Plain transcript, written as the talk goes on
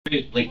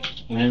Wait, like,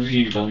 whenever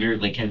you're younger,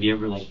 like, have you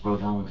ever, like, wrote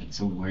down, like,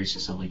 some words or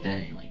stuff like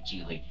that, and, like, do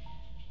you, like,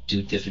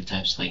 do different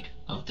types, like,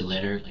 of the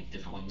letter, like,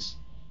 different ways?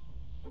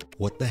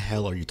 What the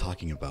hell are you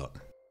talking about?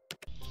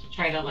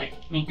 Try to like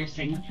make your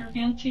signature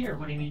fancy, or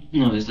what do you mean?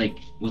 No, it's like,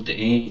 with the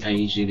A, I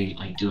usually,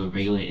 like, do a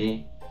regular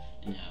A,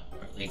 and,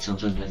 or, like,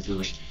 sometimes I do,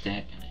 like,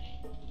 that kind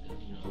of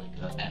A, you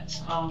know, like, that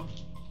sign. Oh,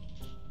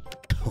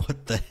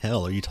 What the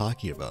hell are you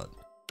talking about?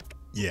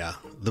 Yeah,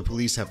 the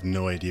police have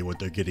no idea what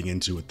they're getting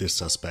into with this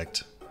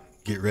suspect.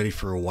 Get ready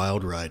for a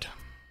wild ride.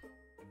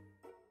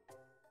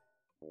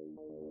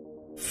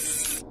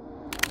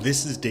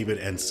 This is David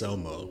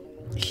Anselmo.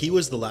 He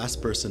was the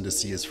last person to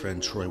see his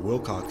friend Troy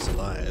Wilcox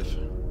alive.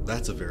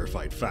 That's a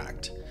verified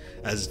fact,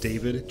 as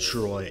David,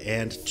 Troy,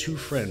 and two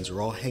friends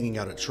were all hanging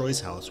out at Troy's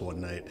house one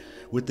night,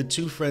 with the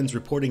two friends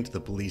reporting to the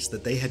police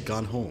that they had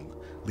gone home,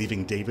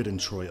 leaving David and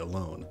Troy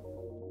alone.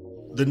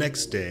 The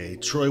next day,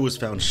 Troy was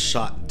found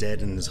shot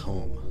dead in his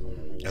home.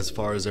 As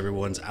far as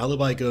everyone's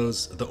alibi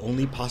goes, the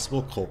only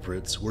possible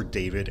culprits were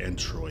David and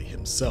Troy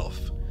himself.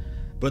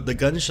 But the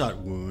gunshot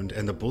wound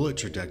and the bullet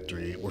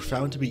trajectory were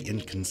found to be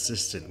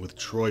inconsistent with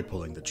Troy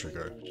pulling the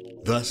trigger.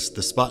 Thus,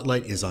 the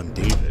spotlight is on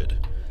David.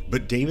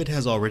 But David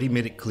has already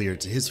made it clear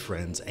to his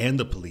friends and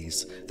the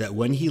police that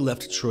when he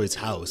left Troy's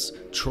house,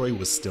 Troy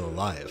was still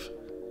alive.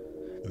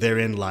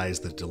 Therein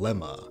lies the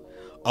dilemma.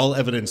 All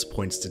evidence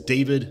points to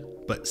David,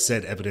 but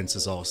said evidence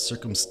is all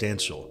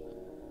circumstantial.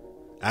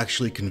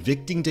 Actually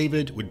convicting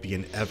David would be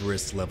an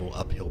Everest-level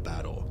uphill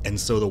battle, and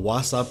so the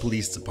Wausau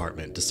Police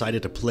Department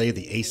decided to play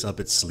the ace up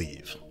its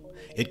sleeve.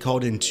 It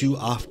called in two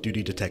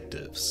off-duty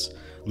detectives,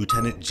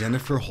 Lieutenant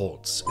Jennifer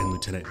Holtz and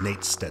Lieutenant Nate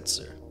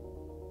Stetzer.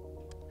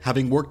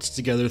 Having worked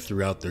together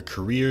throughout their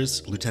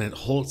careers, Lieutenant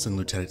Holtz and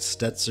Lieutenant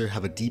Stetzer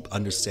have a deep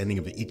understanding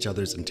of each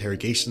other's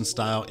interrogation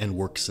style and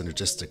work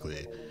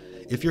synergistically.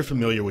 If you're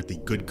familiar with the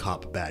good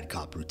cop, bad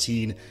cop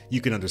routine, you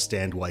can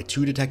understand why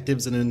two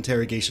detectives in an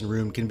interrogation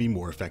room can be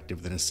more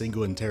effective than a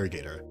single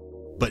interrogator.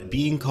 But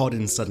being called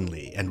in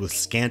suddenly and with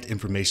scant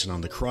information on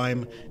the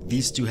crime,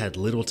 these two had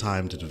little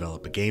time to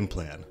develop a game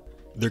plan.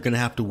 They're gonna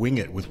have to wing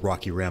it with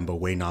Rocky Rambo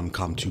Waynam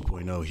Com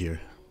 2.0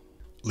 here.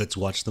 Let's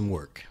watch them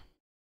work.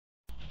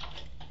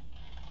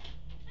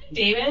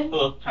 David,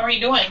 Hello. how are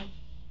you doing?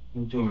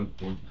 I'm doing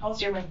good.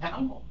 How's your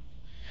McDonald's?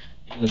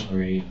 It was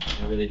already,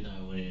 I really thought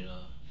I wanted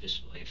a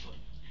fish fillet, but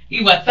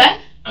You what's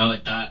that? I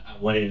thought I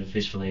wanted a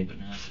fish fillet, but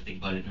now that I think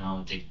about it now,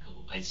 I'll take a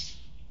couple bites.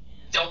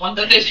 Don't want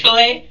the fish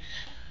fillet?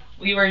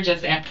 We were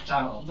just at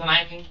McDonald's, and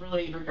I'm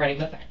really regretting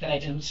the fact that I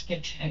didn't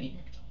get to any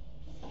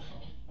McDonald's.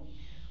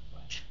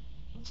 But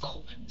it's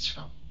cold in this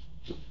room.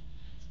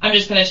 I'm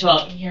just gonna chill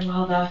out in here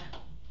while the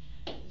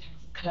detectives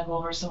kind of go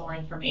over some more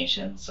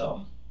information.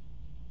 So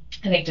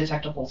I think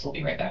Detective Holtz will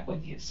be right back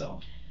with you. So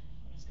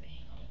I'm just gonna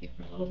hang out with you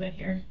for a little bit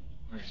here.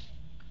 Right.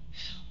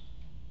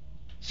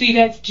 So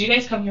do you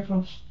guys come here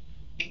from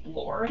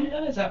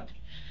Florida? Is that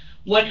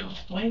what?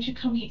 Why did you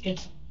come here?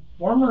 It's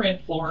warmer in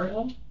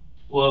Florida.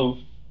 Well,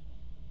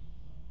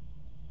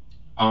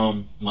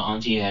 my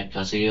auntie had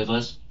custody of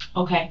us,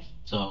 Okay.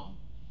 so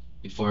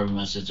before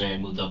my sister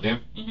had moved up here,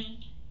 Mhm.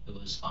 it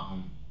was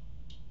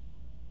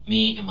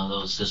me and my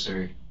little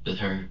sister with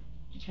her,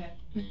 Okay.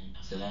 and then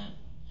after that,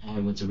 I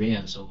went to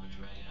rehab. So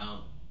whenever I got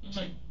out, it was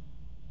like Mhm.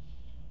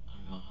 I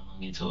don't know how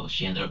long until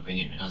she ended up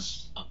bringing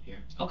us up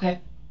here.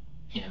 Okay.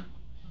 Yeah,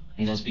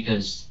 and that's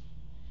because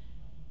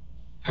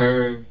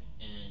her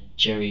and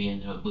Jerry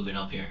ended up moving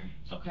up here.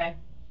 Okay.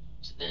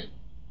 So then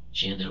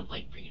she ended up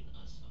like bringing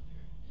us up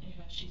here. And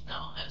Okay. she's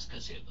now has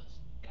custody of us.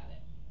 Got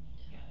it.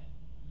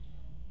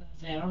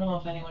 Got it. I don't know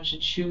if anyone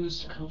should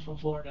choose to come from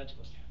Florida to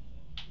Wisconsin.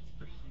 It's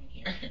freezing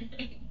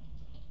here.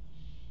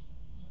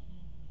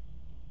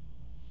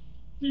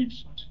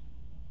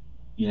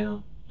 Yeah,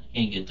 I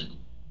can't get the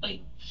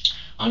like.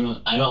 I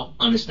don't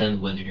understand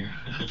the weather here.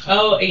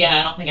 Oh yeah,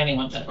 I don't think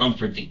anyone does.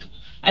 Unpredictable.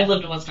 I've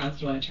lived in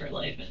Wisconsin my entire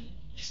life, and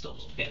I still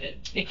don't get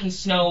it. It can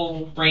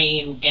snow,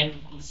 rain, and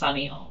be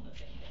sunny all in the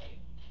same day.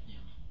 Yeah.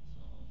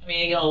 I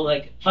mean, you know,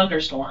 like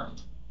thunderstorm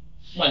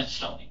when it's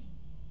snowing.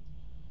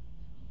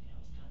 Yeah,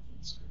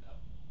 Wisconsin's screwed up.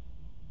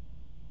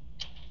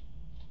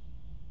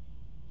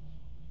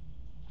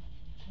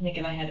 I think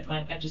if I had it,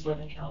 I just live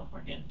in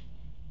California.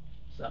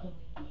 So.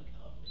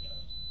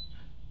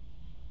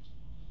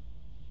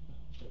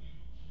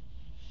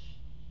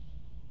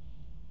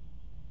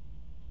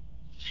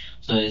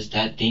 So is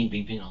that thing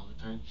beeping all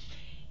the time?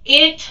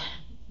 It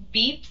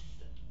beeps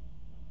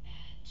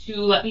to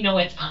let me know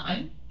it's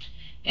on,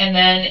 and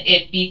then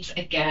it beeps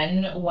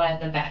again when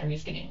the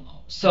battery's getting low.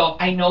 So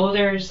I know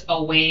there's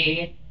a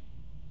way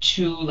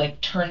to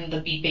like turn the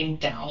beeping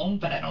down,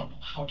 but I don't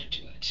know how to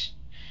do it.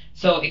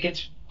 So it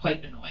gets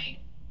quite annoying.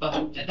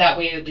 But that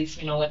way at least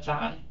we know it's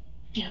on.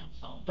 Yeah.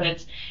 So, but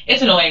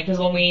it's annoying because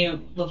when we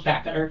look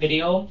back at our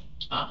video,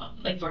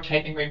 like if we're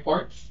typing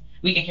reports,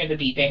 we can hear the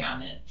beeping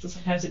on it. So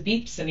sometimes it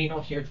beeps and you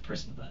don't hear the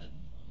person's head.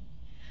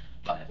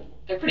 But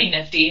they're pretty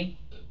nifty.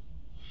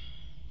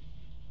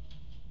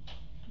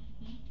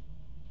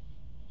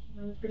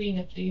 They're pretty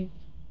nifty.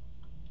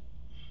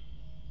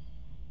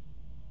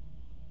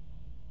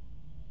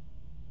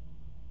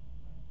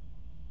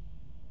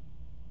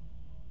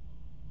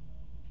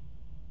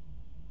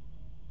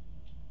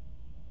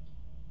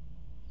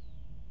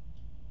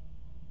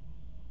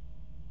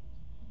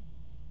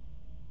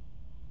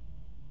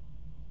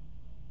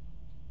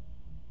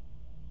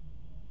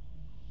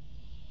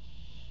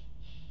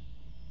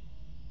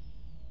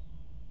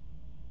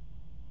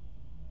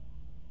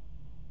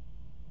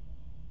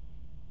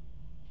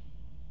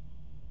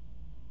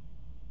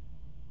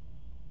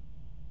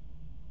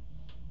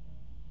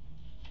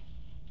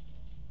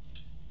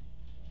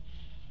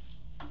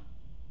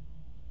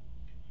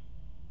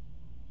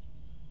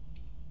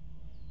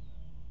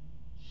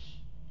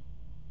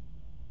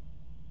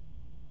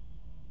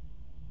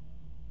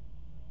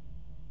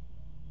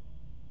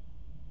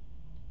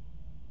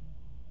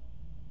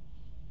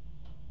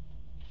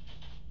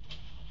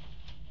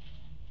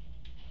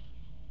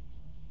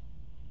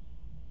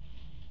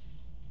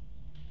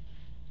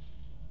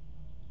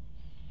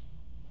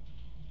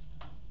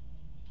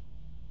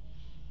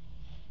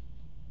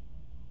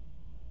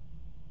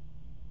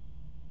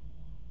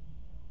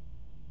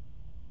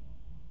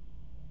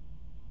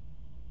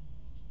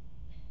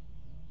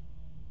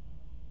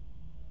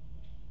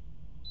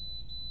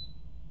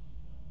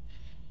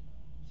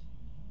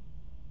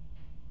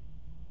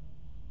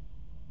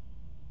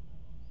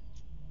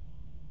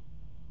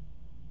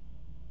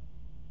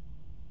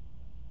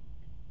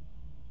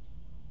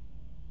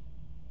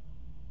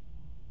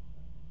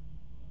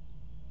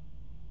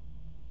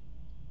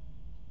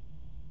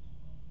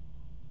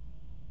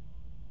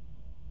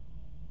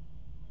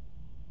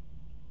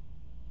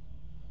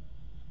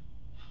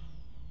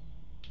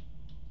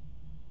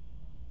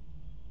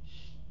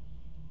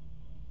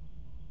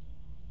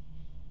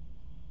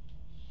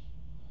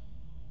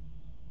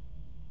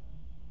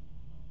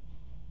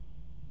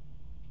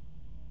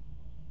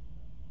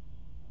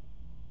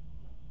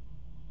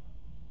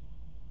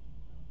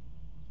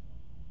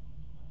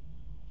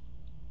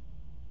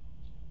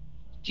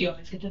 Do you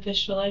always get the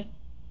fish fillet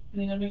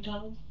when you go to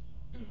McDonald's?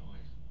 I don't know why.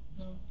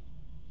 No.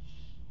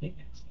 Big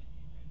Mac's my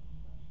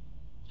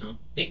favorite. No?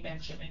 Big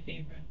Macs are my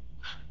favorite.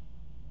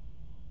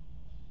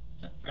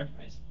 French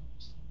fries.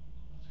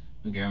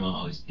 My grandma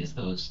always gets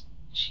those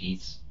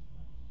cheese.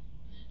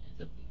 And then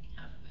ends up leaving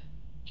half of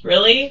it.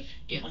 Really?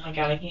 Yeah. Oh my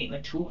god, I can eat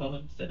like 2 of them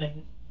in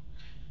sitting.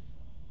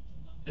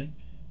 Big Macs.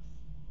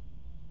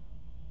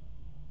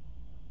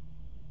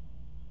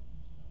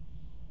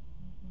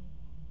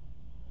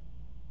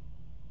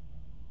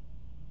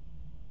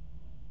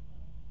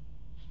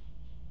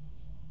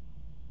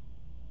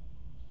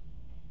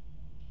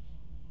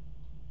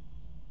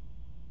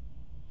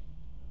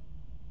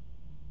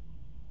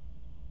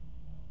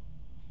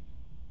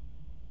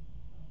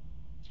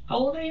 How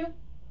old are you?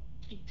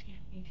 18.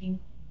 18.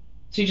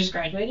 So you just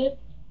graduated?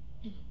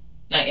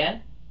 Not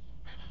yet?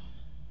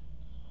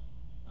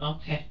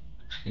 Okay.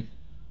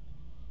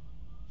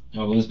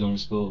 I was going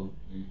to school,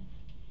 and then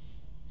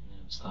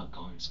I stopped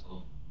going to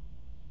school.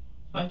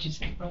 Why'd you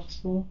say from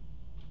school?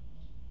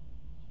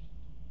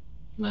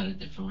 A lot of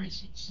different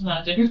reasons.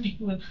 Not different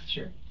people,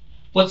 sure.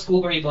 What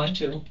school were you going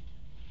to?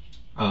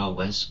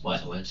 West.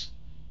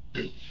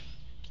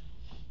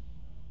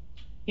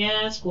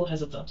 Yeah, school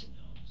has its ups and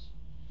downs.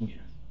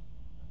 Yeah.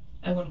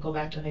 I wouldn't go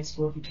back to high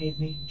school if you paid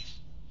me.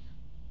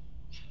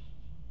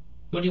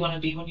 What do you want to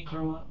be when you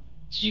grow up?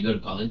 Did you go to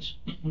college?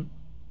 Mm-hmm.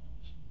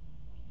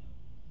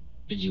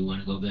 Did you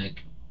want to go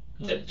back?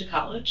 To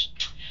college?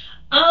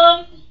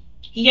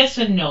 Yes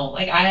and no.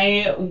 Like,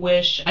 I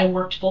wish I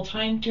worked full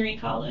time during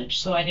college,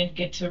 so I didn't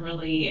get to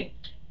really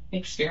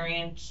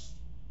experience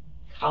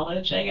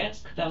college, I guess,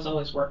 because I was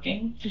always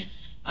working.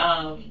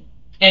 And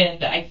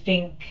I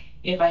think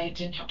if I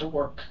didn't have to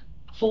work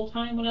full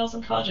time when I was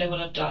in college, I would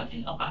have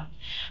done a lot.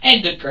 I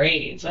had good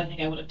grades. I think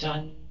I would have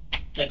done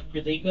like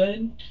really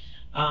good.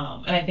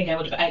 And I think I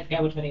would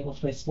have been able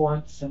to play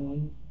sports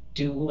and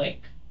do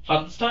like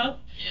fun stuff.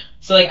 Yeah.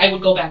 So like I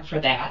would go back for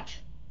that.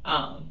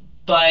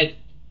 But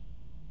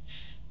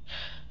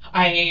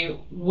I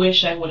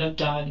wish I would have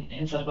done,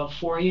 instead of a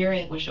 4-year,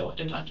 I wish I would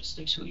have done just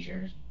a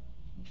 2-year.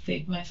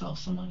 Save myself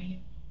some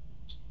money.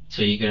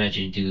 So you could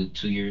actually do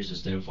 2 years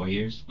instead of 4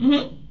 years?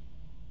 Mm-hmm. I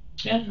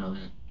Yeah. didn't know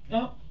that.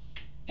 Yep.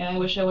 And I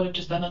wish I would have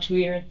just done a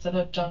 2-year instead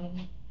of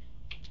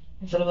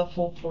a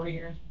full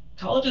 4-year.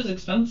 College is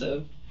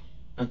expensive.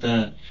 I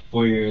thought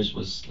 4 years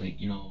was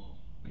like,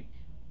 like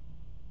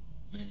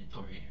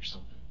mandatory or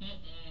something.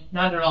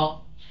 Not at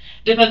all.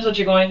 Depends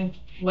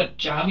what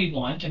job you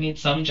want. I mean,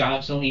 some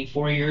jobs will need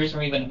 4 years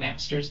or even a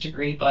master's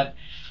degree, but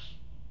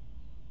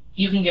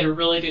you can get a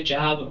really good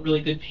job, a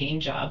really good paying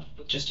job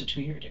with just a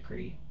 2-year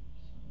degree.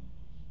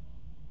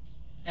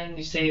 And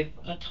you save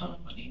a ton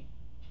of money.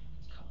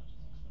 College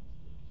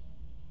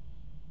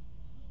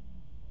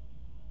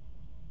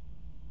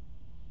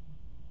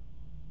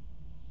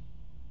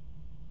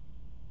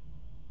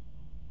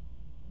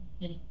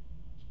is expensive.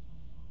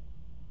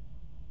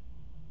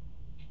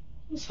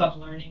 It was fun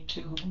learning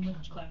too.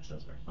 The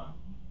classes were fun.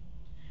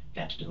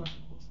 Got to do a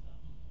cool stuff.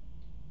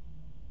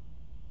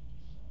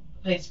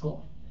 High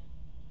school.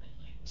 I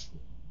like high school.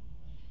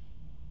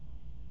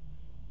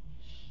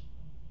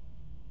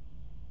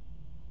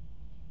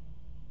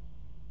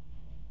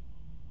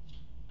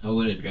 I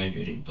would have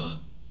graduated, but I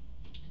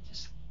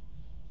just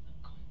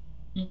stopped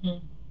going.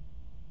 Mm-hmm.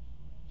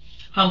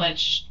 How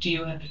much do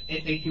you have,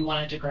 if you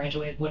wanted to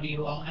graduate, what do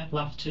you all have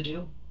left to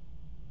do?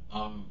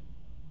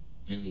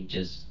 Mainly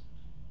just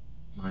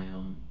my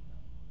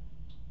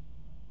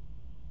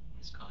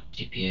it's called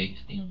GPA, I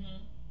think.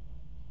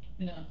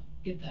 Mm-hmm. Yeah,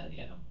 get that,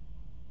 yeah.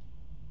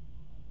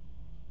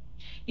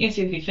 You can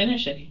see if you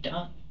finish it, you're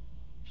done.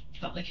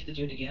 It's not like you have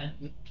to do it again.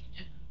 Yeah.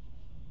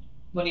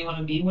 What do you want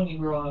to be when you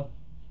grow up?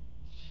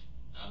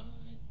 I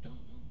don't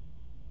know.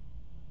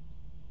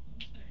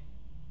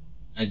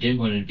 I did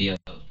want to be a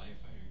firefighter.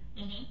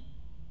 Mm-hmm. And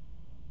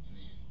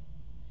then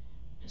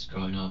as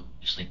growing up,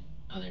 just like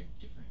other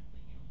different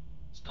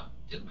stuff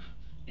too.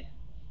 Yeah.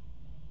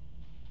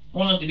 I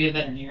wanted to be a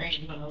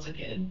veterinarian when I was a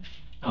kid.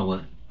 Oh,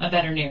 what? A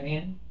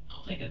veterinarian.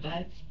 Like a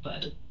vet,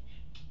 but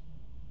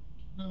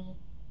no.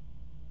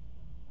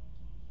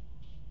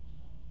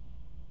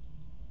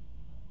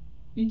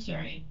 It's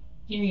alright.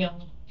 You're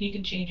young. You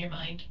can change your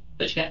mind.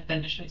 But you gotta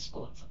finish high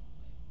school at some point.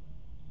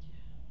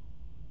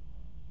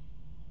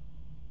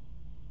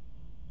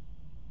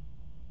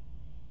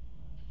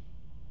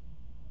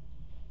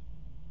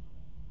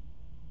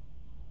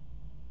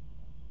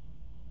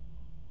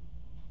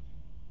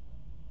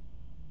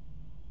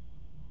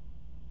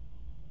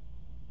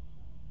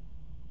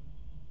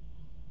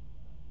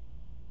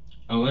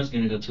 I was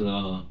gonna go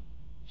to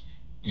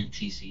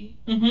NTC,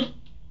 Mm-hmm.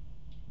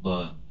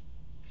 but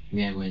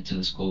I went to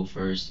the school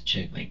first to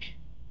check like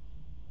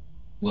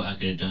what I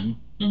could have done,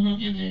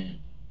 Mm-hmm. and then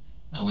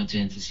I went to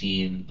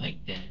NTC and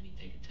like they had me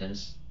take a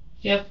test,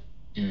 Yep.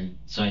 and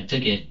so I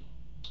took it.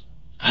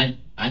 I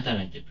thought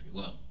I did pretty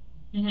well,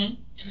 Mm-hmm. and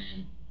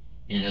then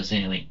they ended up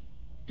saying like,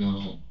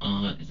 no,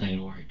 it's not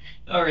gonna work.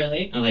 Oh,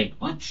 really? I'm like,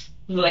 what? Was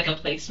it like a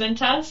placement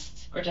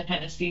test? Or to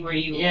kind of see where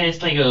you... Yeah,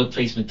 it's like a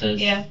placement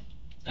test. Yeah.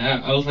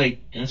 I was like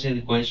answering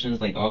the questions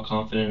like all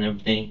confident and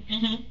everything,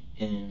 Mhm.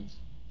 and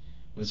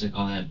what's it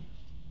called that?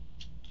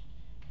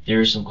 There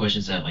are some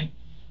questions that like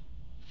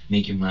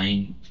make your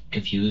mind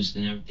confused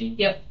and everything.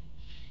 Yep.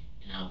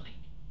 And I was like,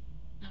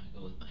 now I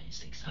go with my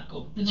instincts. I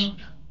go with this Mhm. one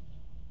now.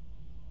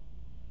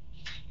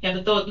 Yeah,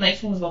 but the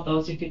nice things about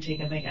those, you could take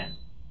them again.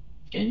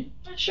 Can you?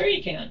 I'm sure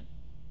you can.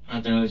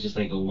 I thought it was just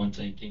like a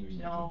one-time thing or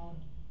something. No.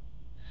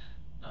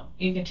 No,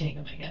 you can take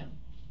them again.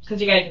 Because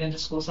you gotta get into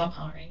school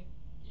somehow, right?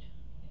 Yeah.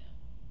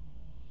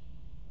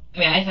 I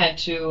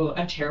mean,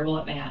 I'm terrible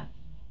at math.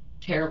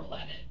 Terrible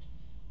at it.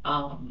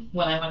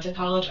 When I went to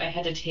college, I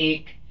had to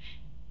take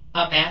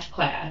a math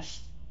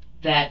class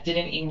that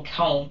didn't even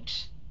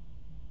count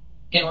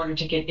in order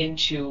to get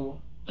into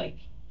like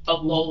a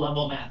low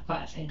level math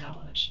class in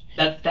college.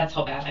 That's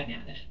how bad I'm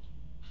at it.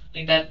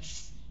 Like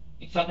that's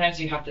sometimes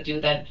you have to do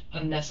that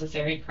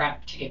unnecessary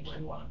crap to get where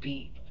you want to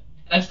be.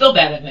 And I'm still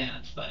bad at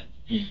math, but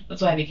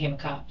that's why I became a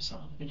cop. So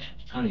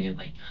I don't even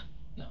like that.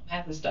 no,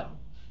 math is dumb.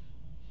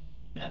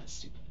 Math is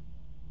stupid.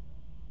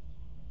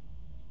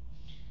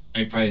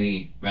 I'd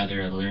probably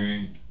rather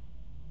learn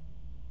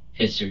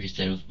history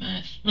instead of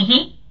math.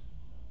 Mhm.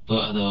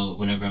 But although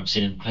whenever I'm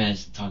sitting in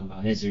class and talking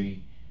about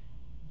history,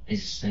 I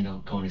just end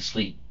up going to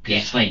sleep. Cause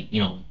it's like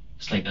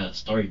it's like a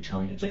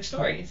storytelling. It's like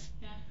stories.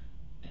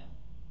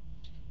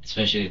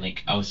 Especially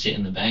like I would sit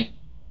in the back,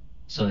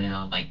 so then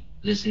I was like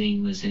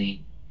listening,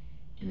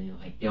 and then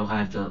like they'll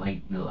have the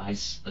like the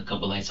lights, a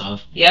couple lights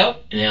off,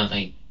 Yep. and then I was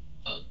like,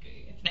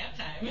 okay, It's nap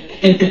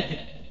time.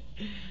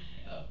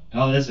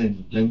 oh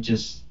listen, let me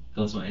just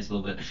close my eyes a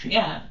little bit.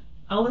 Yeah.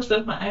 I'll listen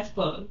with my eyes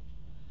closed.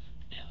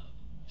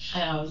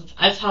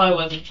 That's how I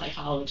was in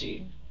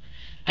psychology.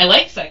 I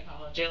like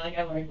psychology, like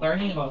I like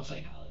learning about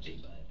psychology,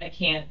 but I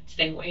can't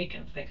stay awake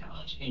in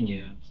psychology. And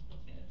yeah,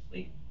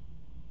 Sleep.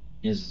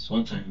 there's this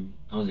one time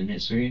I was in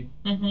history,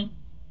 Mhm.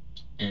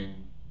 and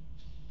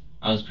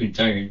I was pretty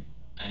tired.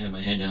 I had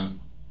my head down,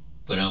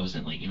 but I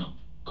wasn't like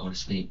going to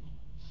sleep.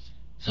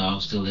 So I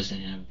was still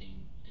listening and everything.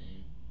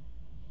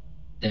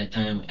 And that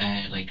time I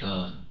had like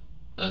a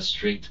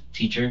strict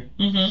teacher,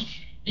 Mhm.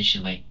 and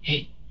she's like,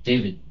 "Hey,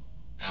 David,"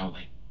 I was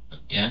like,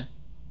 "Yeah."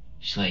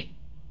 She's like,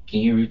 "Can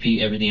you repeat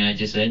everything I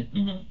just said?"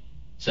 Mhm.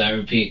 So I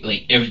repeat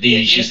like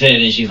everything she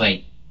said, and she's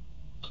like,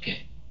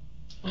 "Okay."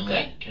 I'm Okay.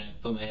 like, "Can I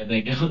put my head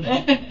back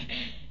down?"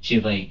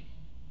 She's like,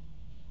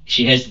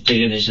 she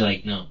hesitated, and she's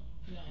like, "No."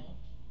 No.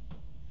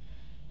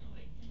 I'm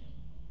like,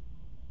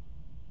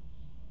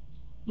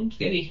 It's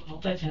good. You can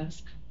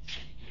multitask.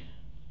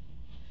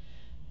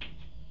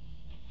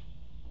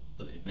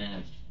 But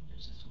man,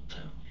 there's this one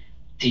time,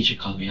 teacher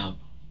called me up.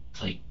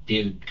 It's like,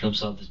 "David, come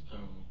solve this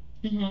problem."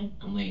 Mhm.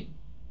 I'm like,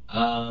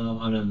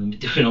 hold on, let me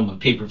do it on my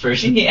paper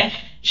first. Yeah.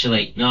 She's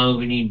like, "No,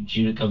 we need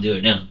you to come do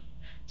it now."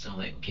 So I'm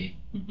like, okay.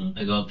 Mhm.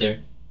 I go up there,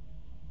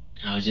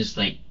 and I was just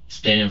like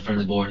standing in front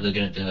of the board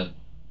looking at the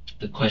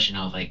question.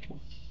 I was like,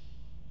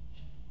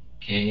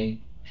 okay.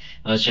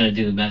 I was trying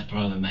to do the math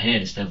problem in my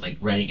head instead of like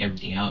writing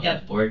everything out on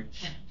the board.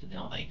 So then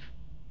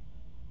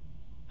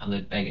I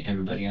look back at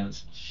everybody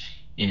else,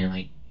 and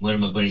like one of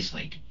my buddies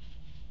like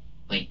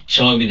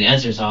showing me the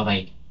answers. So I was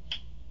like,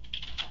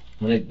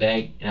 I looked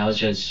back, and I was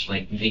just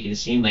like making it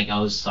seem like I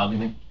was solving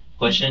the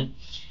question.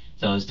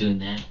 So I was doing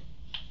that,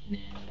 and then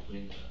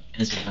putting the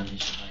answer down,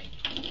 and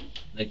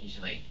she's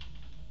like,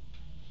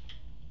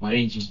 why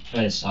didn't you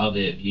try to solve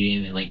it if you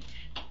didn't even like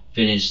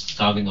finish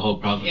solving the whole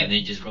problem and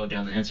then just wrote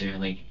down the answer?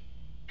 Like,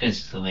 cause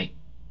so like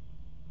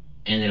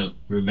ended up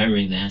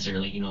remembering the answer.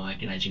 Like I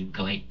can actually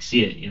like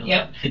see it.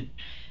 Yep.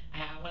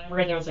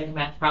 Whenever there was like a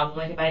math problem,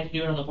 like if I had to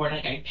do it on the board,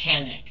 like I'd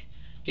panic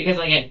because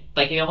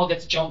it all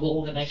gets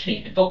jumbled and I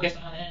can't focus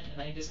on it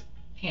and I just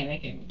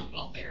panic and get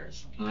all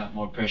embarrassed. A lot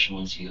more pressure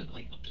once you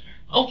like up there.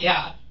 Oh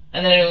yeah.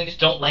 And then I just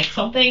don't like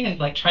something and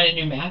like trying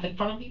to do math in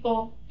front of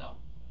people. No.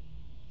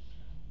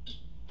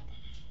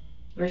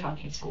 We were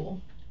talking school.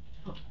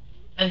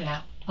 And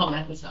math. Oh,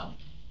 math is no.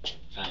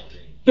 I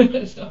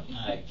agree. So.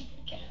 I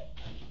can't.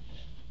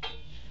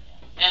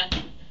 Math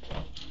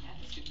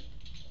is stupid.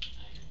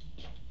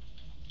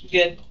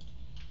 Good.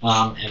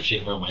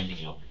 Actually, we're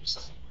winding up.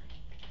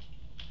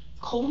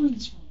 Cold in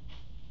this room.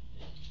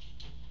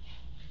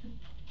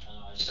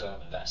 I still have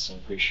my vest, so I'm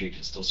pretty sure you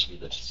can still see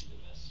the best.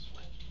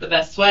 The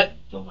best sweat.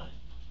 Don't mind.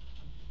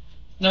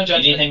 No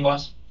judgment. Anything,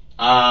 boss?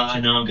 No,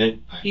 I'm good.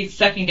 He's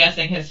second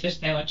guessing his fish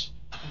sandwich.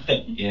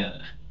 Yeah.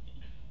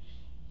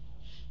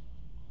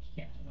 Yeah,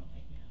 I don't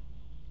like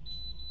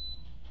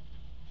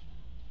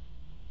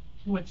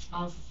that. What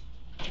smells?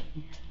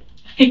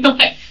 I know.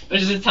 I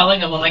was just telling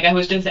him, I'm like, I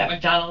was just at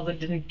McDonald's and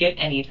didn't get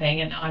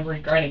anything, and now I'm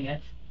regretting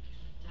it.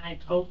 Diet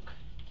Coke.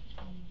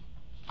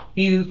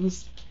 He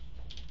was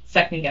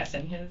second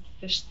guessing his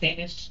fish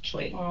sandwich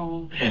choice.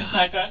 Oh, Yeah.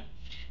 not good.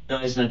 No,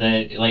 it's not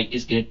that. Like,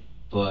 it's good,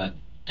 but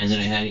and then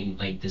I had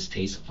like this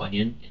taste of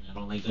onion, and I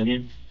don't like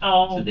onion.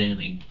 Oh, So then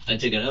like I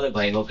took another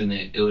bite, hoping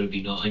that it would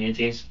be no onion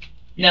taste.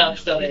 No,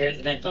 it's still there,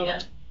 isn't it? Okay. Yeah.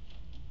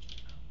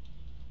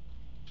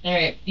 All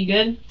right, you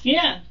good?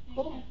 yeah.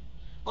 Cool.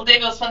 Well,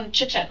 Dave, it was fun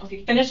chit chat.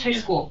 Okay, finish high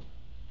school.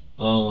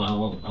 Oh,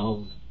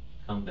 I'll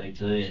come back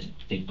to it and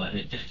think about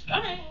it.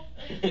 Alright.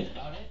 Think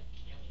about it.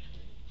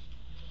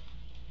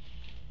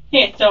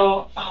 Okay,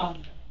 so I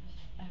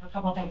have a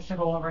couple things to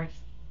go over,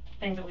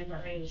 things that we've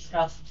already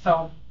discussed.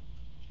 So,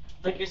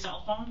 like your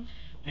cell phone,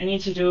 I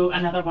need to do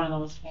another one of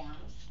those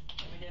forms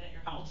that we did at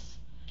your house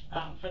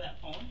for that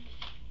phone.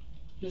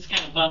 It's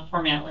kind of a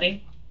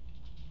formality.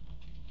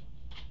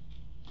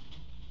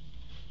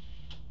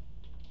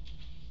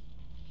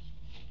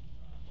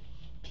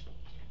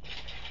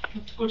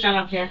 Let's go down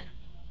up here.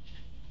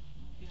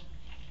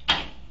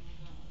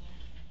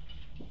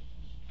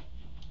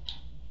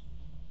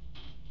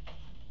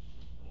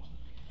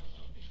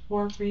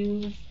 Four for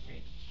you.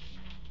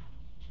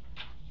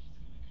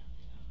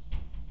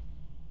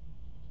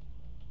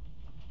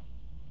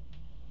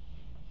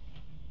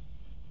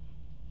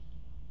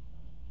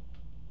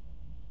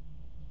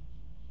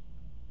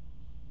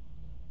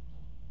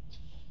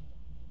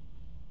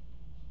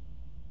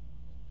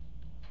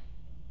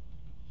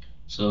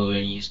 So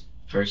when you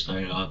first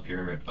started off,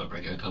 you're a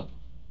regular couple.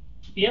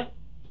 Yep.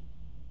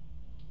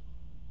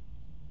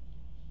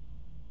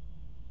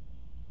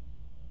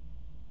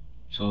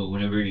 So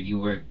whenever you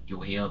work your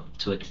way up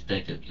to a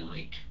detective, you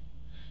like,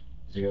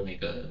 is there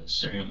like a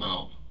certain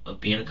amount of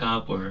being a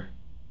cop or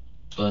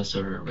bus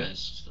or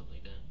arrest stuff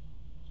like that?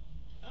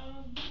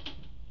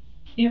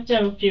 You have to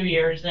have a few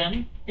years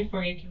in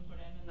before you can put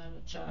in, and then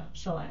it's a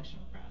selection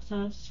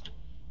process.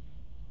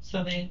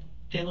 So they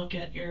look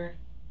at your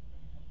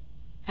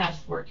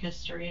past work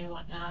history and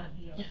whatnot,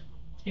 and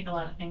take a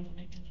lot of things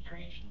into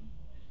consideration.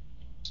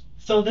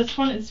 So this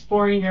one is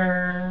for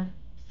your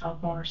cell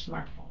phone or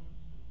smartphone.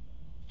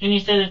 And you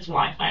said it's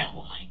Wi-Fi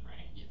only,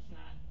 right? It's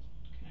not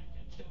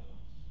connected to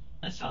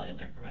a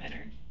cellular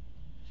provider.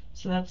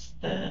 So that's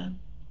the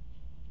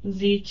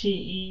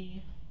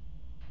ZTE.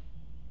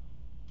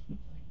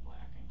 It's like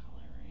black in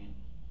color, right?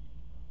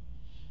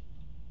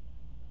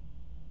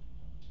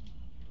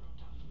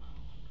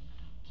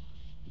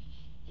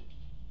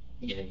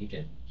 Yeah, you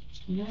did.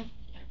 Yeah.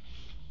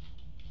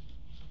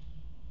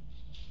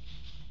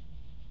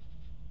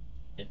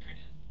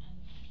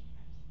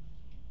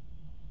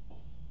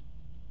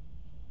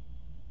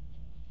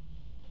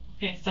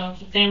 Okay, so it's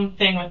the same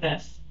thing with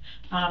this.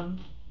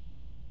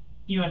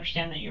 You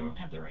understand that you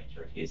have the right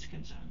to refuse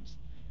consent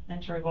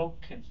and to revoke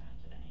consent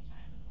at any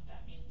time. And what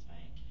that means by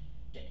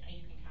that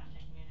you can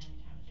contact me at any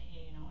time and say,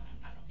 hey, you know what,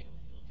 I'm not okay with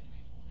you looking at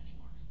my phone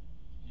anymore.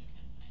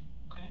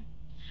 Okay.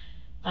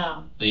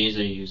 But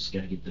usually you just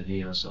gotta get the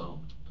video, so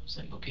I was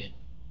like, okay.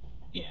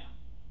 Yeah.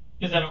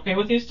 Is that okay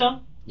with you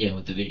still? Yeah,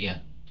 with the video.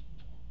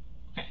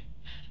 Okay.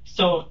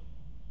 So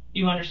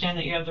you understand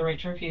that you have the right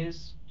to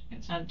refuse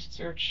consent to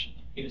search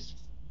and refuse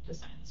to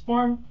sign this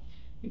form.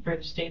 You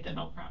further state that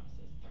no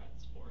promises,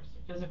 threats, force,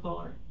 or physical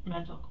or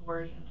mental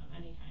coercion of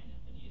any kind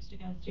have been used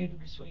against you to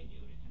persuade you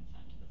to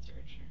consent to the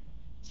search or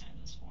sign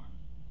this form.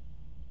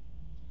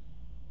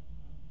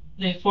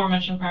 The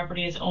aforementioned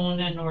property is owned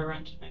and or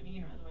rented by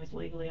me or otherwise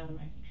legally under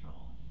my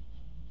control.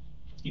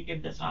 You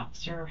give this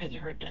officer or his or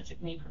her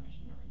designee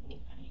permission to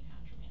remove any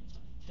contraband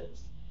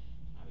substances.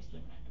 Obviously,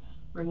 we're not going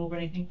to remove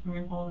anything from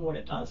your phone. What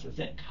it does is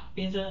it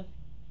copies it,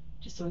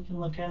 just so we can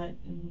look at it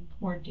in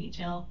more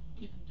detail,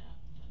 in depth,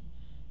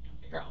 and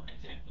figure out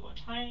exactly what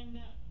time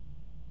that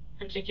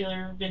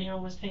particular video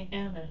was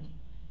taken,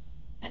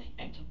 and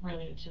anything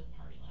related to the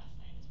party last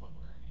night is what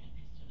we're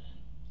interested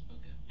in.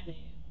 Okay.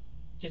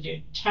 Did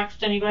you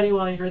text anybody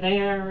while you were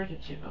there? Or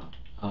did you?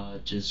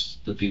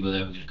 Just the people that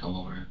were gonna come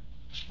over.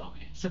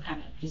 Okay. So kind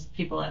of just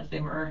people as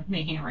they were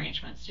making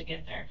arrangements to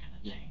get there, kind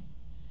of thing.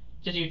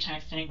 Did you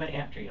text anybody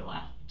after you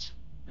left?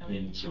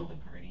 Related to the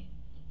party?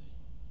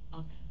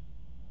 Okay.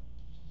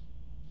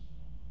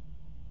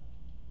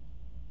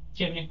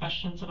 Do you have any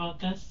questions about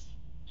this?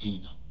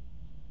 No.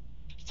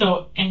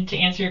 So, and to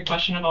answer your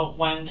question about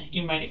when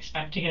you might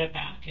expect to get it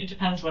back, it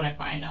depends what I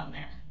find on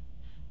there.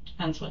 It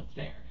depends what's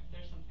there. If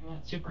there's something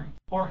that's super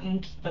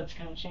important, that's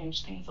going to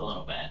change things a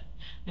little bit.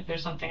 If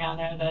there's something on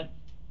there that,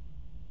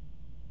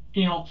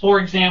 you know, for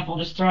example,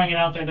 just throwing it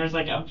out there, there's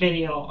like a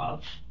video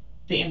of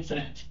the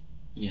incident.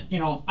 Yeah. You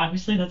know,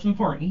 obviously that's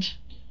important,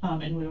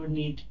 and we would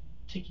need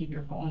to keep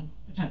your phone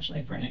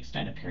potentially for an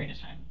extended period of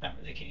time if that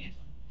were the case.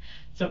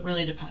 So it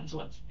really depends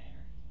what's there.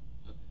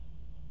 Okay.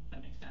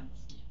 That makes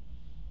sense.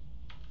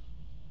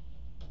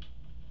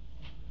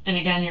 And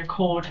again, your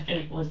code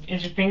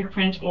is your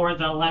fingerprint or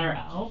the letter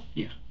L.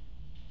 Yeah.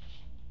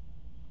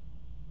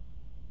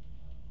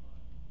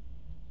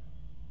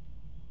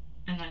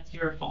 And that's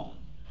your phone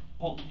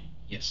only.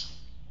 Yes.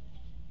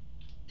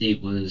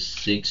 Date was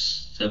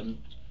 6/7.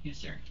 Yes,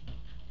 sir.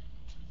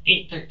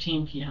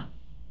 8:13 p.m.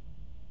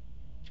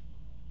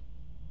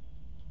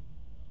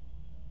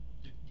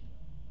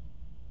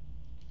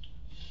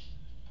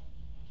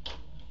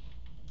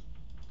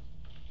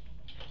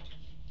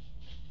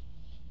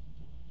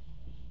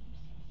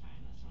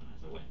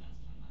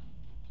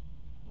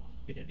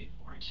 We did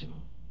before too.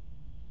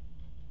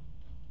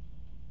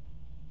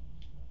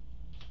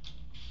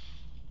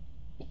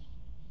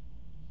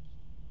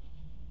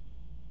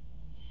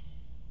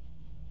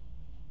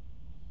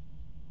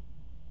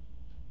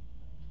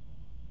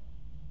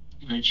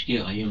 Why don't you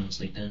get all your ones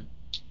like that?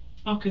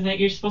 Oh, because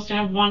you're supposed to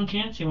have one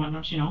fancy one,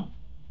 don't you know?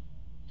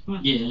 Come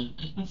on. Yeah.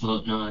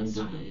 Well, no, I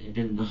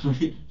didn't know.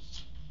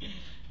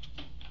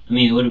 I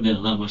mean, it would have been a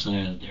lot more fun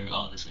if they were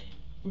all the same.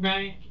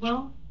 Right.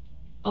 Well,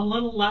 a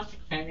little less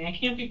exciting. I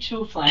can't be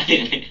too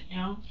flashy, you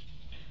know?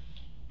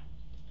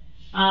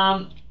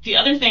 The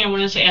other thing I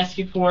wanted to ask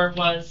you for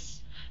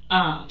was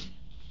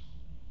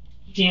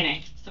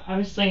DNA. So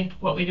obviously,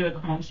 what we do at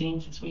crime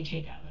scenes is we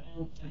take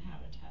evidence and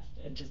have it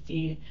tested to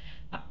see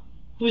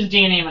whose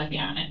DNA might be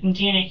on it. And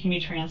DNA can be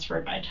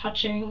transferred by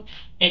touching.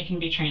 It can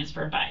be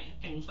transferred by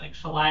things like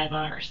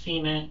saliva or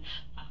semen.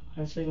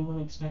 Obviously, we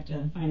wouldn't expect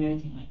to find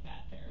anything like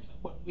that there.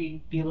 But what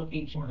we'd be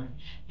looking for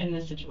in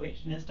this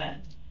situation is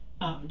that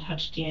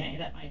touch DNA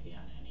that might be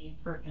on any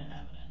pertinent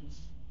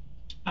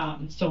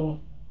evidence. So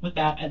with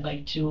that, I'd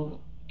like to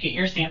get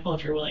your sample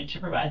if you're willing to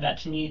provide that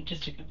to me,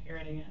 just to compare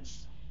it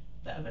against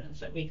the evidence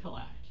that we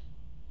collect.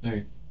 All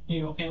right. Are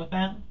you okay with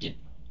that? Yeah.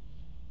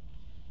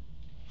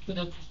 So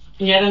that's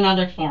yet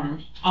another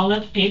form. All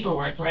that's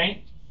paperwork,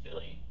 right?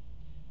 Silly.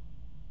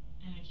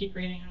 And I keep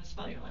reading how to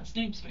spell your last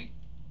name, so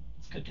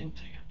it's a good thing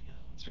that I got the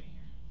other ones right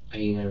here. Are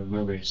you gonna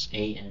remember it's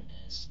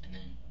A-N-S and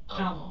then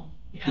Oh,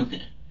 yeah. Do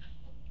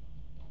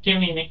you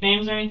have any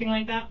nicknames or anything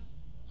like that?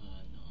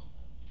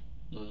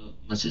 No.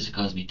 My sister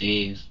calls me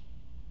Dave.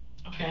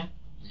 Okay. Yeah.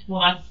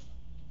 Well, that's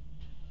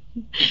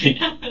that's a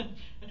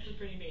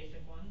pretty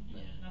basic one.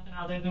 Yeah. Nothing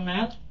other than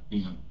that.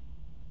 No.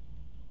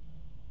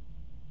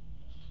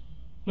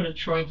 What did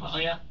Troy call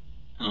you?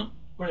 Huh?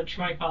 What did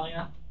Troy call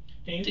you?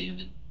 Dave?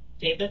 David.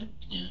 David?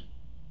 Yeah.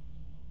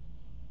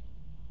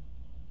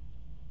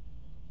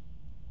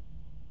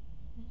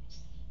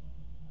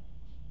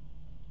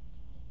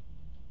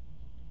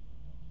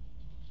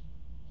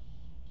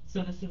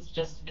 So this is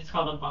just, it's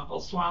called a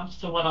buccal swab.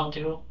 So what I'll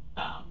do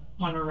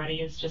when we're ready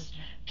is just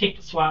take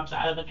the swabs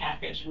out of the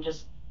package and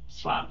just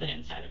swab the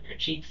inside of your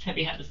cheeks. Have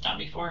you had this done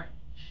before?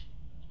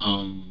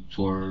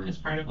 For... As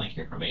part of like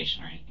your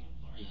probation or anything?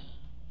 Yeah.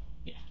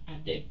 Yeah, I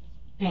did.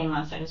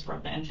 Painless, I just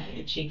rubbed the inside of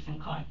your cheeks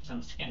and collect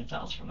some skin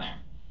cells from there.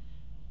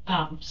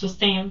 So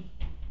same,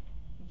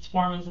 its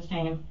form is the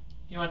same.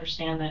 You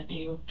understand that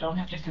you don't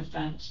have to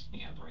consent.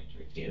 You have the right to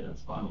refuse,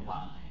 blah, blah,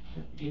 blah.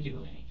 You do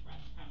any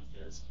threats,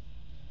 promises.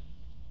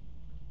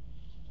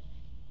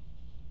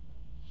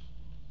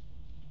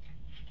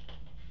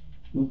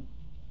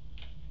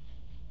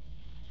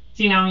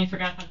 See, now you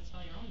forgot how to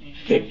spell your own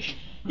name.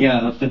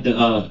 Yeah, I put the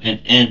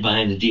an N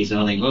behind the D, so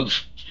I'm like,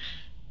 whoops.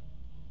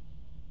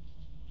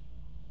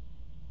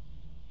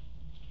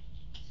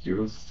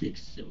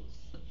 0607.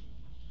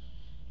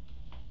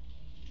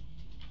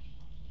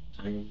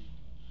 Time.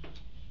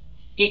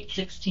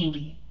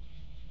 8:16.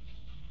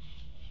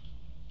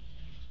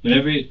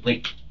 Whenever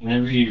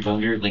you're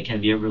younger, like,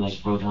 have you ever like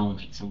wrote down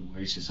like some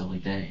words or something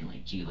like that, and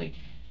like you like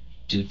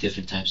do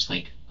different types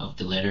like of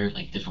the letter,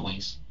 like different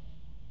ways?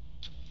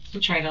 To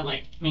try to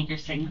like make your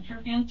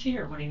signature fancy,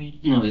 or what do you mean?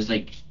 No, it's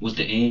like with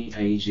the A,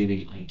 I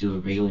usually like do a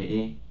regular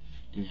A,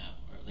 and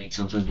or like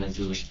sometimes I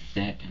do like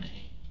that kind of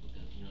A, with a,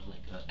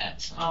 like a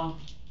at sign. Oh.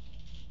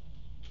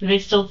 Do they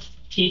still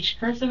teach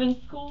cursive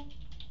in school?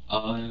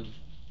 I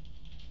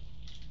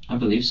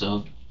believe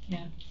so.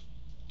 Yeah.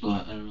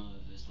 But I don't know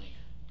if there's like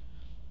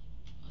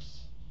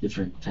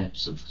different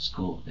types of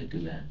school that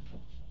do that.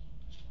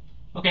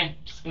 Okay,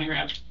 just gonna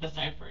grab this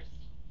side first.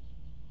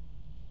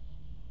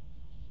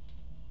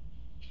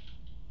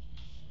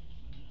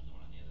 Another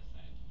one on the other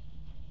side.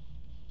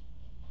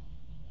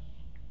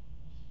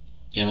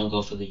 You don't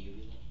go for the U.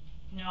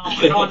 No,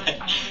 I don't want to. I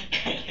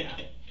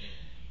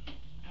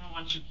don't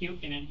want you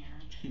puking in here.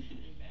 It'd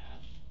be bad.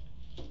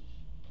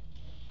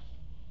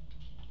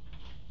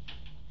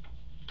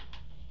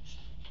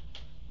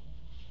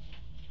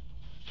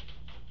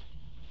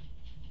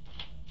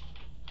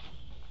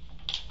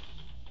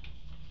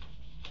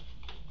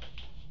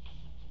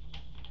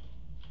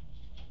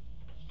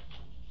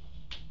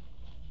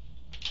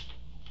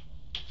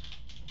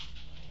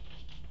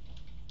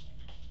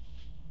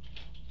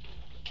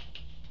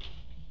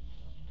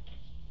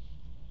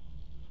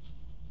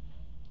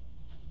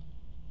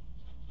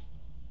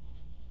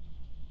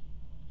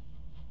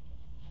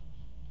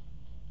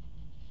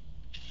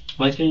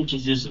 Why couldn't you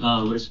just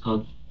what is it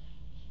called?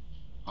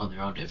 Oh,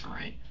 they're all different,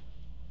 right?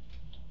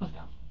 What's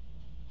that?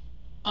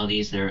 All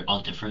these, they're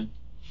all different.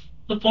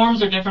 The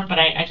forms are different, but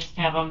I just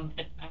have them.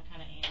 I'm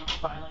kind of anal,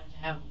 so I like to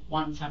have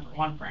one separate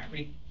one for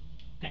every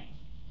thing.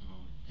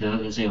 I was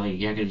gonna say like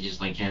yeah, I could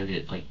just like have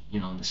it like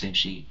on the same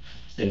sheet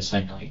instead of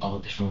signing like all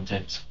different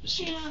types.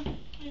 Yeah, I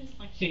just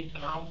like to be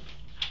thorough,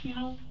 you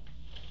know.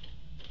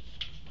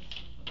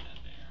 Put that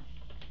there.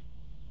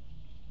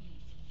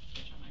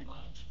 Switch on my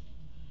gloves.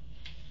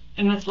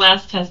 And this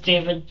last test,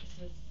 David, this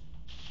is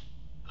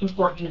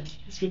important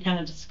because we kind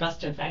of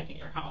discussed it back at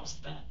your house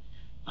that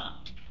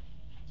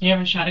you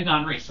haven't shot a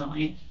gun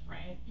recently,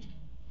 right?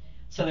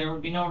 So there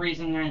would be no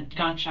reason that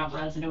gunshot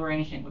residue or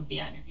anything would be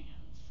on your hands,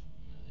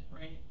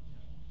 right?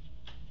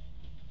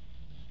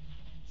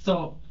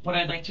 So what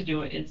I'd like to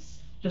do is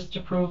just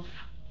to prove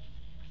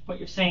what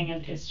you're saying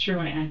is true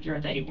and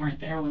accurate, that you weren't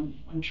there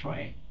when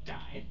Troy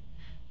died.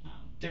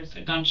 There's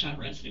a gunshot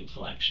residue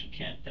collection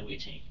kit that we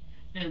take.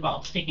 It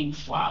involves taking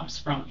swabs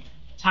from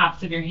the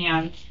tops of your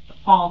hands, the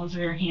palms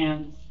of your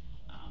hands,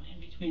 in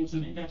between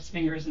some index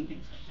fingers and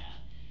things like that.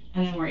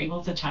 And then we're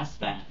able to test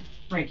that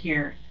right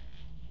here.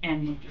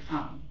 And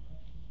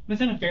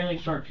within a fairly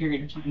short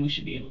period of time, we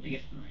should be able to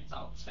get some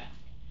results back.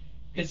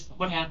 Because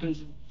what happens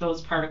is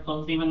those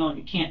particles, even though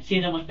you can't see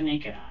them with the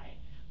naked eye,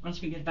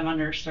 once we get them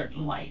under a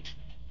certain light,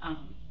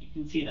 you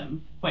can see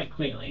them quite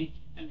clearly,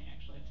 and they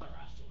actually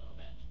fluoresce a little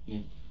bit. Yeah.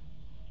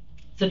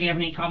 So do you have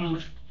any problem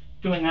with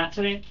doing that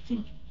today?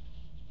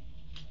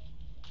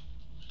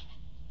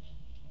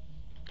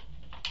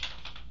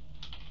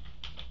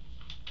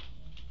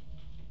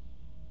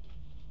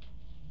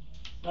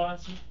 So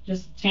it's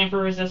just tamper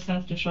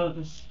resistance to show that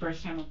this is the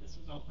first time that this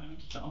was opened.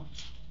 So.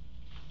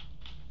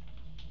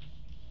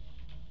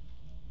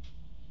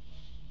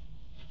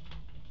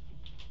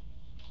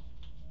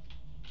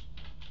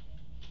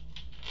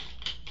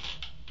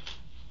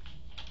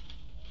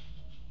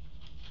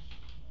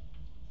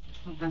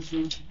 That's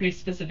some pretty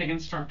specific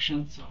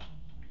instructions. So.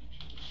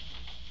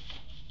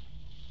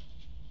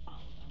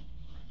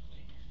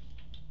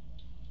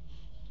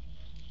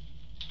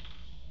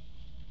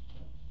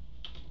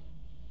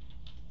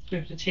 We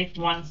have to take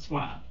one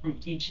swab from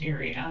each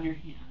area on your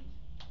hand.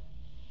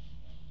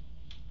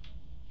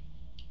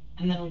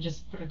 And then we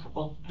just put a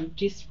couple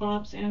empty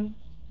swabs in,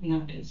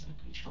 and that is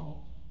a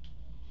control.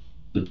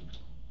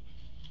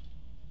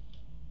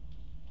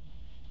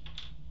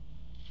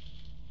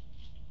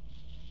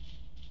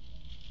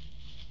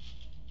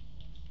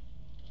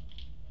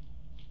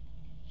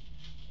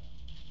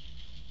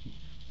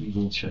 We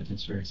will shut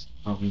this first.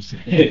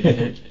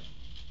 Obviously.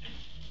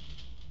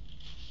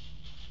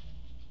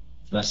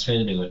 Best way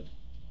to do it.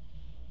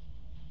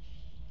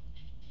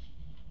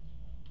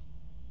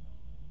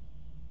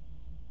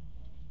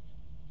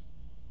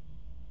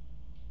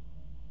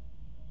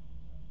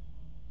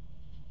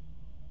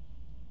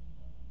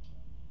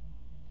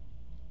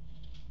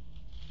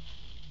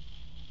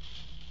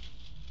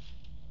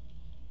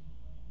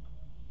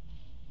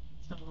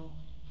 So,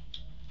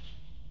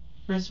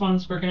 first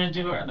ones we're going to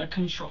do are the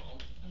control.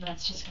 And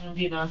that's just going to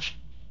be the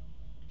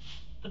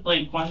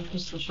blank one,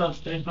 just to show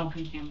that there's no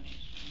contamination.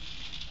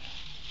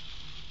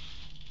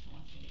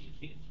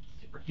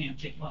 Super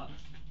fancy gloves.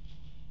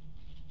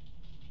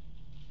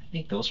 I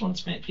think those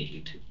ones might fit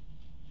you too.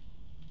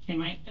 They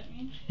might fit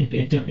me.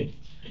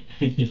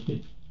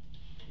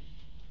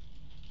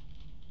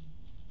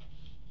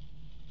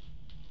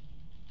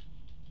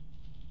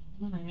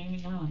 Well,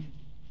 maybe not.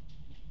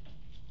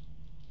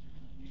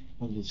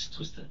 We'll just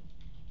twist it.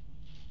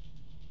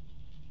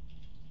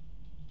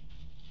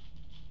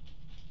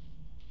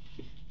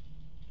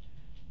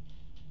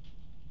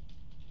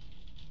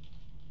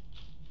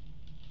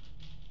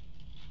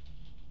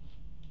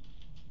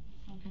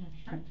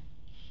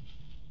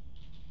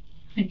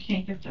 I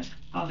can't get this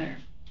other.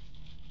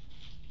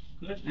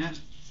 Goodness.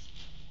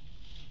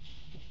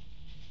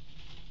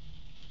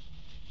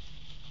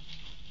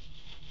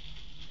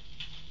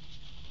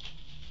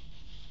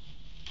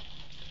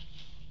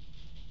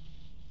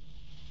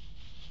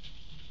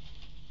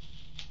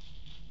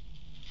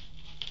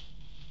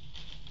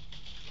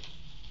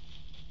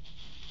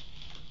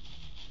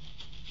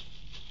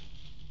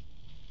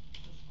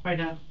 Quite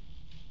a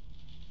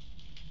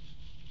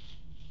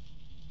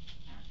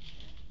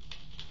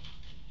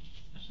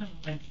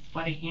like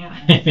sweaty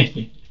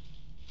hands.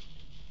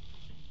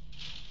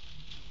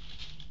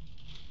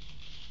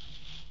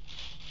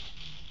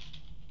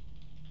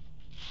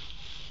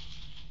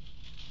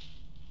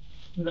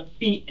 The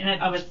feet in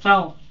and of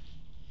itself.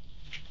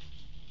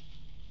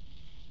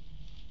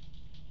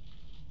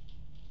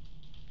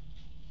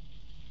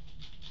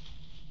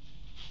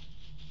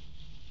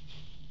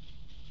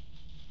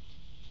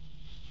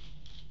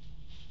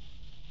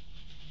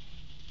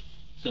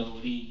 So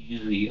what do you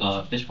usually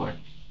fish for?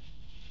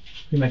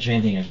 Pretty much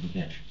anything I can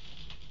catch.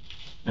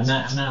 I'm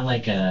not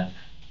like a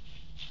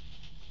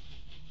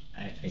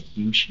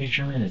huge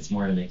fisherman. It's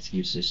more of an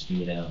excuse just to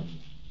get out and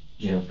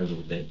get out for a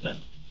little bit, but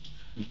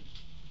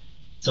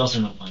it's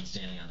also no fun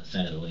standing on the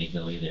side of the lake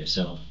though either,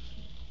 so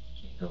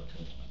can't go to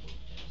my boat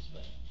guys,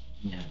 but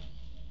yeah.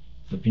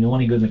 So if you know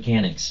any good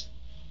mechanics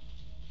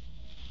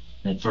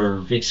that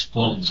For fix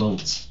float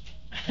boats.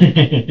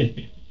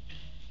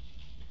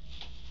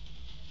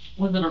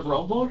 Was it a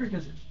rowboat or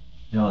does it?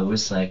 No, it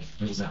was a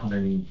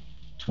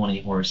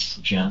 120 horse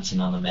Johnson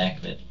on the back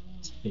of it.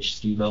 It's a fish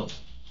ski boat.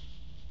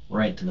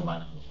 Right to the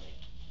bottom of the lake.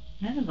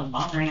 That is a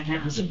bummer and a It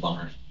half. was a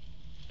bummer.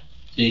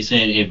 So you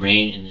said it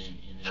rained and then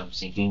ended up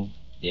sinking?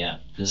 Yeah.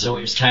 So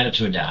it was tied up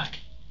to a dock.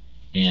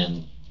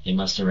 And it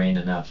must have rained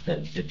enough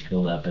that it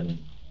filled up and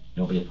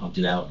nobody pumped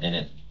it out, and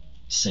it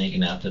sank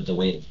enough that the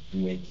weight of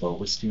the boat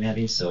was too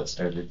heavy, so it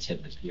started to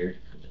tip the pier,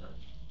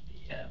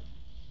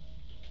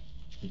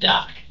 the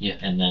dock. Yeah.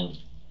 And then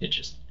it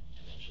just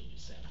eventually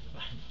just sat on the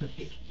bottom of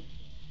the lake.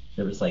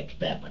 There was like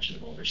that much of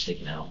the boulder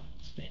sticking out.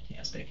 It's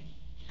fantastic.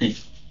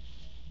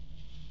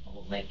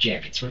 Little life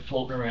jackets were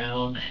floating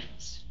around. It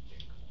was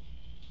very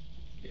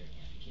cool. Very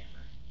happy camper.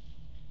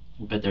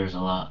 But there's a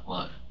lot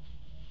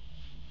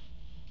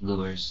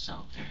lures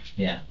out there.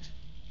 Yeah,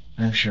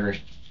 I'm sure.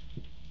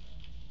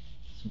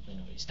 Something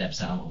nobody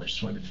steps on while they're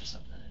swimming or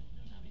something.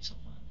 That'd be so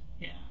fun.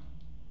 Yeah.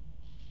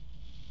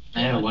 I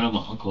had one of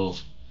my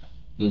uncles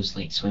who was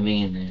like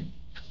swimming and then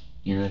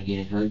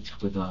getting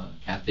hooked with a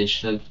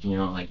catfish hook.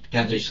 Like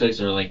catfish hooks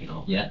are like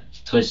Yeah.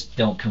 twist.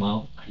 Don't come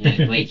out.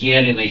 Yeah, like he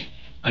had it like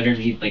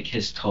underneath like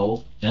his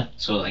toe. Yeah.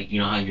 So like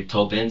how your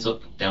toe bends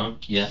up and down.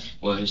 Yeah.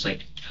 Well, it was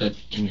like hooked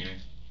in there.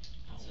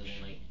 So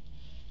then like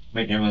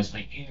my grandma was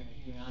like, here,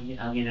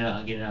 I'll get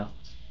it out.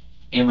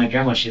 And my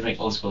grandma, she's like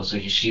old school, so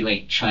she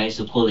like tries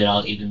to pull it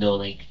out, even though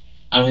like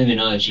I don't even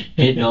know if she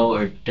did know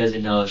or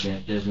doesn't know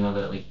that there's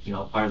another like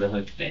part of the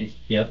hook that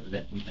Yep.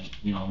 that makes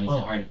it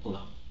hard to pull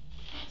out.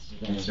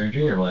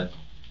 Surgery or what?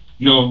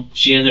 No,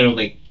 she ended up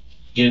like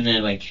getting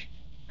it like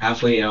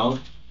halfway out,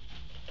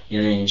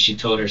 and then she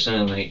told her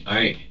son like, all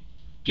right,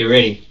 get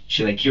ready.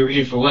 She like, get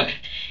ready for what?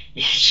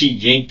 She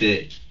yanked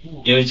it.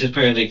 It was just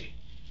probably like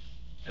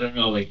I don't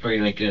know, like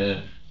probably like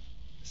a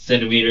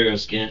centimeter of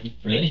skin.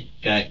 Really?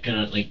 Got kind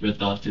of like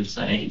ripped off to the It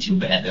side. ain't too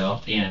bad though.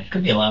 Yeah.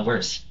 Could be a lot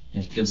worse. It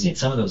I've could seen be.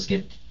 some of those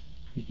get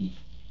creepy.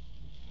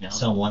 No.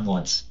 Saw one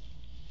once,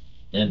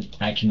 and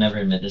I can never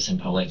admit this in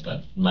public,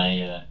 but I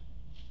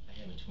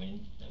have a twin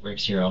that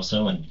works here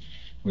also, and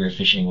we were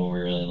fishing when we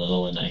were really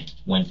little, and I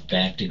went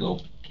back to go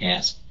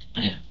cast,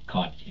 Yeah.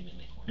 caught him in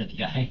the corner of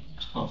the eye,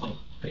 Oh.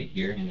 right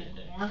here. In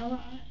the corner?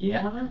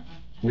 Yeah. Corner?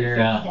 We're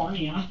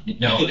Cornea.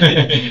 no,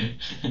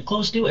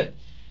 close to it,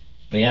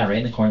 but yeah, right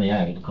in the corner of the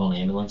eye. We can call an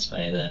ambulance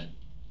by the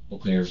Eau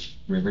Claire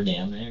River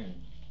Dam there, and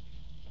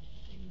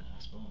take him to the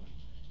hospital.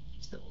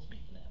 He still owes me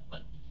for that,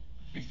 but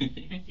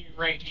With your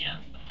right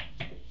hand.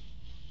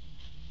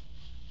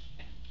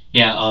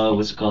 Yeah,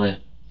 what's it called?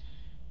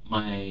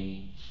 My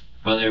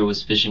brother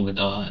was fishing with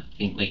I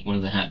think like one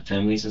of the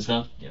families and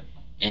stuff. Yep.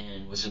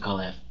 And what's it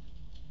called?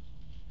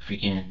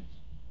 Freaking,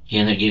 he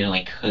ended up getting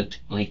like hooked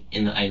like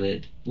in the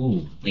eyelid,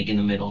 ooh, like in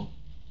the middle.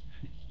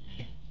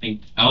 Like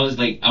I was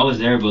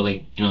there, but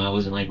like I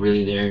wasn't like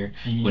really there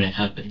when it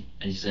happened.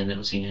 I just ended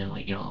up seeing him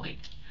like like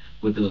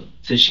with the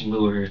fishing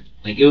lure,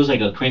 like it was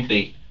like a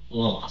crankbait,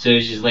 well, so it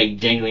was just like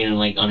dangling and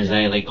like on his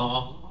eye, like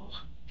oh.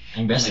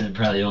 I'm guessing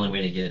probably the only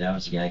way to get it out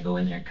is you gotta go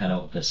in there, cut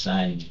out the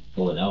side, and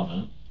pull it out,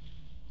 huh?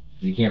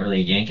 You can't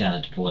really yank on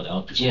it to pull it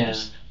out. 'Cause Yeah,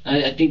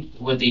 I think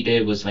what they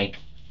did was like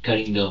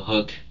cutting the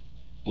hook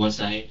one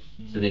side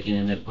so they can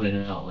end up putting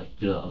it out like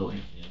the other way.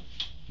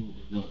 Yeah.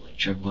 No, like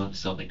trim and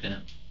stuff like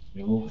that.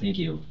 No, thank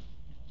you.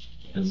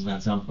 Does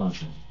not sound fun.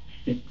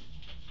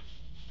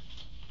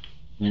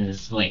 And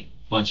it's like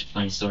a bunch of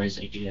funny stories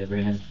that you ever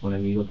have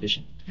whenever you go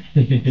fishing.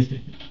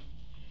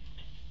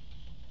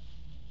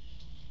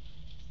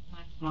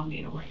 I'll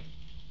need a right.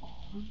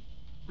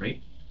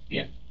 Right?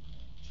 Yeah.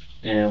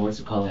 And what's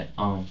it called?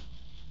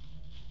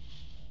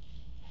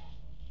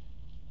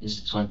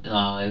 This is one.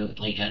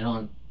 Like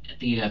I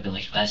think it happened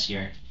like last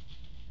year.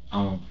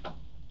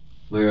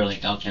 We were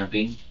like out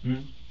camping,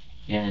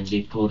 and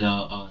they pulled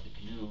out the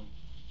canoe,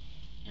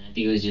 and I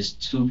think it was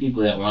just two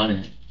people that were on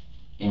it,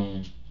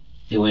 and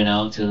they went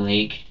out to the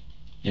lake,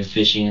 they're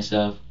fishing and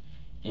stuff,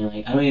 and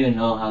like I don't even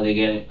know how they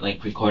get it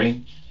like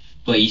recording,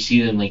 but you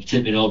see them like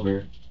tip it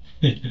over,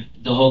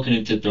 the whole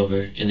canoe tipped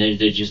over, and they're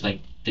just like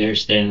they're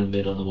standing in the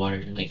middle of the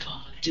water, like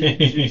oh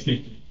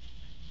dude.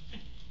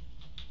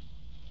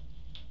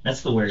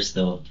 That's the worst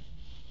though.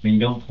 When you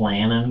don't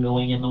plan on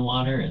going in the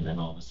water and then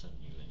all of a sudden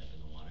you end up in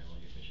the water while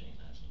you're fishing.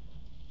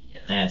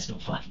 That's no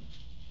fun.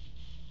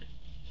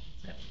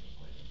 That would be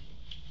quite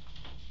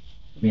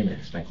a few. I mean,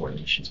 there's my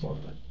coordination's more,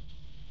 but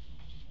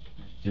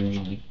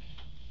Doing like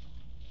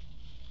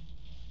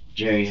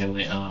Jerry had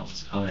went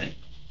what's it called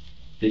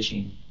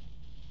fishing,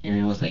 and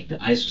it was like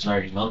the ice was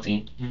already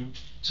melting,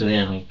 so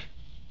then like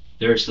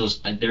there was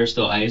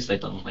still ice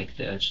like on like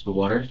the edge of the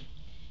water,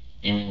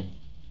 and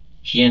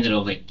he ended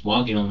up like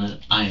walking on the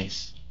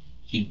ice.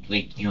 He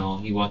like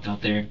he walked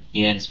out there.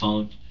 He had his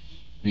phone,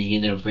 and he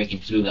ended up breaking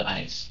through the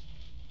ice.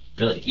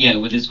 really, Yeah,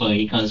 with his phone,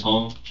 he comes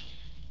home,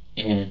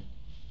 and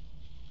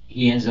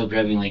he ends up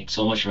grabbing like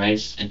so much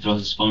rice and throws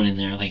his phone in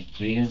there. Like,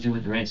 what are you gonna do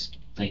with the rice?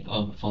 Like,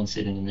 oh, my phone's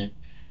sitting in there.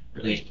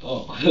 Like,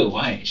 oh,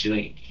 why? He's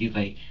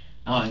like,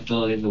 oh, I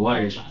fell in the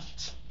water.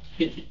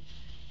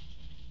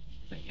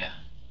 Like, yeah,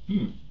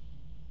 Is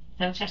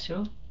that a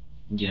tattoo?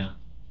 yeah.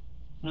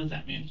 What does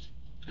that mean?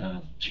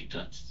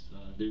 That's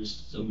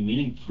there's a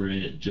meaning for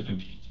it, different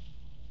meaning.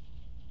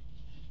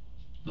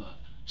 But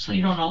it's like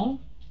You don't know?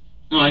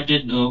 no, I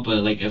did know,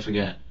 but like I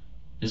forgot.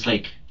 It's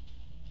like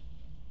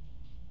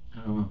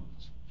I don't know.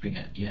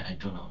 Forget. Yeah, I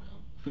don't know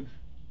now.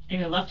 Are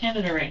you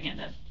left-handed or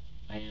right-handed?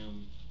 I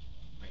am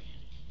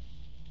right-handed.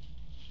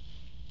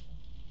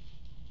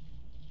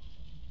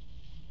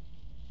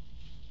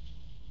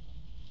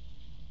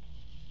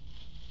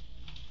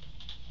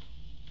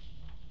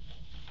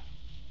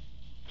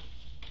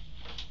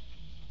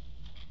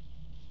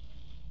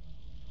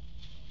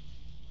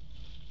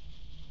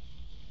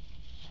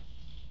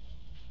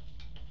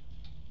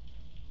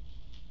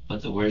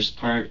 But the worst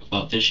part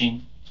about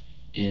fishing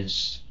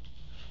is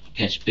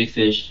catch big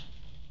fish,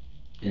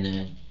 and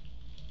then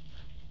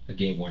The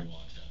game warden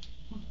walks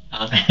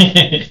uh, up.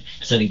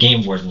 So the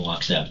game warden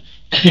walks up.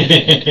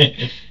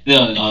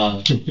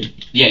 no,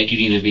 yeah, it could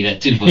either be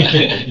that too, but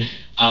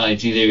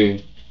it's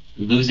either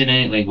losing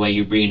it, like while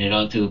you're bringing it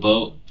out to the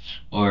boat,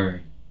 or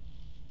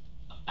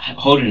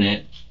holding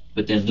it,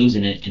 but then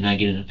losing it and not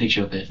getting a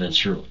picture of it. That's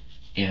true.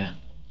 Yeah.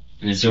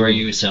 And then So are people-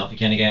 you a selfie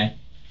kind of guy?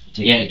 You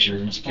take Yeah,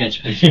 pictures.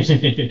 catch pictures.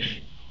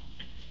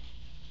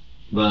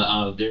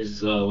 But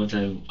there's one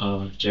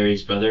time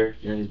Jerry's brother,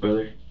 his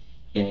brother,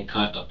 and he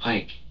caught a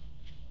pike,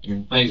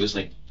 and the pike was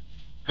like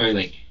probably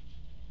like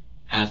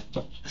half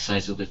the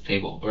size of this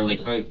table, or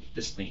like probably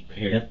this thing right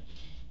here. Yep.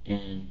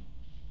 And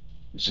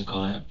what's it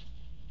call that?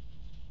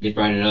 They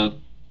brought it up.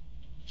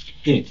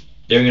 They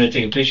were gonna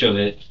take a picture of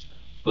it,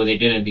 but they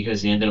didn't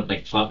because they ended up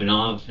like flopping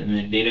off, and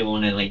then they didn't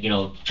want to like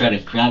try to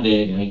grab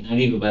it, like not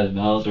even by the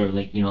mouth or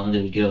like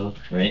under the gill.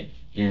 Right?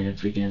 And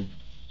freaking,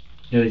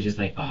 it was just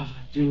like, oh,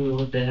 dude,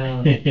 what the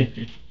hell?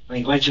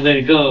 Like, why'd you let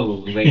it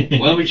go? Like,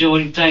 why would you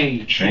hold it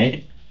tight?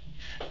 Right?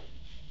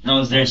 I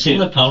was there There's some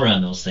too. of the power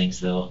on those things,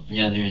 though.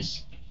 Yeah, there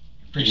is.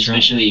 Pretty strong.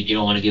 Especially if you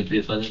don't want to get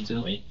bit by them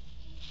too. Right?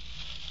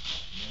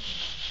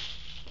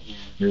 Yeah.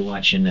 We were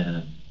watching.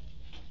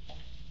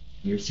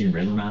 You ever seen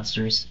River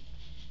Monsters?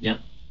 Yeah.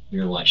 We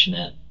were watching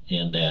that,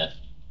 and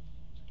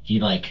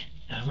he I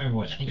don't remember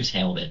what. I think it was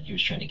halibut he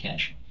was trying to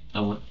catch,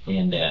 Oh,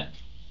 and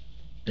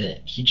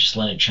he just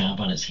let it chomp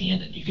on his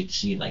hand, and you could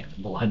see like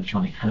the blood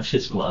coming out of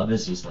his glove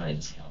as he's letting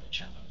his halibut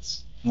chomp on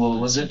his. what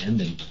was it? And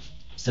then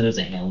said it was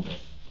a halibut.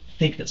 I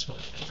think that's what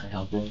it was. A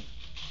halibut.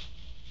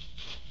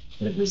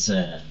 But it was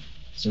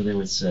so there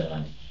was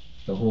the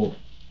whole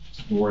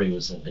story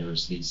was that there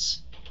was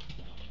these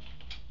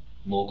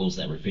locals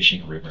that were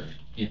fishing a river,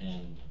 Yeah.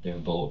 and their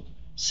boat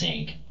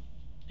sank,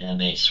 and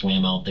they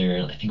swam out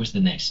there. I think it was the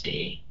next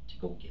day to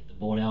go get the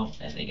boat out,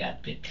 and they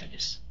got bit by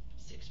this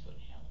 6-foot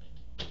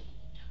halibut.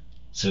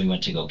 So he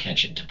went to go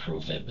catch it to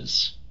prove it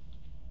was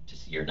to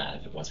see or not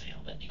if it was a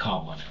halibut. He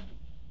caught one.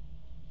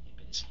 He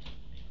bit his hand.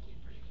 Made it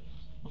bleed pretty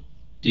good.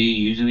 Do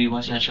you usually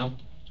watch that show?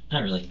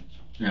 Not really.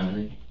 Not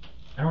really.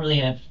 I don't really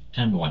have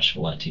time to watch a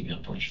lot of TV,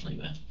 unfortunately,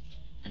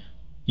 but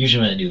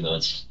usually when I do, though,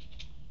 it's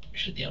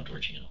usually the Outdoor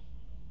Channel.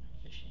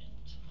 Fishing,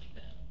 something like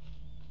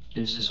that.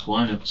 There's this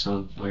one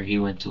episode where he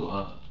went to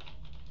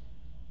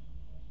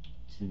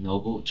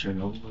Chernobyl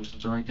or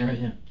something like that. Right,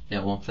 yeah.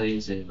 That one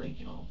place that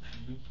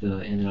the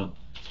ended up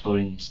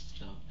exploding and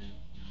stuff. And,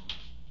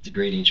 It's a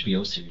great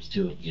HBO series,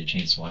 too, if you get a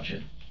chance to watch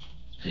it.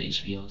 the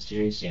HBO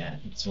series. Yeah,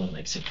 it's only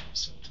like 6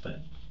 episodes, but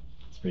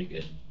it's pretty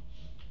good.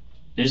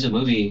 There's a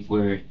movie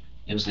where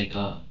it was like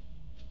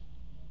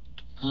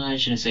I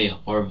shouldn't say a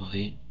horror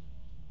movie.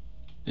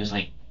 It was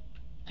like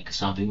a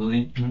zombie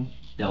movie Mhm.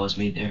 that was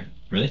made there.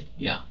 Really?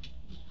 Yeah.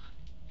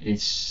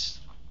 It's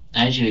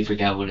I actually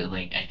forgot what it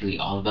actually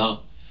all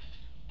about,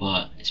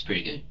 but it's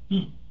pretty good.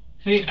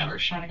 Have you ever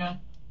shot a gun?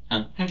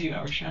 Huh? Have you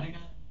ever shot a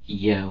gun?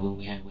 Yeah, when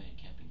we went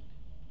camping.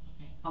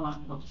 Okay. How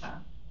long ago was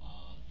that?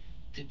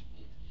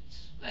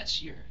 It's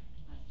last year.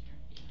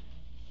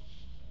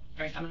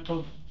 Alright, I'm gonna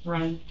go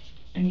run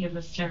and give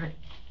this to her.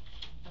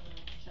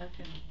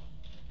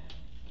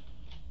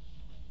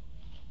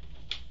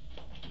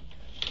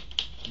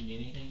 Do you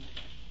need anything?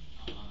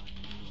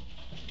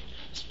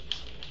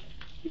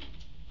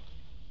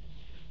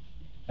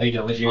 Are you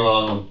done with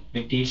your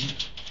big piece?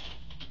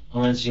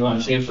 Unless you want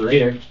to save it for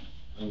later.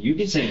 You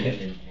can say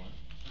it.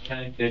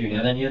 Okay. Did you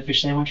have any other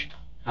fish sandwich?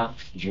 Huh?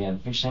 Did you have a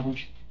fish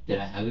sandwich? Did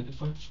I have it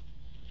before? Is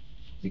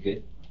it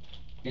good?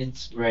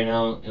 It's right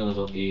now it was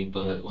okay,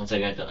 but once I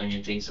got the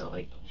onion taste, I was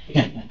like,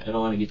 I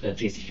don't want to get that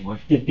taste anymore.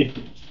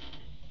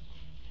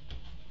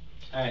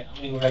 Alright, I'm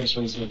gonna go grab a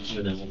sweet one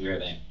of them. We'll be right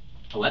back.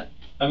 A what?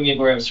 I'm gonna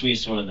grab a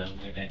sweet one of them.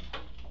 We'll be right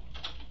back.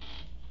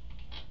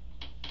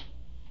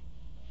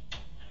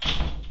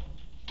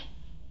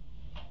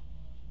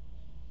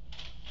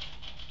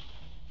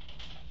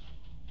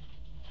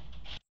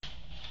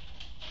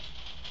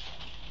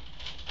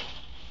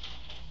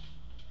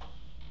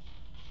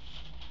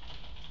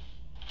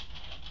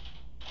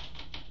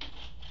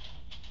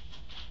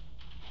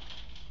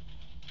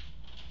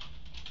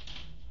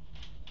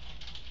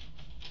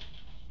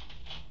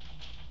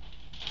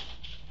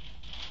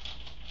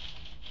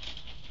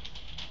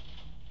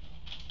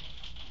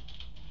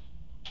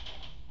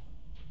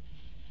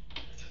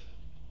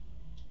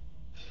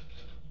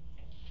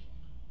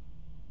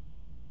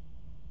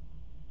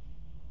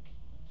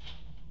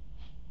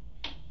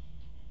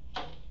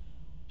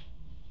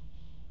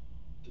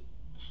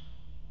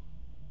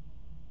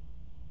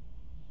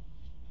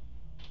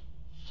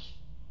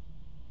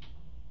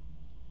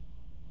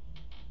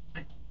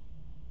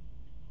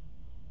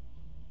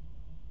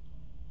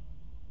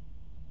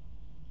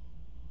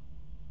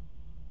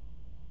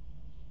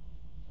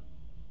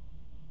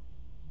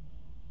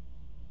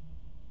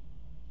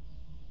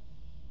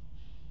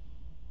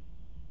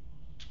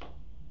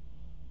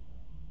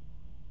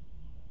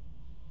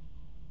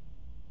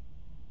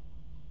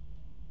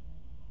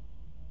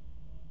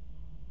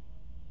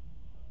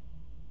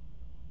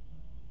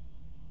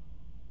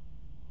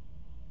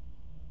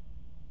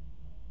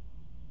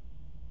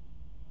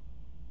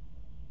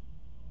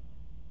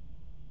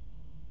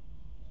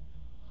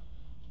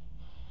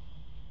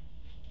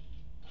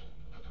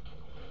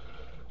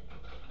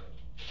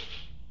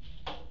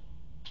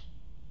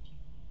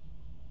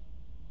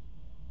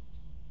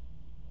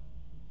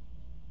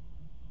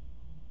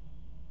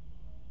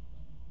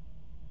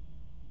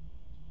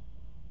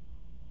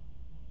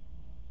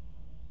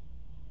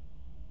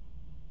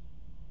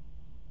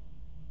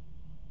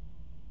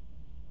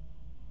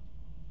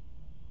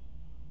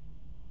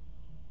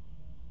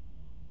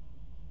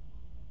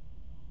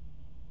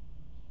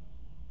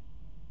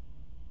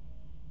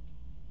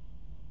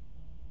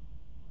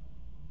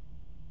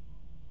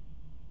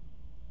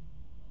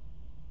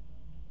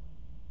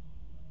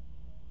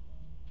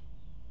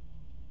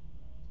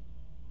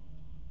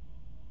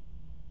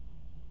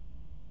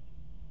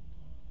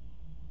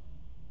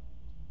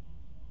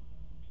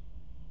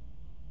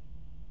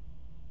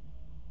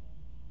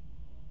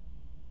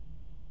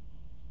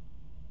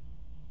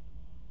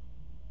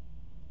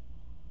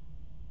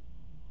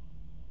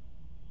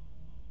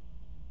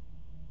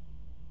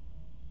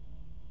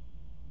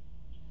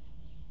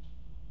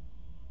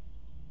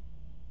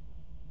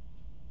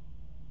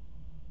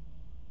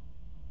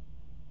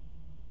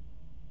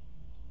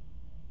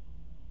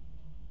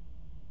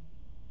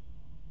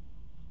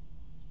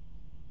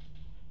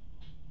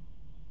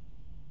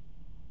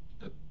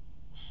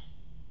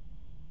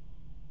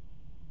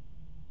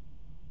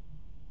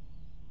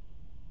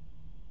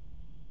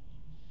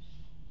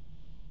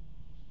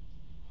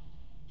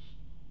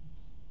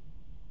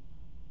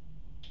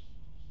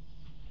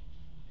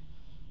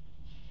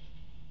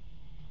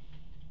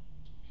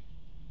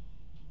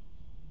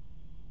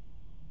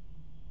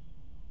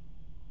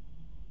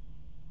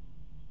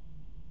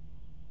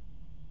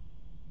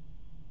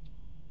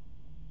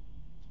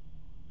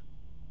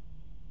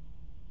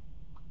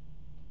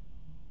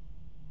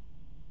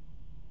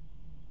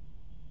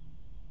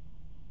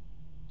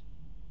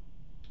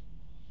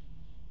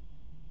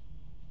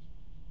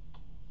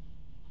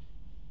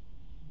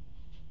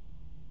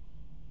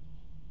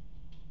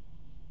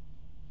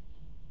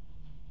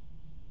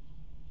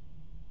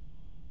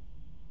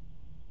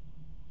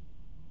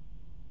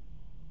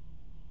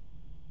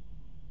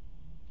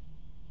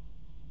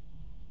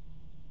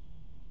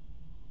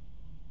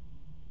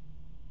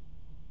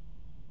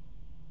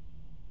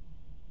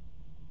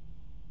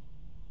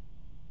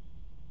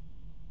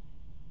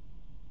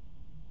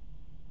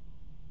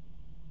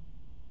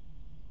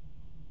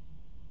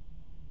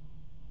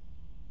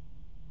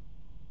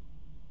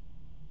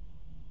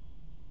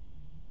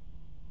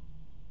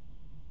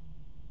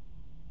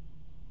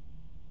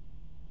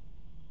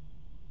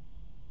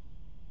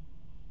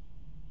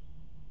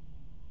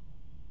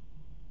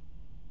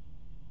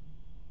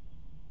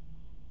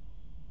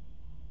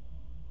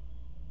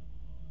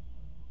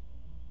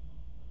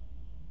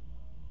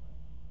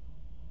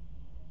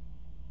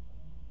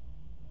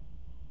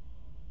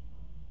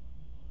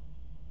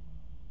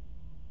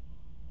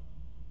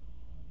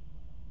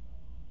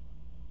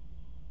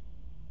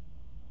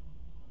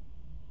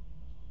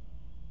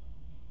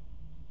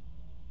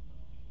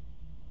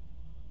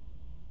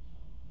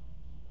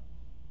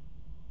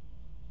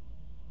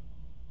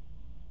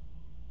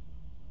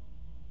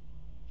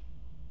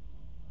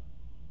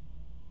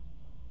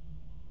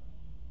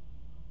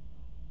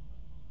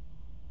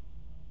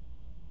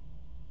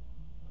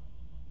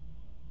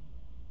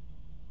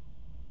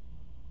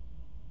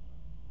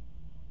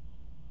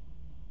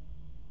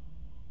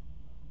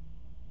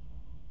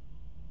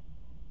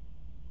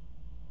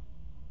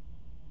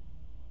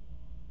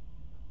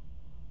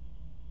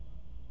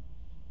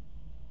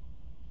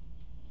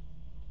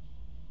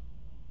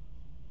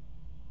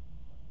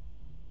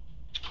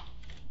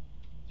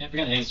 I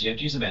forgot to ask, do you have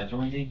to use the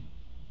bathroom or anything?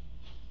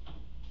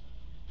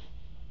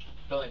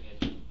 I feel like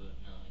I do, but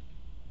no,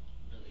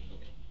 like, really.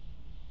 Okay.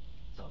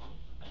 So,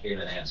 I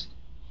figured I'd ask.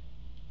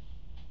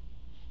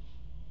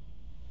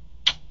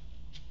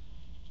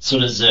 So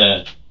does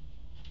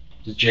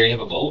Jerry have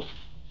a boat?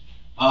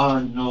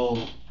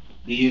 No.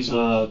 We use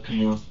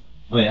canoe.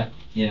 Oh yeah?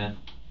 Yeah.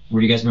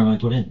 Where do you guys normally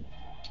put in?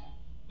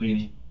 What do you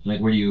mean? Like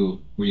where do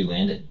you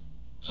land it?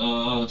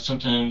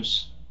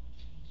 Sometimes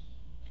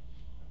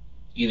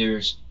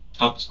either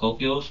top of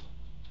Schofield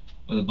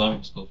or the bottom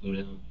of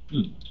Schofield.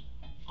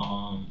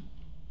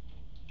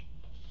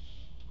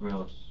 Where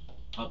else?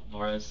 Up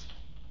Norris.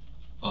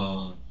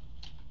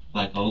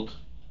 Black Oak.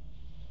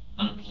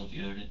 I don't know if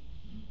you heard it.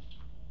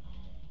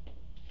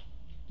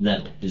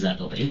 Is that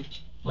the lake?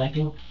 Black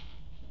Oak?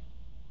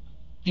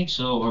 I think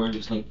so, or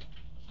it's like,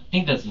 I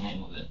think that's the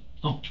name of it.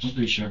 Oh, I'm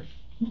pretty sure.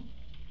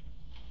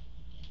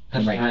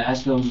 Cause Right. I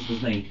asked them,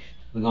 like,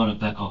 we're going to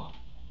Black Oak.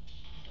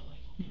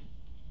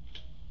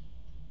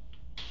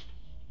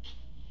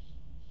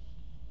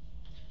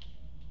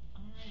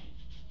 Alright.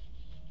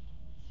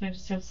 So I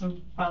just have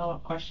some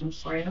follow-up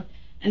questions for you.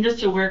 And just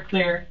so we're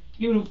clear,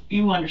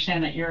 you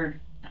understand that you're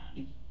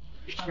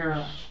under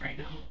arrest right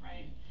now,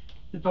 right?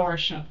 The door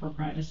is shut for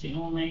privacy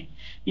only.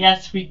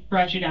 Yes, we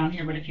brought you down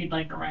here, but if you'd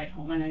like a ride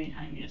home at any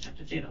time, you just have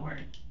to say the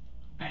word.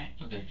 Okay?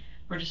 Okay.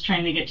 We're just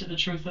trying to get to the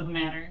truth of the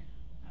matter,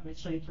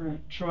 obviously for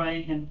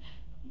Troy and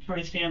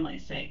Troy's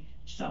family's sake.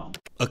 So.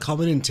 A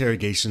common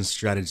interrogation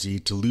strategy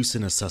to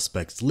loosen a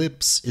suspect's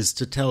lips is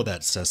to tell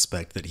that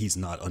suspect that he's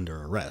not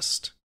under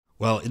arrest.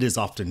 While it is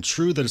often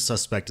true that a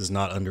suspect is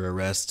not under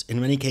arrest, in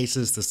many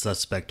cases the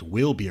suspect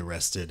will be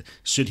arrested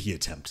should he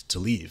attempt to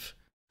leave.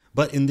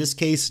 But in this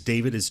case,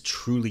 David is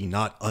truly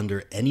not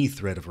under any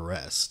threat of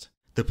arrest.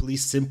 The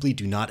police simply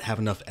do not have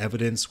enough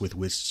evidence with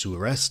which to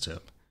arrest him.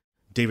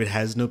 David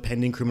has no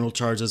pending criminal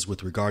charges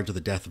with regard to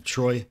the death of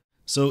Troy,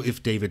 so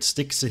if David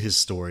sticks to his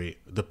story,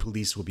 the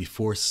police will be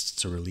forced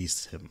to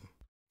release him.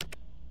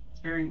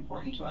 It's very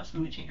important to us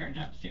and we take our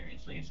job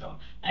seriously. So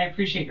I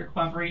appreciate your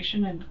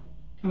cooperation and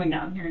coming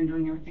down here and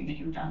doing everything that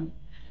you've done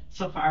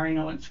so far. I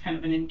know it's kind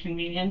of an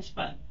inconvenience,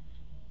 but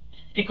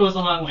it goes a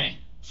long way.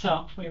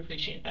 So we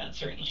appreciate that,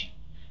 certainly.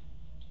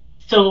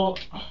 So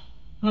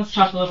let's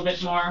talk a little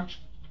bit more.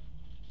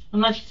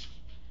 And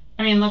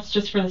let's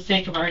just for the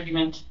sake of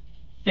argument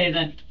say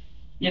that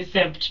you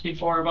fibbed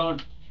before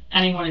about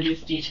any one of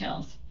these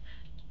details.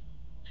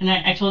 And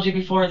I told you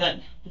before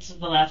that this is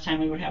the last time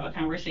we would have a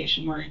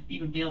conversation where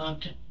you would be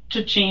allowed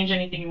to change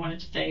anything you wanted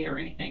to say or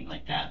anything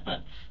like that.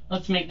 But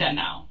let's make that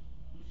now.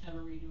 Let's have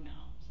a redo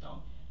now.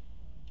 So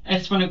I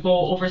just want to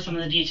go over some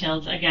of the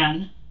details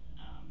again.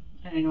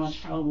 And I know it's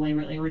probably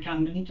really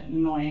redundant and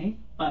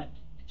annoying, but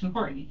it's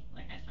important,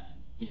 like I said.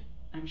 Yeah.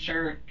 I'm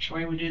sure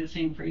Troy would do the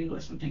same for you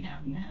if something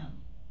happened to him.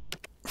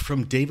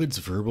 From David's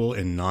verbal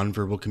and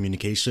nonverbal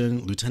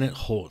communication, Lieutenant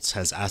Holtz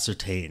has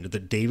ascertained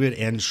that David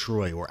and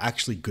Troy were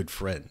actually good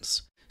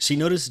friends. She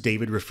noticed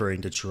David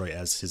referring to Troy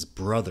as his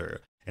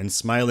brother and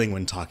smiling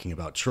when talking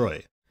about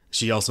Troy.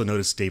 She also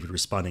noticed David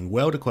responding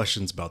well to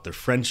questions about their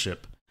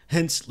friendship.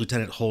 Hence,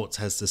 Lieutenant Holtz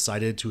has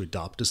decided to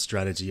adopt a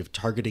strategy of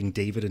targeting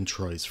David and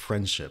Troy's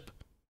friendship.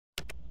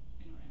 You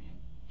know what I mean?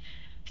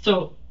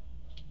 So,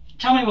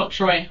 tell me about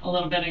Troy a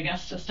little bit, I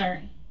guess, to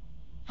start.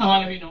 How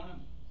long have you known him?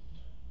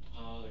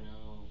 Oh,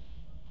 no.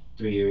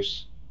 3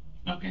 years.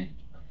 Okay.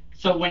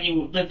 So when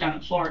you lived down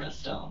in Florida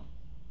still?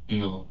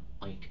 No,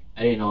 like,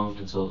 I didn't know him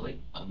until,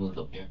 like, I moved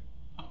up here.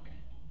 Okay.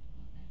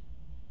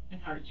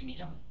 And how did you meet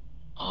him?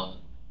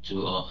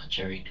 To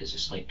Jerry, because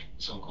it's, like,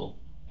 his uncle.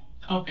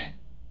 Okay.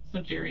 So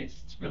Jerry's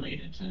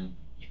related to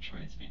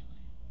Troy's family.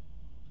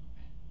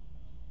 Okay.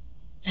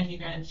 And you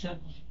guys have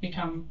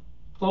become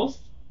close?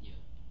 Yeah.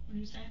 What did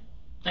you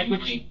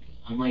say?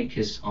 I'm like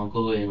his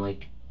uncle, and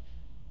like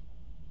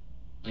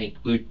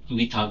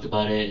we talked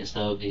about it and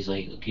stuff. He's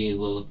like, okay,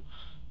 well,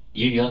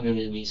 you're younger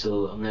than me,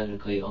 so I'm not gonna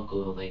call you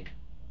uncle. Like,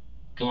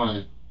 come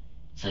on.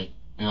 It's like,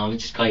 no, I'm gonna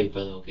just call you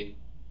brother, okay?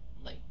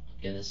 I'm like,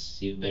 okay,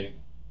 that's even better.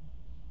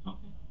 Okay.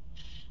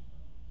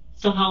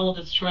 So how old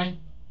is Troy?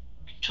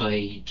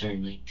 Troy, he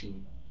turned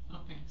 19.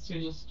 Okay, so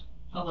you're just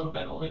a little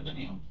bit older than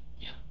you.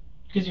 Yeah.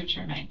 Because you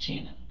turn 19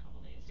 in a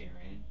couple days here,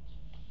 right?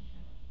 Okay.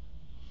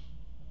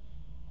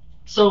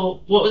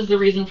 So what was the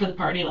reason for the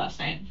party last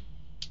night?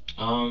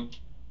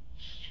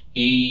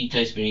 He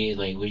texted me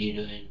like, what are you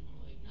doing?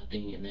 I'm like,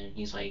 nothing. And then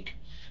he's like,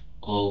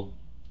 oh,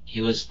 he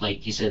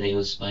said that he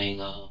was buying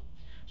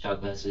shot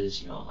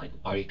glasses, like a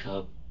party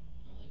cup.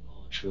 I'm like,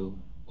 oh, true.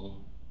 Well,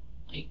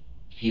 like,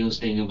 he was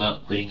thinking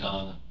about quitting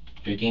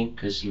drinking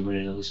because he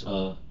really was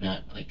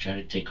not like trying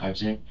to take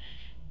carbs in.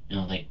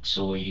 Like,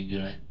 so are you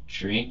gonna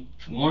drink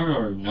more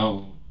or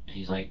no? And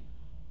he's like,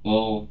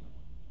 well,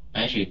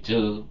 I actually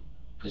do,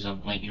 because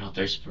I'm like,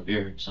 thirsty for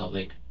beer. So I'm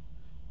like,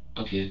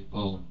 okay,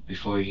 well,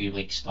 before you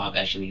like stop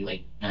actually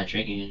like not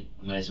drinking it,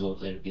 might as well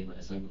let it be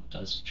as long as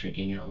us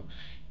drinking.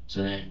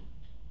 So then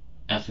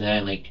after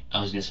that, like,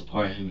 I was gonna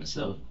support him and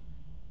stuff,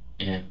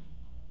 and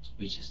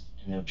we just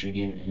ended up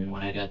drinking. And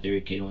when I got there,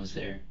 Kaden was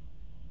there,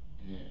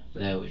 and then after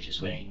that, we were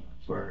just waiting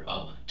for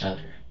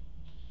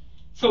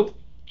So,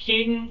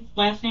 Caden's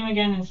last name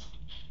again is?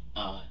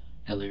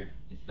 Heller.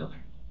 It's Hiller.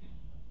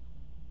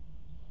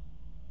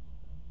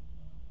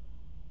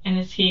 And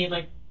is he,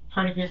 like,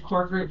 part of your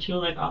core group, too?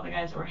 Like, all the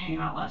guys that were hanging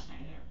out last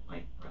night are,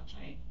 like, real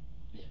tight?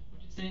 Yeah.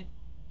 Would you say?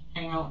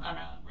 Hanging out on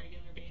a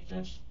regular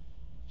basis?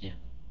 Yeah.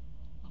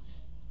 Okay.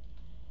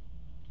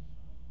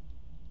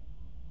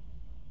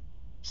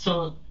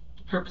 So,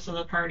 the purpose of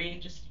the party,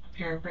 just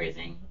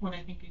paraphrasing what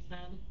I think you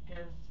said,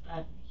 is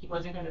that he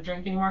wasn't going to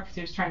drink anymore because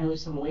he was trying to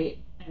lose some weight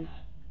and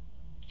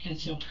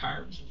consume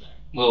carbs. Is that?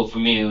 Well, for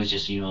me, it was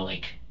just,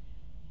 like,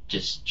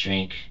 just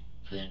drink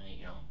for the night,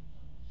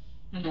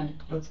 And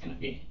then it was going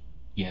to be,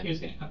 Yeah. he was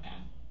going to cut back.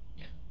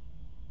 Yeah.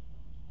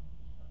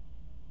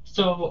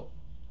 So,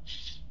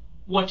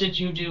 what did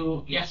you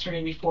do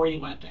yesterday before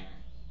you went there?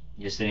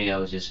 Yesterday, I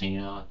was just hanging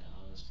out.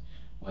 I was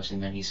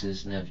watching my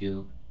nieces,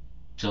 nephew,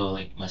 till,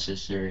 like, my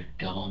sister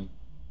got home.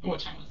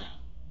 What time was that?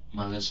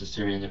 My little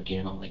sister ended up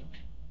getting home, like,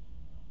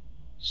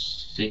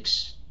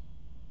 6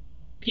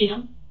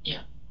 p.m.?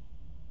 Yeah.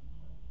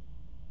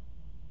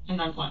 And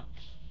then what?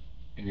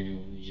 And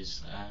then we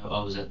just,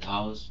 I was at the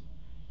house,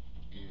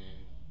 and then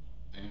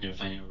I ended up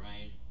finding a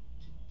ride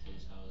to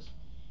his house,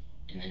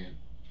 and then...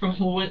 From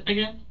who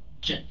again?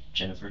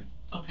 Jennifer.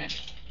 Okay.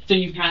 So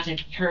you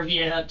contacted her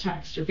via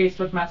text or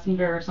Facebook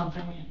Messenger or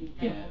something?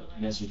 Yeah,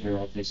 messaged her,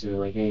 I texted her,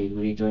 like, hey,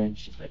 what are you doing?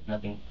 She's like,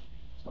 nothing.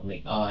 So I'm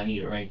like, oh, I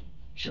need a ride.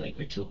 She's like,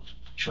 where to?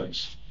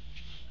 Choice.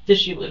 Did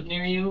she live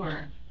near you,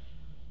 or?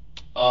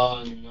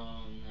 Oh, no,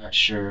 I'm not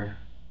sure.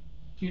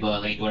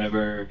 But, like,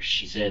 whenever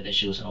she said that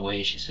she was on her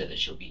way, she said that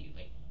she'll be,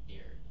 like,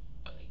 there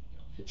by, like,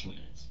 15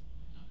 minutes.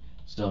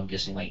 So I'm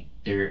guessing, like,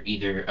 they're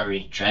either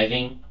already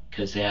driving,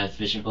 because they had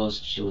fishing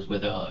posts. She was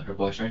with her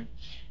boyfriend.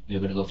 They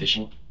were going to go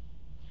fishing.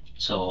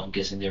 So I'm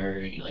guessing they're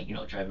already, like,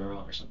 driving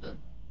around or something.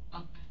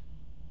 Okay.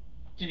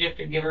 Did you have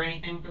to give her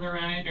anything for the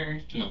ride,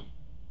 or? No.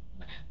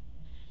 Okay.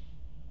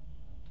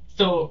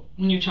 So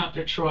when you talk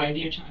to Troy, do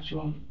you talk to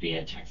him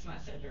via text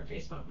message or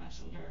Facebook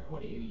Messenger, or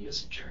what do you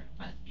use?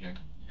 Messenger.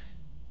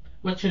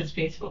 What's his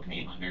Facebook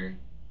name under?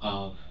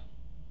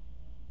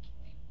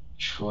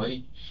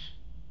 Troy?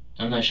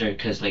 I'm not sure,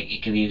 because, like,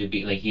 it could either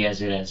be, like, he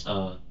has it as,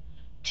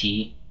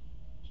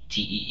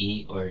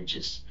 T-E-E, or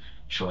just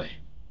Troy.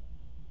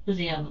 Does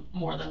he have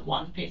more than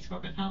one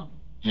Facebook account?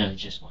 No,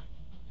 just one.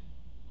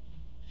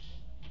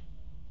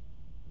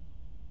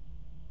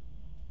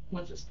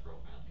 What's his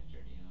profile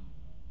picture, do you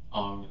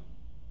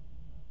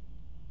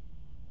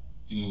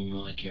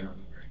know? No, I can't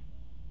remember.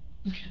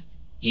 Okay.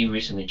 He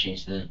recently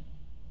changed it.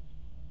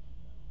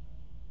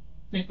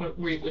 Like, what,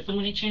 were you with him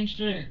when he changed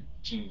it, or?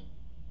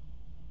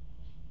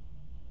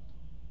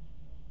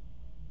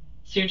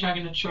 So you're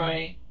talking to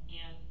Troy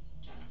and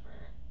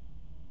Jennifer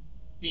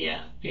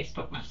via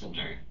Facebook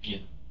Messenger. Yeah.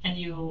 And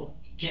you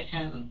get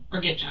him,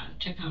 or get John,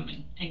 to come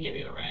and give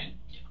you a ride.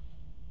 Yeah.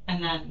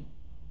 And then,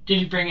 did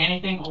you bring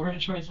anything over to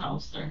Troy's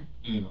house, or?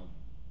 No.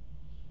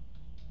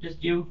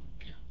 Just you?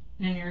 Yeah.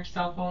 And your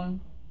cell phone?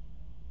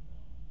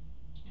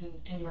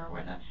 And you were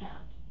wearing that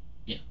hat?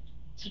 Yeah.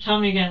 So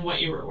tell me again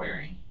what you were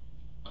wearing.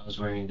 I was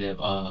wearing the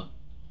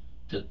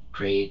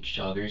gray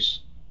joggers,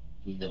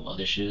 and the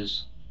other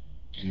shoes,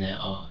 and that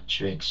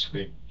trick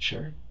script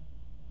shirt.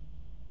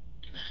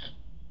 And the hat.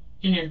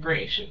 In your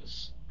gray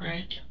shoes,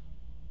 right? Yeah.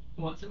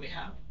 The ones that we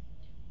have.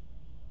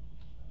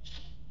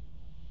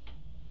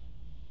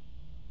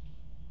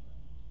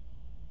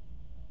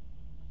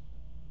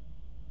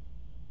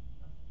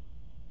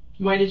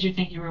 Why did you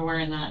think you were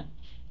wearing that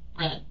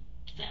red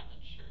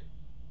Savage shirt?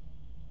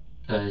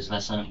 Because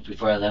last time,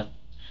 before I left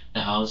the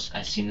house,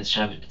 I seen this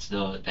shop, it's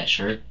that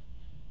shirt,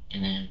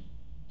 and then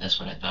that's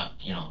what I thought,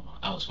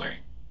 I was wearing.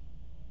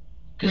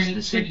 Where did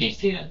you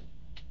see it?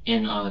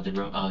 In the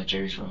room,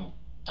 Jerry's room.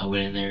 I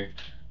went in there,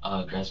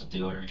 grabbed some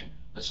deodorant, and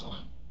put some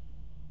on.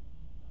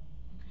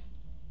 Okay.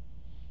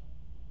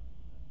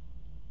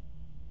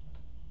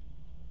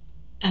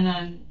 And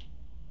then,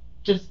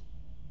 so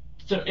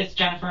it's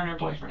Jennifer and her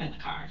boyfriend in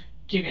the car.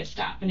 Do you guys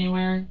stop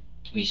anywhere?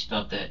 We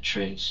stopped at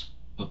Triggs,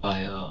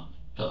 by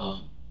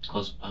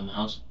close by my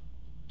house.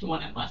 The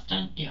one in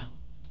Weston? Yeah.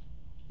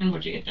 And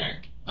what'd you get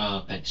there?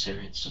 Pack of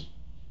cigarettes.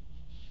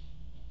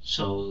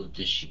 So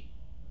did she.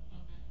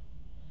 Okay.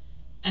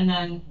 And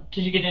then,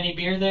 did you get any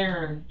beer there,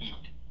 or No.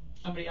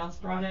 somebody else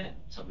brought it?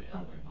 Somebody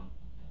else.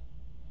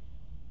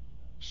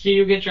 So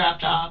you get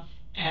dropped off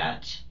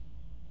and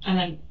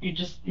then you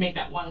just make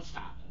that one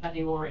stop, and then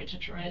you go right to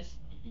Troy's.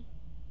 Mhm.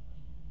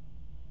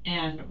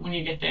 And when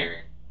you get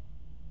there,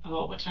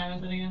 about what time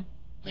is it again?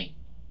 Like,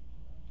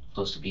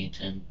 close to being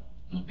 10.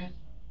 Okay.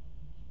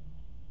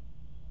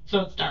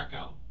 So it's dark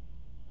out.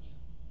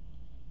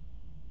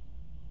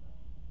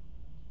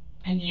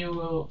 And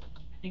I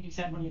think you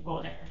said when you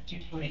go there, do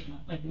you like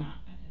knock at his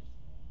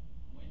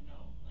window,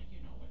 like you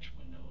know which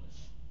window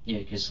is? Yeah,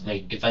 because,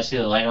 like, if I see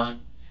the light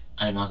on,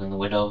 I knock on the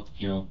window,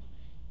 and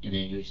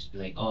then you just be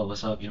like, oh,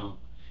 what's up,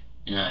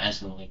 and I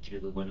ask him, like,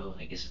 through the window,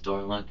 like, is the door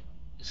unlocked?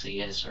 He'll say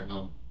yes or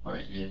no, or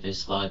if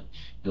it's locked,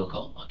 he'll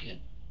call unlock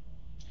it.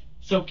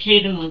 So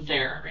Caden was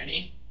there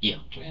already? Yeah.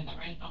 Do we have that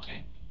right?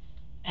 Okay.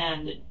 And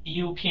and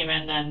you came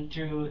in then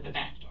through the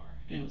back door,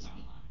 and it was unlocked.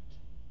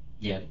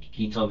 Yeah,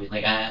 he told me,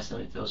 like, I asked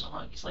him if it was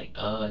unlocked. He's like,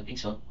 I think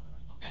so.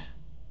 Okay.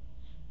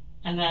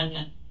 And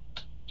then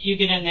you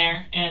get in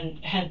there, and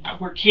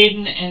were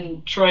Caden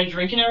and Troy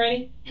drinking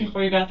already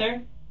before you got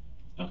there?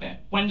 Okay.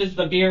 When does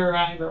the beer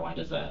arrive, or when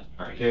does the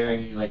party Beer,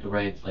 like,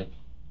 arrived, like,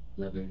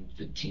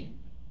 11:15.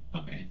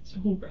 Okay, so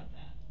who brought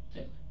that?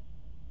 Taylor.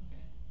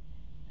 Okay.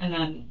 And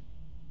then,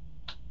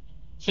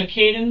 so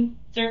Caden's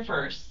there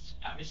first,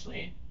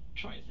 obviously.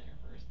 Troy's there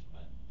first,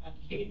 but then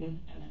Caden,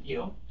 and then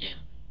you. Yeah.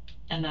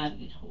 And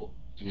then who?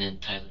 And then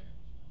Tyler.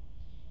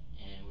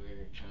 And we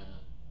were trying to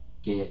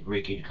get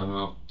Ricky to come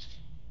out.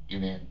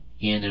 And then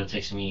he ended up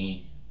texting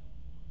me,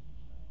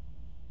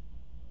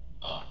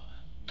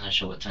 not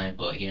sure what time,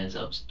 but he ends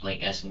up,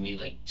 like, asking me,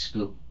 like,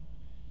 scoop.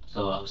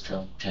 So I was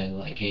telling Tyler,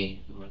 like,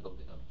 hey, we want to go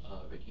pick up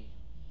Ricky.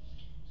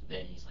 So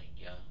then he's like,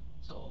 yeah.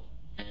 So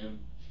him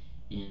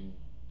and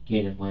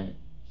Kaden went,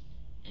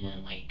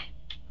 and like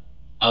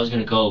I was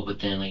gonna go, but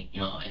then like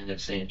I ended up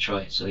staying in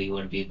Troy, so he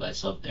wouldn't be by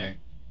himself there.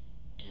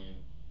 And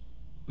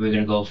we were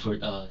gonna go for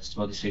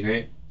smoke a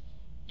cigarette,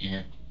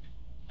 and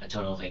I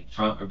told him like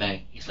front or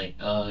back. He's like,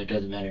 it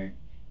doesn't matter.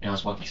 And I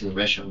was walking to the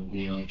restroom,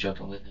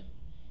 joking with him.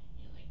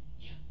 And like,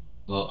 yeah,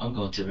 well, I'm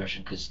going to the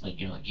restroom because like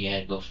he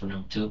had to go for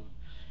number two.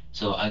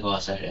 So I go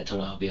outside. I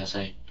told him I'll be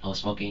outside. I was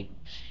smoking,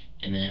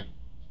 and then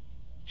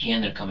he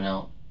ended up coming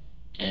out,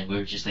 and we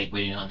were just like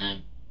waiting on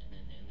them, and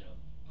then they ended up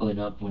pulling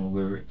up when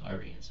we were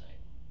already inside,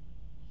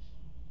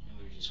 and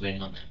we were just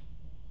waiting on them.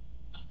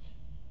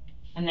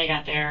 And they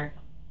got there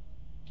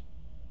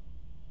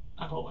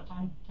about what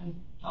time?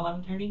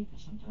 11:30,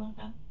 something like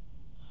that.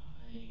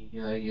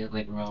 Yeah,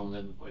 like around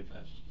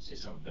 11:45. Say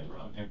something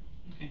around there.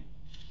 Okay.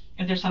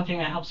 Is there something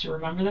that helps you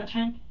remember that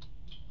time?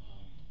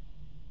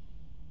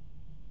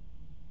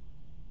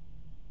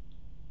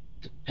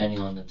 Depending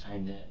on the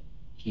time that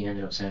he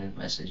ended up sending a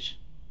message.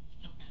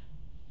 Okay.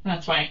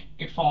 That's why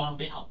your phone will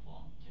be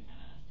helpful to kind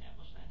of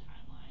establish that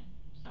timeline,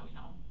 so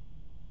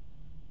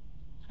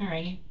we know.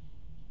 Alrighty.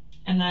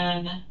 And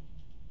then,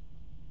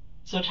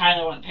 so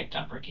Tyler went and picked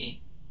up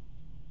Ricky.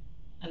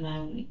 And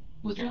then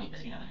With you're Caden.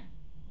 together.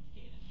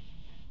 With Caden.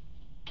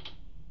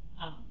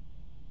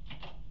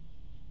 Okay.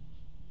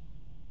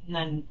 And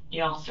then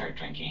you all start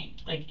drinking.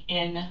 Like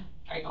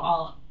are you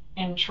all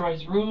in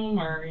Troy's room,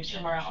 or are you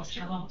somewhere else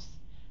in the house?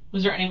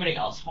 Was there anybody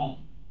else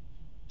home?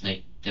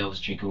 Like that was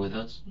drinking with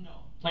us? No.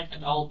 Like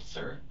adults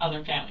or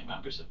other family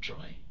members of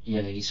Troy?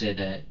 Yeah, he said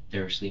that they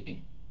were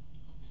sleeping.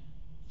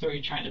 So were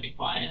you trying to be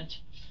quiet?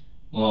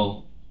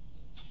 Well,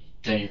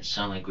 that didn't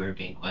sound like we were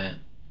being quiet.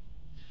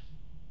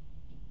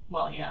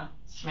 Well, yeah,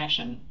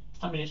 smashing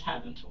somebody's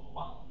head into a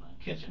wall in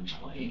the kitchen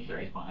probably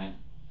very quiet.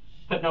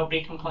 But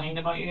nobody complained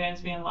about you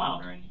guys being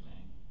loud or anything?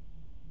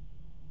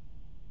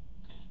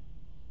 Okay.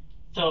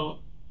 So,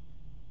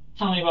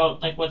 tell me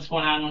about like what's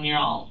going on when you're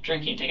all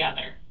drinking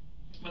together.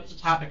 What's the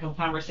topic of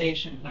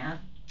conversation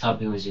there?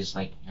 Topic was just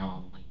like,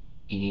 like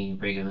any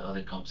regular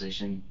other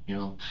conversation,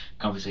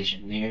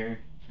 conversation there,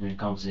 and then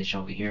conversation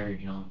over here,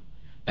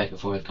 back and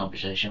forth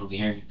conversation over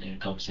here, and then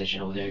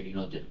conversation over there,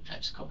 different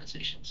types of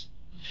conversations.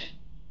 Okay.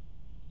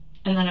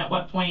 And then at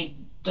what point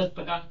does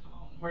the gun come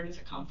out? Where does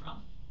it come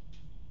from?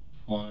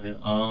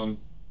 Well,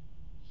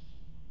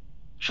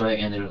 Troy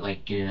ended up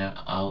like getting it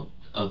out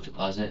of the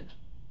closet.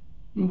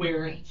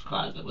 Where in its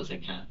closet was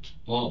it kept?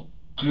 Well,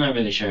 I'm not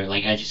really sure.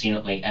 Like I just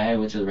like I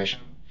went to the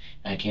restroom,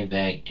 and I came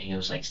back, and he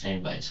was like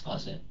standing by his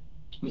closet.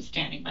 He was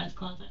standing by his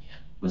closet? Yeah.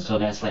 Was so it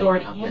that's like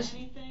stored in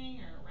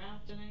anything or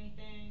wrapped in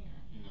anything?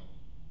 Or?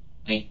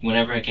 No. Like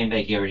whenever I came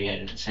back, he already had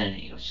it in his hand.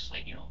 He was just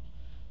like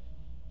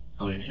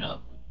holding it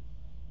up.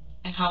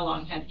 And how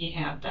long had he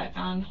had that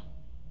gun?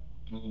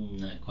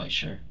 Not quite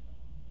sure.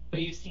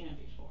 But you've seen it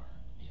before?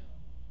 Yeah.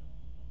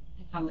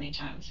 And how many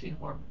times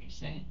before would you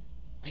say?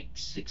 Like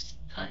 6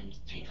 times,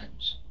 3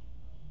 times.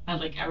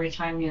 And like every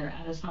time you're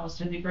at his house,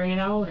 does he bring it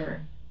out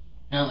or?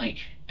 Not like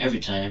every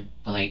time,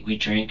 but like we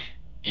drink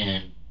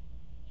and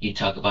he'd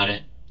talk about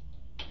it,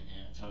 and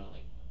then I sort of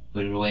like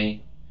put it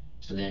away.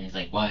 So then he's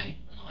like, why?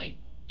 And I'm like,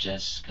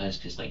 just cause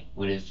like,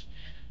 what if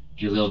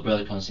your little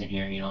brother comes in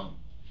here, and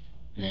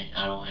then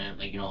I don't end up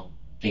like,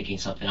 thinking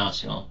something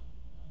else, And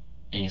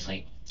he's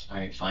like,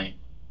 alright, fine.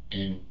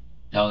 And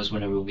that was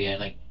whenever we had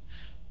like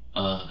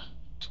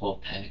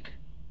 12 pack,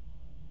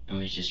 and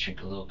we just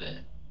drink a little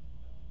bit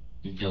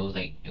until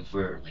like if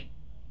we're like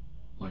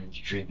wanting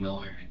to drink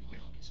more and we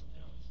don't get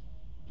something else.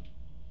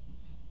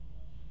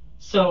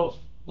 So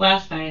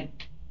last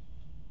night,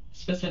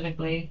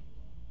 specifically,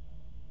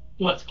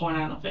 what's going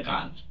on with the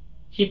gun?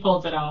 He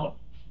pulls it out.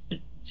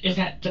 Does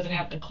it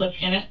have the clip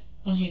in it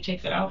when he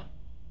takes it out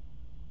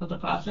of the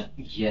closet?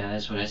 Yeah,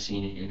 that's what I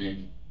seen, and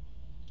then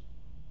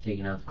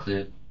taking out the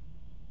clip,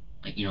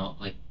 like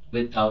like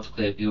without the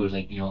clip, it would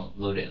like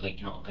load it,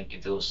 like like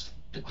if there was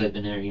the clip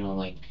in there,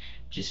 like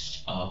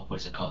just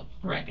what's it called?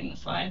 Wrapping the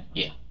slide.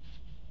 Yeah.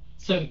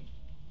 So,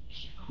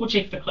 who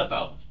takes the clip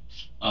out?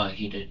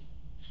 He did,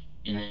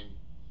 and then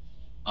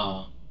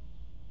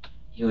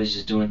he was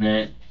just doing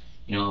that,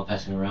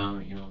 passing around,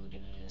 looking at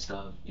it and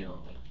stuff,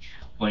 like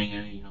pointing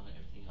at it, you know, and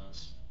everything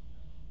else.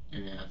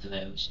 And then after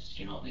that, it was just,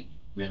 you know, like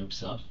random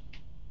stuff.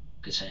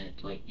 Cause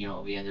like, you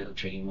know, we ended up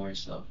drinking more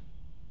stuff.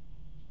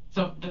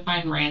 So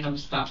define random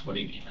stuff. What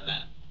do you mean by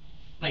that?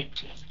 Like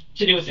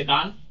to do with the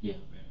gun? Yeah,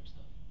 random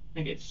stuff.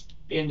 Like it's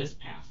being just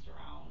passed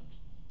around.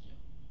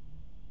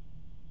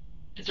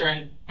 Yeah. Is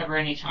there ever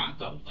any talk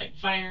of like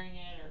firing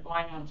it or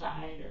going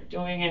outside or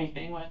doing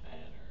anything with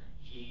it? Or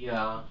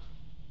Yeah.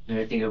 And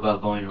I think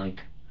about going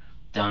like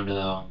down to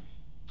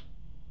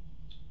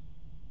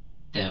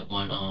that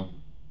one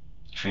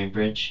train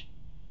bridge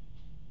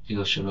to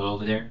go shoot it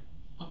over there.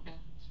 okay.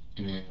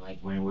 And then like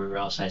when we were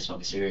outside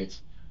smoking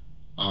cigarettes,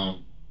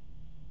 um,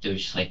 they were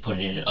just like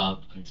putting it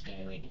up and this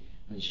guy like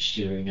let's just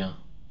shoot it right now.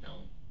 You know.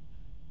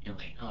 You're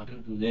like, oh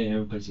don't do that,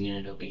 everybody's gonna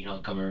end up like, you know,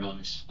 coming around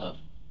and stuff.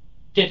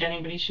 Did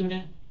anybody shoot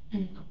it?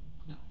 No.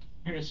 No.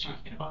 You're just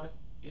talking about it.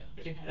 Yeah.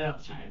 But you had it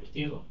outside with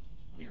you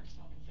when you were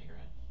smoking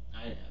cigarettes.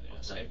 I didn't have it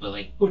outside, but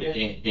like Who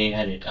did? they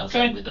had it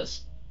outside Good. with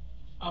us.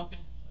 Okay.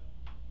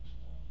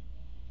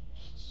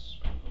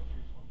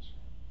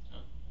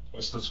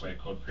 What's the sway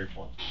code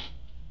for?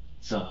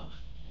 So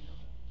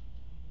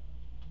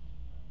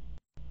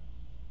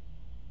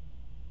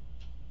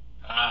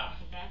Ah.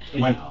 Back to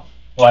When, now.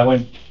 well, I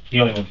went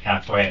dealing with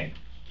halfway.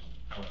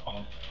 I went all the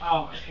way.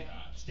 Oh, okay.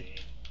 Steve.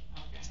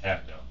 Okay.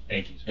 Half no.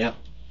 Thank you. Yep.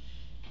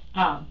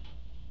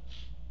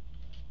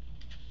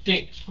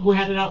 Who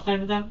had it outside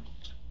with them?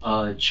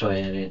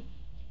 Troy had it.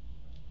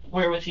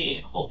 Where was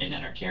he holding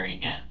it or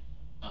carrying it?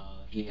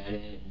 He had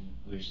it and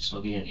we were just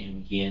smoking it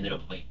and he ended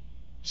up like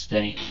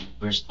standing,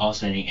 we were all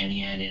standing and he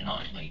had it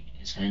on like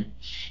his hand and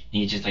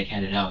he just like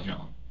had it out, you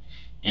know.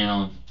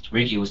 And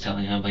Ricky was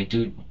telling him like,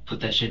 dude, put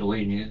that shit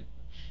away, nigga.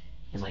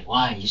 He's like,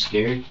 why? You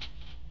scared?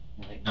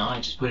 I'm like, no, I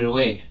just put it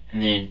away.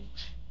 And then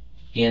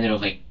he ended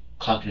up like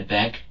clocking it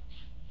back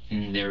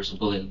and there was a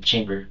bullet in the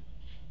chamber.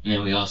 And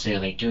then we all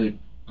said like, dude,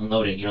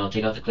 unload it, you know,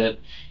 take out the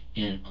clip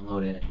and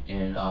unload it.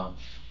 And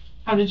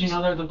How did you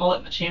know there was a bullet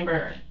in the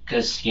chamber?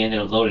 because he ended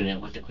up loading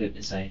it with the clip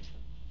inside.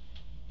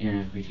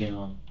 And we came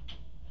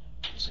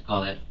what's it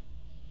called that?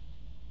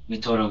 We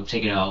told him to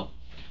take it out.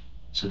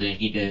 So then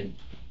he did,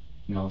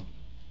 you know,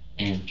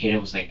 and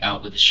Kaden was like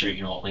out with the shirt,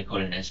 you know, like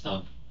holding and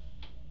stuff.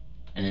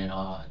 And then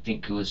I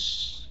think it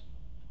was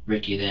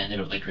Ricky that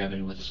ended up like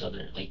grabbing with his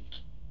other, like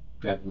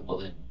grabbing the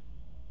bullet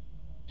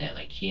that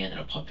like he ended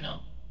up popping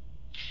out.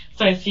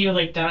 So I see you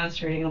like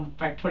demonstrating them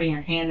by putting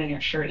your hand in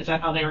your shirt. Is that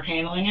how they were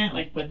handling it,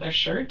 like with their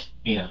shirt?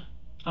 Yeah.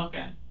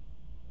 Okay.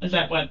 Is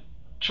that what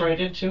Troy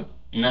did too?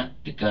 Not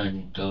the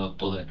gun, the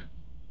bullet.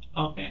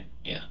 Okay.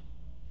 Yeah.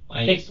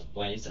 Why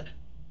is that?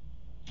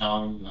 I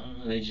don't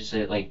know, they just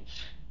said like,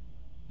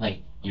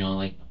 you know,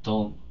 like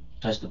don't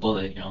touch the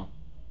bullet, you know.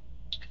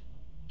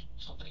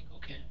 So like,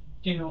 okay.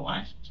 Do you know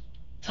why?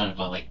 It's not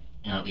about like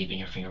not leaving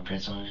your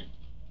fingerprints on it.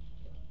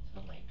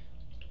 So like,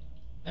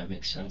 that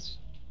makes sense.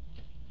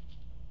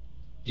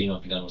 Do you know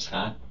if the gun was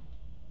hot?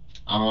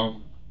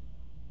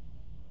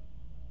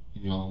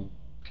 No,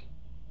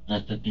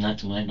 not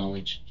to my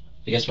knowledge.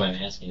 I guess why I'm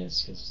asking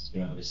is because,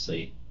 you know,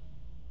 obviously,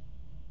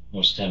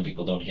 most of the time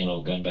people don't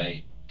handle a gun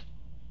by,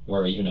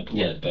 or even a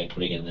bullet by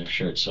putting it in their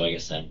shirt. So I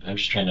guess I'm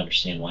just trying to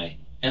understand why.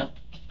 Yeah.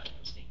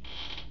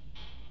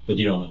 But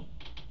you don't know.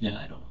 Yeah,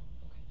 I don't know.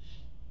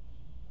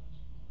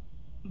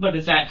 But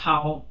is that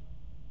how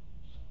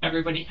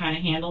everybody kind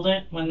of handled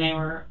it when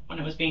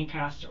it was being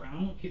passed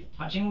around? Were people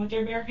touching with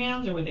their bare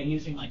hands, or were they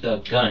using like The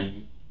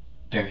gun,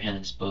 bare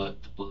hands,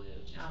 but the bullet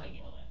was just like, you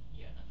know,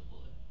 yeah, not the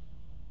bullet.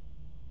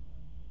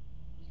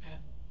 Okay.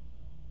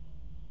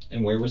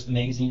 And where was the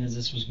magazine as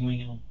this was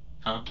going on?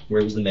 Huh?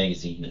 Where was the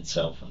magazine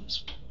itself when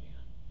this was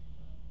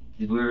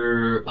going on?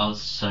 We're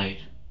outside,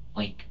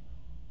 like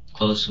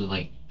close to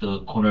like the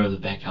corner of the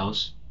back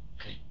house.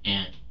 Okay.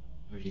 And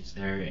we're just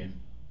there, and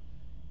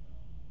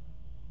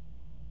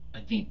I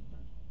think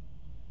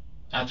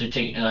after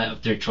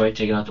Troy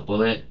taking out the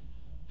bullet,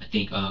 I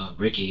think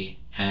Ricky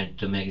had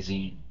the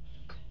magazine,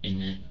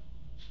 and then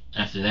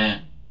after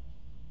that,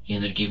 he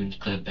ended up giving the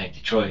clip back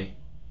to Troy,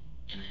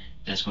 and then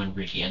that's when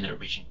Ricky ended up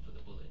reaching for the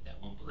bullet,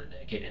 that one bullet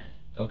that Kaden had.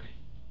 Okay.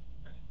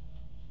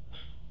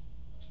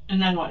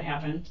 And then what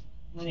happened?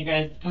 When you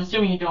guys, I'm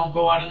assuming you don't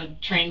go out on the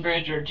train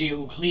bridge, or do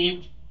you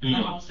leave the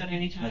house at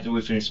any time? After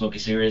we finished smoking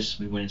cigarettes,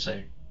 we went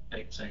inside,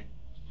 back inside.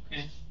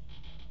 Okay.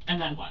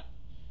 And then what?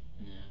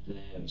 And then after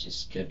that, we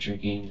just kept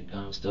drinking. The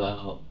gun was still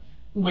out.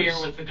 Where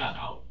was the gun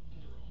out?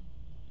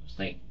 It was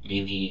like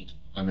mainly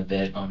on the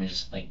bed on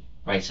his like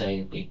right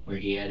side, like where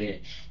he had it,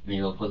 and then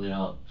he'll pull it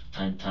out from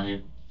time to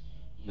time.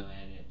 He'll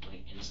had it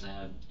like in his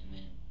lab, and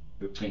then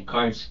we were playing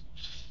cards.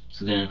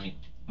 So then like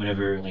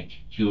whenever like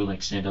he would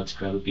like stand up to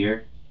grab a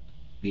beer,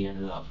 we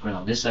ended up putting it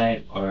on this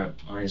side or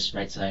on his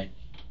right side.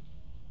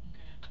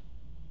 Okay.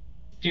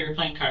 So you were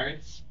playing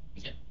cards?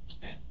 Yeah.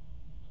 Okay.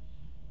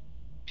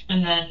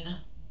 And then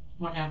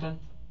what happened?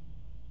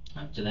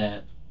 After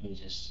that, we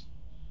just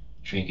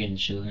drinking,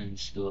 chilling,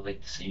 still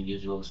like the same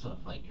usual stuff,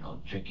 like, you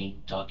know,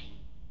 drinking, talking,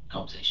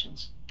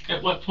 conversations.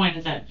 At what point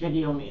is that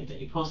video made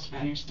that you posted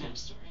on your Snap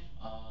story?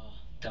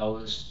 That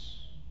was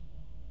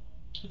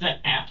Was that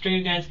after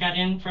you guys got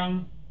in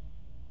from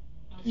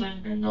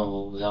outside?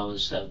 No, that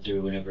was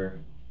after whenever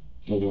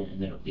Hayden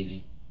ended up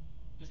leaving.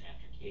 It was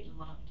after Caden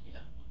left. Yeah.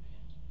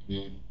 And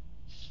then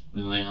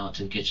we went out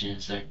to the kitchen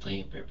and started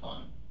playing beer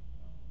pong.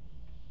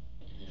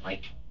 And then,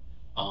 like,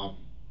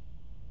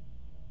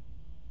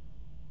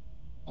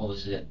 what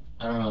was it?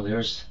 I don't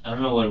know. I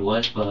don't know what it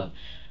was, but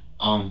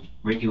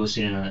Ricky was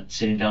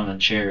sitting down on a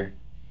chair,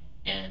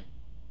 and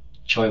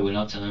Troy went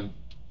up to him,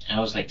 and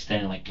I was like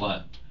standing like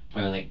what,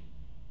 probably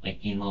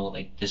like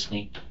this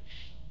length,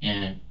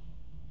 and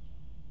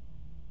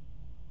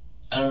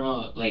I don't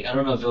know, I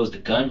don't know if it was the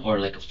gun or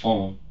like a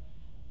phone,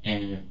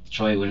 and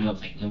Troy went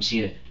up like, let me see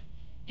it.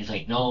 He's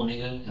like, no,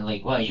 nigga, and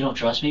like, what? You don't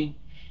trust me?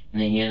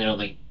 And then he ended up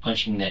like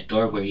punching that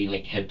door where he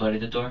like headbutted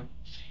the door,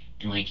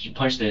 and like he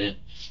punched it.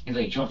 He's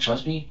like, you don't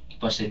trust me? He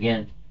punched it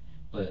again,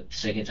 but the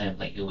second time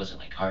like it wasn't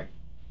like hard.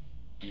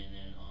 And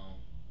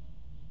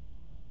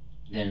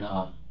then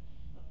I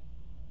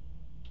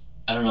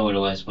don't know what it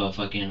was, but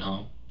fucking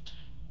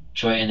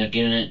Troy ended up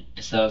getting it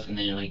and stuff, and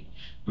then like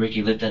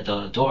Ricky looked at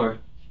the door.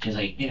 He's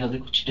like, nigga,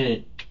 look what you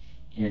did.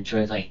 And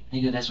Troy's like,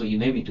 nigga, that's what you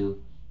made me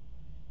do.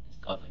 And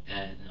stuff like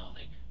that. And I was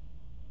like,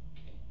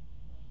 okay.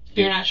 So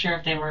you're not sure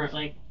if they were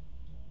like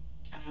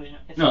kind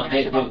of No,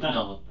 they about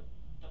no.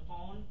 the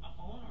phone, a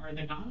phone, or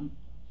the gun?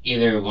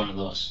 Either one of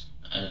those.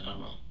 I don't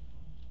know.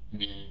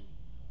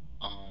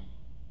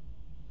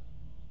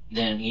 And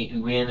then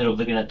we ended up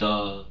looking at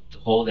the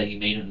hole that he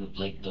made in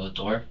the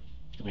door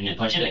when he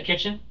punched in it. the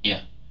kitchen?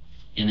 Yeah.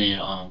 And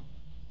then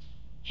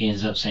he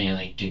ends up saying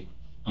like, dude,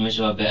 how much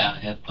do I bet I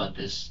have about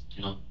this,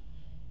 you know?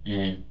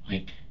 And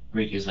like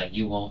Ricky's like,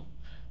 you won't.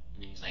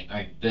 And he's like,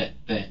 alright, bet.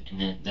 And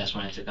then that's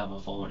when I took out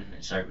my phone and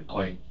then started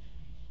recording.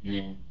 And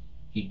then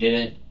he did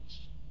it.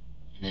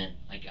 And then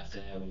like after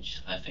that we were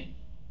just laughing.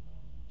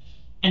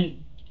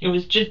 And it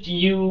was just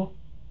you,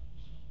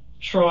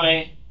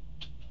 Troy,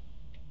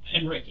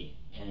 and Ricky.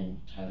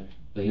 And Tyler.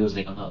 But he was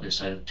like on the other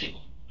side of the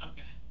table.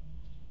 Okay.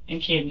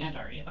 And Caden had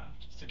already left.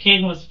 So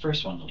Caden was the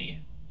first one to leave.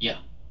 Yeah.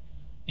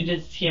 And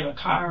does he have a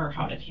car, or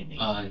how did he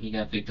leave? He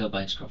got picked up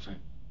by his girlfriend.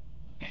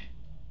 Okay.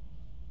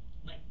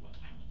 Like, what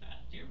time was that?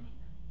 Do you remember?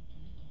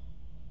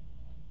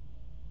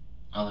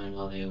 All I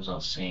know they was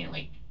all saying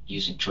like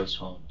using Troy's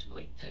phone to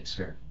like text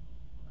her.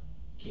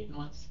 Caden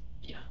was?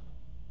 Yeah.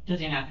 Does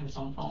he not have his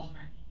own phone?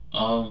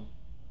 Or?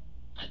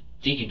 I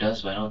think he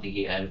does, but I don't think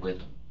he added with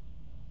him.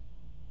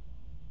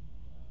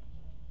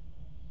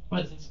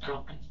 What is his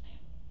girlfriend's name?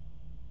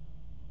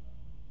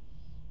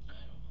 I don't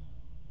know.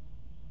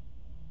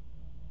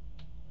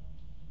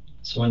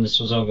 So when this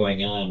was all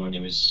going on, when he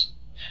was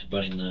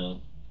headbutting the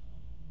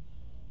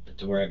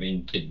door, I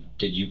mean,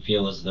 did you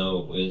feel as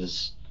though it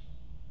was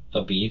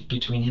a beef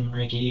between him and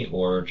Ricky,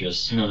 or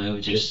just No, it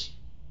was just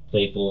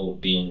playful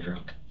being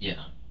drunk?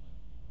 yeah.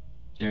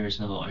 There was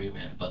no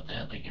argument about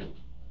that. Like,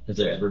 Has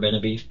there ever been a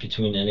beef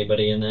between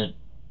anybody in that?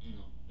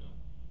 no.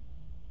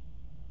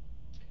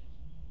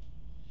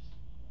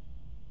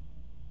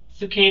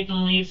 So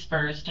Caden leaves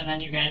first, and then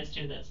you guys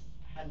do this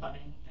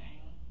headbutting thing.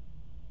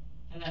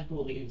 And then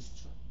who leaves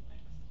next?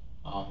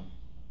 I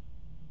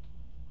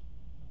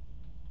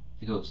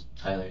think it was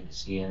Tyler and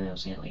he ended up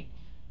saying like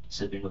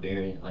sipping a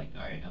beer and like,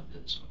 alright, I'll do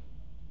this one.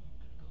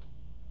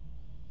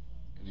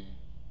 I'm gonna go. And then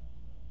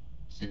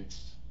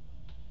since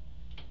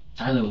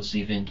Tyler was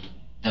leaving,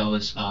 that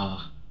was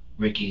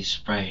Ricky's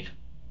bride.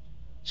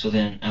 So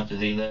then after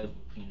they left,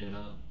 we cleaned it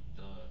up,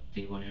 the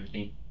table and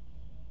everything.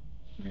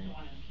 And then, The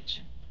one in the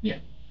kitchen. yeah.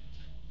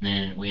 And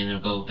then we ended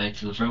up going back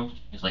to the room.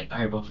 It's like,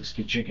 alright, bro, let's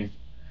keep drinking.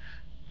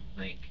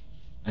 Like,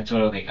 I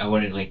told her like I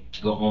wanted like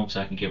to go home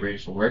so I can get ready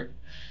for work.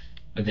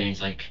 But then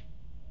he's like,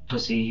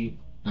 pussy.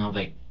 And I was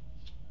like,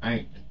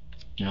 alright,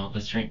 you know,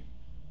 let's drink.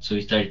 So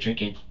we started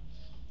drinking.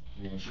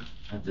 And then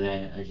after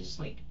that, I just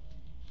like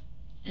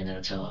ended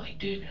up telling like,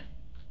 dude,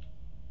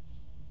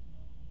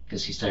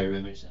 because he started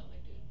reminiscing. I was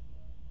like, dude,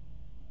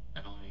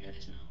 I don't want to hear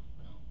this now.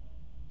 No,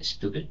 it's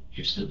stupid.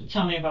 You're stupid.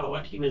 Tell me about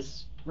what he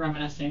was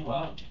reminiscing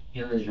about.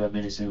 He was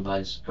reminiscing about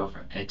his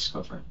girlfriend,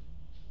 ex-girlfriend.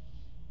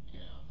 You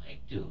know, like,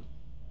 dude,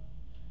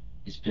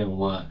 it's been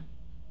what,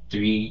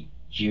 3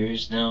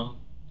 years now,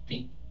 I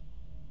think?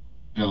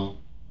 No,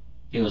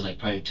 it was like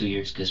probably 2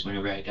 years, because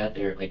whenever I got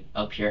there, like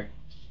up here,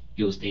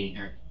 he was dating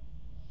her.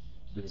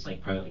 So it was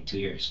like probably like 2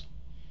 years.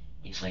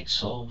 He's like,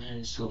 so man,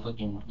 it's so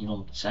fucking, you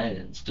know, sad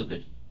and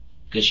stupid.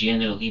 Because she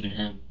ended up leaving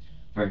him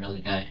for another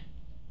guy.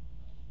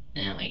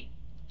 And like,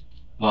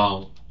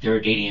 while they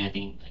were dating, I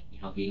think, like, you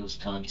know, he was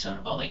telling me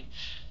something about like,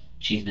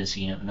 she's been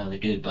seeing another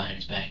dude behind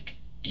his back.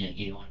 And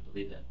he didn't want to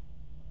believe that.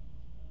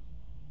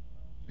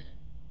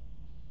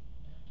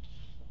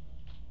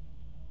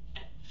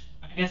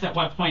 I guess at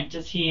what point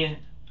does he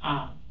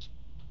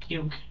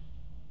puke?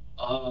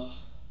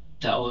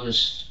 That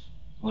was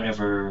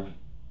whenever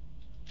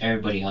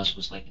everybody else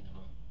was like in the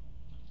room.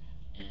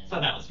 And So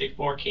that was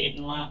before Caden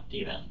left,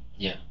 even.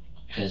 yeah,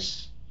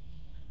 because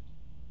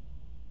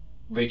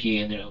Ricky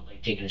ended up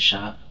like taking a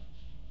shot,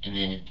 and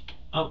then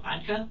Oh,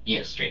 vodka?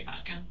 yeah, Straight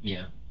vodka.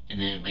 yeah, and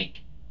then like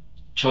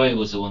Troy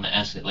was the one that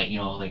asked it, like, you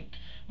know, like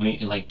when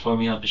you, like pour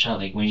me up a shot,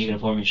 like when you gonna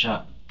pour me a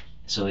shot?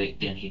 So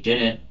then he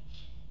did it.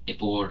 He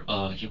poured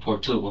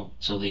two of them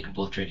so they could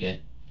both drink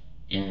it.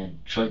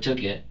 And Troy took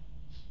it,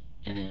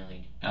 and then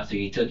like after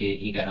he took it,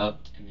 he got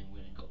up and then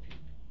went and go puke.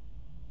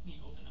 He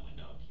opened the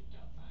window and puked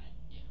outside.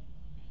 Yeah.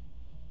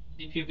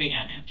 Did he puke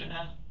again after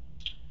that?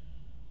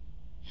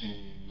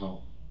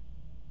 No.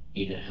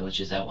 He did. It was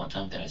just that one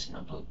time that I seen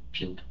him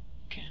puke.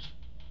 Okay.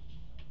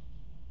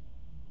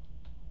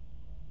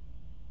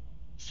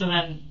 So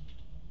then,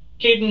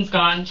 Caden's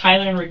gone.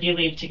 Tyler and Ricky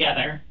leave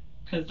together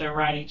because they're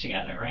riding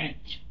together, right?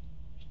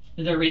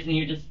 Is there a reason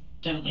you just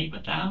didn't leave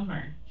with them,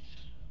 or?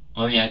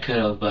 I mean, I could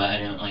have, but I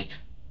didn't like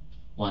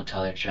want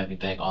Tyler to drive me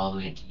back all the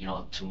way,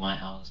 to my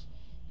house,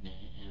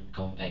 and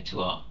going back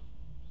to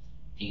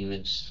he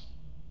lives.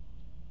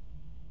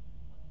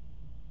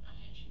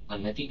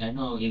 Like I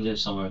know he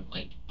lives somewhere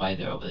like by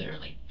there over there,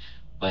 like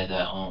by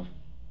that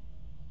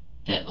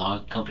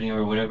log company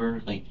or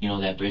whatever, like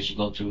that bridge you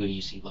go through where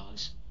you see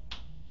logs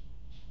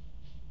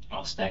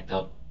all stacked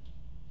up.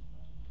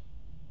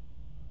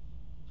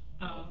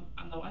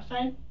 On the west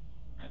side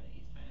or the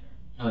east side?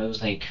 Or? No, it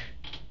was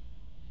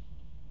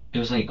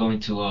like going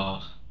to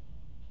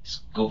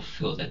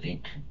Schofield, I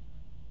think.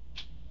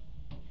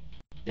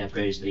 That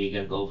bridge that you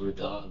gotta go over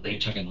the Are you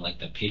lake. talking like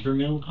the paper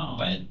mill? Oh.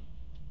 By,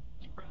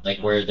 like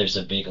where there's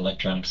a big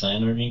electronic sign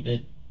underneath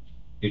it?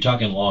 You're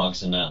talking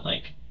logs and not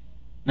like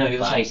No, it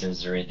was like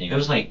boxes or anything. it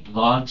was like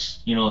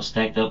logs,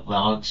 stacked up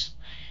logs,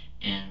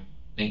 and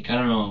like I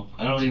don't know,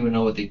 I don't even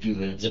know what they do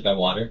there. Is it by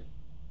water?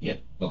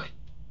 Yep. Okay.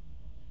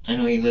 I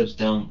know he lives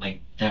down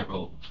like that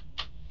road,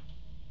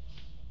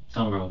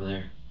 somewhere over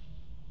there.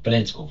 But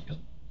in Schofield.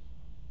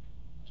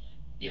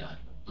 Yeah, I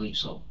believe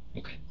so.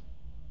 Okay.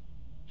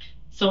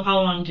 So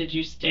how long did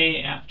you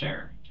stay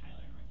after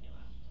Tyler and Ricky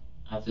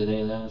left? After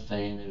they left,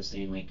 I ended up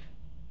staying like,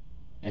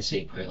 I'd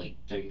say probably like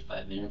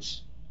 35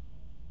 minutes.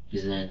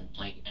 Because then,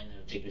 like, I ended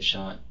up taking a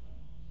shot.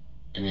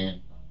 And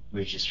then we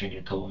were just drinking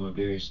a couple more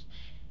beers.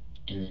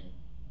 And then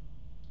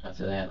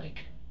after that, like,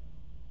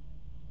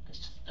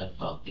 I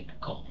felt like a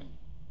call home.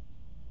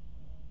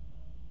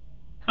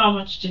 How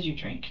much did you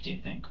drink, do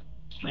you think?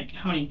 Like,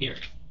 how many beers?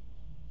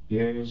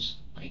 Beers,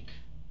 like,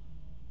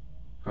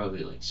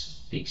 probably like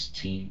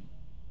 16,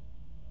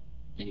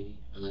 maybe,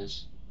 or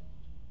less.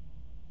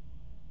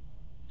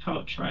 How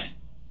about Troy?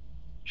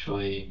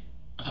 Troy,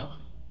 I don't know.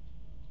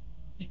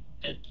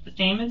 The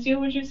same as you,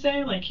 would you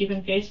say? Like,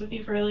 keeping pace with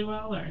you fairly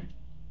well, or?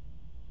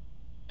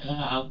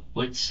 I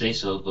would say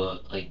so,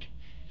 but like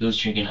he was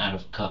drinking out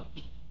of a cup.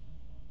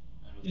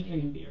 You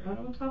drinking beer out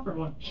of a cup, or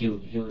what? He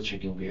was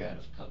drinking beer out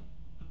of a cup.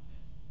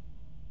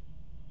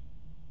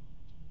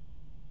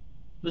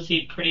 Was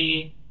he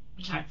pretty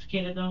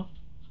intoxicated, though?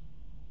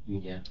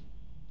 Yeah.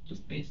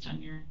 Just based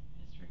on your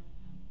history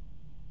with him.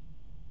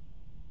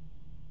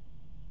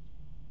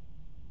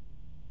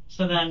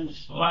 So then,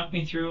 walk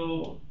me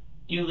through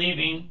you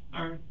leaving,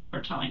 or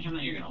telling him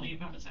that you're gonna leave.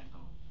 How does that go?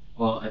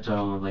 Well, I told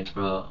him, I'm like,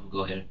 bro, I'm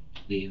go ahead,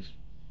 leave.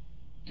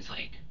 He's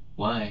like,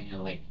 why?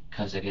 Like,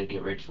 cause I gotta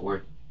get ready for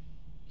work.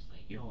 He's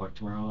like, you don't work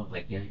tomorrow? I'm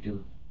like, yeah, I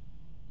do.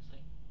 He's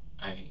like,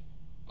 alright,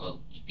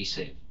 well, you be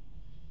safe.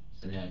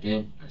 So then I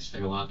did. I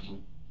started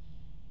walking,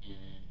 and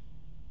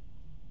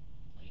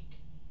like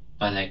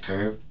by that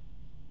curve,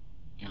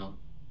 I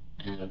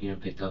ended up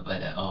getting picked up by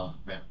that round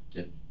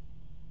dude.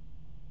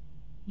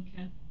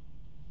 Okay.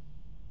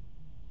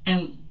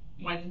 And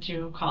why didn't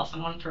you call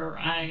someone for a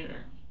ride,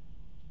 or?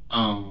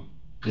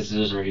 Cause it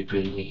was already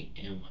pretty late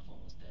and my phone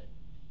was dead.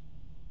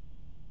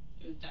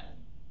 It was dead.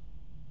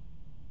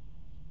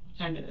 What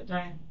time did it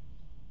die?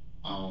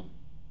 I don't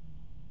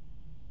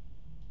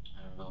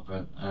know,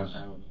 bro. I don't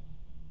know.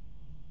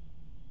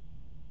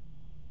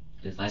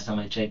 Cause last time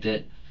I checked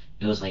it,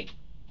 it was like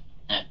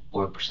at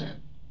 4%.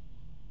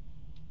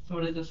 So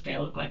what did this guy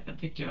look like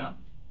that picked you up?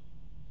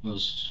 It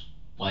was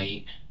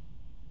white.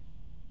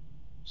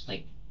 It's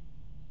like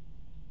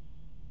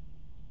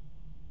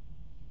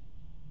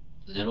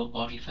little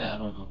body fat. I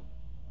don't know.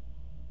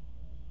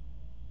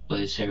 But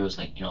his hair was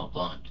like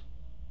blonde,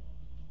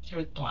 He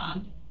was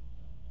blonde.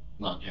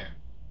 blonde hair.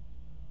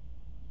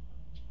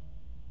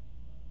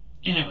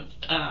 And it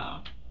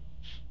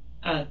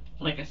was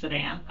like a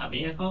sedan, a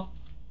vehicle,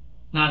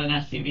 not an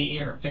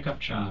SUV or a pickup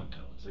truck.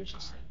 It was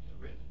just like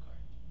a regular car.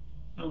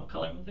 And what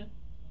color was it?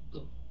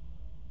 Blue.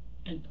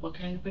 And what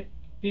kind of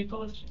vehicle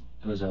was it?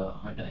 It was a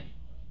Hyundai.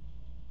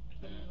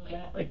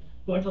 Like,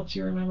 what else do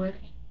you remember?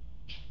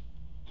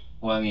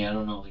 Well, I mean, I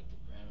don't know like the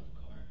brand of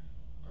the car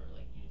or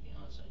like anything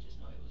else. I just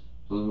know it was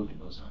blue and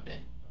it was Hyundai.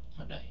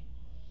 Hyundai.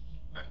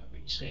 Or however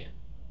you say it.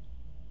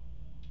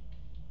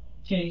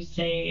 Can you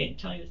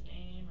tell you his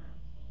name,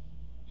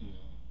 or?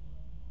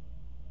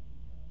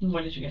 No.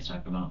 What did you guys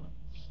talk about?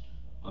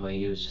 I mean,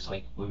 he was just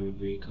like, where are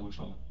you coming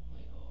from?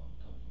 Like, oh, I'm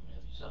coming from my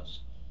nephew's house.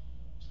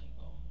 It's like,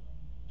 oh,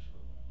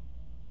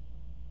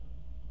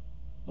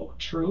 true. Oh,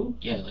 true?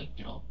 Yeah, like,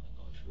 like, oh,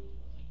 true.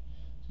 Like,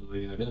 so what are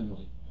you doing?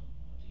 Like,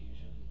 the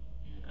usual.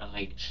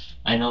 And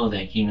I know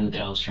that he knew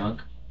that I was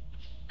drunk,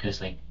 because,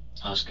 like,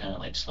 I was kind of,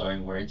 like,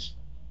 slurring words.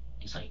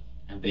 He's like,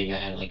 I bet I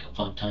had, like, a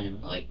fun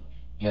time, like,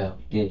 Yeah,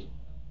 we did.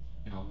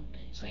 You know,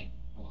 and he's like,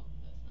 well,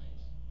 that's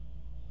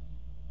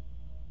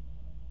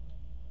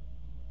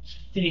nice.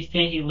 Did he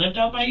say he lived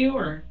out by you,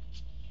 or?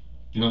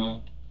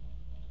 No,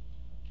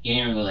 he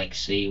didn't really like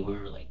say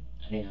where, like,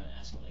 I didn't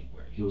ask him like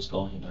where he was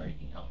going or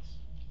anything else.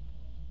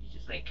 He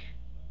just like,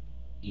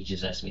 he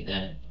just asked me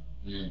that,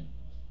 and then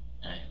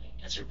I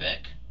like answered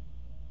back.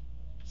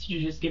 Did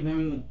you just give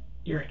him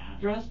your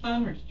address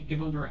then, or did you give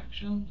him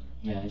directions?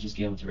 Yeah, I just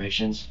gave him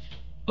directions,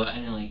 but I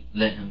didn't like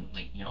let him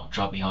like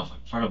drop me off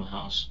in front of my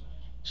house.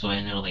 So I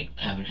ended up like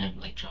having him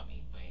like drop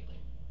me by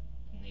like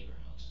the neighbor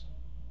house.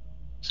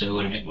 So it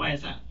would have been Why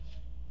is that?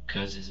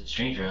 because it's a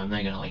stranger. I'm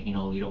not gonna like lead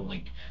him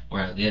like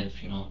where I live.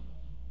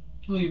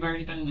 Well, you've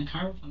already been in the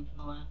car with him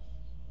for the last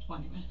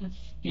 20 minutes.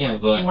 Yeah,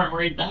 but you weren't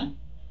worried then?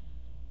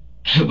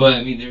 but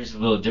I mean, there's a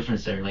little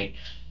difference there. Like,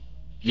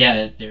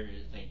 yeah, there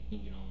is like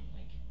like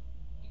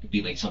it could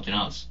be like something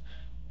else,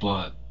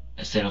 but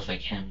instead of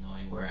like him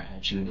knowing where I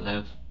actually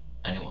live,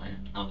 I didn't want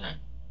him to know that.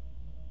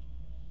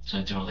 So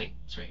I told him like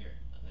it's right here.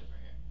 I live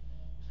right here.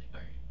 He's like,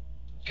 alright.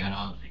 Got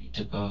off. He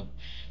took off,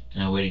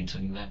 and I waited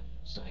until he left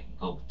so I can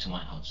go to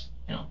my house.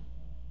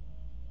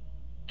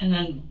 And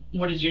then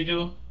what did you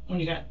do when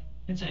you got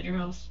inside your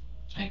house?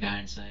 I got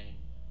inside,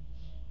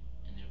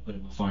 and then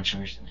put my phone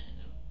charged, and then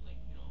like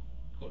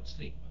go to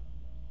sleep.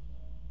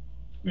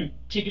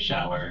 Take a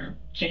shower,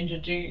 change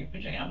into your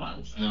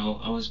pajamas. No,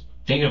 I was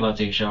thinking about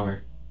taking a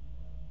shower,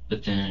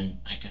 but then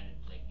I kind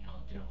of like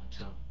didn't want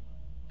to,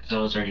 because I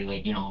was already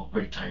like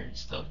pretty tired and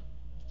stuff.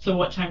 So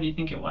what time do you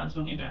think it was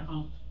when you got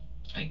home?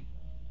 Like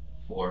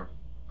 4,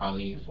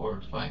 probably 4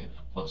 or 5,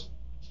 close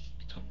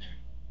between there.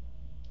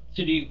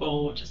 So do you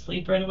go to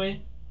sleep right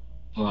away?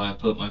 Well, I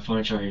put my phone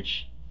on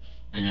charge,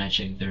 and I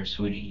checked if there was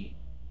food to eat,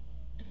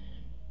 and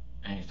then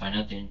I didn't find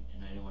nothing,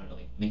 and I didn't want to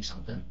like make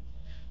something,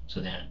 so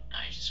then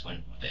I just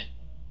went to bed.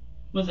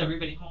 Was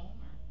everybody home?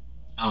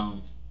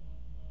 Or?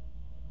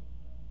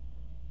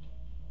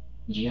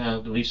 Yeah,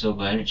 I believe so,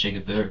 but I didn't check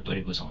if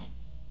everybody was home.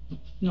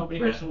 Nobody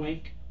was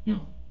awake?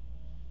 No,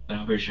 but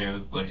I'm pretty sure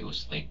everybody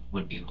was like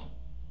would be home.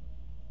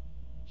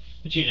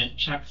 But you didn't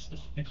check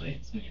specifically.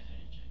 So yeah, I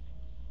didn't check.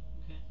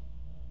 Okay.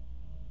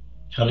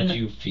 How did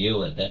you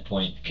feel at that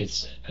point?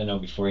 Because I know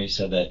before you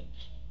said that,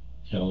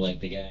 like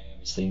the guy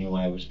obviously knew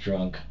I was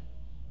drunk.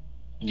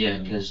 Yeah,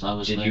 because I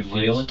was. Did you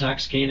feel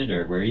intoxicated,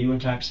 or were you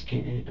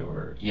intoxicated,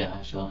 or? Yeah,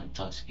 I felt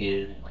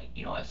intoxicated, and like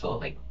I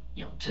felt like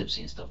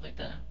tipsy and stuff like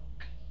that.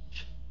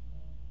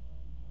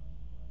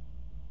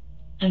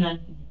 And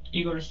then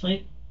you go to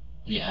sleep?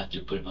 Yeah,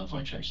 after putting my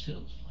phone charge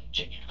still, like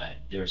checking if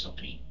there was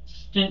something to eat.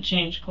 Didn't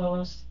change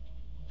clothes?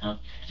 Huh?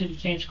 Did you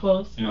change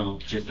clothes? No,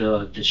 just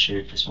this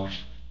shirt this morning.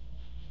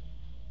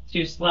 So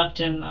you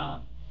slept in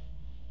the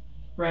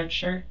red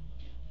shirt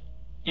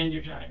and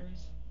your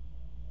joggers?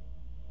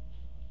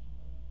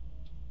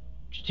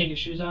 Did you take your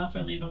shoes off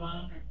or leave them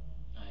on? Or?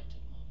 I took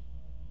them off.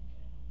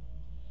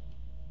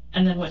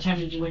 And then what time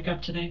did you wake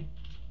up today?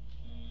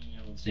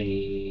 I would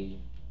say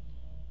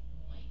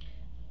like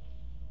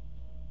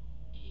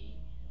 8,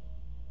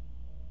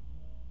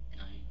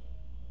 9.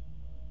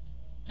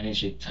 I didn't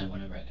check the time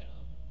whenever I got up.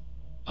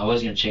 I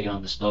was gonna check it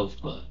on the stove,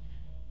 but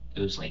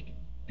it was like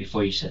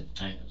before you set the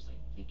time, it was like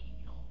thinking,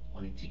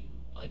 wanting to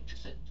like to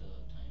set the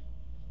time.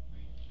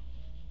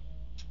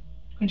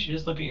 Couldn't you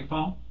just look at your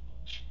phone?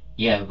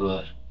 Yeah,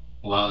 but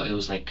while it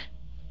was like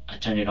I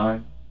turned it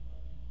on,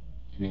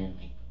 and then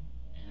like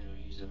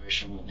I used the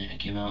restroom, and then I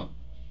came out,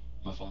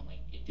 my phone like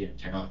it didn't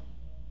turn on,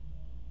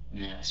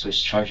 and then I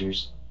switched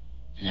chargers,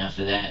 and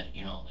after that,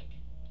 like.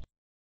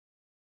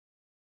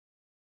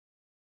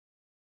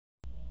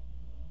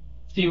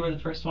 So you were the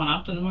first one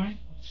up in the morning?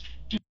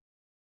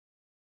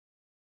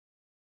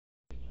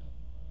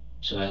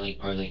 So I like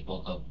probably like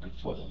woke up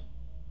before them.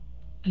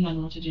 And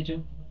then what did you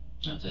do?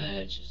 After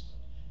that, just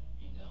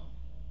hang out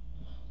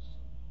in my house.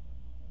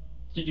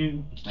 Did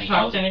you Like,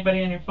 talk to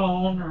anybody on your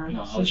phone or?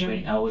 No, I was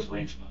waiting. I was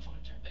waiting for my phone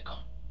to turn back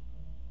on.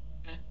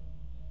 Okay.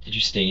 Did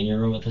you stay in your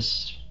room at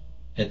this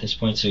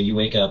point? So you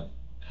wake up.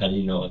 How do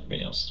you know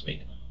everybody else is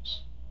awake in the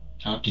house?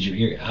 Huh? Did you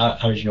hear? How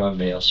did you know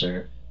everybody else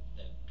that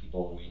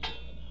people were waking up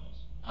in the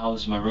house? I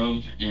was in my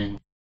room and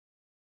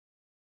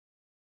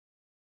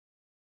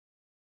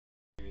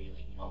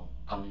like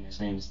calling his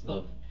name and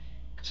stuff.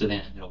 So then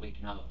I ended up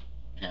waking up,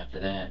 and after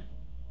that,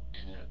 I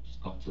ended up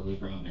just going to the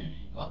living room and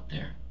go out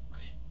there.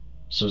 Right.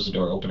 So was the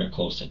door open or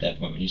closed at that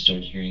point when you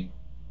started hearing?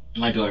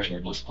 My door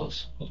was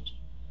closed.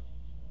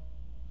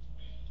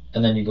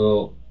 And then you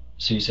go.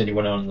 So you said you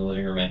went out in the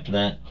living room after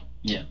that?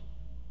 Yeah.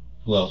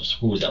 Who else?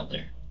 Who was out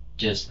there?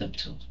 Just them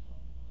two.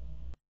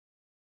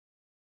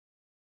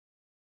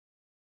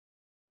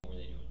 What were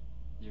they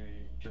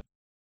doing?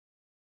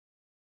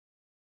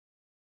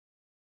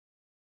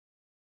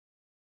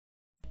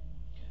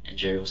 And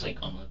Jerry was like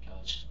on the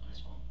couch on his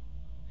phone.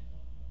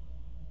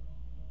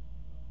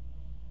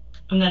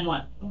 And then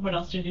what? What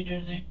else did you do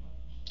today?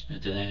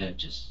 After that, I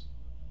just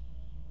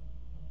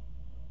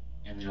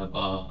ended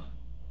up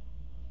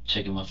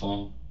checking my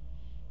phone,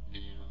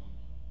 and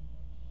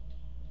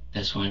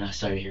that's when I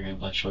started hearing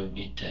about Troy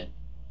being dead.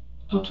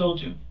 Who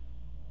told you?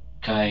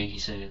 Kai, he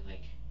said,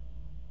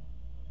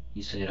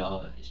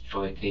 is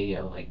Troy okay?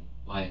 I was like,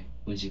 why?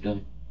 What's he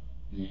doing?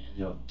 And then I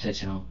ended up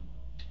texting him.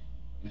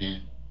 And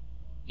then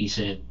he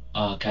said,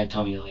 Kai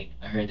told me, like,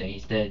 I heard that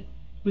he's dead.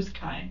 Who's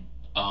Kai?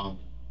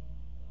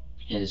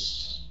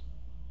 His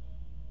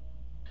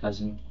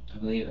cousin, I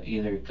believe,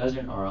 either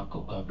cousin or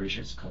uncle, but I'm pretty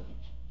sure it's cousin.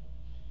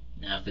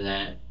 And after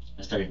that,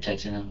 I started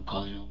texting him,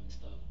 calling him and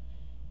stuff.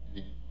 And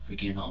then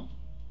freaking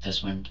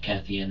that's when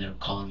Kathy ended up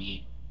calling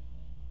me.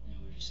 And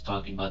we were just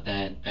talking about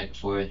that back and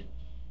forth.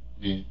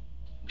 And then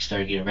we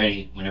started getting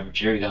ready. Whenever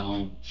Jerry got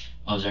home,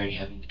 I was already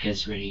having the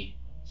kids ready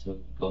so we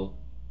could go.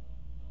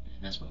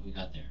 And that's when we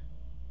got there.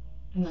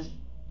 And then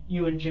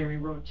you and Jerry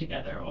rode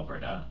together over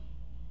to.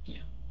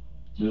 Yeah.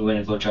 So we went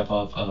to go drop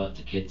off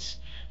the kids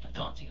at the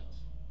auntie house.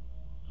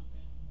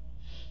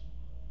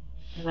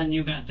 And then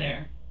you got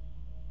there.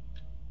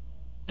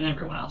 And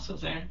everyone else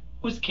was there.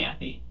 Who's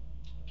Kathy?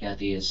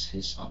 Kathy is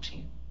his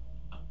auntie.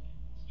 Okay.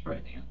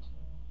 Troy the aunt.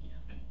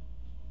 Yeah.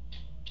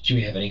 Did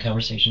you have any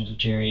conversations with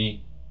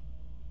Jerry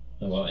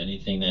about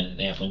anything that had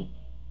happened?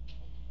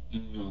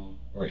 No.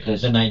 Or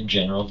the night in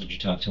general, did you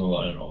talk to him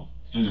about it at all?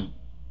 No.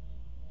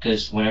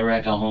 Because whenever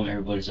I got home,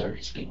 everybody's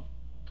already asleep.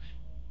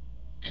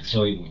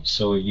 So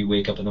you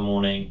wake up in the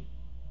morning.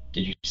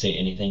 Did you say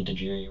anything to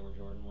Jerry or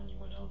Jordan when you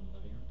went out in the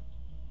living room?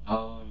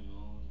 Oh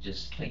no,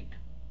 just like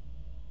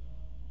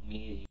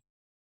me.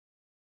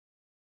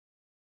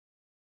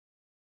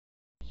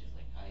 Just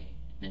like hi,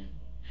 and then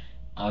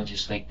I was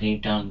just like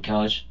laid down on the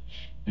couch,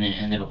 and then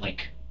ended up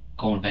like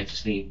going back to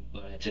sleep.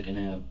 But I took a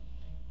nap,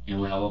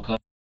 and when I woke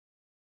up,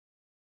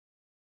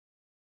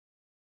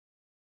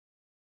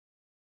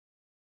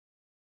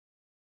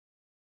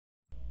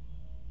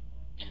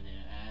 and then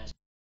I asked,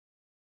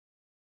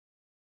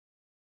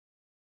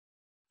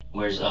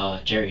 "Where's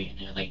Jerry?" And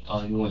they're like, "Oh,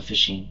 he went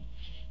fishing."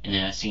 And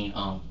then I seen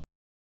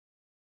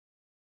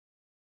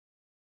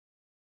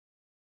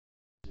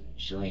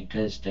she's like,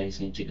 "Cause Daddy's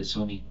gonna take us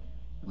swimming."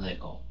 I'm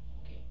like, "Oh,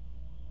 okay."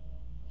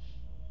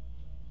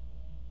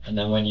 And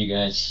then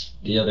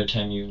the other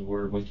time you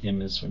were with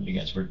him is when you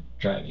guys were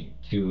driving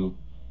to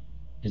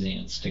his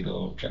aunt's to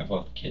go drop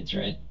off the kids,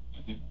 right?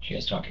 Mm-hmm. Did you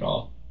guys talk at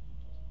all?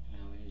 You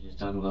know, we were just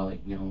talking about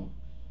like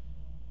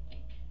like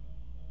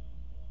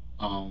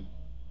um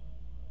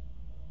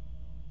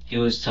he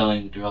was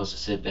telling the girls to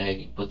sit back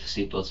and put the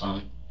seatbelts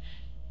on.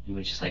 And we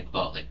were just like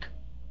about like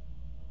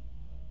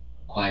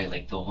quiet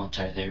like the whole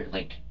entire there.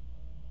 Like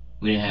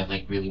we didn't have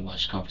like really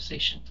much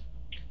conversation.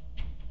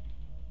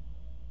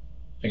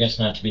 I guess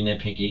not to be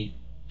nitpicky,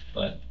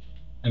 but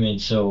I mean,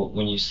 so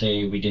when you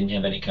say we didn't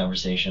have any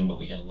conversation, but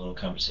we had a little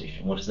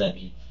conversation, what does that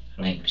mean?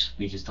 Like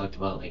we just talked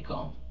about like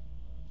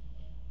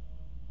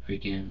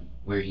freaking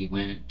where he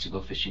went to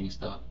go fishing and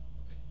stuff.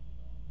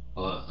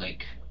 But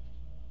like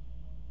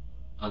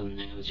other than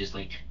that, it was just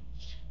like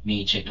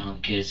me checking on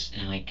the kids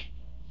and like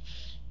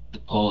the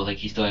pole. Like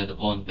he still had the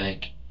pole in the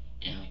back,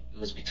 and like it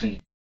was between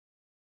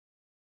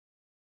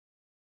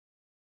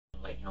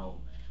like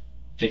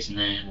fixing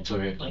that. And I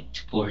told her like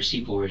to pull her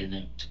seat forward and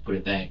then to put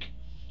it back,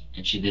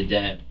 and she did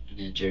that. And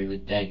then Jerry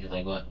looked back and was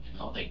like, "What?" And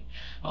I was like,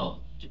 "Oh,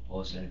 the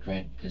pole's gonna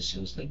crack because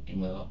it was like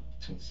in the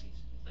between the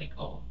seats." Like,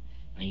 "Oh,"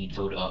 and he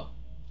told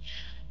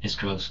his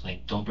girls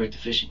like, "Don't break the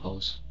fishing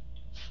poles."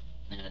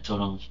 And I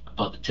told him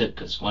about the tip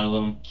because one of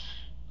them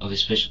of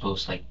his fishing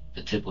posts, like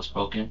the tip was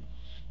broken,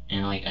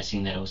 and like I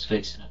seen that it was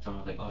fixed, and I told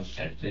him like, "Oh, you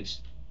got it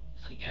fixed."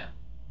 He's like, "Yeah."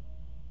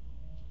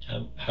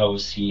 How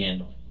was he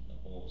handling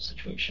the whole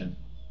situation?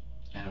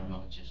 I don't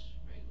know, just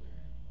regular.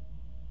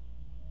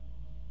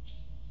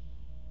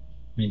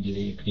 I mean, did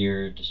he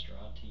appear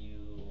distraught to you,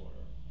 or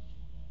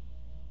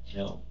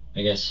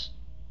I guess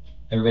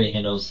everybody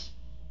handles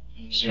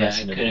Yeah, stress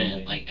I in a different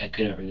couldn't way. I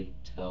couldn't really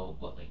tell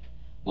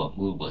what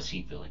mood was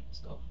he feeling and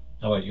stuff.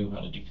 How about you? How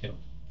did you feel?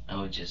 I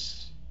would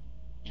just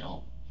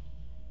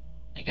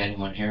like I didn't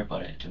want to hear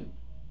about it too.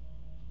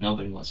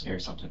 Nobody wants to hear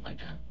something like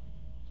that.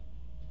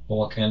 Well,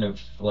 what kind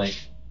of did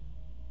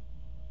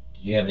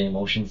you have any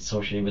emotions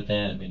associated with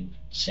that? I mean,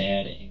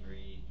 sad,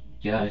 angry.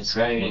 Yeah, I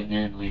cried, and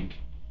then like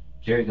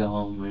Jerry got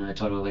home and I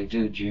told her like,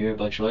 "Dude, did you hear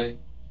about Troy?"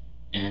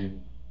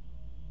 And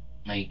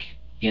like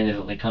he ended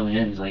up like coming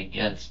in. He's like,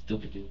 "Yeah, it's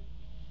stupid, dude."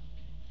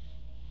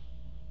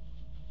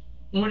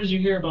 What did you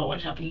hear about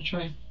what happened to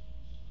Troy?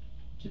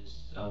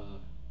 Just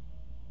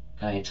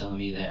guy telling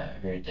me that I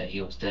heard that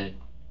he was dead,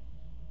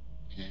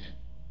 and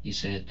he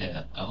said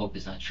that I hope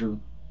it's not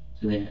true.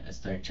 So then I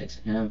started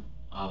texting him,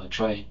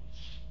 Troy,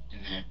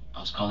 and then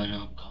I was calling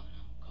him,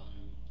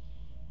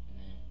 and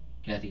then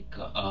Kathy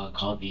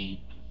called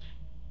me,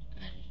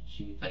 and then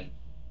she like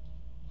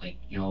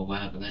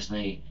what happened last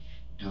night,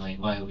 like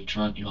why are we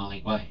drunk,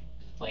 like why,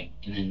 like,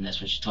 and then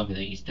that's when she told me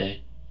that he's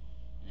dead,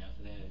 and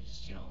after that I was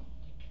just like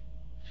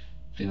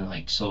feeling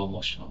like so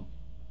emotional,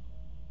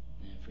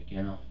 and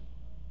freaking out.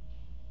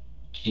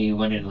 She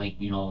wanted like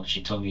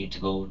she told me to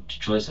go to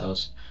Troy's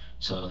house,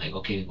 so like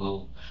okay,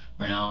 well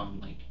right now I'm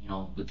like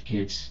with the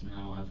kids and I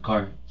don't have a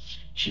car.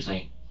 She's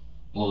like,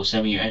 well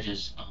send me your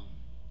address,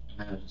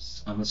 and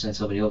I'm gonna send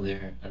somebody over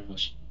there. I don't know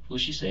who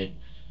she said,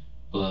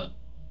 but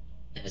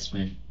that's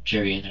when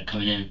Jerry ended up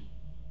coming in.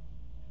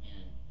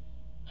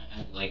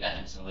 And I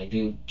asked him, like,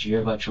 dude, did you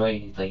hear about Troy?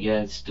 And he's like,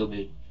 yeah, it's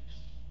stupid.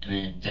 And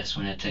then that's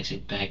when I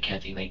texted back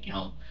Kathy, like,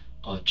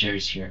 oh,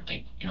 Jerry's here.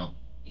 Like,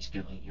 he's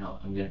gonna, like,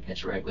 I'm gonna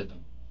catch a ride with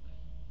him.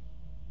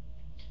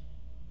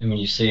 And when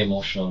you say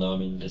emotional, though, I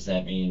mean, does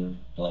that mean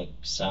like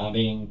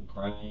sobbing,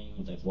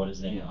 crying? Like, what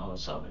does that mean? Yeah, I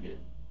was sobbing, dude.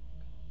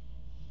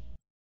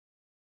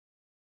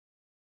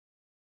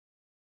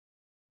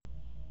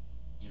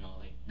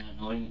 Like not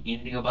knowing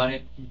anything about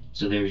it.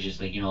 So they were just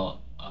like,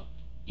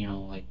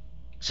 like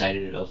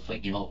excited of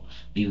like,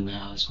 leaving the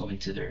house, going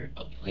to their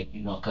like,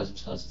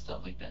 cousin's house and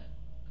stuff like that.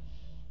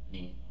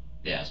 And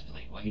they asked me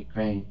like, why are you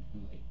crying?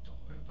 I'm like, don't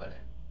worry about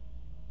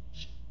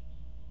it.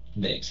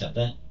 Did they accept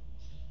that?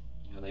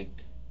 Like.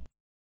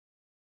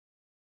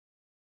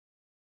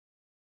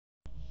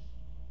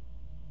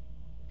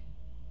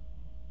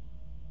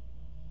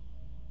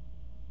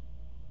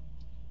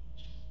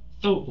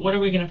 So what are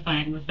we gonna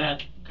find with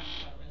that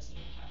gunshot residue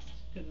test?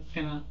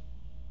 Because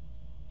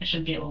I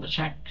should be able to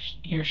check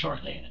here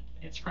shortly, and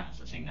it's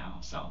processing now.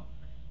 So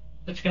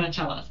it's gonna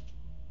tell us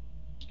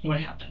what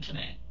happened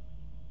today,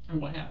 or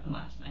what happened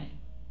last night.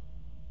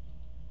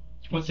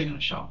 What's it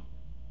gonna show?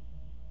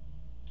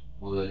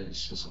 What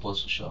is it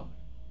supposed to show?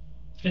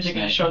 Is it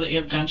gonna show that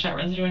you have gunshot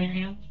residue in your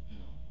hand? No.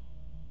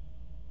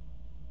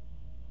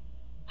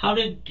 How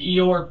did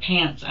your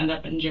pants end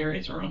up in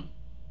Jerry's room?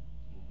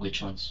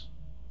 Which ones?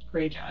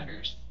 Gray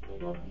joggers.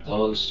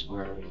 Those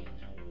were already in there.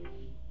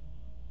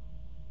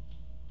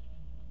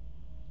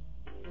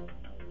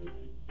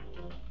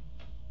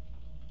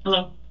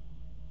 Hello?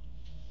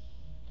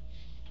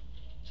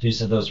 So you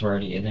said those were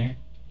already in there?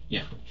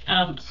 Yeah.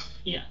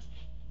 Yes.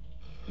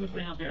 What can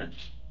I help you with?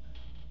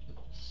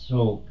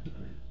 So,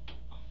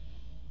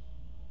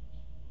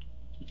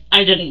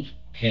 I didn't.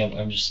 okay,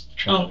 I'm just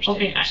trying to Oh, understand.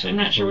 okay. So I'm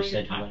not sure before what you you're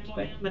said you talking went to about,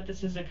 bed, ma'am, but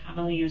this is a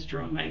commonly used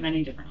room by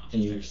many different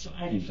and you, officers. So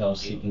I you fell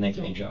asleep in the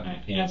gray jogging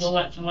I pants, will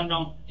let someone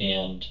know.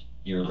 and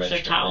you were Officer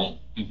registered, Towel.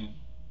 right? Mm-hmm.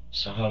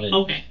 So how did?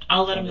 Okay,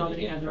 I'll let how them know did that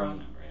they you get have the from- wrong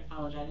number. I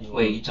apologize.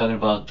 Wait, you talking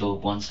about the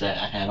ones that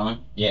I had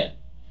on? Yeah.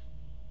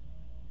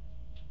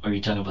 Or are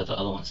you talking about the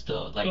other ones, the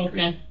light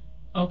green?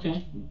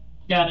 Okay.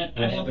 Got it.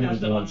 What happened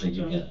with the ones that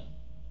you got?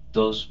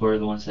 Those were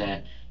the ones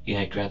that you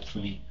had grabbed for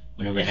me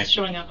whenever I had. It's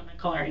showing up on my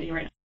caller ID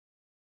right now.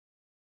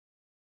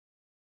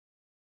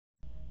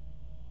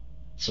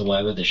 So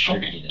why would the shirt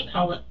Okay. get in there?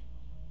 I'll let.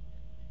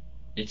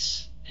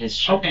 It's his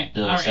shirt. Okay.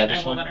 The All right. Savage I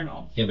will one. let her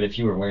know. Yeah, but if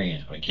you were wearing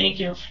it, how it came? Thank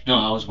you. No,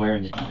 I was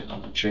wearing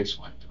the Tricks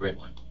one, the red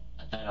one.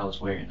 I thought I was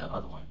wearing the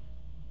other one.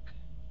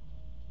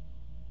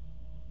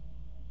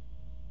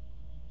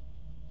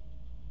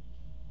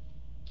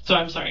 So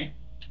I'm sorry.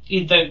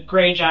 The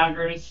gray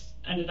joggers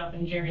ended up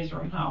in Jerry's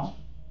room. How?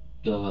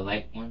 The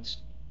light ones,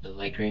 the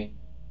light gray.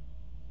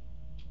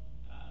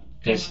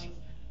 Because.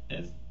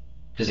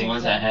 Because the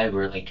ones I had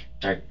were like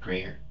dark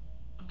grayer.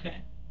 Okay.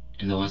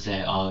 And the ones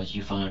that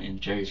you found in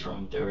Jerry's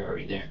room, they were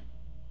already there.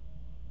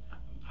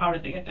 How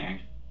did they get there?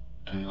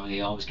 I don't know. He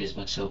always gets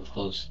mixed up with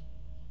clothes.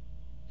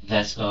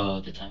 That's the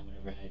time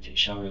whenever I had to take a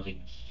shower, like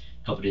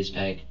a couple days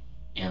back,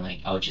 and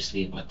like I would just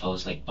leave my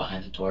clothes like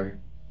behind the door,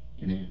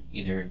 and then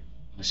either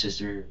my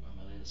sister or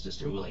my little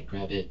sister would like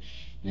grab it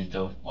and then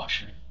throw it in the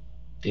washer.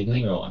 They do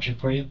the laundry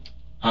for you?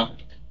 Huh?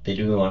 They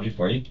do the laundry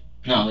for you?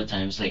 No, other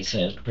times like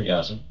That's pretty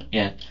awesome.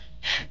 yeah,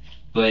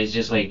 but it's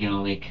just like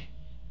like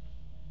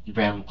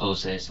random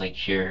clothes that's like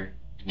here,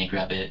 and they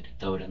grab it,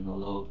 throw it in the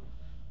load.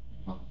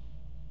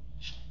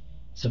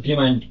 So if you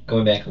don't mind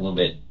going back a little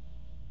bit,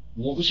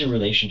 what was your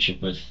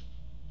relationship with,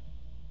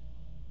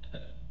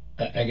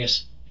 I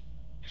guess,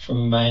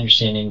 from my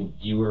understanding,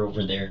 you were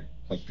over there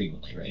quite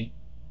frequently, right?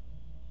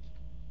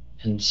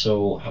 And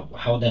so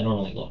how would that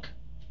normally look?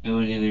 It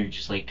would either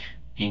just like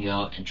hang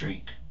out and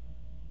drink.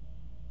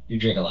 You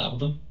drink a lot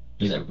with them?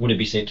 Would it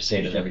be safe to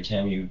say that every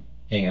time you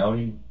hang out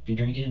you'd be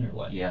drinking, or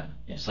what? Yeah,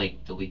 it's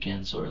like the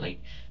weekends or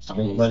like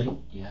Drink Sundays. buddy?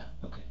 Yeah.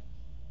 Okay.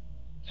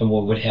 And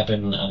what would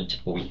happen on a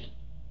typical weekend?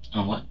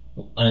 On what?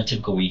 On a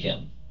typical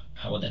weekend,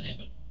 how would that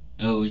happen?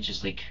 It would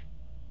just like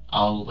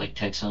I'll like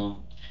text him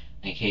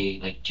like, hey,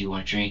 like, do you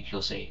want to drink?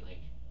 He'll say like,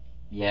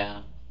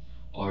 yeah,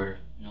 or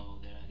no,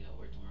 then I got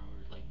work tomorrow,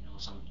 or like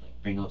something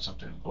like bring up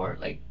something, or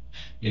like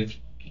if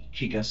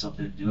he got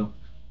something to do.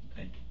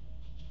 Okay.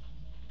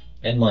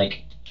 And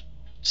like,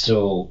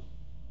 so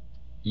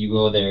you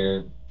go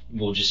there,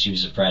 we'll just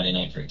use a Friday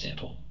night for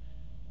example.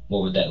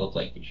 What would that look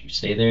like? Would you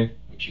stay there?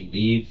 Would you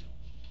leave?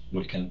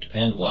 Would it kind of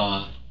depend?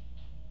 What?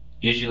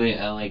 Usually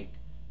I like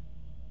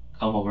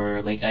come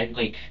over, like I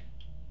like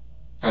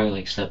probably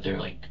like slept there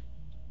like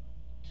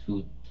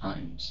 2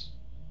 times.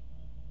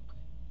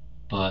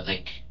 But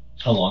like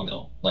How long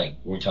though? Like,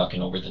 we're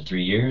talking over the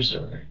 3 years,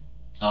 or?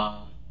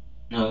 no,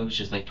 it was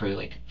just like probably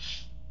like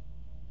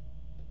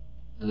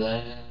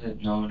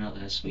no, not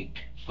last week,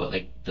 but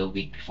like the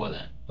week before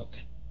that.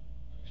 Okay.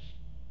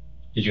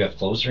 Did you have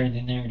clothes or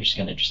anything there? Just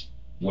kind of just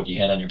what you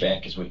had on your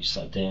back is what you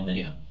slept in? And,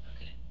 Yeah.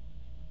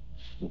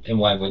 Okay. And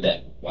why would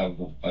that? Why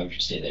would you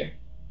stay there?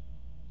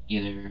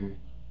 Either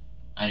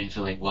I didn't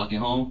feel like walking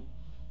home,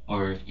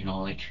 or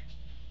like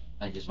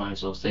I just might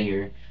as well stay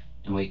here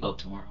and wake up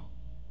tomorrow.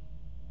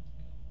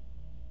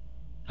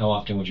 How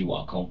often would you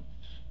walk home?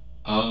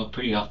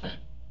 Pretty often.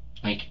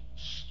 Like,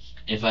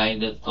 if I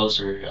lived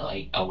closer,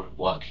 like, I would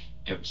walk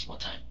every single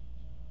time.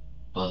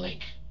 But,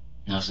 like,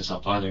 now since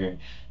I'm farther,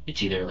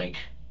 it's either, like,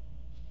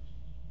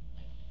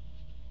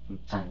 from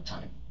time to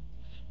time.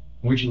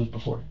 Where'd you live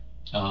before?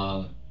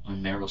 On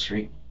Merrill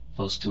Street,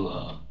 close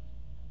to,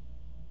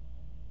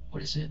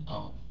 what is it?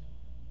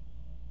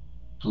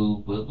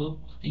 Blue Willow,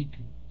 I think.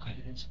 Okay.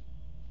 It is.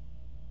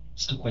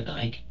 Still quite the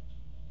hike.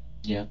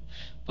 Yeah.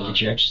 But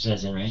Get your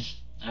exercise in, right?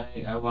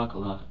 I walk a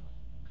lot.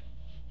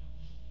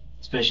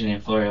 Especially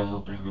in Florida,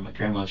 whenever my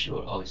grandma, she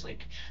would always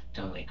like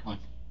tell me like,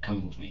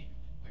 come with me.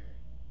 Where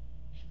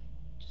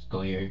just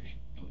go here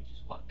and we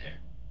just walk there.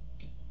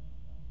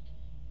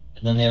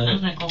 And then the I'm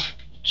other. gonna go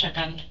check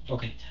on.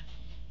 Okay.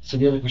 So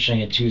the other question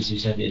I had too is you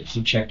said that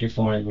you checked your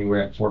phone and you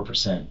were at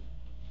 4%,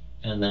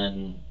 and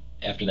then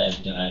after that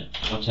you died.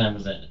 What time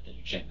was that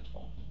you checked the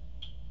phone?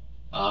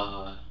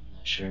 I'm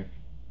not sure.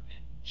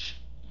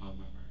 I don't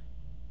remember.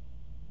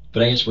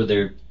 But I guess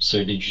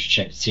so did you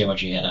check to see how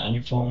much you had on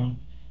your phone?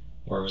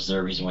 Or was there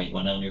a reason why you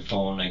went on your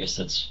phone? I guess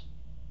that's.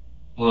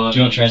 Well, Do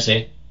you know what I'm trying to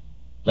say?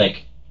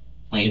 Like,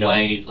 like you know,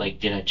 why, like,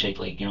 did I check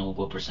like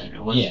what percent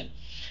it was? yeah.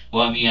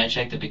 Well, I mean, I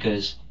checked it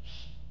because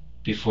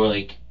before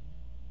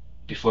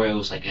it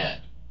was like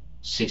at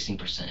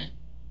 16%,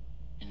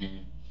 and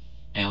then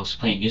I was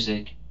playing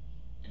music,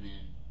 and then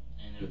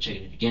I ended up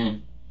checking it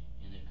again,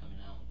 and then coming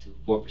out to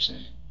 4%,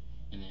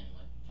 and then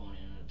my phone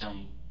ended up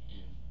dying,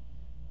 and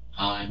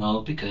how I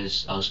know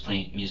because I was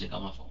playing music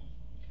on my phone.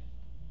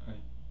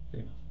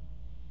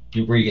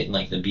 Were you getting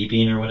like the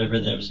beeping or whatever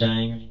that was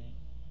dying or anything?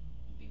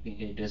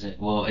 It doesn't.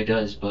 Well, it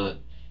does, but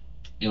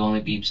it only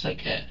beeps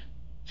like at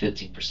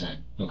 15%,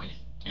 Okay.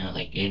 and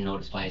like it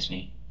notifies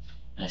me,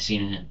 and I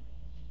seen it,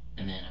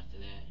 and then after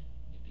that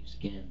it beeps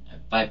again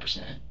at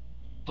 5%.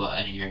 But I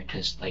didn't hear it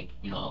because, like,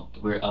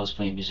 I was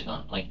playing music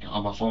on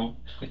my phone,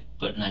 Okay.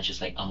 but not just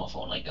like on my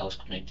phone. Like I was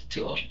connected to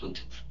Bluetooth.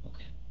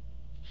 Okay.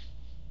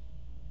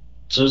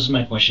 So this is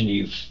my question to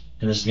you,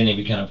 and this is going to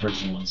be kind of a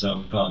personal one, so I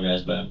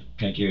apologize, but I'm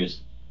kind of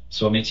curious.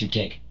 So what makes you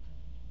tick?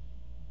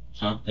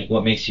 Huh? Like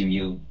what makes you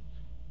you?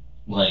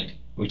 Like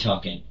we're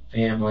talking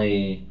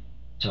family,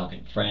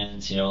 talking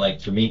friends. Like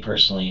for me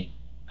personally,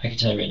 I can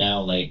tell you right now,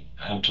 like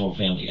I'm a total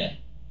family guy.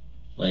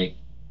 Like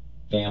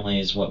family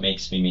is what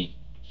makes me me.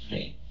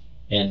 Okay.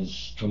 And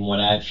from what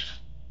I've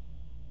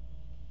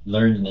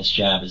learned in this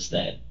job is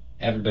that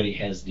everybody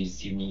has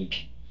these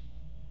unique,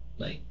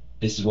 like,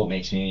 this is what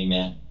makes me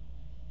man.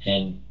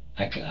 And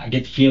I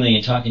get the feeling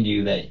in talking to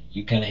you that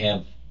you kind of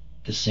have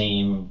the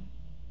same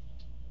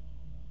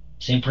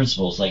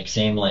principles, like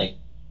same like.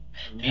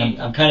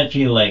 I'm kind of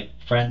feel like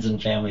friends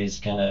and family is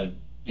kind of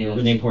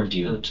really important to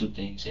you. The two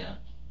things, yeah.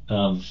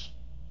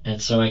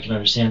 And so I can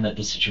understand that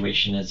the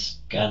situation has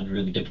gotten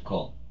really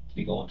difficult to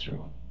be going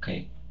through.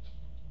 Okay.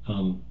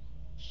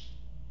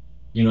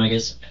 I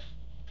guess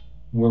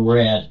where we're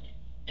at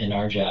in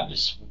our job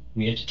is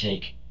we have to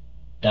take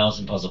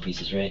 1,000 puzzle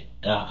pieces, right?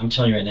 I'm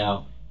telling you right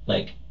now,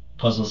 like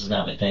puzzles is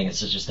not my thing.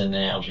 It's just an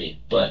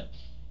analogy, but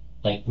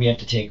like we have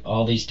to take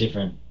all these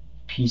different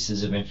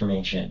pieces of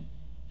information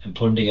and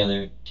put them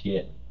together to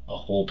get a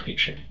whole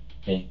picture.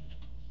 Okay,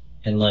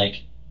 and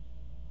like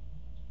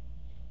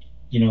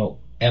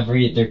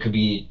there could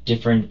be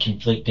different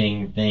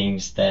conflicting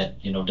things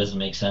that doesn't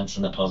make sense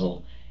in the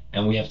puzzle,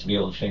 and we have to be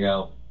able to figure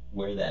out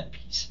where that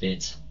piece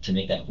fits to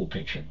make that whole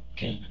picture.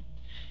 Okay,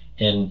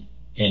 and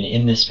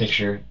in this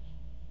picture,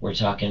 we're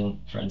talking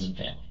friends and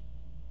family,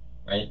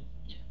 right?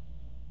 Yeah.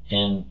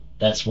 And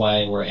that's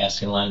why we're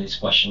asking a lot of these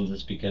questions,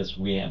 is because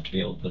we have to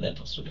be able to put that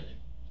puzzle together.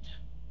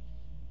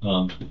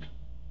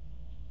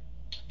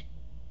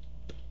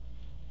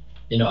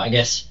 I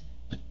guess,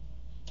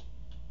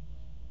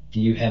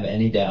 do you have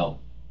any doubt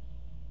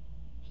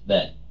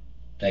that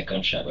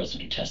gunshot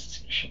residue test is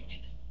going to show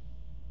anything?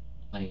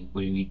 Like,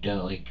 what do you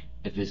doubt? Like,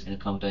 if it's going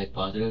to come back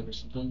positive or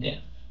something? Yeah.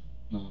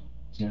 No,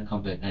 it's going to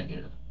come back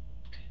negative.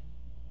 Okay.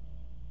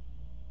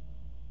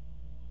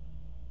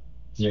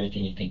 Is there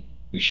anything you think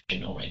we should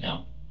know right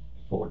now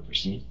before we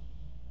proceed?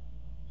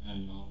 I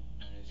don't know.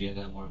 None of you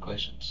got more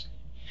questions.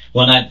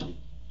 Well, not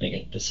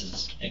like this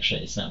is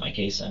actually, it's not my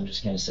case. I'm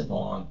just kind of sitting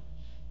along.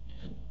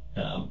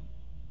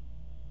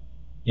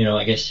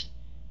 I guess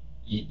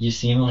you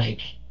seem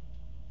like,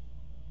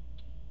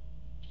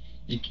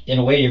 in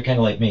a way, you're kind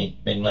of like me.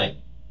 I mean,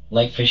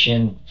 like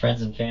fishing,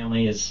 friends and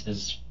family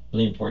is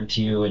really important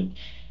to you, and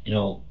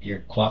your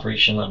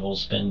cooperation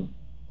level's been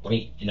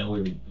great.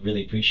 We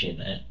really appreciate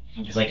that.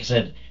 Because, like I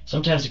said,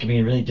 sometimes it can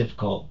be really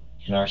difficult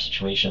in our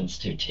situations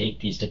to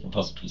take these different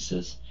puzzle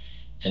pieces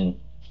and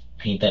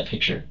paint that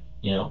picture.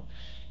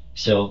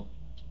 So,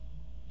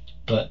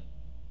 but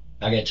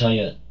I gotta tell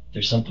you,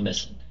 there's something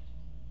missing.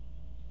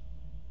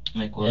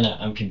 Like what? And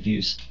I'm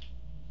confused.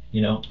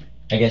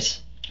 I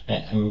guess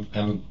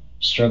I'm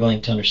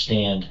struggling to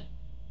understand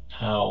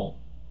how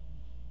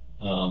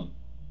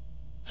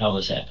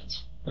this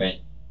happens,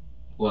 right?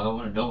 Well, I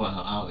want to know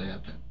how it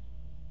happened.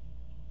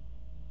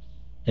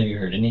 Have you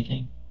heard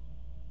anything?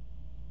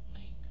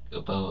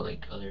 about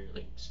like other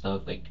like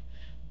stuff like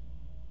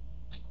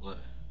what?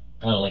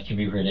 I don't know, like, have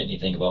you heard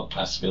anything about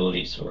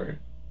possibilities, or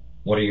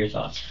what are your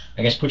thoughts?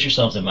 I guess put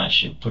yourself in my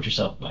shoes. Put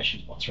yourself in my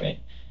shoes once, right?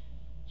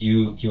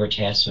 You are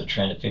tasked with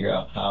trying to figure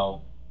out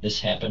how this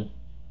happened,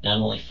 not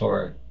only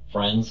for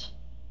friends,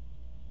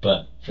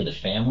 but for the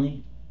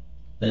family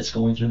that's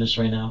going through this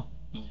right now.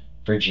 Yeah.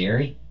 For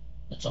Jerry,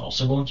 that's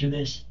also going through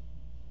this.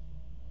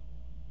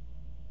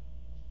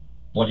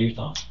 What are your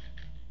thoughts?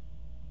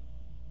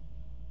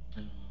 I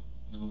don't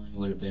know. My mind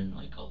would have been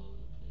like all over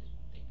the place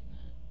thinking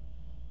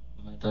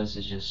that. My thoughts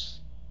is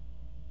just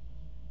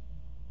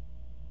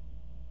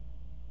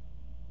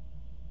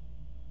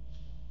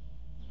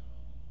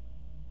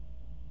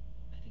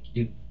I think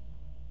you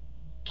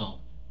don't.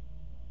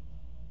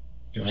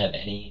 don't have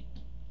any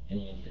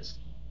ideas.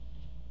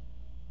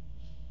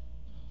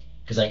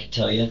 Because I can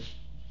tell you,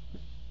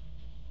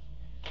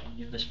 I've been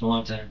doing this for a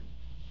long time,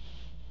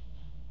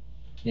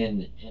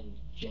 and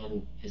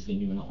Jen has been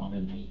doing it longer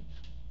than me.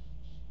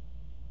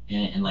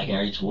 And like I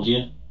already told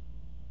you,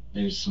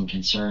 there's some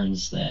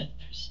concerns that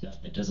there's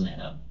stuff that doesn't add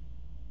up.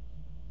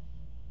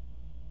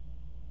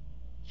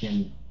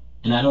 And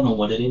I don't know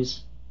what it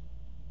is,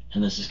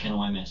 and this is kind of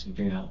why I'm asking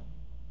for your help.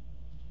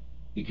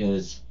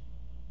 Because,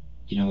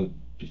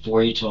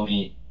 before you told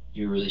me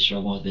you were really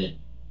struggling with it,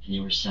 and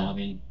you were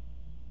sobbing,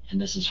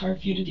 and this is hard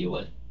for you to deal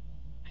with.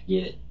 I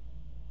get it.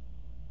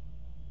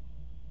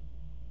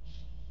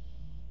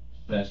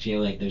 But I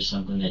feel like there's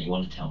something that you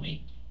want to tell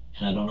me,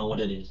 and I don't know what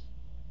it is.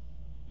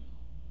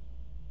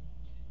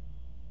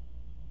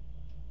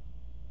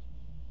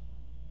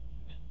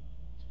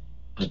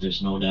 But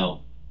there's no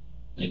doubt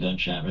the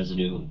gunshot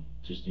residue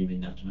just leaving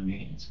nothing on your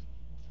hands.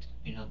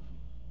 You know,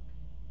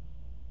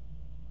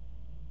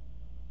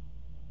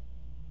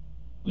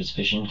 Was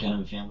fishing kind of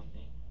a family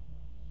thing?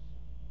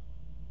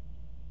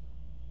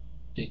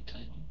 big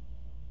time.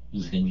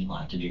 Is this gonna mean a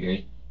lot to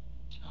Jerry?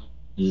 Huh?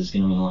 Is this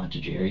gonna mean a lot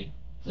to Jerry?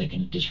 Is it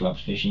gonna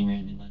disrupt fishing or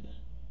anything like that?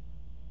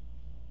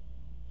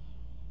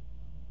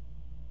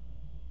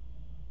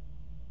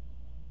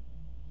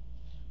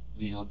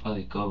 I mean, I'll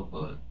probably go,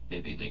 but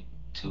maybe like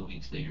 2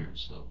 weeks later or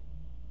so.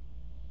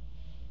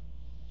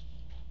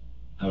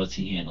 How does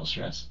he handle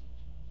stress?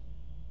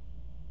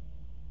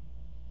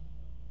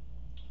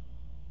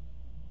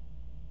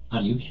 How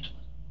do you handle it?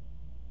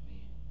 I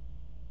mean,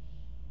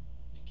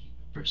 I keep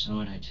it personal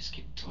and I just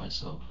keep it to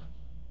myself.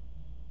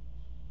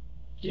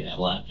 Do you have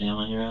a lot of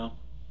family around?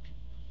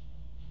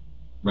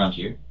 Around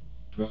here?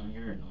 Around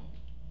here, no.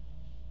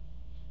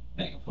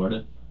 Back in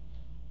Florida?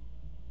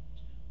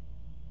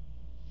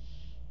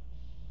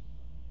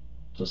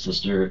 So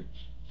sister,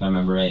 if I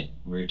remember right,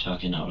 we were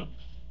talking out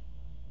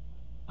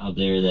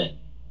there that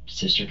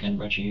sister kind of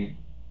brought you here?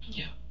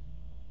 Yeah.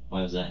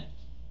 Why was that?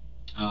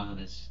 Oh,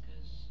 that's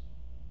because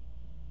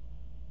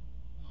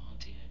my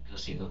auntie had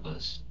custody of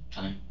us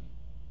time,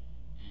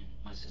 and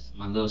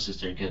my little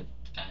sister kept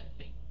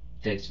like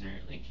texting her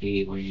like,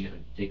 "Hey, when are you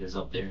gonna take us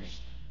up there?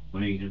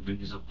 When are you gonna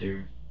bring us up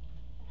there?"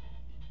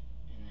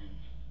 And then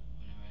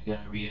whenever I got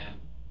out of rehab,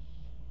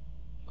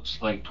 it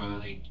was like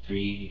probably like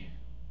 3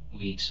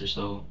 weeks or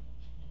so.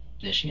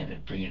 Then she ended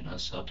up bringing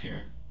us up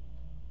here.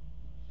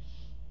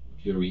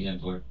 What you go to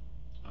rehab for?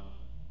 Uh,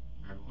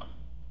 marijuana.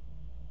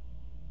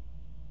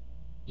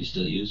 You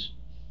still use?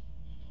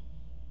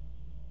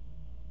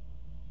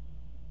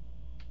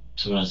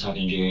 So when I was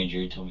talking to Jerry, and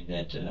Jerry told me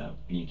that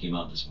when you came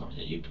out this morning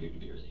that you appeared to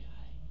be really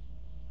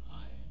high.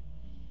 I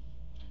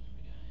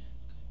never got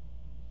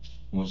it.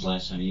 When was the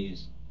last time you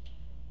used?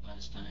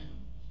 Last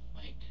time,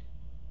 like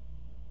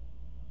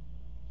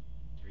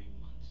 3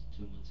 months,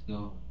 2 months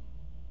ago.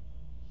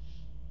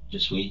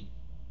 Just weed?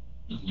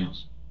 Nothing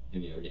else?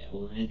 Have you ever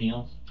dabbled in anything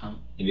else? Huh?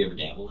 Have you ever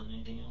dabbled in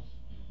anything else?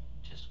 No,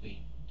 just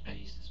weed. I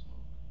used to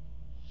smoke.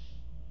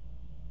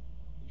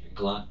 You drink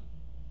a lot?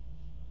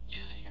 Yeah,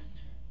 here and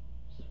there.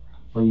 Is that a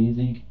problem for you, you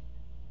think?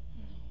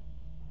 No.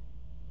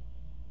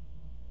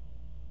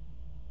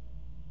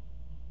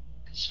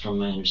 Because from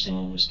my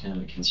understanding, there's kind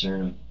of a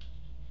concern of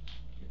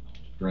your amount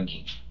of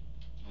drinking.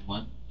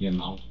 What? Your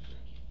amount of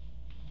drinking.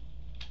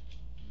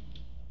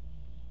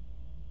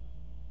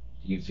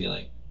 Do you feel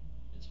like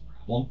it's a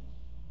problem?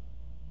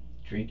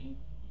 Drinking?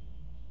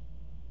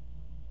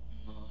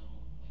 No, I don't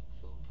like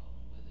feel a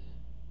problem with it.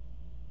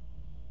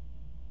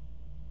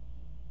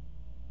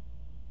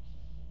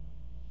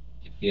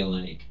 Do you feel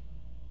like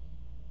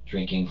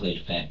drinking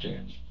played a factor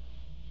in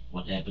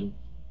what happened?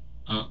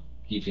 Huh?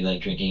 Do you feel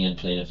like drinking had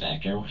played a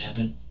factor in what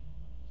happened?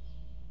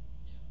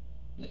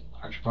 Like a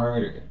large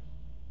part, or?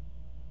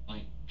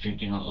 Like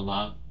drinking a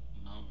lot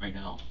amount right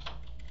now.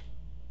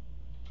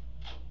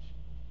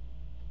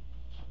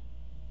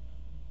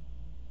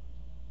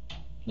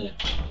 Like,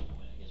 I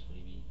guess what do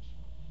you mean?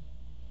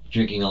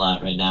 Drinking a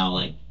lot right now,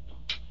 like,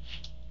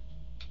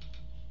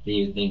 do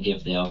you think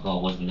if the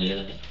alcohol wasn't there,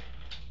 that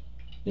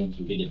things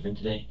would be different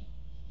today?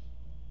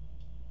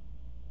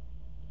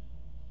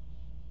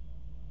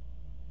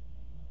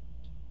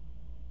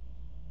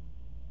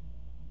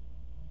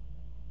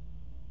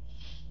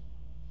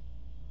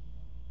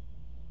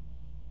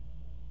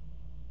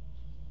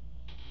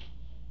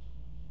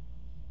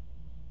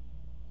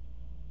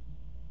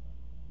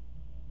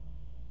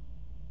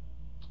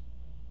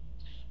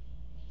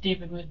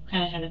 David, we've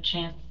kind of had a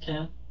chance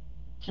to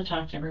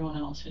talk to everyone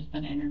else who's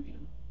been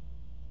interviewed.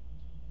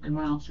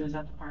 Everyone else who was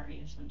at the party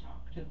has been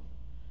talked to.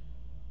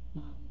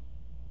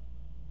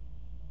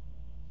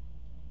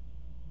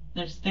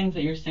 There's things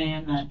that you're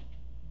saying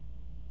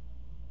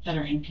that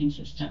are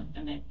inconsistent,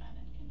 and they've been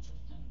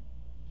inconsistent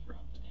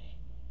throughout the day.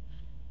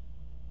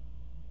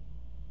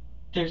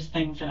 There's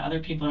things that other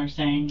people are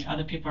saying,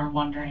 other people are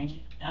wondering,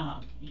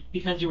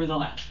 because you were the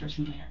last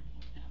person there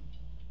with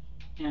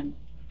him. And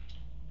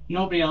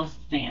nobody else is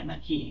saying that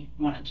he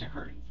wanted to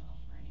hurt himself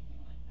or anything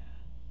like that.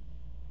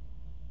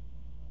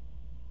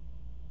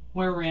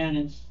 Where we're at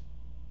is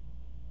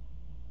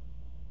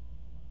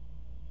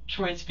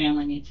Troy's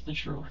family needs the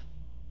truth.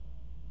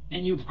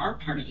 And you are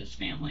part of his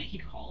family. He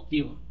called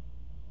you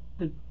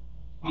the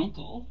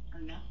uncle or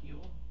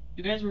nephew.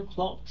 You guys were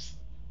close.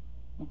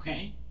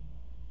 Okay?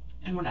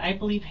 And what I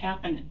believe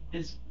happened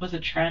was a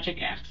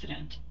tragic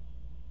accident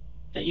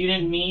that you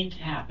didn't mean to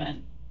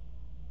happen.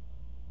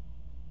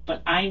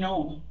 But I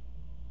know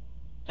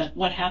that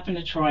what happened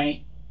to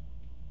Troy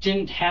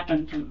didn't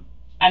happen from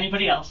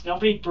anybody else.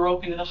 Nobody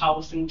broke into the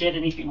house and did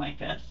anything like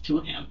this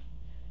to him.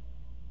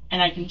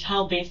 And I can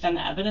tell based on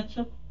the evidence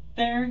up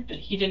there that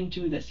he didn't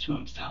do this to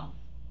himself.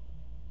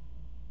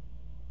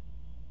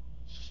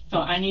 So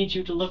I need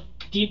you to look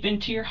deep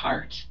into your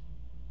heart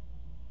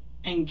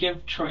and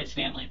give Troy's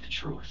family the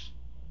truth.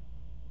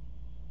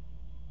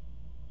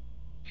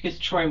 Because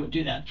Troy would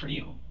do that for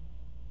you.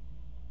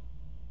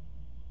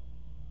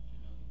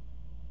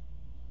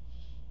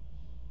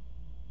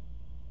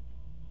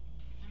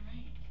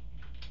 Alright.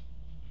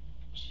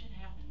 Shit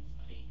happens,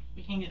 buddy.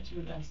 We can get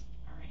through this,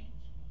 alright?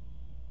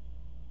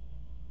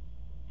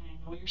 And I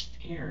know you're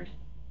scared.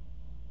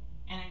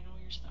 And I know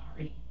you're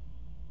sorry.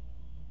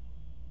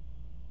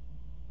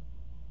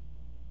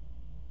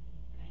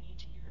 But I need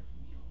to hear it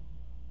from you.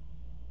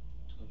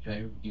 Told you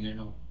everything I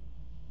know.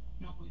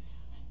 No, you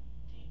haven't,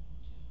 Dave.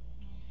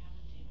 No, you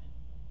haven't, David.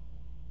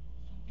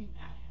 Something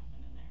bad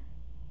happened in there.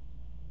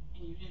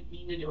 And you didn't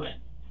mean to do it.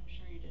 I'm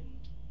sure you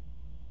didn't.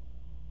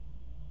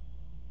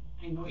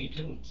 I know you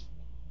didn't.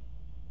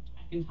 I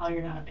can tell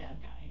you're not a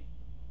bad guy.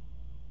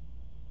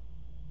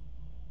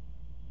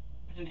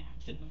 But an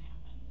accident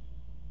happened.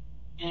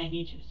 And I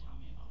need you to tell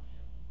me about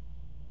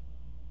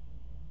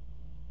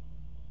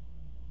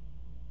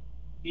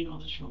it. You know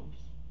the truth.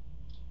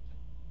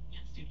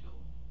 Yes, you do.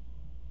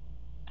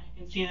 I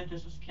can see that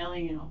this is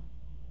killing you.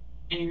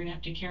 And you're going to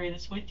have to carry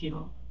this with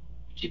you.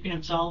 But you can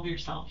absolve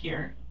yourself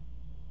here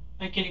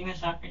by getting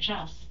this off your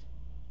chest.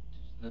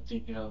 There's nothing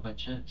to get off my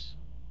chest.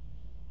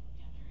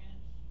 Yeah, there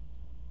is.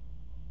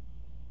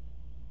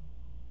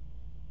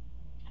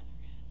 Yeah,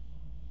 there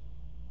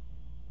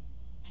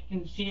is. I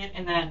can see it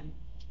in that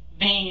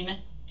vein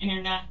in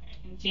your neck.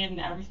 I can see it in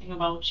everything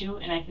about you,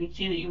 and I can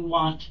see that you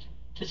want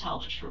to tell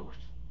the truth.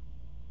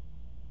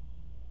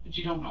 But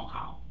you don't know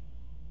how.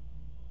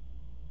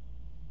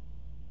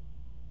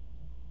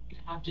 You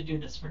have to do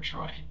this for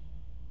Troy.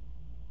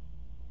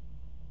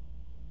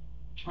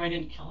 Troy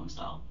didn't kill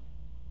himself.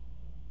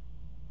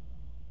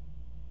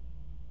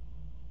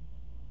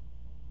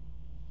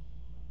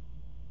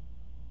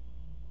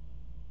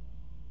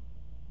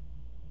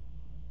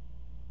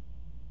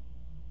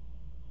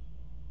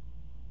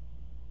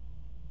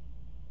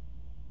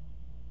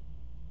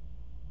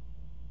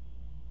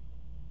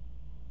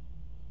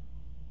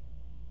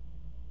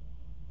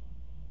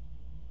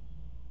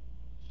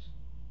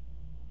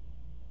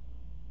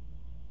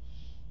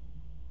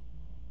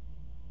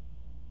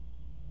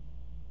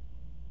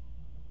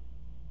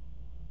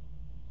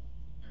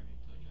 I already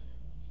told you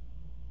everything.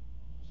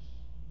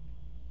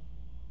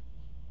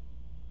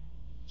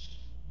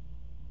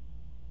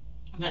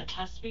 And that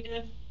test we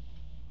did,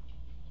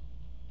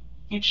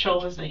 it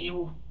shows that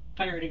you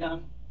fired a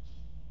gun.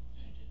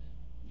 I didn't.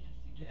 Yes,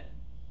 you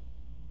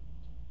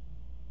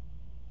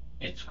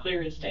did. It's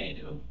clear as day,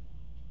 dude.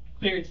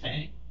 Clear as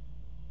day.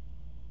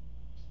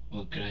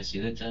 Well, could I see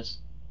the test?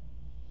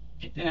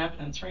 It's in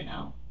evidence right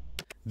now.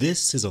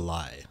 This is a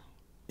lie.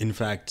 In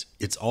fact,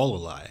 it's all a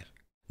lie.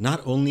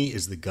 Not only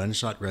is the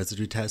gunshot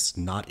residue test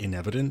not in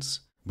evidence,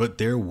 but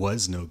there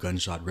was no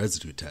gunshot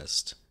residue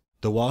test.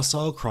 The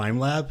Wausau Crime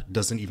Lab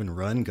doesn't even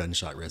run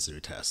gunshot residue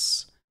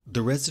tests.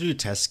 The residue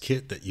test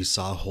kit that you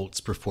saw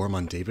Holtz perform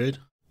on David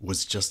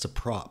was just a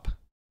prop.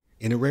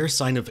 In a rare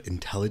sign of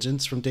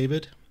intelligence from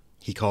David,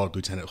 he called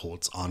Lieutenant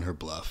Holtz on her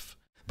bluff.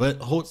 But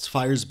Holtz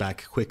fires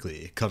back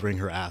quickly, covering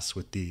her ass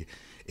with the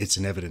 "it's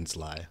an evidence"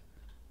 lie.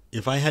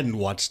 If I hadn't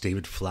watched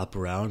David flap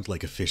around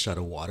like a fish out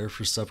of water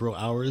for several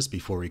hours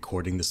before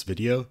recording this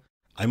video,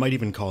 I might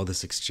even call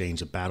this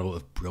exchange a battle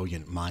of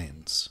brilliant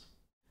minds.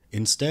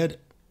 Instead,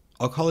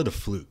 I'll call it a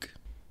fluke.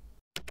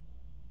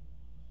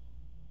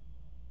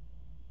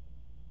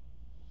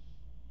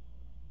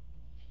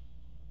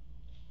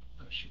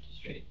 I'll shoot you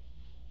straight.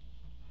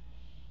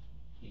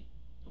 Yeah.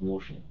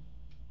 Emotional.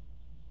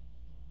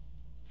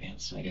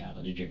 Pants I got out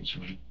of the dreams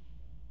from him.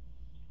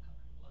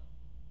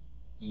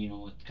 You know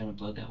what kind of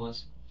blood that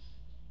was?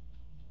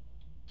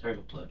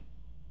 Turtle blood.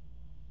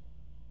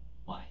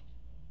 Why?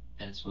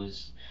 That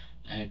was,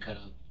 I had cut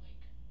up like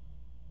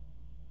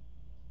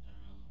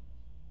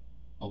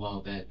a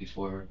while back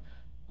before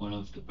one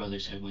of the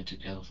brothers had went to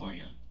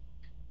California.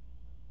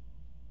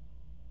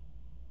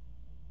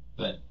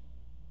 But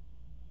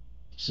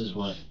this is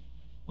what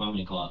I'm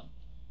gonna call it.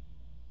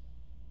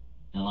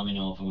 And let me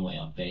know if I'm way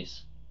off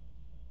base.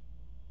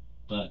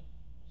 But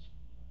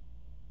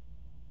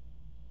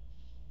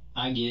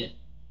I get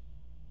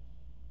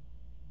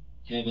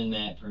having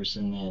that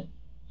person that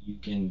you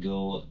can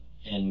go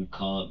and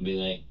call up and be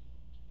like,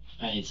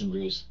 I need some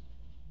brews.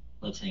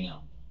 Let's hang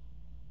out.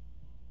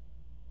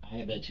 I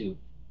have that too.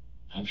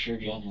 I'm sure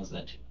John has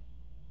that too.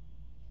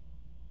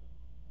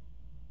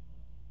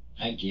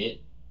 I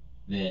get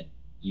that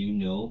you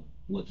know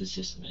what the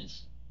system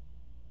is.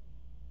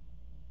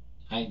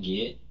 I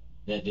get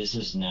that this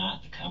is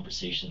not the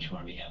conversation that you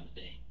want to be having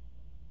today.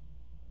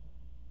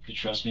 But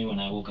trust me, when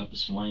I woke up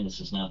this morning, this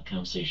is not the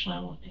conversation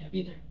I want to have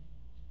either.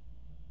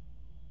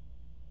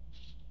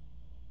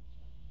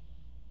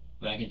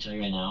 But I can tell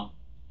you right now,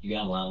 you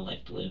got a lot of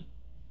life to live.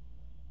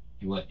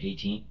 You're what,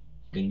 18?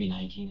 Gonna be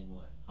 19 in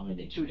what? How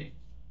many days? 2 days.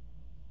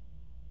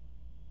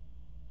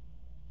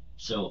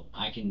 So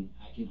I can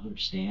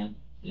understand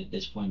that at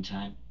this point in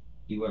time,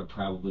 you are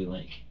probably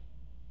like,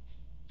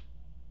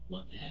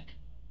 what the heck?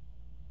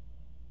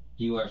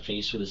 You are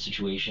faced with a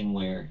situation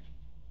where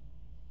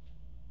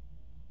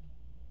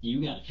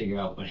you got to figure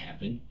out what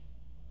happened,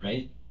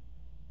 right?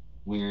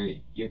 Where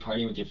you're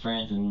partying with your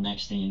friends, and the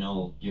next thing you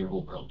know, your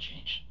whole world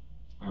changed.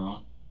 Am I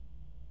wrong?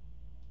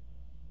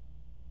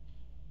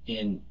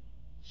 And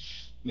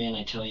man,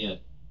 I tell you,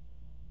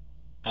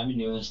 I've been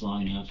doing this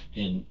long enough,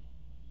 and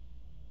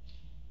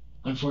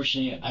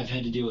unfortunately, I've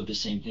had to deal with the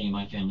same thing in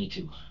my family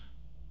too.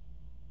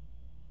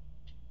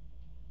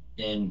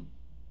 And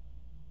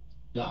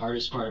the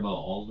hardest part about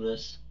all of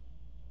this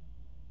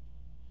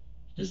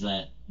is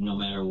that no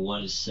matter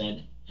what is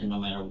said and no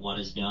matter what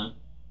is done,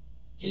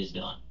 it is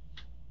done.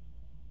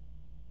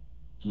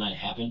 It might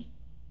happen,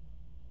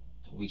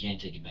 but we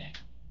can't take it back.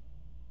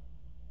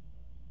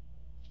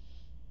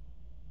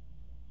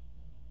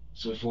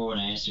 So before, when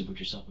I asked you to put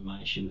yourself in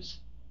my shoes,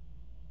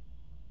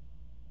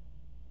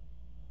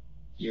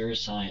 you're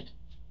assigned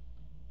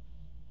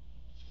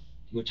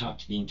to go talk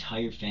to the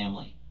entire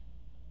family.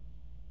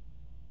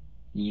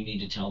 And you need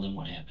to tell them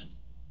what happened.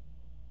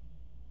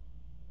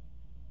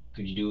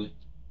 Could you do it?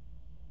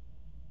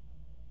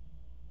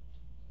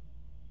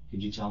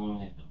 Could you tell them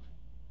what happened?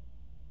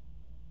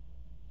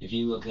 If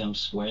you look them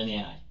square in the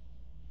eye,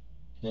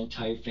 the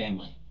entire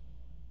family,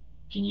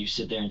 can you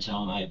sit there and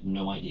tell them I have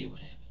no idea what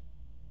happened?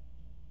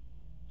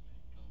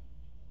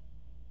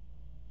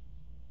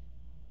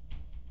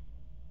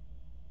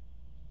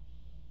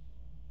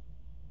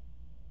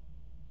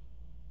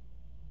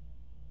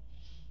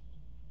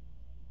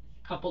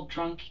 Couple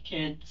drunk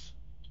kids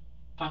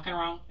fucking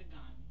around with a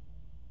gun,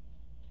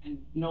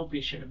 and nobody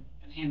should have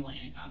been handling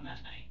a gun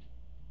that night.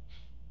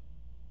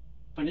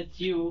 But it's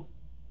you,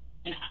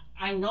 and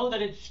I know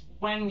that it's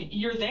when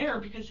you're there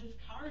because his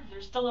cards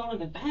are still out in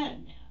the bed,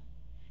 man.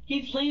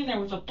 He's laying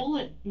there with a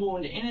bullet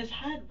wound in his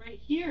head right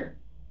here.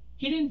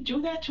 He didn't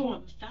do that to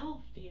himself,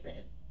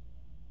 David.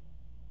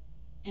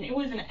 And it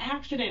was an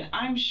accident,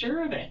 I'm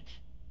sure of it.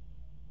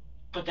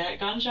 But that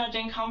gunshot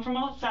didn't come from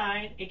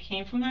outside, it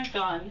came from that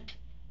gun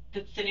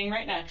that's sitting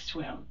right next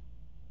to him.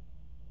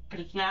 But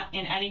it's not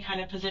in any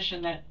kind of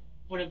position that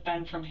would have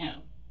been from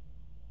him.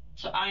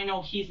 So I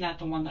know he's not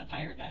the one that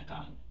fired that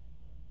gun.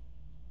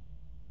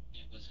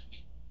 It wasn't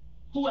me.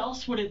 Who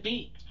else would it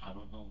be? I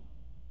don't know.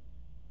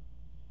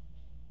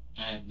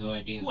 I have no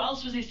idea. Who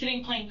else was he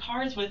sitting playing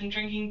cards with and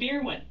drinking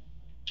beer with?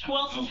 Who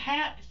else's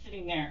hat is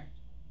sitting there?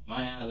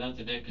 My hat, I left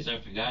it there because I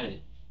forgot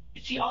it.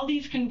 See, all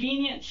these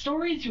convenient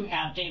stories you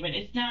have, David,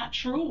 it's not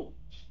true.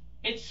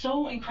 It's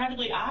so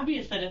incredibly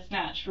obvious that it's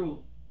not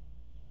true.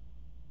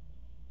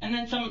 And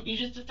then you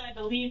just decide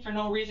to leave for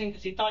no reason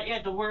because you thought you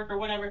had to work or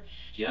whatever.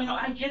 Yeah. You know,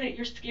 I get it.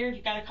 You're scared.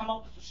 You got to come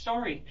up with a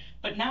story.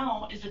 But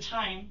now is the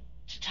time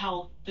to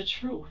tell the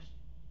truth.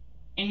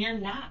 And you're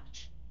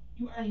not.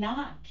 You are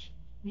not.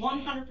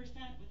 100%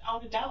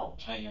 without a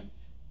doubt. I am.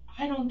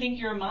 I don't think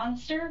you're a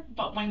monster,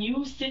 but when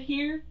you sit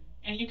here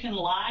and you can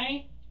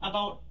lie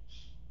about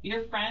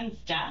your friend's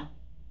death,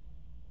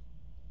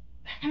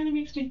 that kind of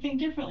makes me think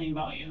differently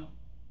about you.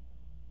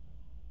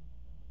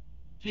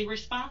 The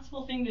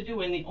responsible thing to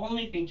do and the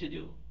only thing to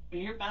do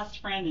when your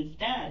best friend is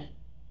dead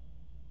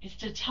is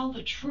to tell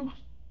the truth.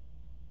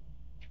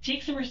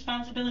 Take some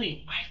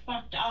responsibility. I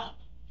fucked up.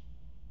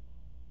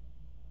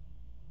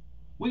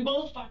 We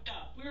both fucked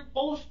up. We were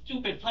both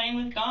stupid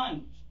playing with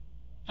guns.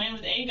 Playing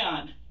with a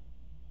gun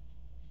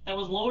that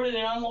was loaded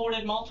and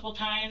unloaded multiple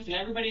times and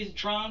everybody's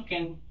drunk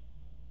and...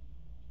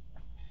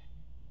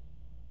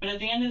 But at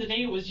the end of the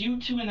day, it was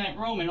you two in that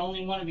room and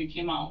only one of you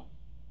came out.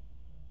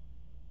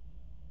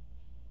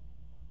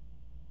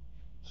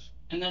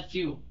 And that's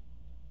you.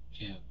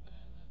 Yeah,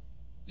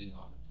 we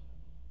all.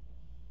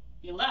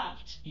 You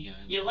left. Yeah.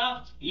 You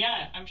left.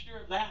 Yeah, I'm sure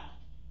of that.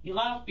 You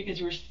left because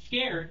you were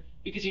scared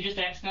because you just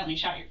accidentally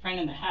shot your friend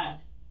in the head.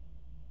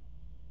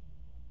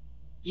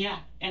 Yeah,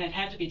 and it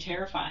had to be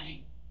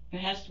terrifying. It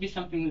has to be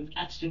something that's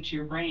etched into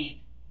your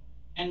brain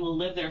and will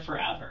live there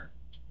forever.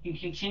 and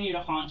continue to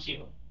haunt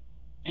you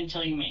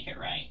until you make it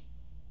right.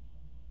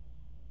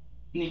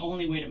 And the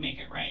only way to make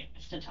it right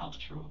is to tell the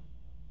truth.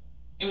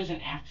 It was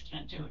an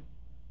accident, dude.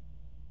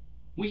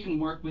 We can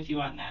work with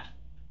you on that,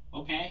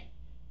 okay?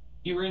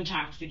 You were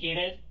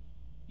intoxicated.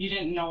 You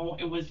didn't know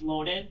it was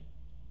loaded.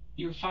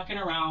 You were fucking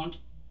around.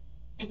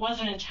 It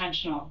wasn't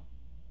intentional.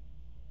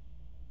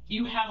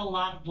 You have a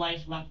lot of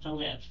life left to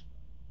live.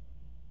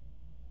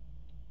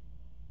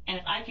 And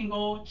if I can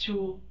go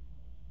to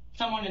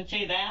someone and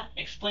say that,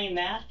 explain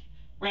that,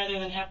 rather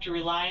than have to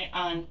rely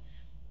on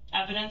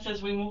evidence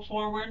as we move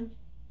forward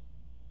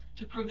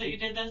to prove that you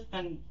did this,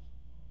 then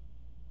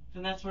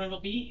that's what it'll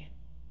be.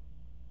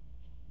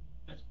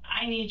 But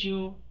I need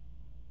you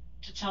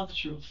to tell the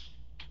truth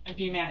and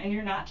be mad. And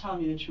you're not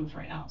telling me the truth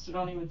right now, so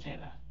don't even say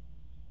that.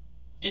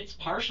 It's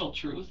partial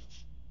truth.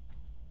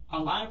 A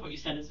lot of what you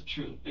said is the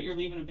truth, but you're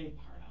leaving a big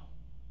part out.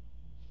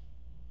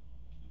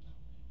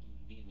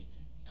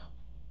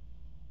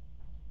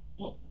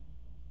 Well,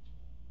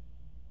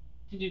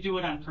 did you do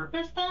it on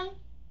purpose then?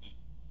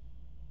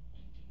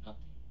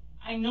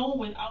 I know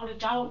without a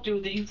doubt,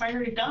 dude, that you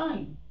fired a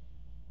gun.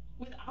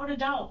 Without a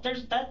doubt.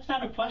 That's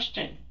not a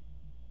question.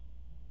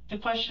 The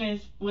question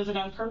is, was it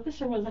on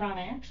purpose or was it on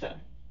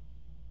accident?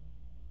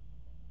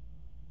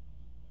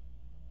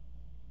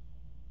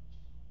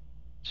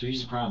 So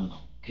here's the problem,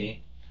 though.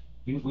 Okay,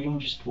 we don't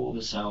just pull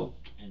this out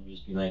and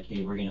just be like,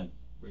 hey, we're gonna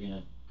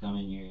come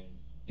in here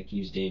and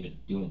accuse David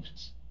of doing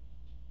this.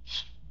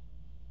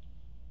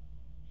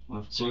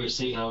 Well, So you're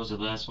saying that was the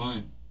last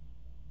one.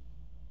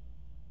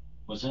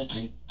 What's that?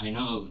 I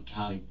know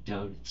how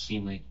that would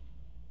seem like,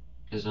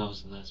 because I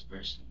was the last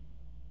person.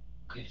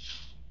 Okay.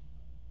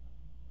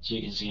 So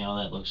you can see how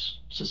that looks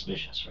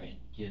suspicious, right?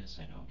 Yes,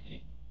 I know.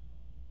 Okay.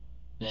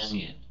 See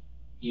it. Then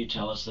you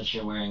tell us that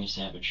you're wearing a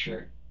Savage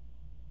shirt.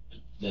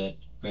 The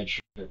red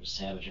shirt was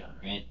Savage on,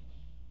 right?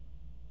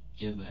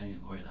 Yeah, but I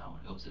didn't wear that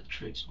one. It was the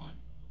Tricks one.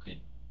 Okay.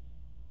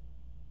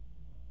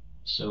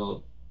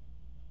 So,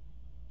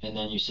 and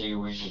then you say you're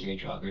wearing your gray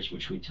joggers,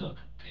 which we took,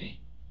 okay?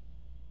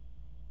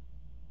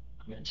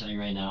 I'm going to tell you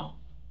right now,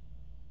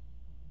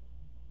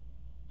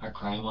 our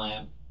crime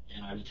lab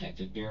and our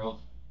detective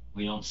bureau,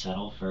 we don't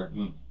settle for,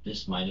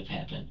 this might have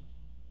happened,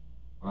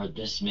 or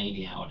this may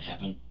be how it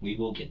happened. We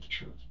will get the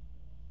truth.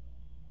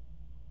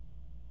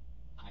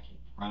 I can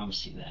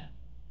promise you that.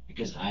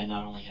 Because I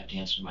not only have to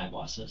answer to my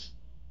bosses,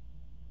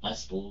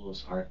 that's the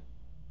littlest part.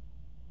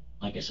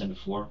 Like I said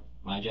before,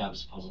 my job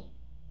is a puzzle.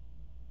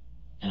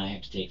 And I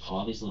have to take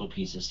all these little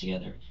pieces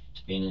together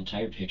to paint an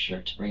entire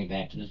picture, to bring it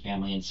back to the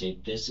family and say,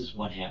 this is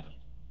what happened.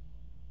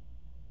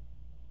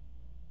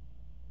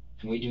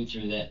 And we do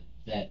through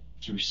that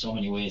through so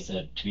many ways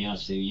that, to be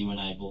honest with you and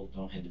I both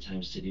don't have the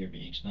time to sit here and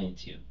explain it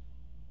to you.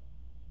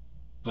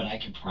 But I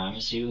can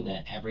promise you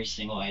that every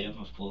single item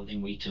of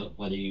clothing we took,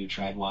 whether you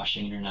tried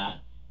washing it or not,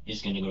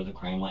 is going to go to the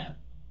crime lab.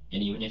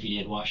 And even if you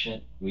did wash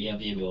it, we have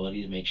the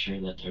ability to make sure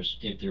that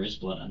if there is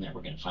blood on there,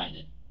 we're going to find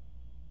it.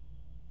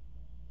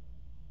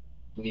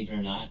 Believe it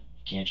or not,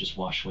 you can't just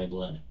wash away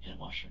blood in a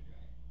washer and dryer.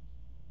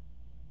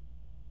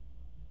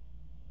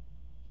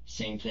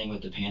 Same thing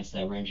with the pants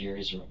that were in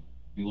Jerry's room.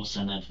 We will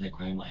send that to the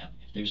crime lab.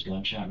 If there's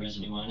gunshot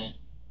residue on it,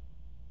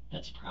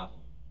 that's a problem.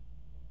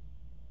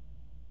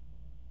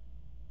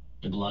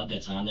 The blood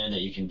that's on there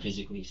that you can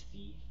physically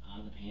see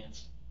on the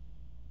pants.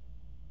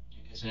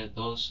 Like I said,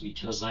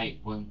 the light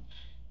one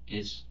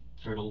is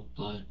turtle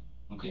blood.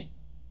 Okay.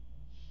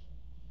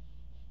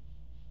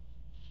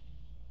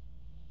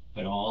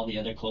 But all the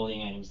other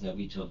clothing items that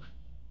we took,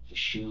 the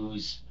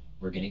shoes,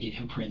 we're gonna get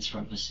imprints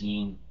from the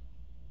scene.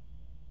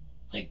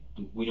 Like,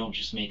 we don't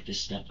just make this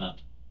stuff up,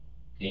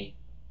 okay?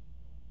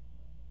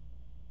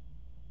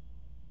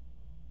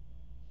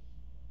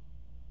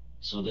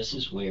 So this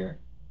is where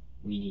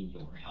we need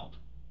your help.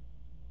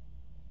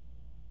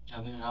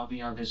 I mean, I'll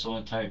be on this whole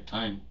entire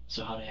time.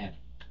 So how'd it happen?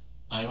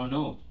 I don't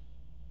know.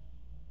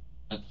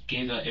 I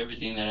gave out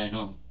everything that I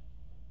know.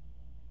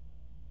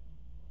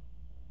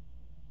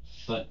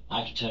 But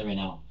I can tell you right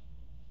now,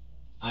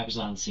 I was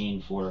on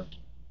scene for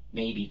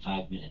maybe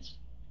 5 minutes.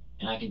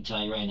 And I can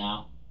tell you right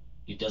now,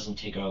 it doesn't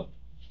take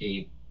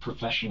a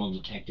professional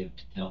detective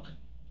to tell them.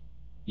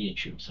 He didn't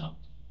shoot himself.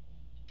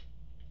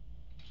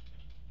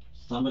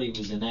 Somebody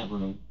was in that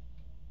room,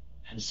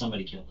 and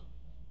somebody killed him.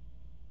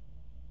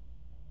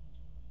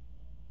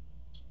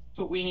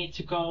 But we need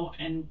to go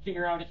and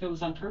figure out if it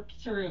was on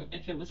purpose or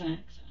if it was an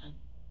accident.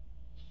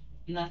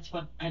 And that's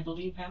what I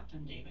believe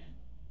happened, David.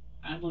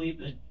 I believe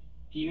that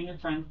you and your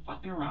friend were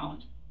fucking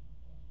around,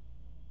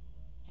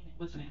 and it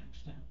was an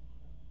accident.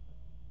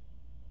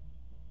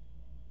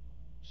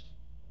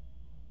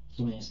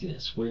 So let me ask you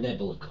this. Where did that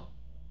bullet go?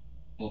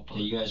 Well,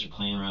 That you guys were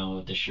playing around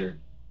with the shirt.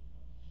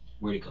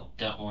 Where'd it go?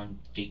 that one,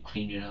 they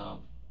cleaned it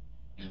up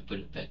and put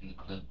it back in the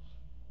clip.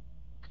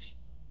 Okay.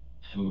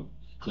 And the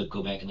clip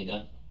go back in the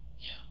gun?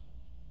 Yeah.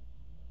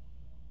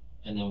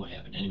 And then what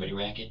happened? Anybody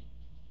rack it?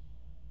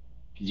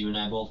 Because you and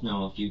I both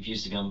know if you've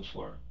used a gun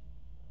before,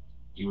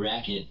 you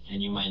rack it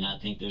and you might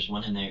not think there's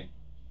one in there.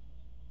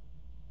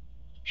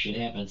 Shit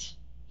happens.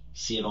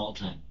 See it all the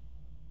time.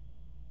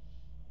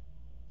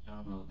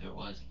 don't know if there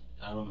was.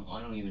 I don't know.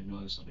 I don't even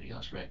know if somebody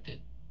else wrecked it.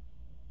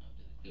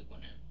 After the clip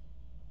went in.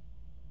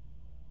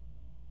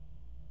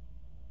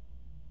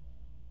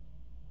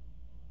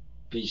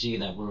 But you see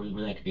that where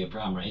that could be a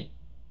problem, right?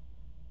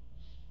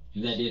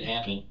 If that did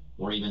happen,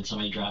 or even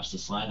somebody drops the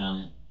slide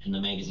on it and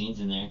the magazine's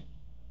in there.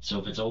 So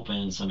if it's open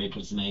and somebody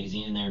puts the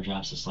magazine in there and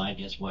drops the slide,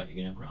 guess what? You're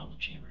gonna have a problem with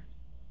the chamber.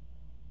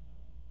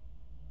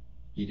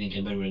 You think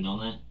anybody would have known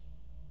that?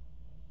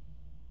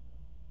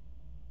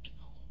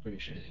 No, I'm pretty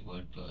sure they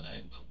would, but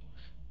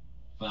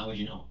Well, how would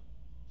you know?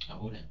 I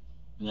wouldn't.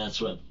 And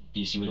that's what. Do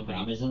you see what the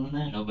problem is in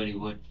that? Nobody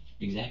would.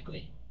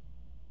 Exactly.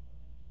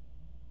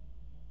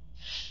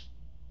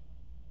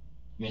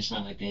 I mean, it's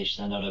not like they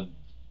send out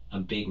a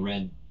big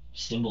red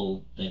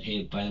symbol that,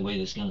 hey, by the way,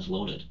 this gun is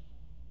loaded.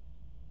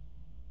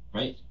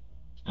 Right?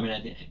 I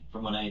mean,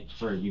 from what I've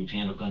heard, you've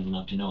handled guns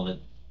enough to know that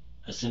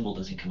a symbol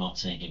doesn't come out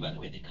saying, hey, by the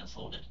way, the gun's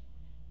loaded.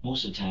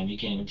 Most of the time, you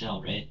can't even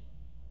tell, right?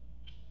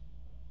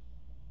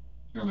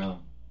 Or no?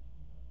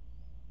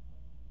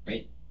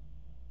 Right?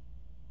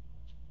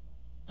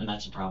 And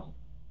that's a problem.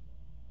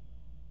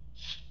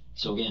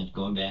 So again,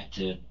 going back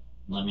to,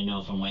 let me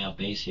know if I'm way off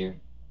base here.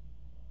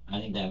 I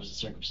think that was the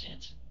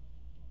circumstance.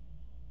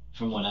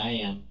 From what I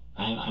am,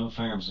 I'm a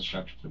firearms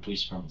instructor for the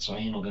police department, so I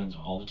handle guns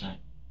all the time.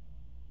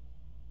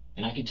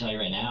 And I can tell you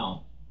right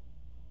now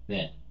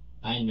that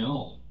I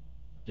know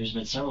there's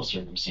been several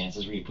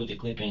circumstances where you put the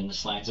clip in and the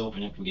slide's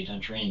open after we get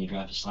done training, you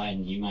drop the slide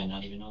and you might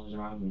not even know there's a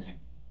round in there.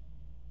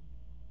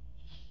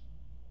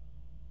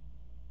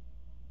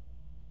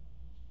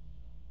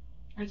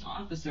 There's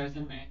officers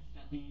that may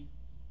accidentally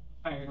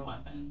fired a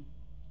weapon.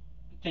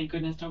 Thank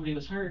goodness nobody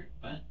was hurt,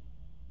 but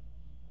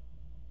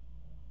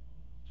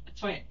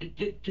that's why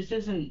this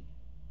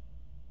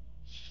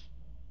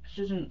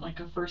isn't like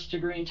a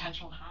first-degree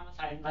intentional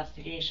homicide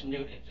investigation,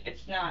 dude.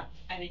 It's not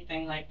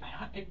anything like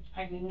that.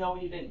 I know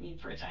you didn't mean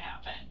for it to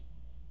happen,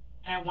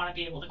 and I want to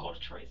be able to go to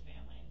Troy's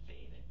family and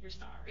say that you're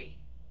sorry,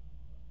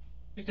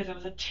 because it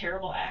was a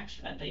terrible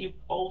accident that you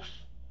both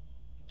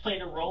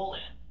played a role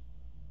in.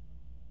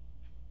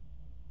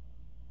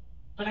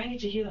 But I need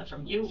to hear that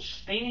from you.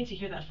 They need to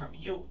hear that from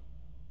you.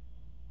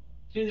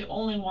 You're the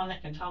only one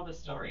that can tell this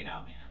story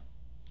now, man.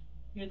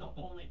 You're the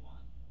only one.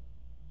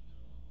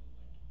 Yeah,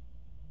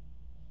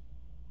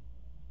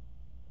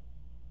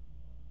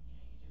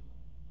 you do.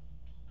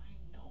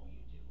 I know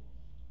you do.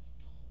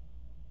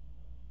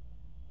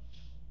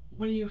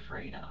 What are you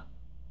afraid of?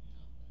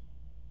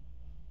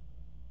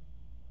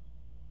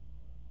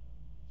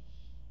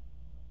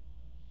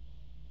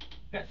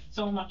 You've got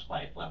so much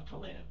life left to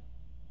live.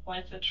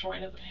 Life that Troy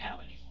doesn't have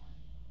anymore.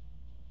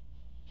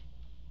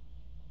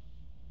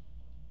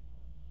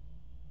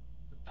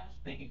 The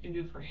best thing you can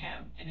do for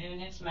him and in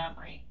his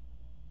memory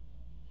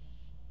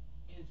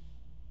is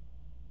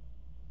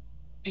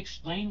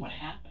explain what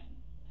happened.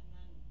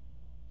 And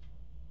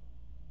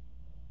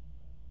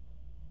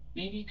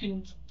then maybe you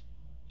can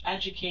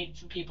educate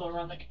some people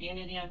around the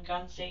community on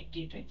gun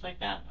safety, things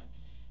like that. But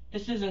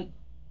this isn't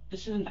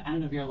the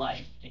end of your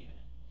life, David.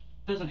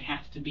 It doesn't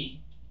have to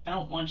be. I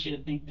don't want you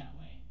to think that way.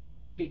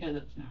 Because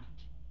it's not.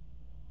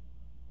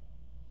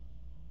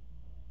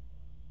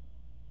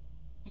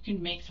 You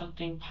can make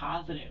something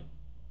positive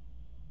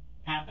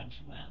happen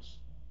from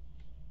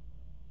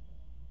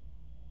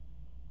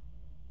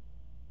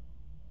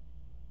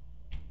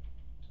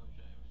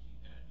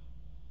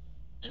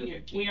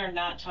this. We are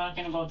not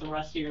talking about the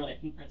rest of your life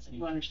in prison.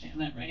 You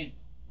understand that, right?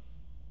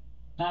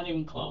 Not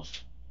even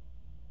close.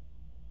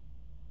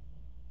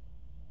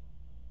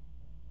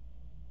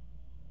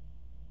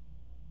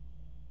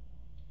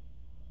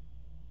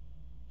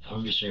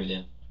 I'm just share with you,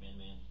 man.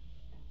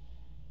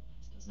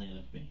 This doesn't add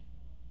up for me.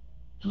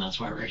 And that's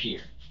why we're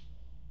here.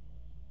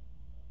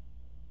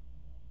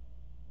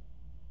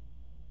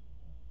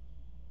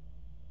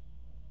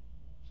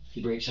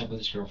 He breaks up with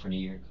his girlfriend a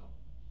year ago.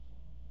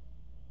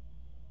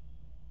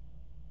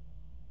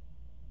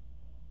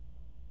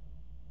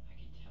 I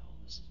can tell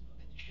this is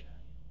bugging the shit out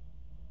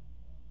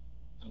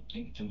of you. I'm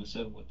thinking to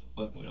myself, what the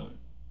fuck went on?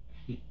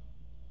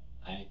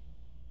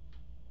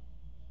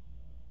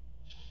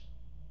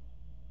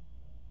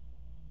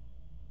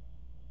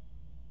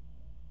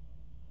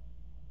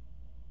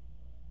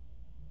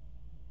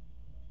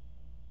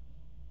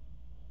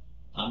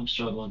 I'm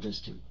struggling with this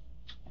too.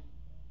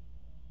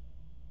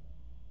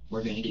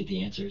 We're gonna get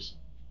the answers.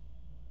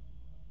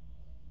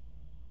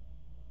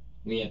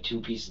 We have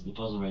two pieces of the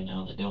puzzle right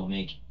now that don't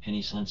make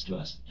any sense to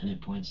us, and it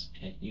points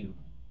at you.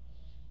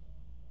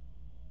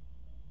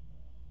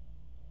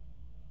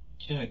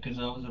 Yeah, because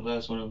I was the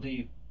last one to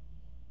leave.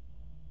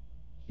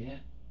 Yeah.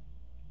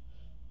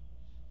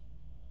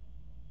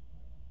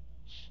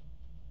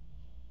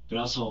 But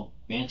also,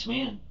 man to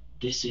man,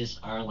 this is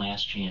our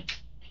last chance,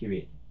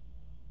 period.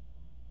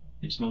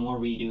 There's no more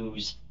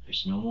redos,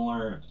 there's no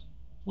more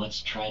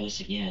let's try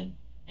this again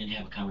and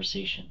have a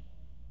conversation.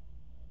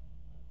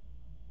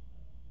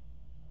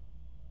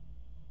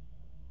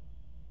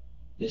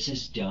 This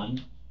is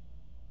done.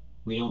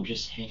 We don't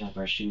just hang up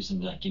our shoes and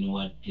be like, you know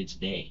what, it's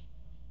day.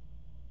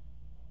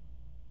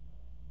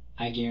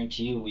 I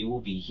guarantee you we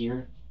will be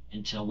here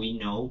until we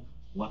know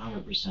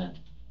 100%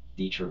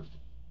 the truth.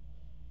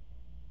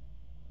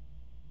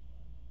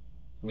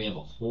 We have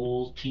a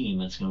whole team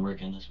that's going to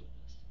work on this with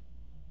us.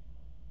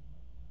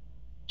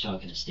 We're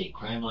talking a state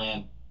crime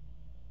lab.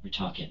 We're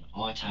talking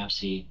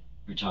autopsy.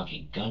 We're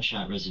talking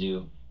gunshot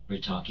residue.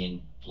 We're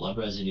talking blood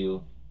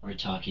residue. We're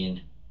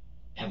talking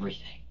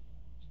everything.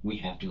 We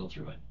have to go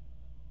through it.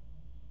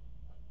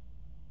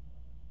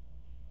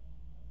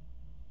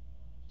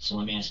 So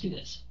let me ask you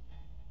this.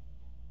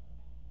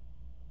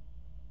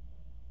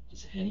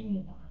 Is any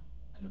more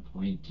going to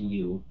point to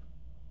you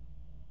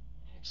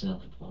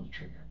accidentally pulling the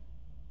trigger?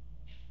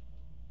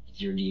 Is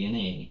your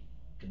DNA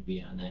going to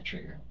be on that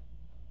trigger?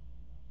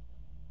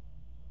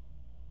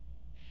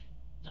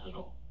 Not at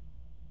all.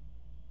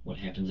 What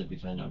happens if we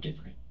find out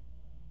different?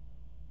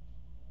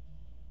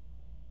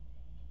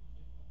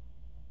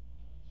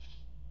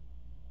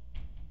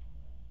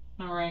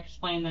 Remember I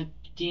explained that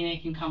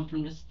DNA can come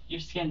from just your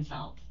skin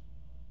cells.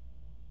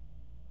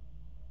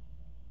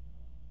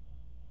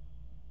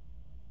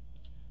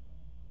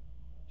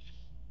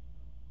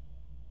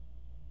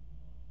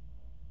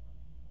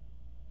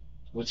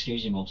 What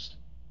scares you most?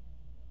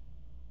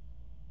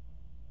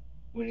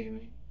 What do you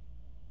mean?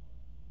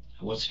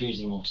 What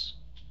scares you most?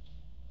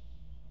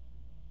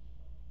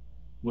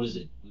 What is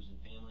it? Losing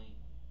family?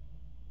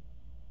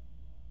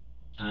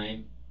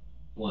 Time?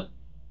 What?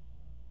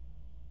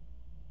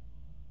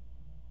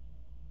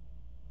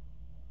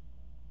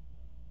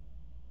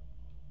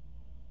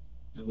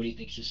 And what do you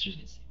think sister's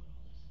gonna say about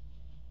all this?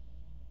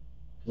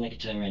 Because I can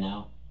tell you right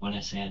now, when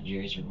I sat in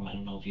Jerry's room, I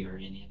don't know if you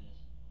heard any of this.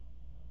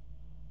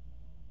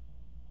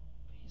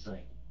 But he's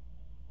like,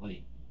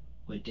 wait,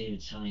 what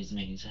David's telling you isn't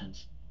making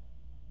sense.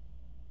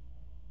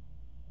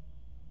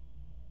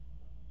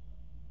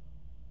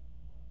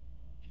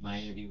 In my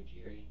interview with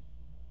Jerry,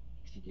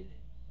 I think he did it.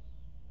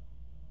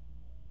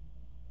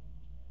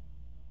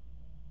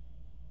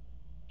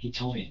 He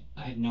told me,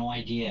 I have no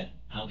idea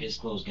how his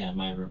clothes got in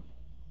my room.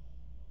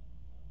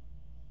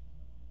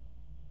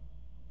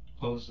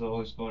 Clothes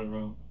always going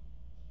wrong.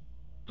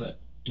 But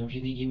don't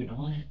you think he would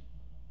know that?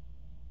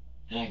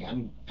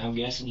 And I'm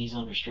guessing he's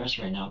under stress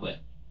right now, but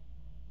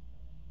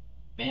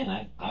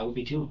man, I would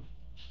be too.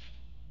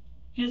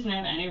 He doesn't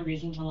have any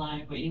reason to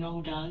lie, but you know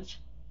who does?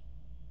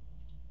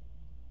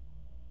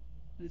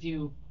 Is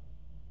you.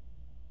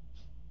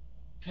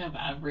 You have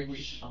every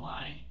reason to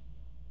lie.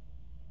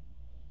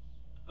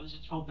 I was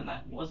just hoping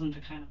that wasn't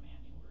the kind of man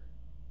you were.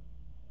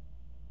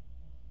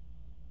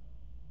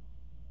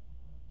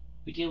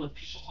 We deal with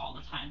people all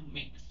the time who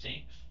make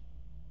mistakes.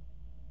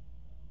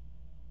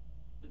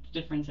 But the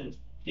difference is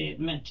they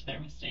admit to their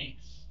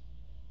mistakes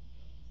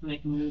so they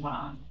can move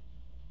on.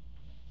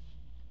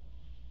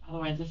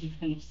 Otherwise, this is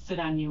going to sit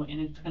on you and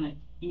it's going to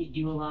eat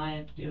you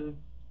alive, dude.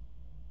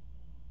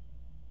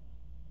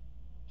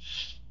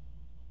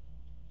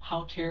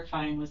 How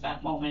terrifying was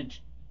that moment?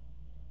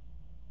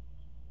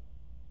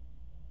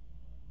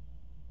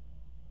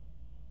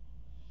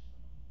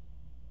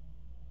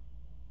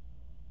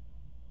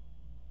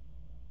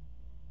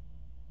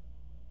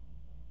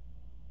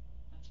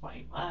 That's why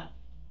you left.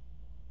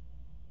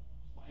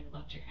 That's why you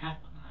left your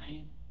hat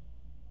behind.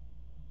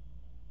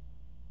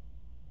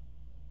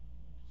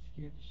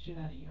 It scared the shit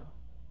out of you.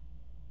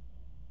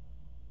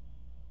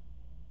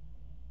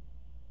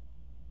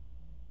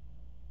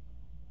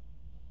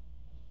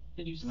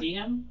 Did you see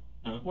him?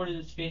 Huh? What did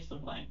his face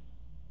look like?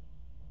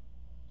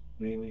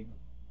 Maybe.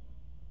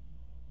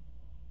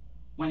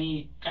 When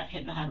he got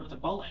hit in the head with a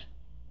bullet?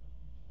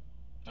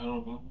 I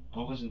don't know. I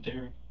wasn't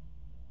there.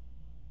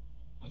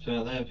 If I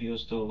left, he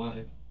was still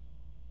alive.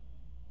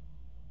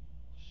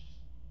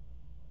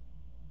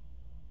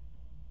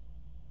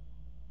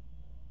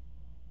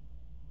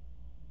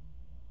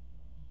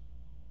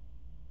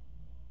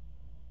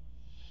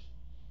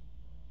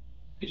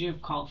 Could you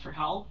have called for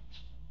help?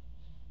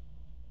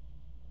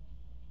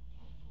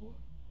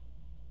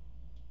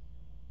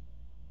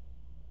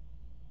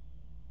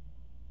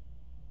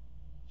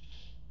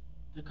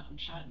 The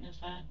gunshot in his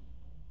head?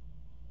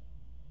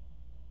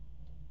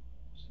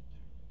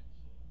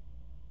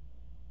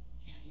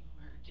 Yeah, you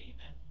were, David.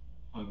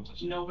 I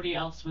wasn't. Nobody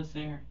else was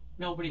there.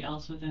 Nobody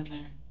else was in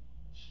there.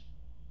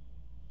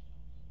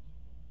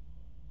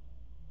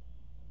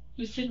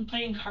 He was sitting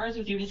playing cards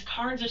with you. His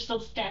cards are still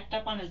stacked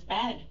up on his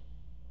bed.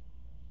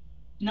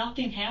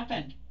 Nothing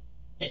happened.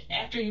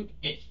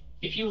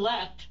 If you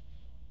left,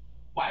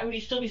 why would he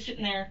still be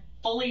sitting there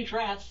fully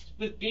dressed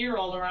with beer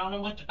all around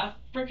him with a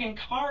freaking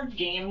card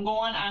game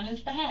going on his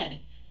bed?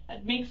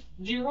 That makes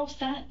zero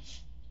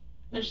sense.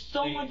 There's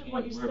so much of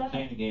what you We're said.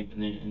 playing a game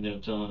and then ended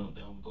up telling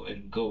them go ahead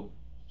and go.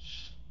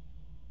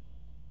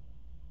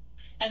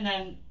 And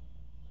then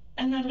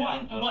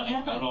what? What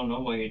happened? I don't know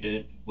what you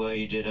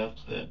did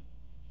after that.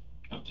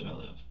 After I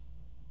left.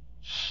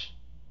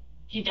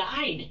 He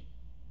died.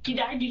 He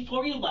died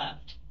before you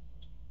left.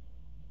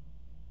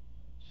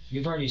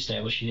 You've already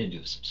established he didn't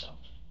do this himself.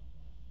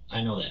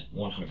 I know that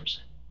 100%.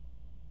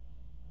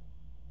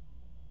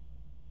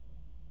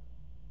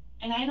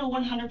 And I know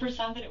 100%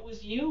 that it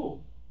was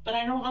you. But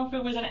I don't know if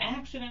it was an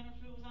accident or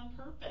if it was on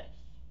purpose.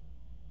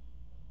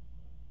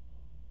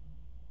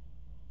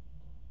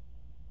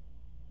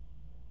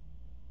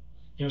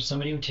 You know,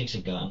 somebody who takes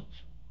a gun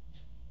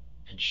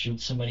and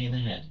shoots somebody in the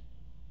head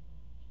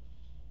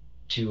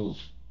to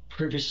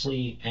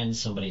purposely end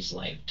somebody's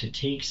life, to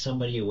take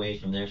somebody away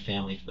from their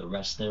family for the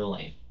rest of their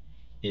life,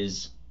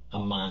 is a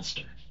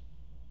monster.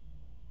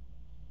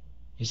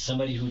 He's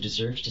somebody who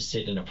deserves to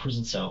sit in a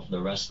prison cell for the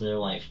rest of their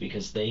life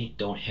because they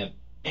don't have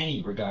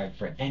any regard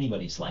for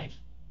anybody's life.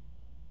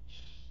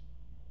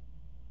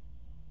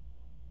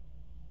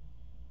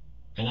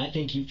 And I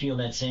think you feel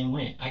that same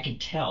way. I can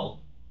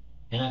tell,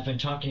 and I've been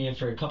talking to you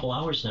for a couple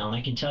hours now, and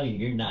I can tell you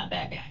you're not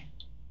that guy.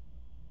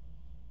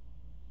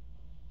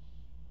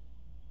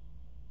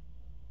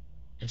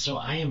 And so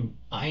I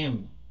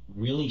am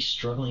really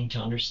struggling to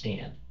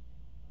understand,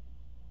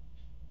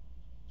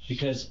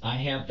 because I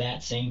have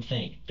that same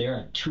thing. There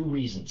are two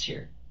reasons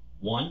here.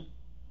 One,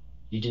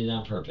 you did it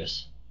on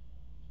purpose.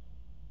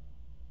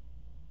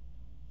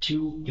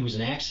 Two, it was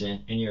an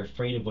accident and you're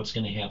afraid of what's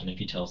going to happen if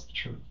he tells the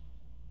truth.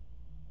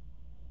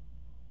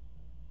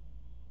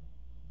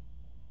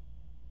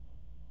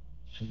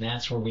 And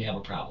that's where we have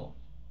a problem.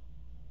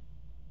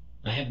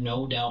 I have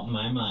no doubt in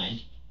my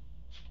mind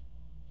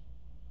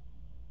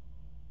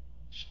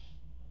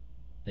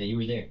that you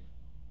were there.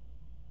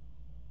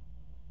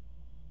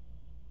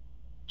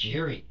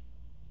 Jerry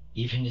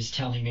even is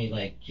telling me,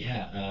 like,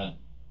 yeah,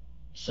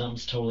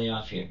 something's totally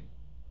off here.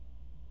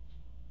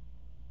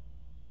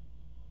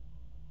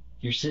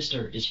 Your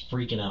sister is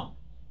freaking out.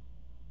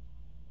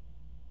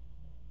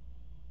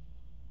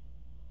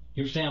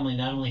 Your family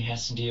not only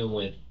has to deal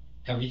with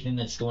everything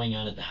that's going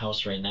on at the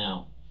house right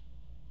now,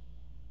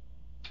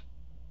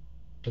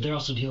 but they're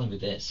also dealing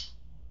with this.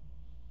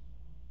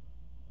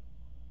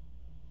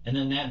 And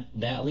then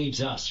that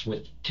leaves us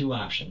with two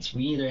options.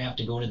 We either have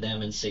to go to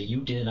them and say,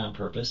 you did it on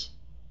purpose,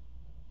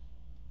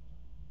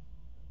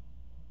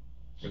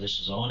 or this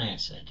was all an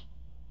accident.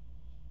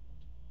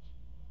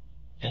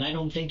 And I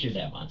don't think you're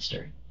that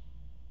monster.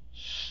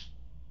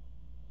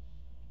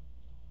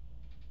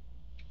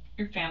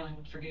 Your family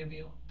would forgive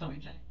you, don't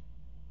you think?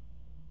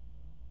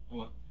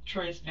 What?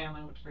 Troy's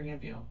family would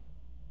forgive you.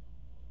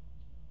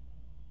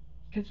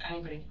 Because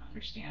anybody can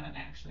understand an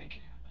accident can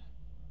happen.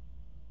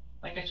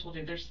 Like I told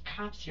you, there's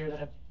cops here that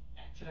have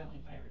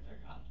accidentally fired their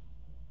gun.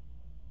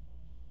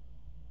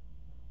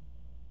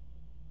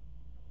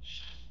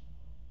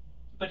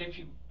 But if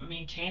you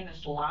maintain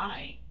this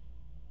lie,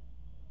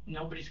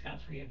 nobody's going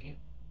to forgive you.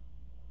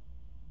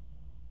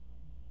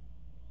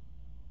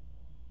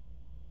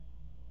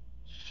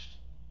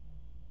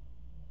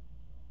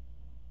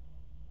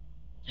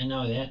 And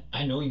now that,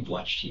 I know you've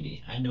watched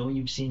TV. I know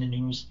you've seen the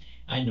news.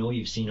 I know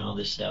you've seen all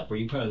this stuff where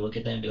you probably look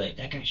at that and be like,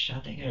 that guy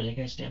shot that guy, or that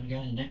guy stabbed a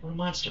guy in the neck. What a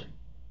monster.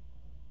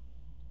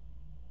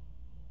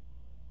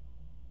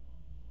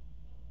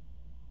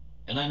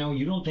 And I know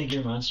you don't think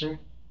you're a monster.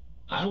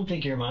 I don't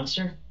think you're a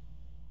monster.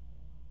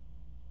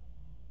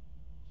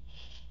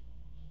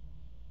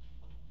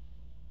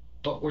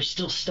 But we're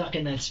still stuck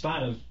in that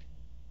spot of,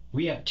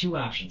 we have two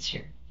options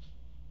here.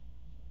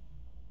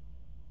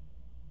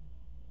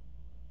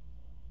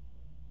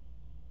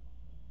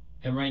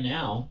 And right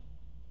now,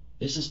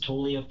 this is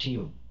totally up to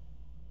you.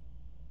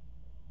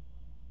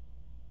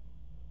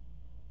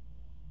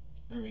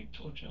 I already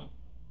told you.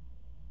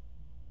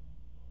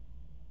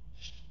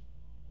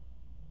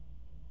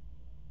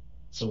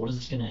 So what is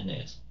this going to end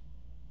as?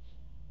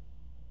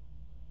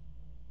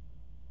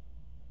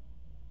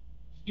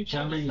 You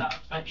tell me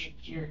stuff, but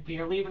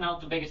you're leaving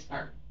out the biggest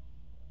part.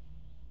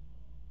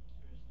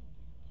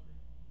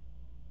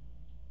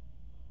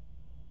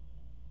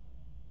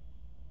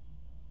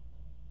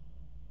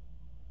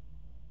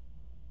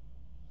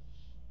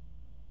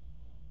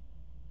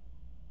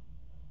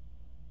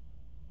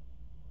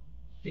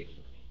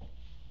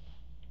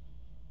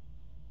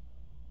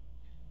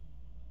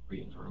 Were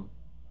you in the room?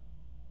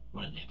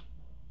 Want a nap?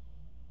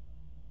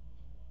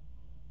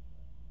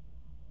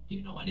 Do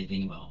you know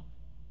anything about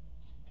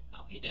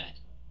how he died?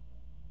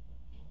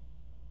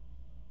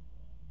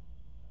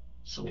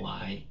 So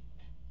why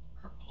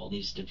are all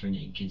these different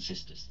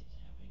inconsistencies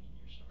happening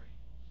in your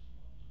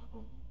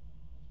story?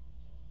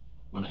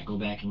 When I go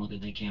back and look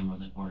at that camera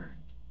in the corner,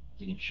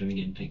 is it sure you're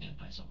getting picked up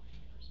by somebody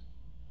in prison?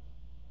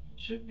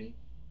 It should be.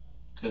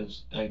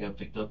 Because I got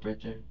picked up right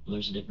there. Well,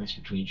 there's a difference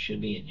between should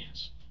be and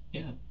yes.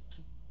 Yeah.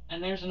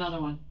 And there's another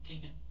one,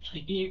 David.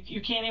 Like,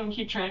 you can't even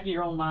keep track of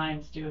your own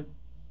lines, dude.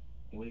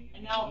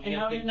 And now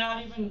you're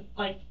not even,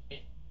 like,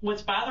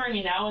 what's bothering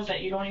me now is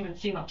that you don't even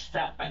seem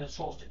upset by this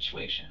whole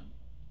situation.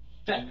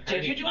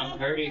 Did you do I'm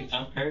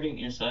hurting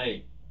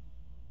inside.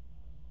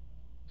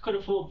 Could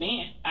have fooled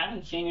me. I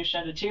haven't seen you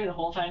shed a tear the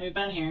whole time you've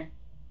been here.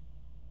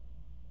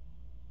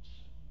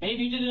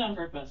 Maybe you did it on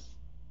purpose.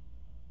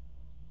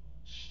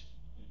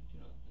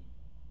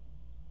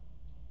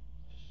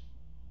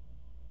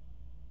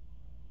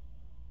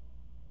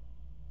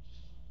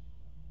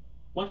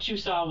 What you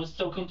saw was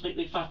so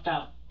completely fucked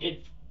up.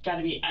 It's got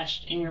to be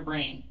etched in your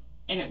brain,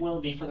 and it will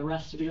be for the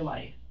rest of your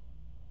life.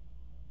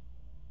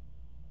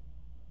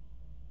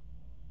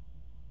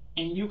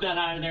 And you got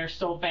out of there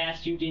so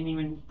fast you didn't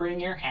even bring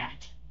your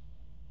hat.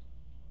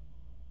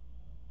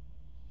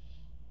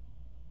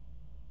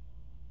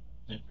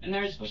 And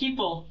there's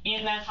people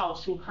in that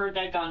house who heard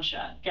that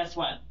gunshot. Guess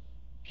what?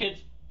 Kids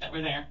that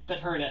were there that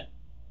heard it.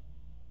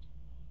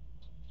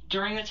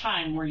 During the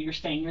time where you're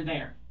saying you're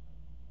there.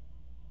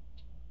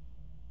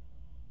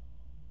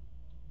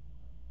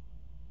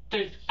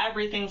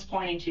 Everything's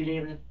pointing to you,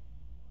 David.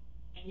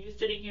 And you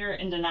sitting here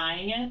and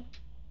denying it,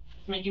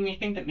 it's making me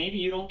think that maybe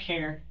you don't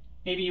care.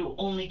 Maybe you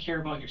only care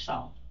about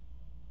yourself.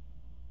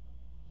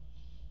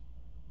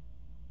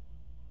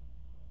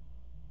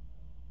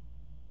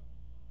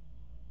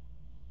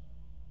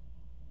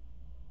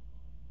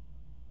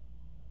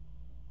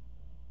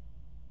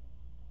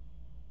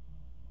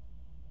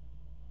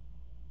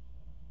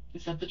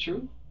 Is that the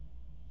truth?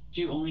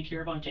 Do you only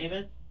care about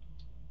David?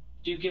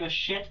 Do you give a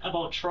shit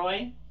about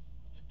Troy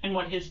and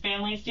what his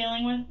family is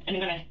dealing with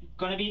and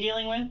gonna be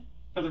dealing with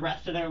for the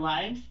rest of their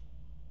lives?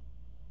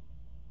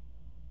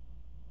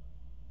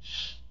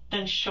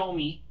 Then show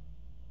me.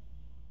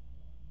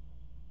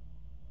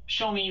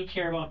 Show me you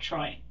care about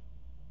Troy.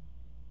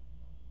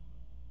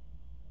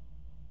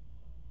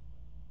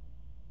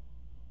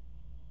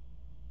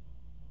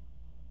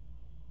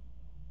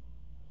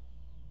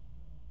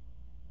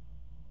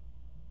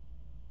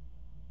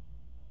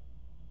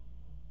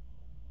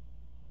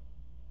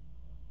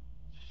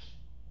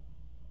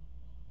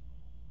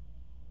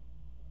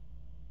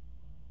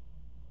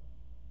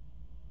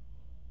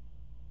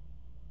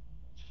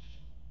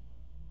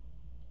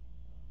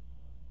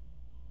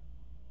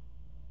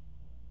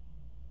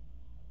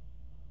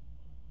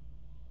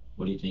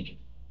 What are you thinking?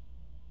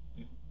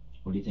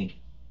 What are you thinking?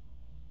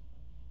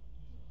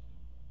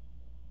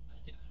 I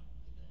don't believe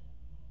that.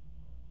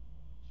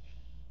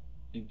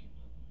 Thinking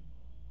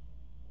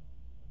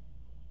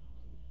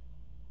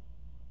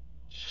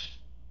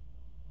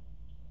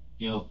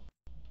you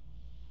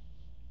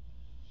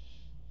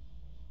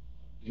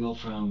go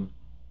from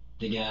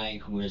the guy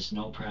who has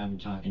no problem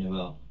talking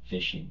about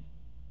fishing.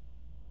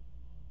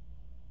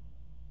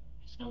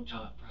 Has no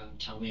problem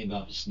telling me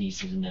about his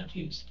nieces and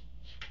nephews.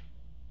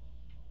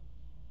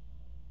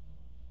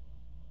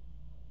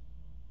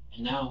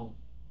 And now,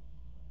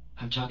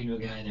 I'm talking to a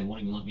guy that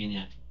won't even look me in the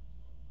eye.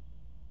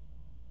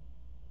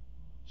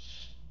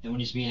 And when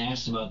he's being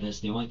asked about this,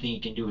 the only thing he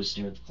can do is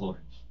stare at the floor.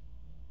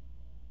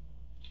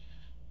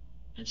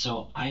 And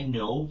so I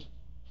know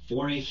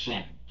for a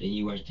fact that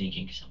you are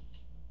thinking something.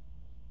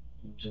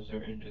 I'm just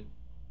hurting, dude.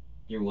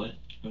 You're what?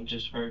 I'm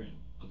just hurting.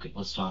 Okay,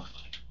 let's talk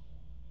about it.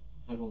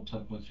 I don't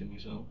talk my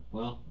feelings out.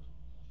 Well,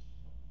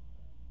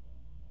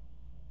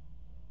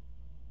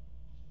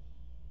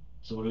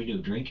 so what do?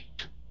 Drink?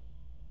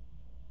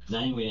 Because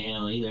that ain't way to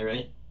handle it either,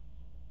 right?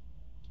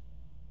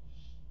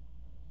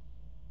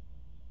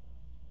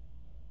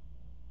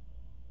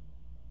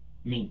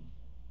 I mean,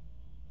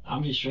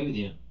 I'm just straight with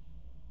you.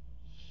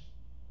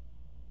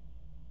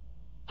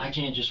 I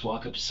can't just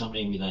walk up to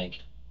somebody and be like,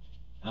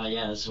 oh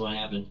yeah, this is what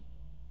happened.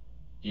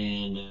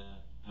 And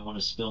I want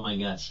to spill my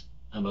guts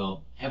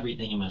about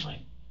everything in my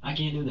life. I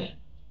can't do that.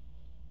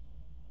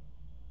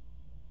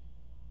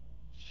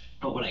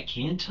 But what I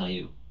can tell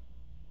you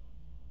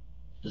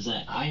is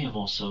that I am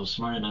also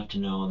smart enough to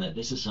know that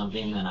this is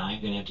something that I'm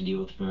going to have to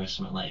deal with for the rest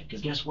of my life.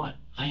 Because guess what?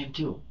 I am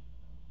too.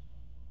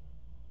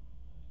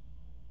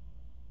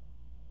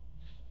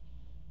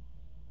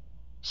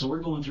 So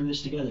we're going through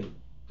this together.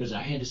 Because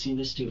I had to see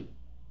this too.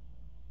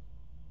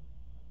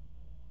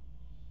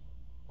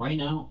 Right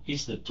now,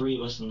 it's the three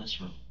of us in this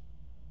room.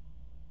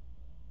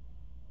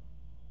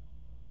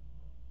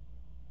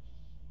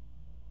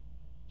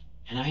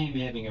 And I am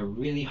having a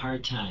really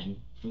hard time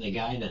from the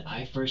guy that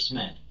I first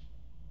met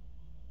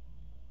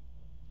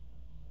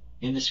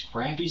in this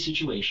crappy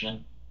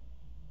situation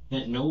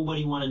that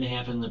nobody wanted to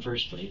happen in the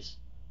first place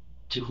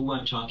to who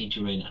I'm talking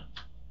to right now.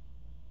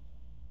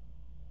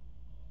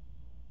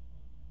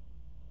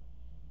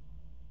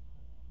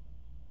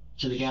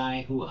 To the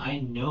guy who I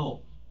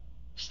know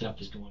stuff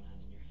is going on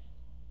in your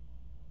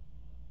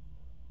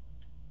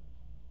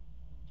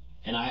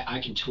head. And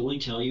I can totally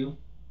tell you,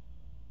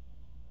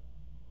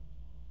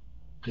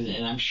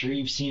 and I'm sure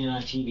you've seen it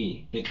on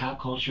TV, the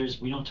cop culture is,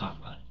 we don't talk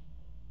about it.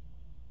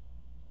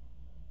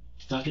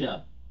 Suck it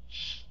up.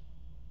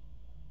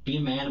 Be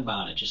a man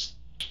about it. Just,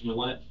 you know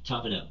what?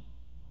 Tough it up.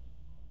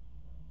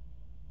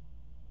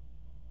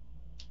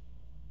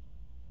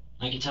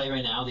 I can tell you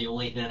right now, the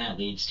only thing that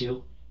leads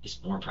to is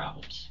more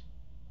problems.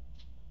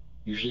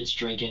 Usually it's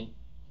drinking.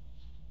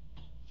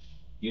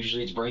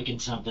 Usually it's breaking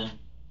something.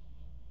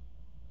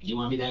 Do you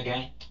want to be that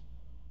guy?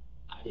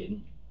 I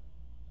didn't.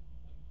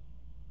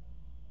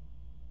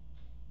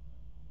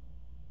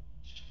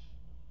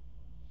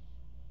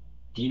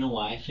 Do you know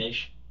why I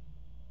fish?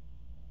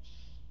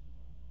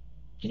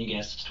 Can you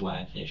guess as to why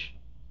I fish?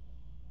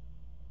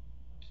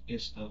 Get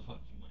stuff off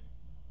your mind.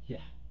 Yeah.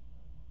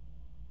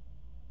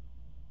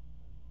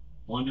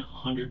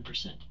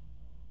 100%.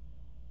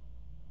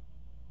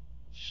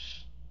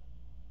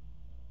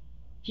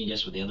 Can you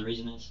guess what the other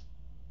reason is?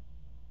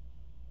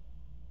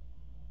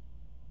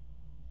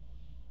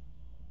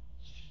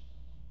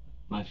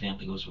 My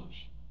family goes with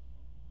me.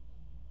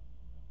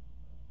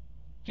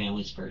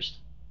 Family's first.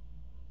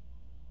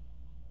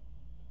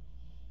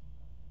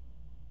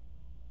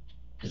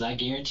 Because I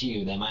guarantee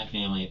you that my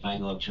family, if I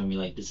go up to them and be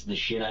like, this is the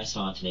shit I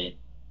saw today,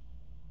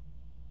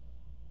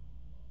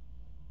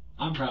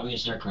 I'm probably going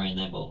to start crying in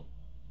that boat.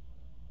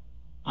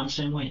 I'm the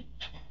same way.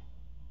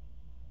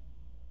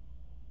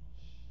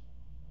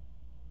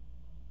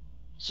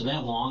 So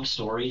that long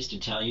story is to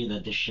tell you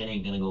that this shit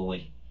ain't going to go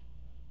away.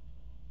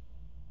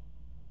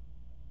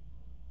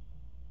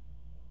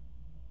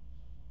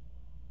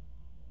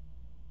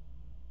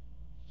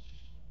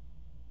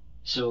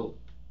 So,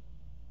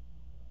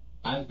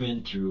 I've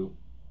been through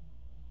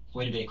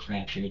quite a bit of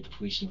crap here at the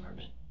police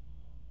department.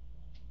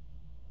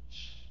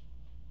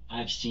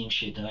 I've seen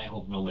shit that I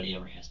hope nobody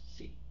ever has to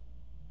see.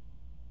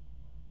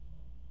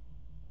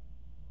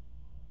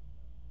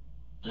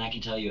 And I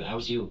can tell you, I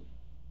was you.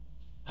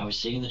 I was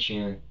sitting in the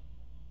chair.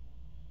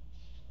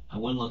 I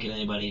wouldn't look at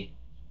anybody,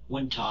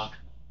 wouldn't talk.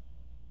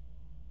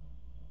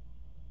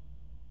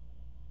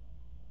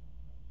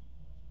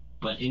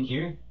 But in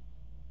here,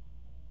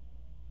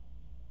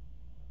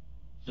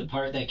 the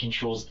part that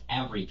controls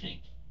everything,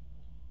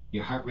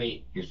 your heart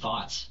rate, your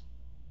thoughts,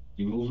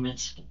 your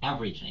movements,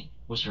 everything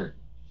was hurt.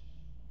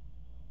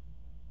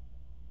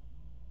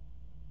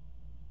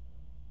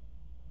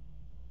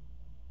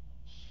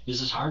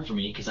 This is hard for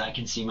me because I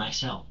can see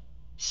myself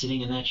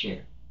sitting in that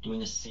chair doing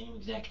the same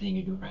exact thing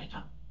you're doing right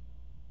now.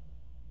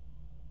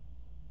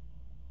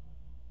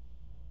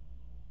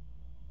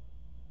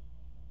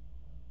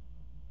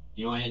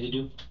 You know what I had to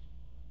do?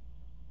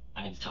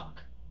 I had to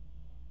talk.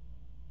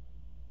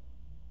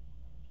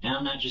 And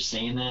I'm not just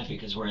saying that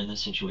because we're in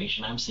this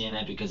situation. I'm saying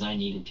that because I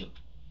needed to.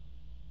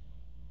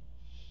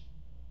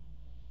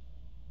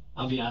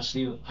 I'll be honest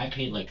with you, I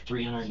paid like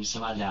 $300 and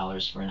some odd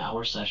for an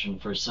hour session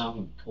for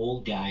some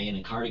old guy in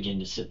a cardigan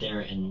to sit there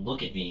and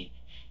look at me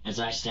as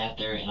I sat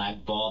there and I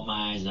bawled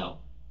my eyes out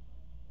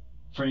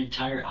for an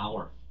entire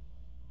hour.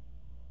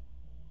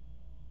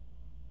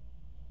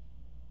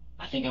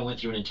 I think I went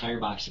through an entire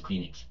box of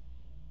Kleenex.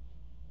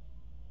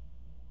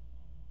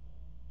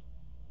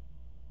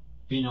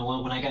 But you know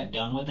what? When I got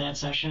done with that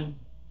session,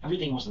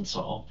 everything wasn't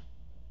solved.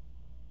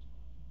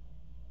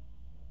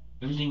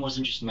 Everything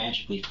wasn't just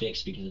magically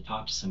fixed because I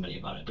talked to somebody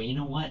about it. But you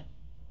know what?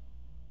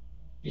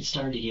 It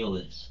started to heal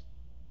this.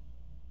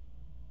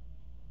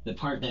 The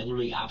part that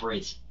literally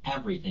operates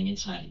everything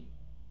inside of you.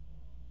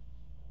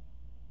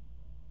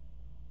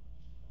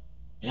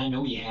 And I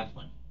know you have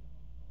one.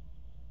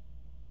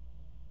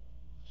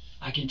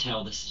 I can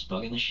tell this is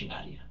bugging the shit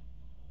out of you.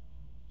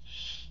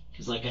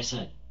 Because like I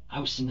said, I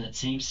was in that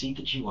same seat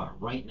that you are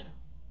right now.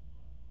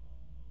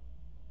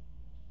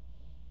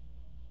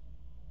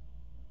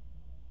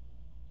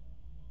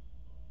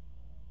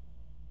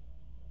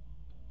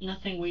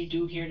 Nothing we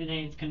do here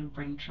today is going to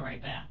bring Troy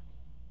back.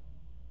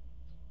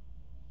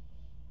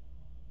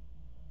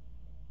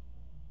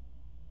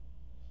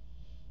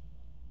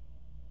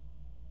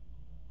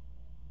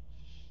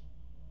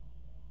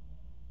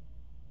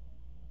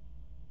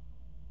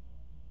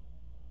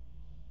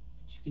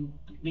 You can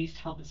at least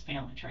help his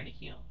family try to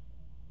heal.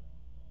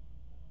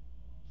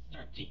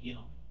 Start to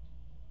heal.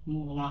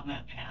 Move along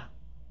that path.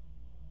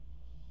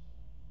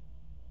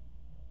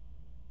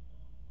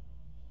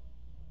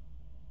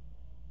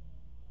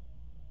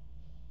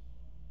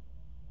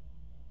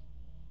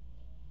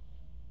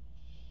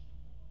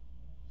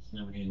 It's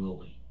never going to go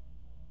away.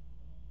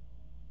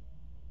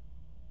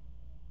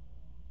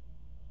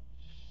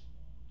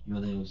 You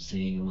know, they was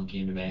saying a monkey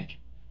in the back.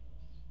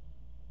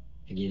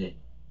 I get it.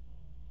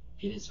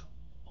 It is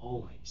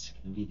always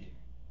going to be there.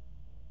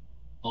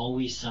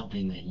 Always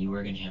something that you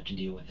are going to have to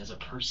deal with as a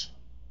person.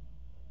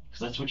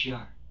 Because that's what you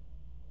are.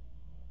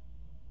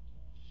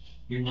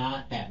 You're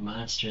not that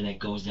monster that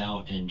goes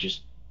out and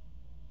just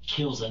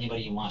kills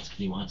anybody he wants because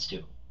he wants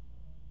to.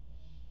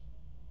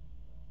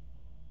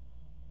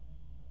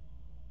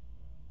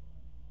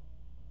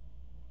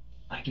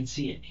 I can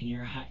see it in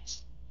your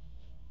eyes.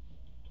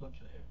 Don't you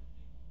ever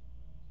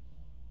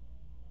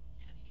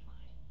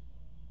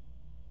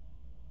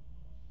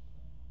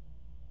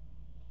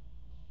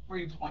Were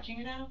you pointing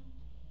it out?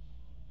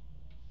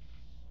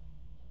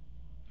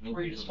 think? Or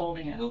were you just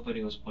holding it?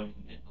 Nobody was pointing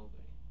at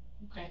nobody.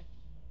 Okay.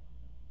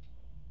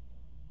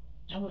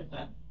 I like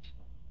that.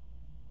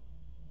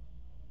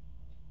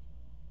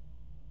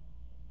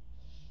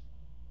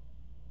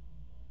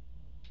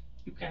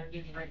 You gotta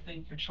do the right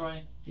thing for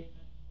Troy, David.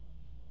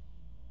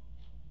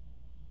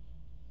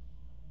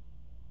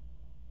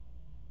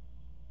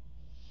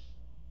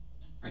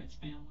 And for his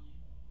family.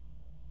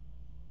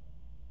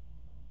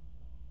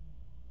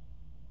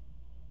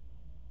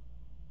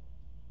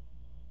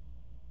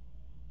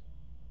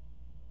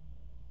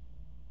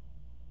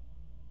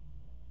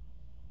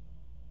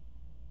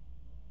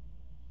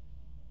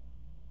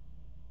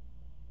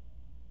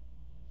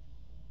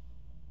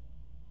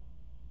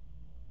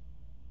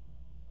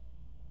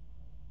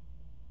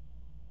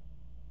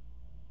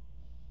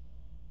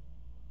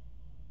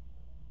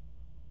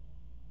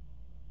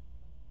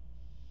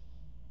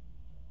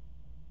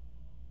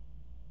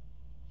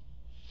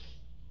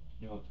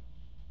 You know,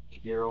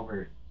 if you're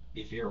over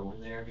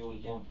there every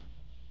weekend,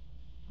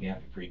 we have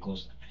to be pretty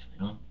close to the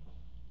family,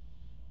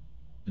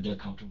 no? But they're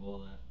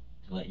comfortable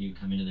to let you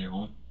come into their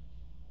home?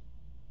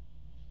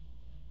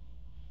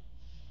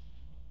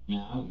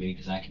 Yeah, I would be,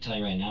 because I can tell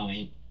you right now,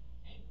 ain't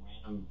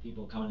random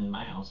people coming in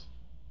my house.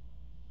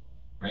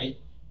 Right?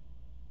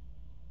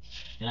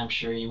 And I'm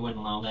sure you wouldn't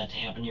allow that to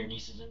happen to your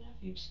nieces and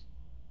nephews.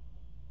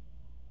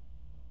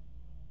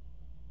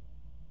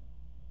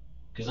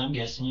 Because I'm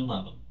guessing you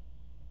love them.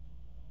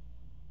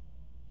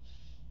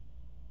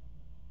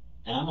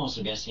 And I'm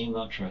also guessing you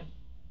love Troy.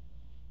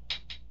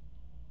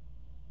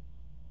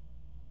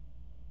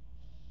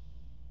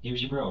 He was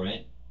your bro,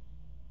 right?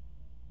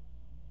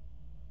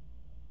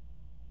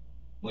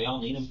 We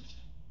all need him.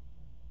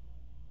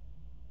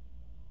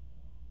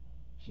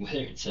 Whether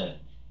it's a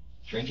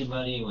drinking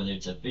buddy, whether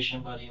it's a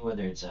fishing buddy,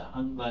 whether it's a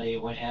hunting buddy,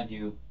 what have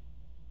you,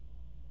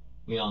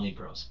 we all need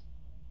bros.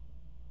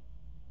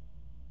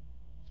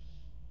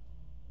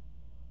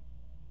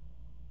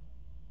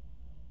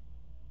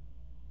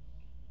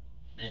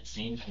 That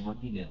same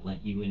family that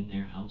let you in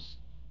their house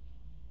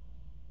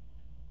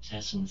is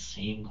asking the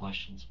same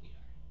questions we are.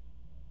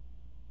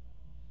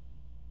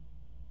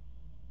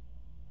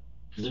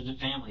 Because if they're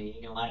family, you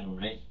ain't gonna lie to them,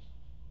 right?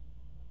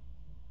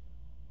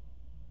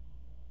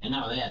 And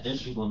not only that,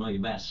 there's people who know you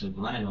best, so if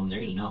you lie to them, they're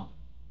gonna know.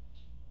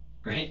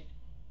 Right?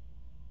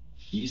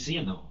 You see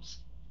them the most.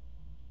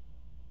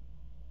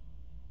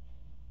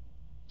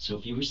 So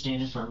if you were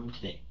standing in front of them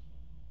today,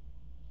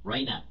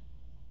 right now,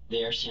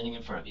 they are standing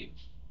in front of you.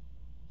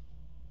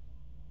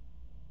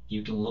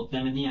 You can look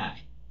them in the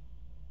eye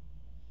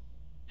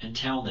and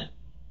tell them,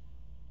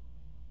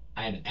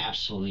 I have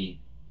absolutely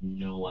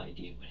no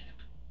idea what happened.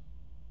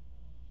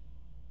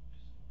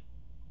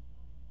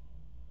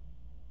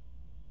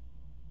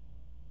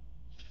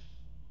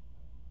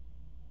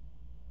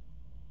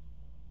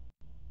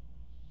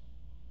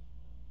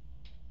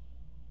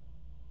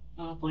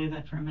 I don't believe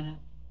that for a minute.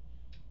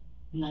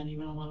 Not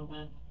even a little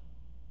bit.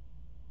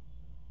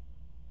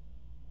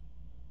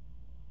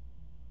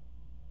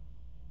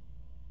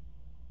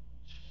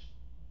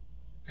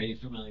 Are you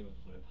familiar with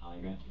what a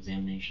polygraph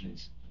examination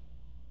is?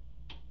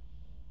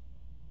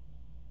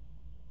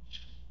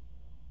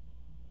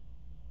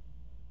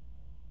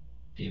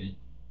 David?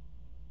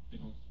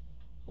 No.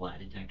 Lie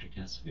detector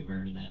test, have you ever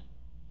heard of that?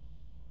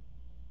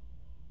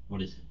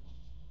 What is it?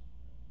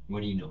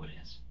 What do you know it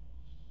is?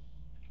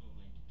 Lie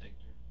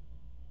detector.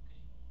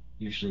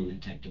 Usually a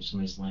detective,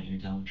 somebody's lying or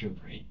telling the truth,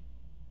 right?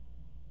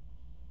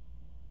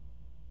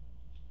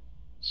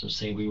 So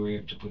say we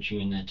were to put you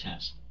in that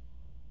test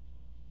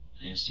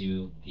and asked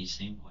you these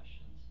same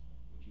questions,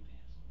 would you pass?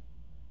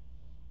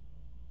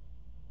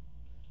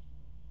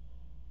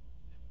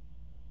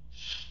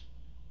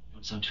 You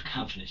don't sound too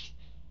confident.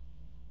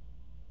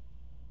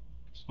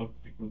 My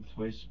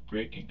voice is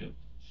breaking, dude.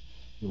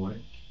 You what?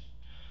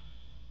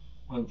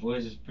 My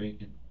voice is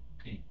breaking.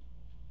 Okay.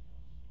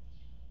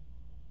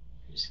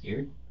 Are you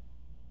scared?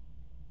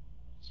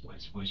 So why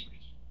is your voice breaking?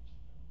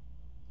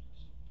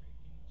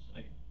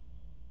 Like,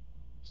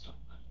 Let's talk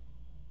about it.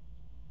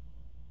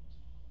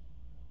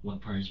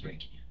 What part is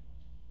breaking you?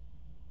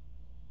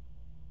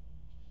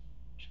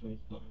 Troy's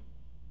gone.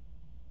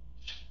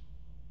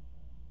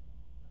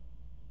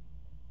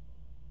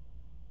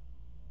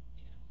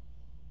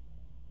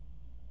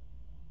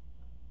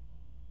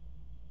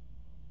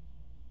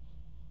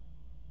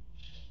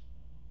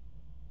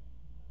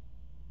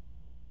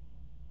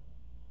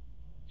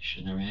 You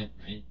shouldn't have had,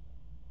 right?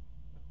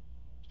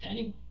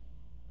 Anyway.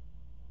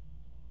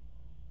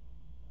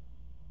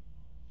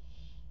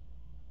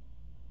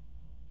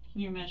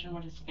 Can you imagine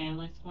what his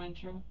family's going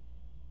through?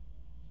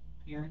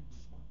 Parents.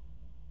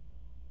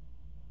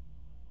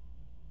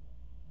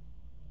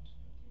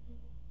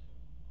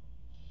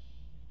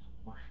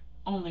 More.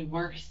 Only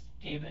worse,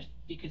 David,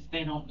 because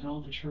they don't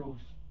know the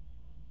truth.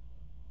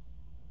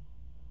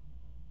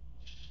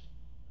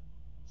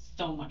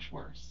 So much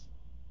worse.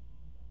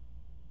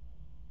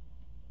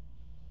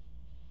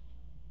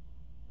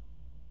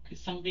 Because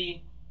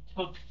somebody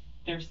took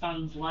their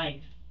son's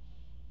life.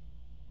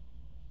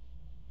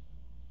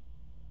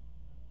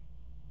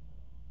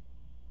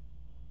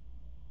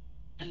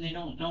 And they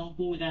don't know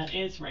who that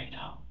is right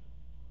now.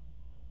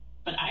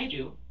 But I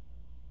do.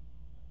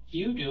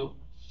 You do.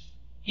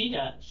 He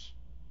does.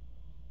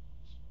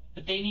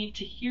 But they need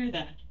to hear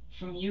that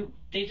from you.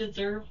 They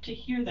deserve to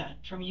hear that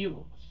from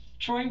you.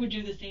 Troy would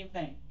do the same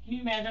thing. Can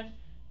you imagine?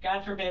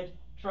 God forbid,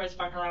 Troy's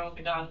fucking around with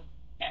a gun,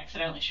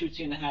 accidentally shoots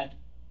you in the head.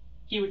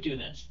 He would do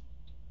this.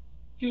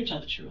 He would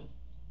tell the truth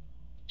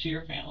to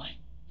your family.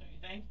 Don't you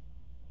think?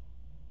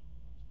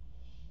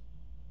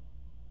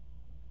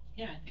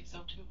 Yeah, I think so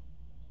too.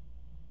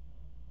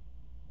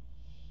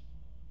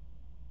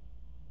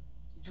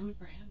 Do it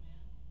for him, man.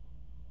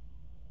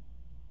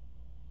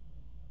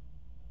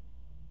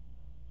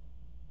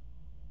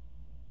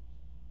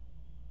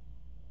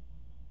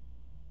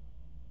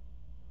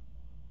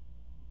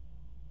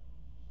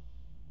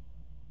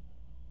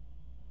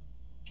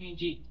 I mean,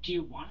 do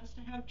you want us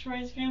to have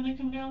Troy's family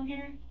come down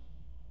here?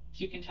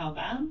 So you can tell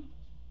them?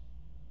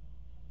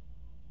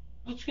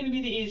 What's going to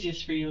be the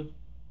easiest for you?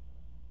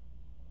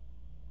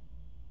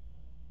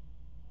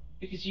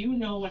 Because you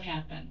know what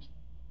happened.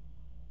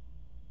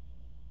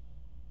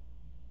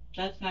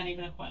 That's not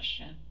even a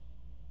question.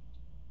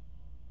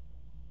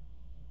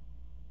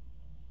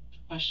 The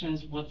question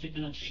is, what's it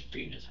going to take for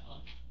you to tell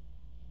him?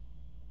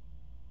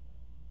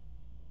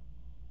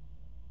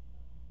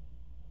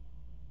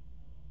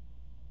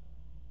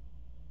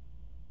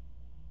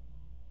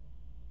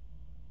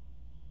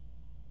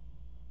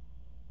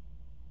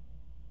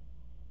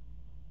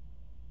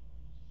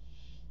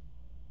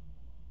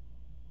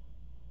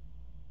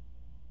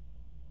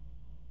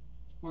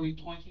 Were you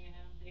pointing at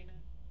him, David?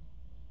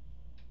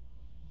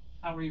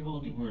 How were you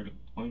holding it? We weren't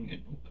pointing at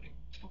nobody.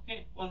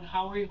 Okay, well,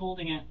 how were you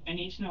holding it? I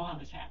need to know how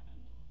this happened.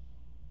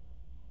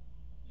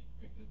 Like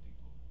regular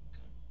people.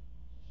 Okay.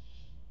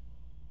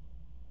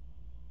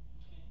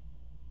 Okay.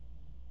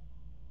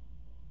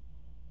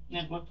 And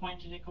at what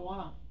point did it go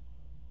off?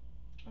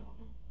 I don't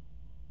know.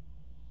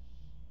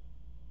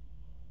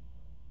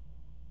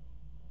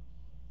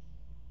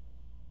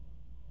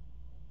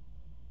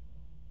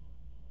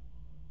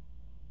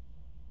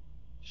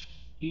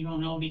 You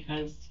don't know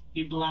because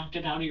you blocked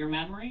it out of your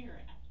memory? Or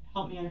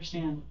help me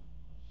understand.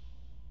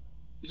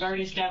 We've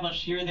already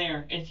established you're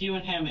there. It's you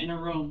and him in a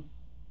room.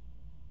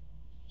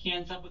 He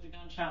ends up with a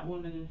gunshot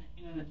wound in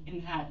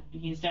the head,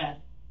 and he's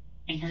dead.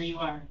 And here you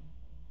are.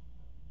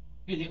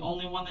 You're the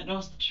only one that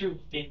knows the truth,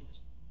 David.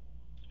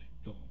 I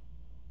don't.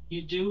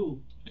 You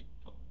do. I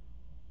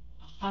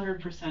don't.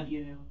 100%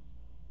 you do.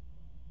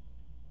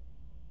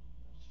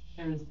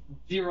 There is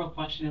zero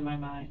question in my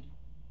mind.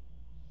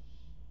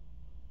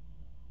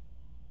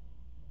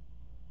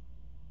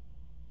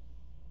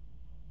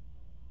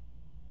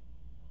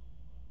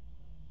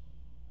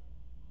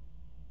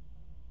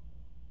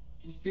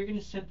 And if you're going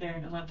to sit there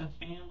and let the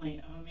family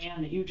of a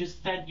man that you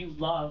just said you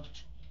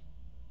loved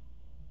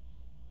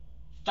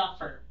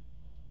suffer,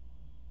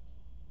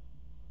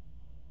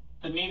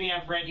 then maybe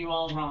I've read you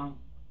all wrong.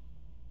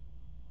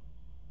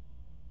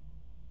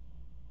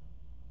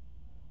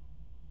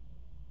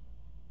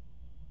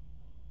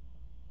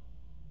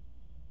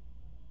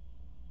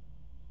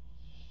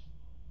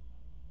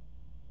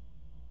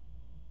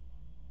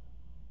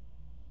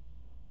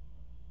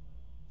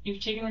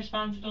 You've taken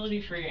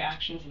responsibility for your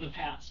actions in the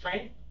past,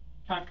 right?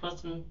 Talked about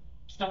some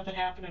stuff that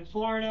happened in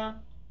Florida.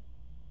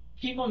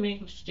 People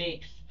make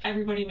mistakes.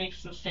 Everybody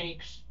makes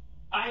mistakes.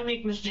 I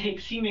make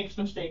mistakes. He makes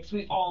mistakes.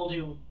 We all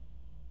do.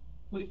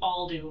 We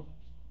all do.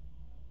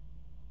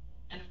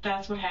 And if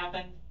that's what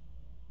happened,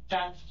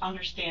 that's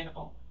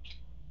understandable.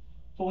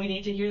 But we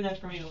need to hear that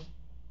from you.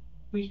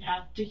 We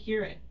have to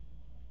hear it.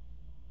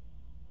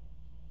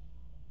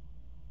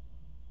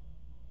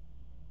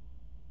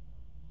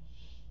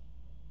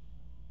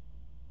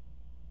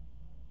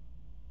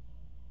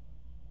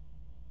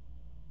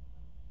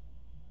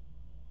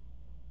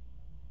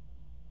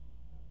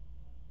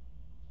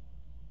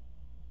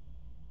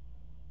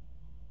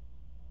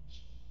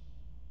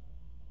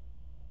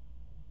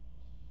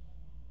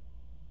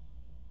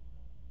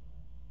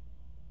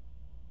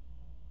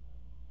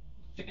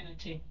 What's it going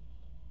to take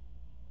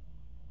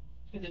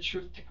for the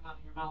truth to come out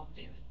of your mouth,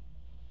 David?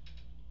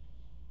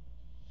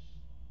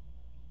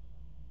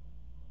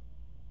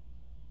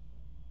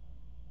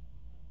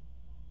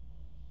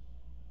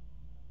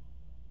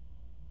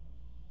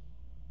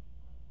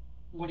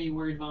 What are you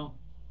worried about?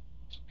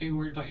 Are you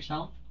worried about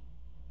yourself?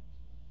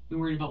 Are you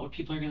worried about what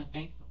people are going to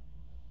think?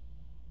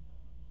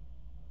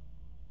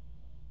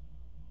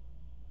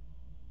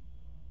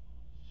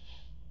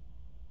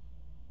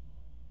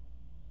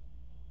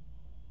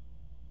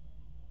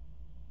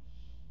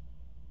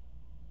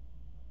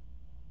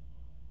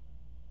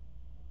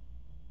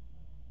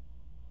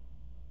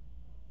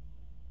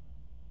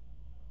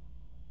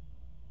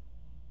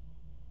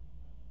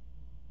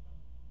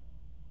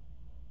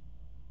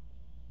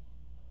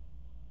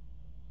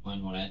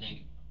 When what I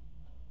think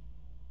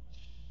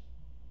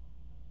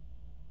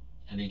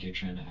you're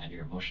trying to hide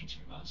your emotions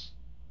from us.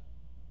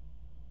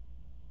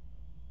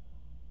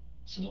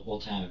 So the whole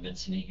time I've been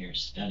sitting here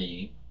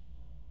studying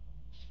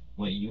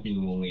what you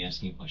do when we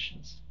ask you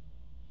questions.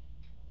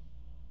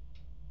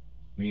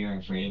 When you're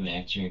afraid of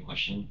answering a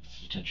question,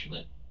 you touch your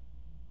lip.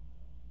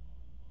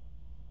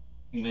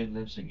 You made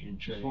lips like you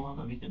didn't try.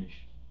 Let me finish.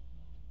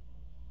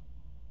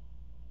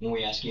 When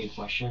we ask you a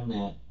question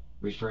that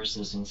refers to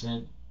this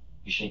incident,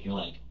 you shake your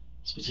leg,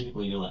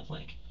 specifically your left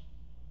leg.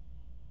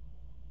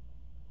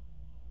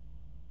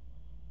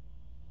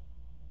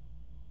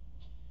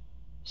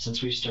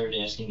 Since we've started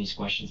asking these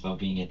questions about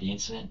being at the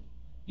incident,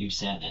 you've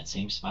sat in that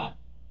same spot,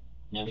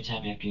 and every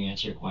time after you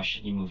answer a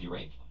question, you move your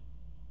right foot.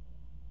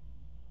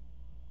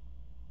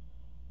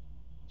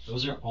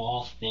 Those are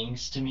all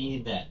things to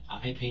me that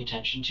I pay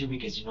attention to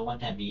because you know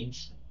what that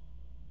means?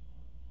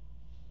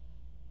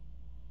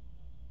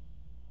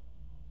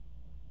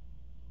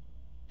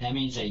 That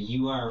means that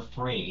you are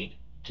afraid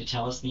to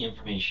tell us the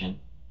information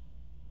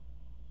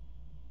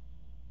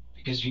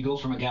because you go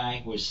from a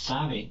guy who was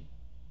sobbing,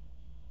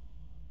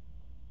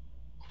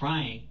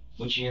 crying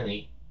with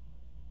Jerry,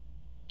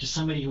 to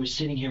somebody who is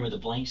sitting here with a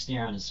blank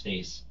stare on his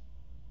face,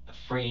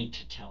 afraid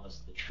to tell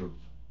us the truth.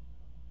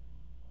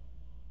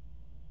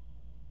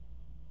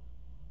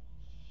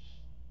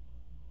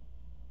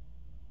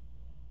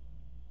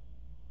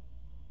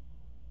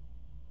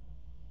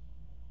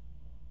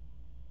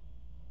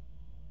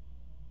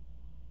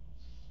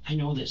 I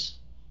know this.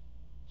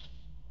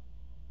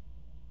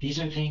 These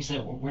are things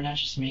that we're not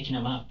just making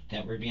them up,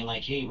 that we're being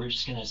like, hey, we're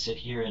just going to sit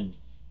here and.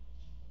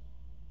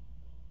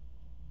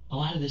 A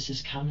lot of this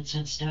is common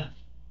sense stuff.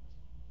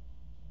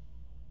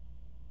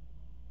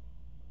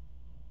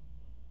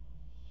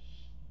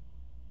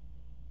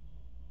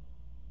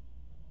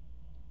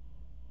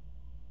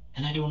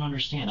 And I don't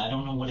understand. I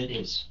don't know what it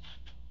is.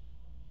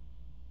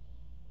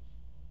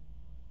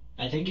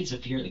 I think it's a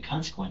fear of the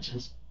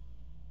consequences.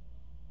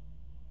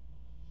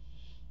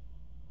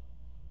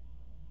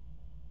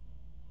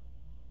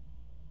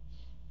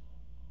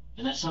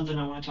 And that's something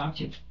I want to talk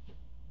to you.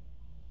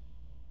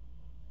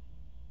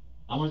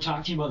 I want to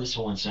talk to you about this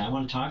whole incident. I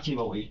want to talk to you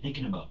about what you're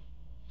thinking about.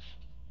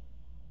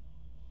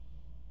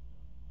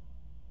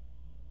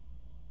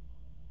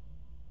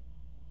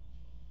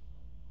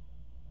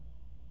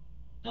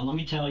 Now let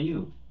me tell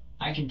you,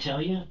 I can tell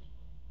you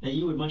that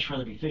you would much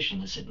rather be fishing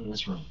than sitting in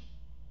this room.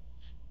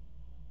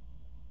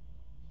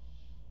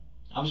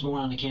 I was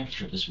going on a camping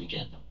trip this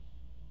weekend.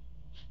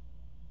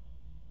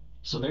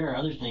 So there are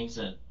other things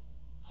that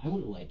I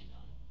would have liked to do.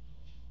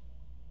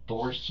 But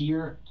we're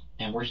here,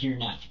 and we're here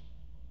now.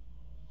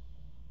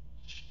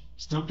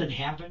 Something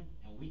happened,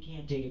 and we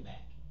can't take it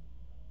back.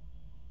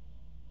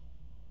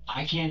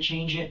 I can't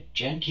change it.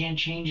 Jen can't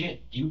change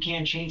it. You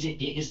can't change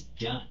it. It is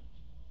done.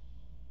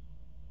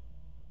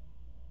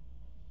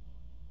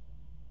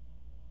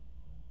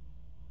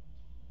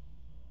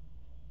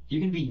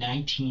 You're going to be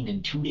 19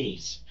 in 2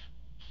 days.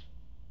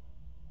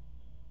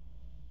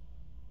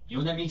 You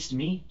know what that means to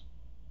me?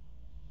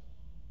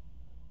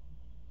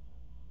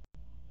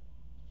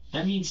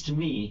 That means to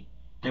me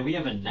that we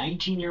have a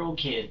 19-year-old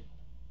kid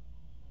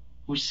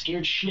who's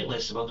scared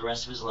shitless about the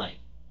rest of his life.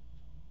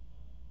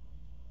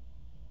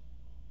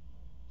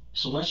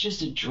 So let's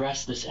just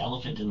address this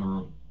elephant in the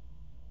room.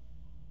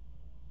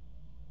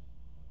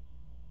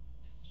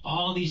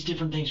 All these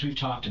different things we've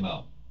talked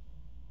about.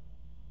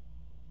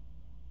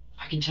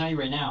 I can tell you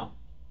right now,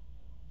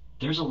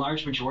 there's a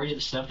large majority of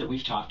the stuff that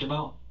we've talked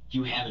about,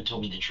 you haven't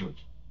told me the truth.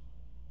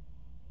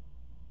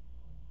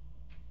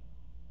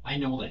 I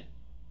know that.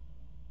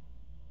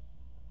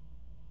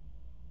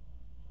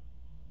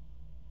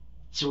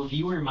 So if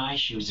you were in my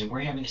shoes and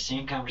we're having the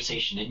same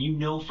conversation and you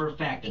know for a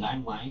fact that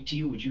I'm lying to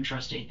you, would you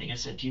trust anything I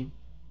said to you?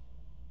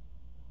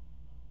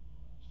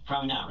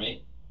 Probably not,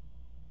 right?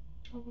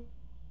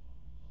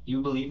 You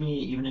would believe me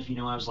even if you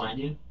know I was lying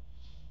to you?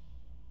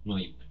 No,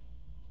 you wouldn't.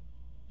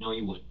 No,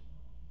 you wouldn't.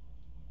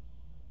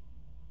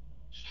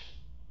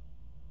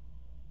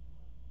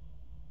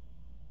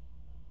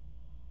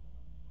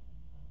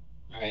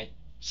 Alright,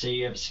 say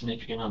you have a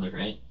significant other,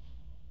 right?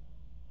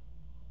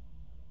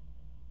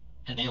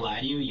 And they lie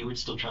to you, you would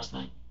still trust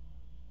them.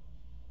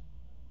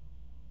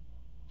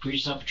 Put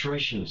yourself in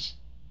Troy's shoes.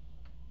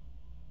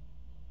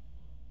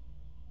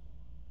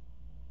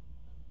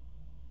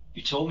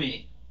 You told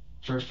me,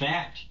 for a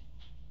fact,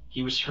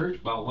 he was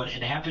hurt about what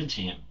had happened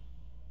to him.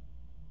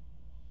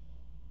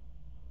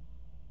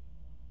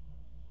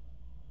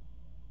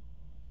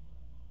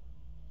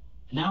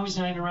 And now he's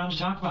not even around to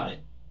talk about it.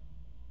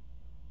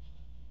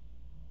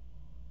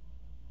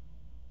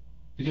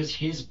 Because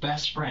his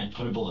best friend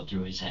put a bullet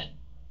through his head.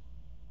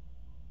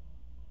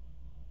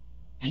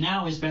 And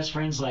now his best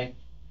friend's like,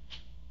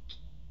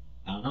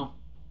 I don't know.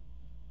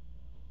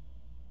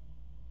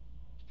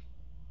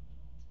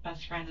 His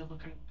best friend is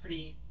looking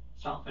pretty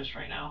selfish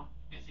right now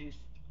because he's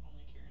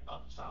only caring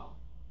about himself.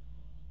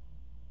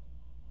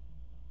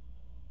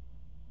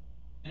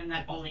 And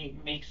that only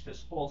makes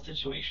this whole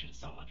situation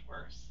so much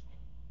worse.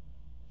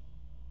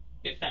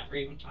 If that were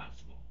even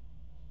possible.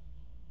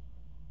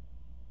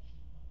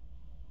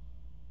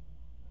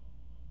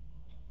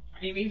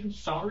 Are you even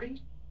sorry?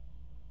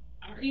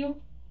 Are you?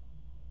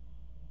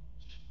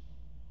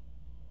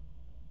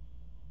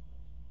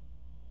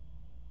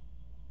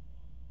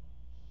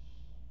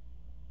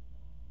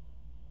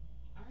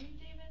 Are you,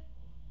 David?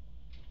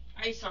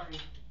 Are you sorry?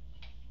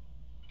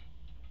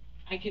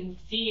 I can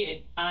see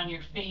it on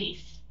your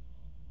face.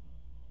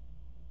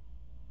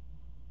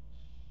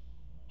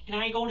 Can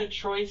I go to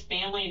Troy's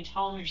family and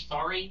tell them you're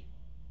sorry?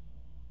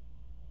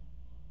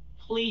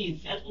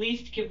 Please, at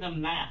least give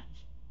them that.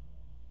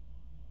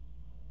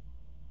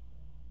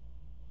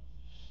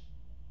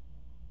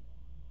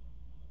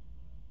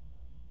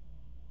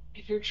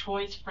 If you're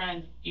Troy's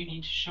friend, you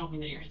need to show me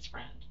that you're his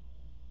friend.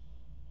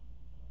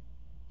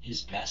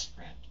 His best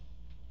friend.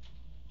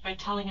 By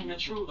telling him the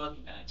truth.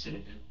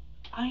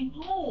 I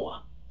know.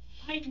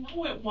 I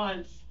know it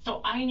was.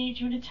 So I need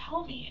you to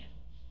tell me.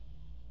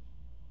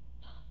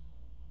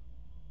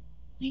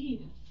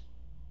 Please.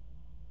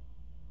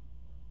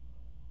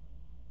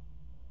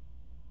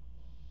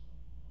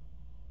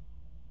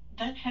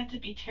 That had to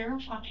be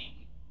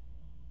terrifying.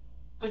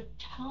 But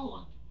tell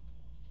him.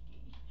 You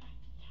have to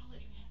tell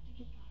it. You have to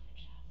get it off your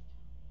chest.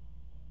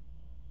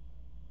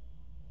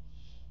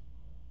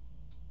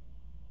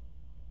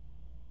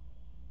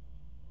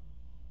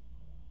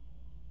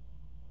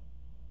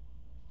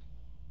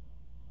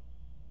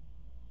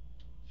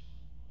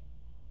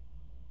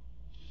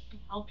 I can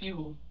help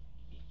you.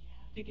 You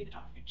have have to get it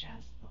off your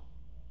chest, though.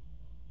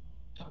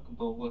 Talk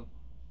about what?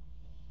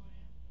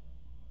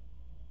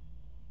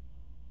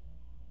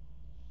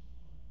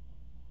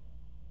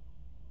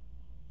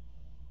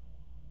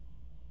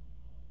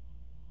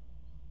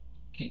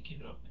 Can't get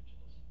it off my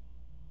chest.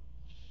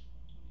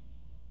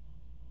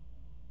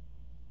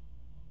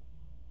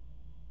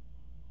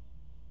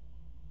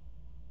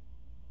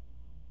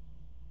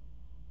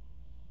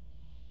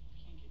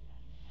 Can't get it out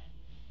of your head.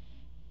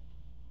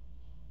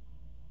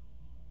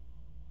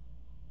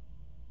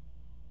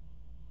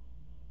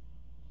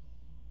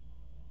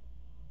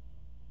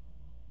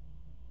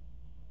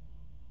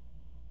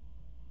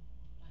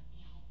 Let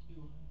me help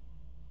you.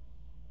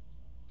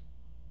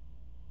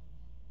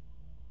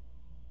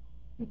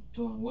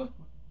 Doing what?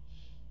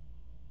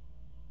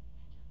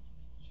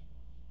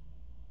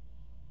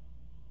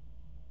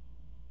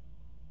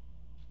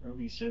 I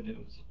already said it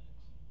was.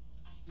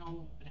 I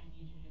know, but I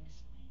need you to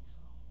explain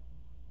how.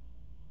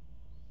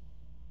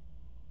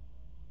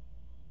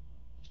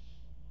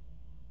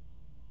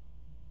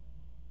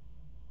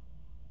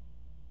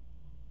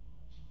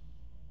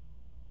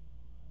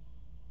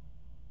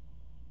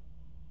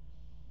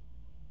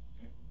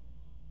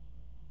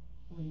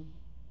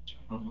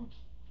 I don't know.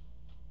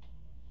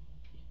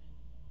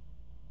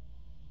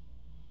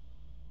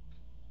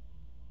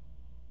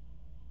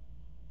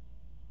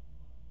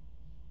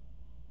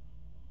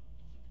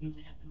 Something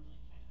that happened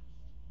really fast.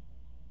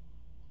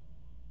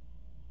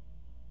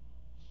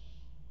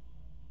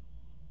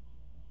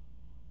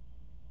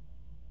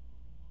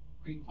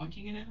 Were you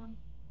pointing it at him?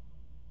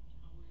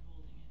 How were you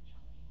holding it,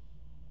 Johnny?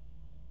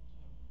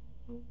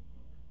 And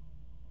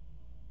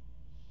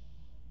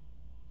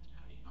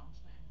how do you know it's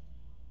an accident?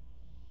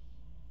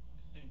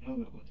 I know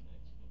it was an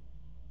accident.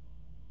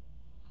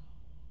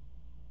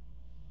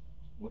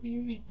 What do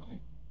you mean, no?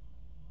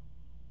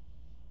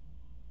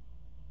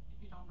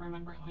 If you don't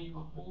remember how you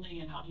were holding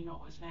it, how do you know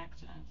it was an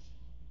accident?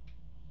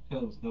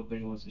 Because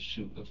nobody wants to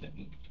shoot up at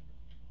me.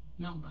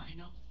 No, but I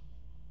know.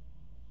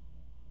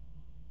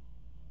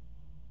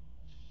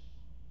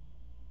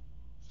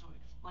 So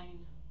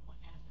explain what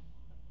happened.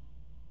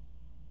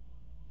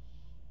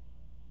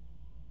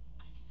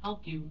 I can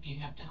help you, but you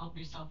have to help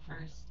yourself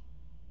first.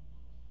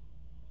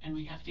 And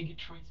we have to get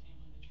Troy's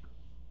family the truth.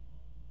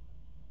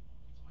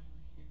 That's why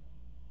we're here.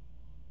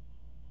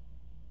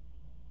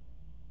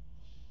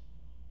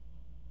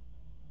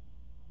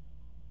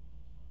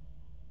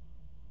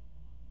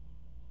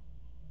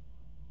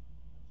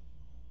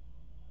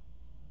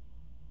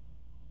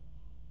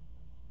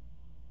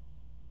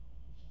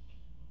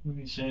 When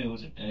you say it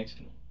was an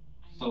accident,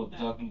 I know so that.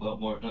 talking about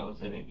more dollars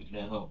that ain't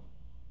gonna help.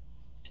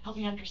 Help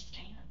me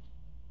understand.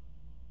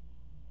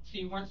 So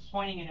you weren't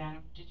pointing it at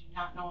him. Did you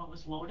not know it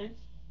was loaded?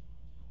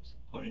 I was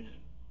pointing at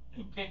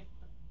him. Okay.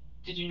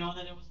 Did you know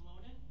that it was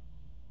loaded?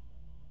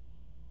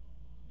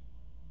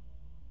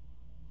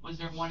 Was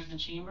there one in the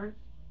chamber?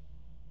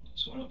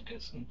 That's what I'm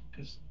guessing,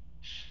 because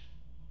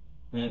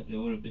there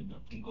would have been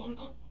nothing going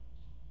on.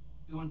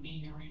 We wouldn't be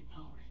here right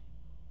now, right?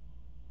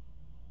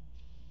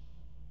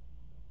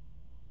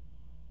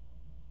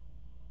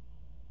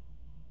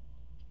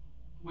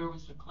 Where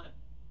was the clip?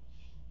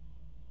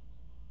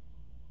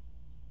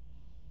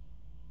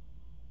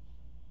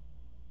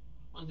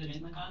 Was it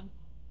in the gun?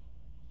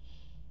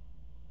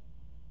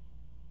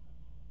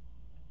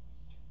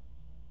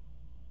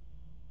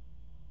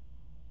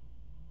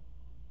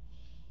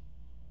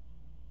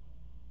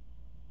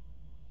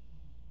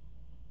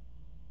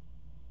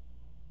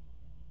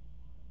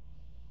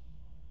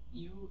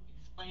 You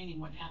explaining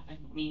what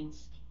happened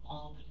means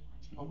all the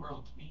difference in the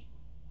world to me.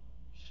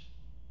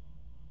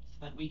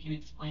 So that we can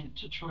explain it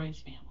to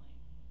Troy's family.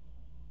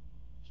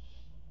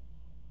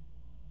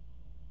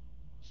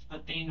 So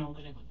that they know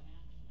that it was an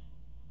accident.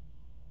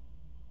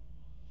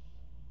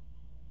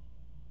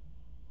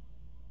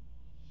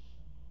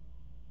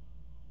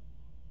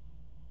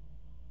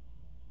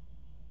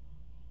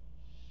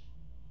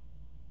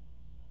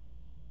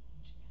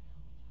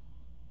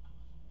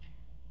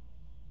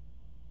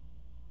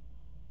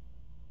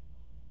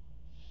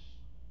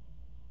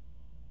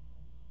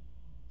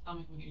 Tell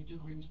me what you do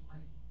remember.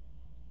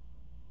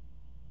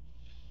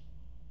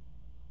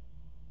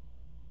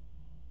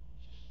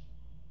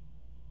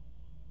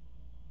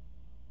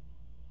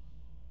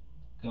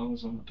 Gun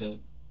was on the bed.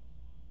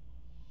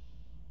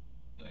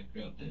 I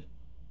grabbed it.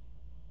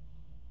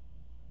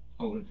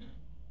 Holding it.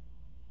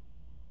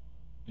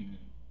 And then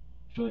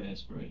Troy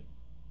asked for it.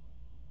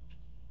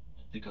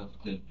 I took out the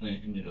clip and I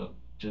ended up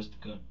just the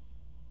gun.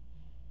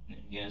 And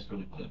then he asked for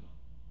the clip.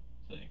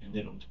 So I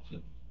ended up the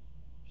clip.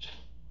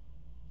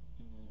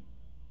 And then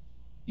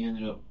he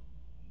ended up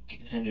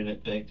handing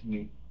it back to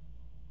me.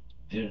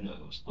 Didn't know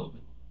it was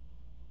loaded.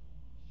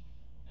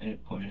 I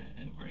didn't point it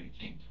at him or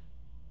anything.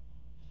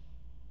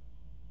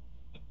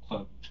 I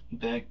clocked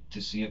back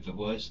to see if it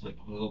was, like,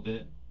 a little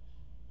bit.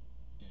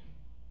 And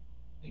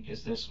I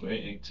guess that's where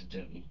I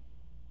accidentally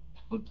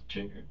pulled the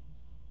trigger.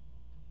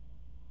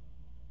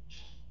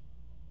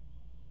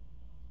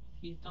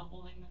 Was he still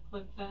holding the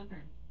clip then,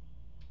 or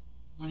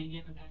when he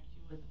gave it back to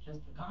you, was it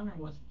just the gun, or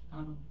was it the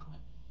gun or the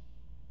clip?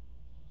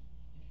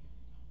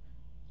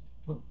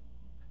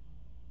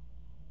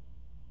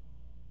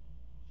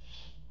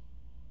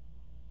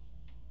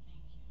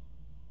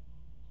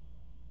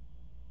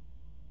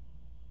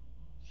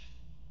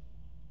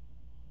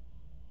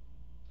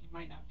 You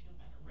might not feel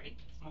better right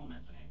this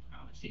moment, but I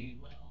promise you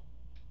will.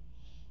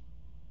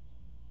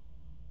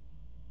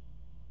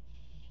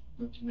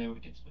 Nothing never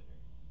gets better.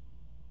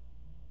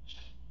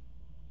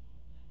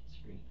 I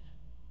disagree with that.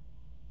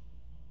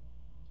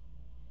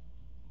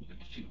 You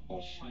have should, your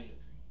whole you life. should.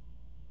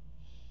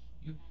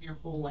 You have your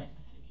whole life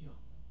ahead of you.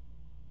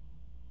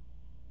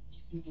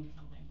 You can make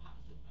something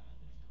positive out of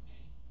this,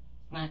 okay?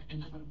 It's not, it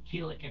doesn't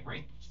feel like it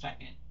right this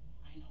second.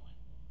 I know it.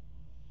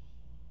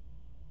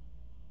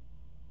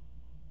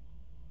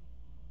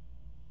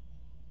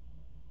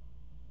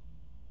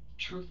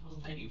 Truth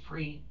will set you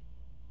free.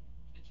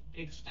 It's a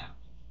big step.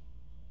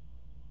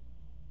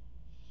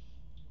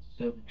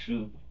 Tell the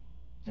truth.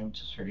 I'm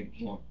just hurting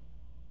more.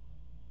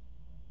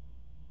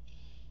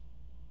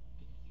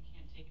 Because you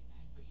can't take it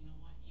back, but you know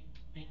what? You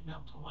made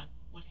up to what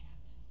happened.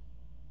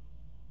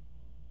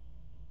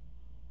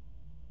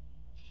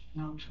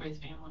 No, Troy's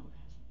family would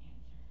have some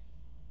answer.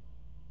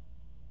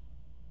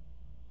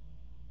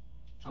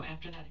 So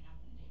after that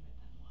happened, David,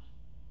 then what?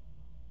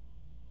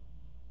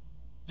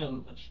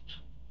 No, that's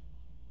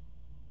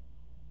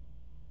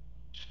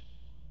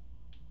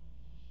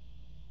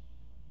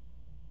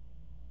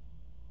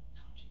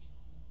How'd you get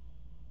home?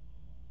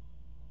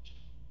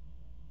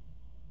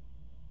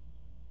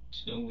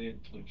 so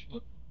weird. Twitch.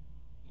 Look.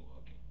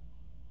 Walking.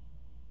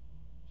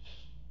 That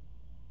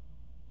had to be a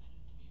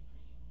pretty shitty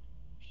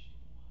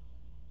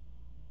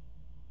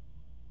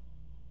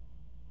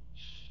walk.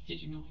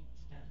 Did you know he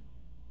was dead?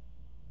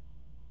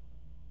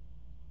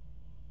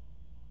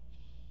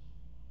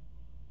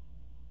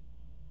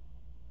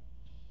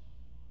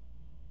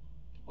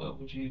 Why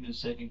would you even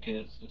second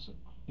guess? There's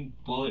a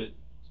bullet.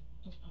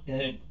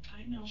 Head.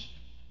 I know.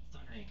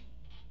 Sorry.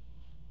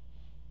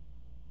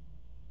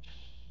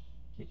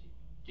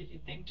 Did you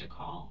think to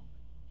call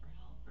for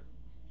help, or were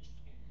you just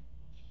scared?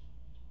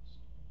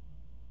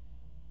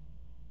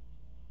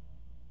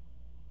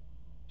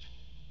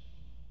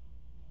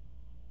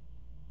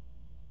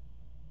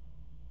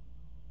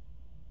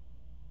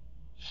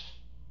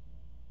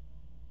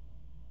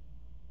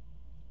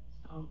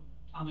 So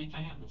tell me if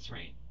I have this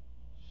right.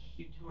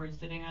 You two were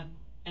sitting on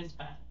his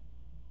bed.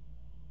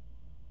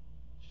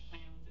 Man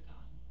with a gun.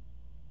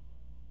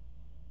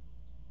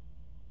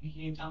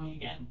 Can you tell me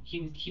again?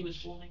 He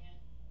was holding it,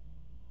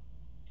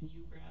 and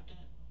you grabbed it,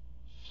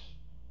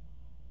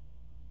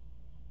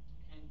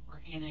 and we're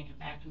handing it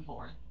back and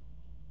forth.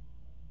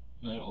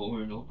 Not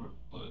over and over,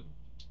 but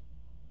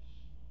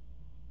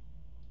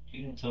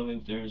you didn't tell me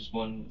if there was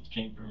one in the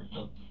chamber or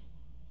nothing.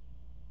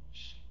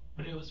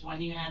 But it was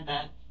when you had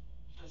the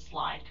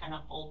slide kind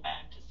of pulled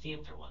back to see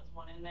if there was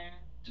one in there.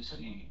 To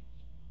see.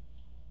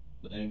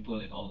 But I didn't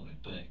put it all the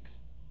way back.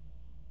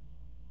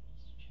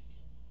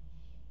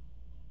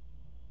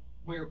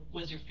 Where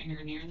was your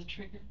finger near the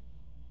trigger?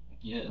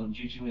 Yeah, and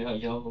usually how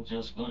y'all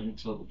just going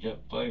until you have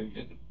fire, you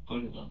can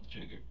put it on the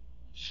trigger.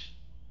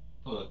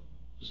 But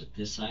Was it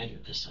this side or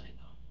this side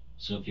though?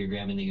 So if you're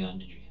grabbing the gun,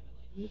 did you have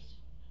it like this?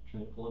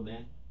 Trying to pull it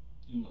back?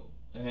 you know,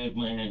 I had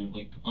my hand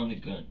like on the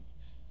gun,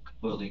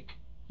 but like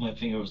my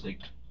finger was like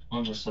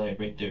on the side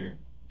right there.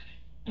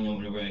 And then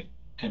whenever I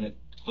kind of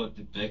plugged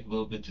it back a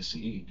little bit to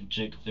see and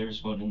check if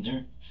there's one in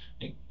there,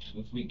 like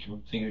with my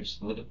fingers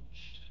slip.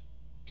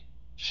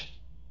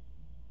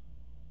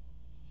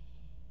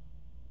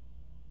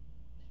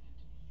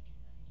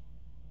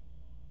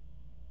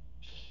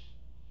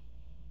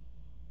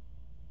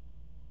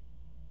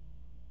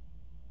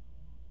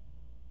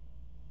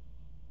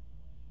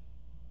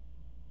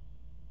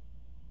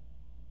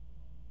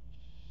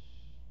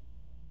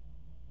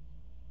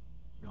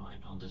 No, I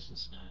know this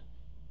is not.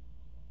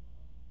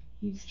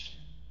 He's.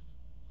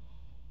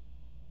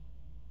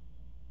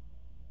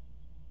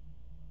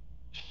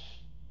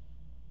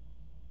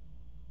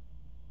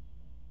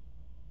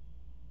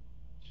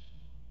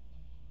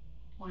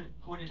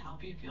 Would it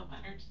help you feel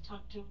better to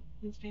talk to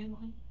his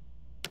family?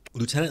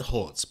 Lieutenant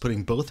Holtz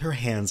putting both her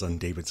hands on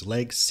David's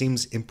legs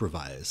seems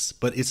improvised,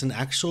 but it's an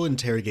actual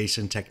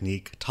interrogation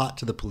technique taught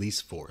to the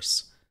police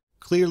force.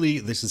 Clearly,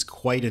 this is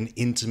quite an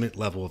intimate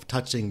level of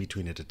touching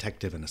between a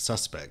detective and a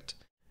suspect.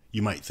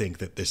 You might think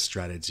that this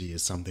strategy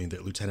is something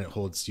that Lieutenant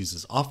Holtz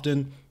uses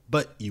often,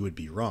 but you would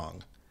be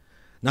wrong.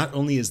 Not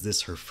only is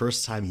this her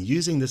first time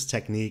using this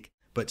technique,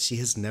 but she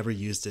has never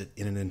used it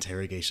in an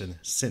interrogation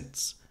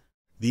since.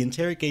 The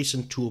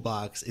interrogation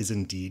toolbox is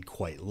indeed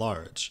quite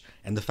large,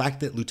 and the fact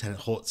that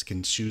Lieutenant Holtz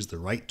can choose the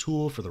right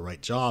tool for the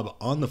right job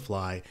on the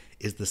fly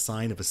is the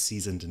sign of a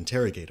seasoned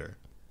interrogator.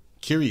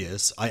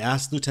 Curious, I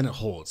asked Lieutenant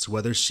Holtz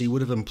whether she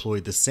would have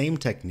employed the same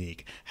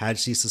technique had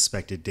she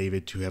suspected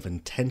David to have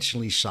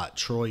intentionally shot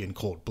Troy in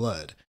cold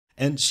blood,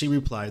 and she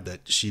replied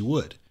that she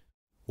would.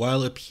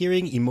 While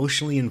appearing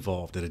emotionally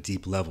involved at a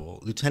deep level,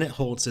 Lieutenant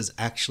Holtz is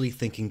actually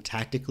thinking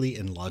tactically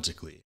and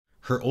logically.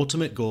 Her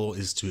ultimate goal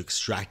is to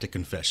extract a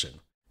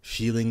confession.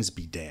 Feelings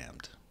be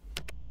damned.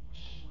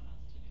 You want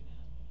us to do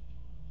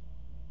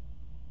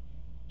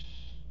that?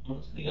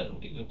 Honestly, I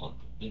don't even want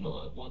them.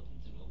 I want them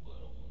to know, but I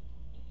don't want them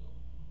to know.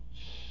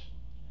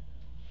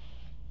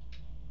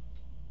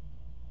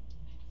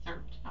 They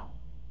deserve to know.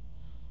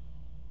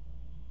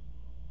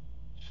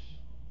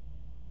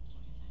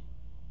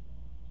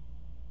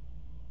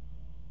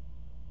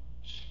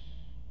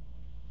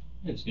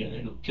 What do you think?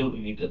 It'll kill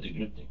me that they're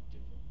gonna think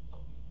different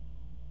about me.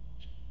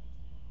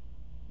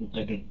 I'm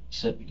not gonna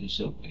accept me this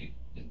way.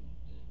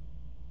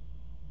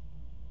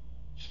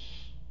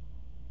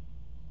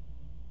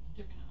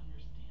 They're gonna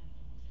understand those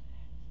accidents.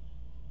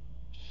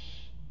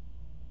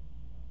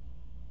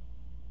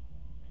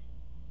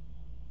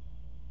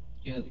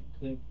 Yeah, they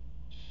could.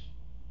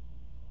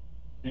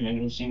 They're not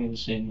gonna see me the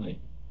same way.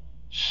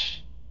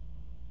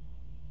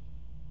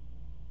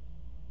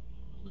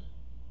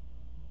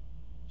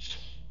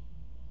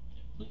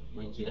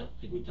 Like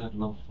we talked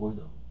about before,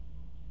 though.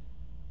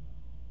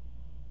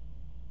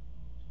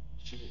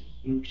 There's a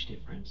huge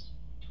difference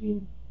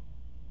between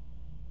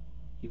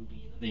you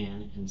being the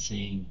man and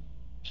saying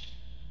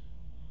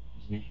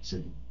there's an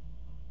accident.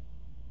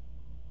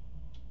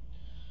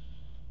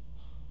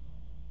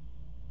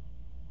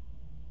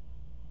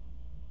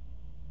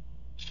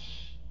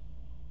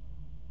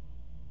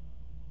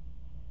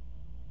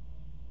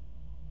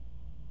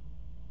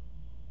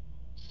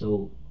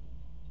 So,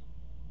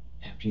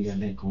 after you got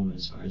back home,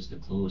 as far as the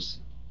clothes,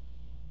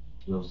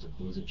 those the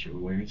clothes that you were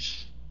wearing,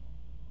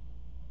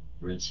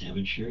 red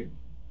Savage shirt,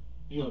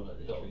 No,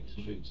 that was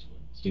the Tricks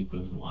one. so you put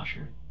them in the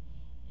washer.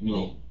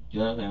 No,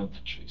 yeah, I have the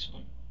Tricks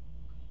one.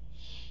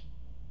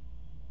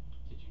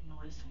 Did you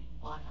notice any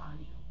blood on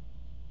you?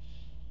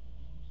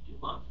 Did you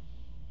look?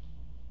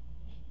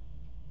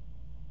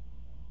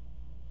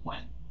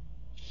 When?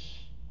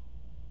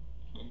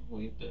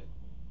 Way back.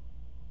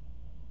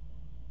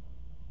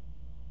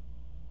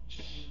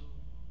 Did you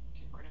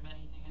get rid of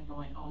anything on the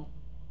way home?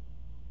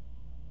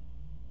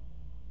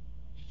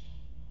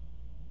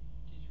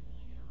 Did you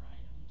really get a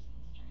ride from some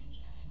strange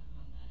guy in a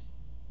Hyundai?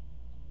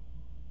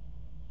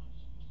 How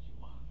did you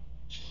walk?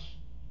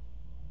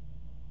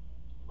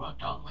 You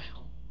walked all the way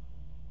home.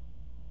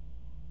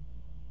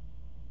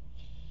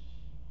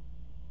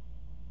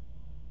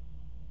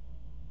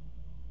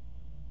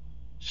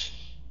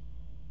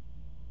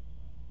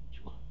 Did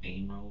you walk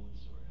main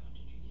roads, or how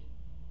did you get?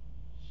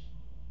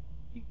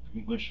 You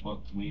pretty much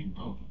walked the main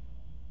road.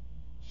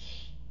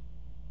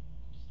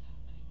 Stop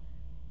anywhere.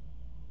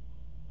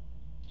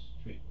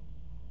 Straight.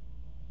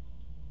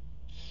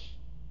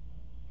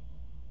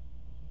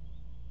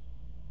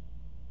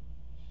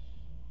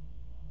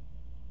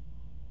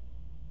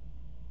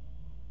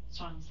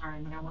 So I'm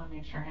sorry, but I want to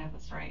make sure I have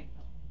this right.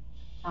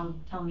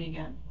 Tell me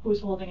again. Who's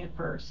holding it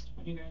first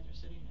when you guys are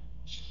sitting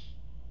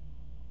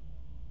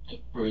there?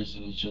 At first,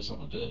 it was just on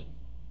the bed.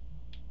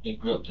 I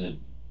grabbed it,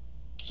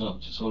 so I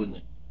was just holding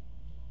it.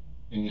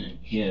 And then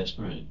he asked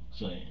for it,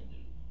 so I handed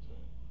it to him.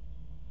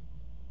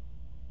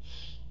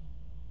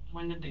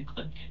 When did the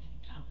clip get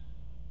taken out?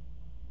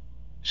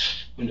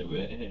 Whenever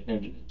I had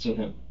handed it to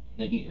him,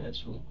 then he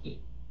asked for the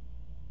clip.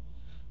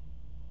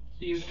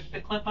 So you took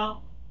the clip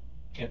out?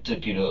 I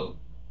took it out,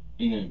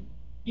 and then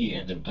he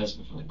ended up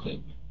asking for the clip.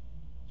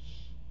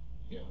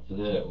 After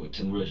that, I went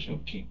to the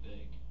restroom, came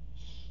back,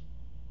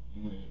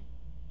 and then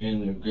I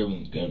ended up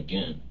grabbing the gun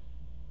again.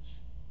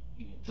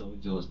 He didn't tell me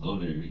if it was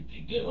loaded or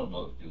anything. I don't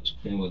know if it was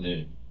playing with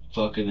it,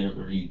 fucking it,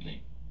 or anything.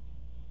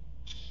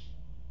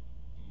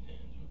 And I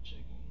ended up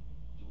checking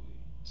the way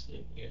it's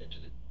there. Yeah, I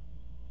did it.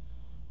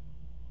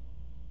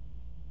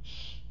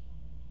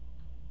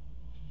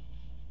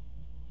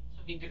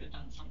 So he could have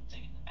done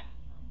something in the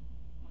bathroom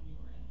when you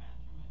were in the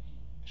bathroom, I mean.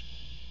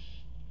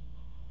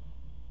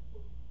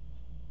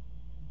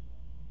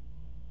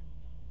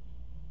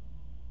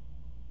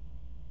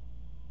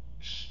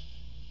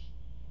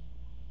 Doing the right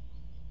thing.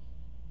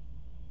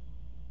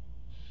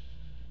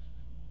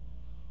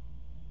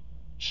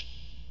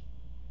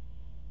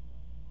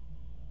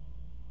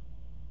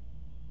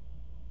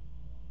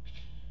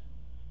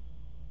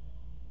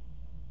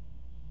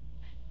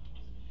 I'm sorry this happened. I'm sorry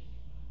for you too.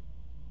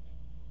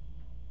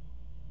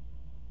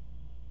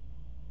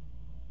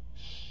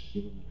 Just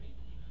give me a minute,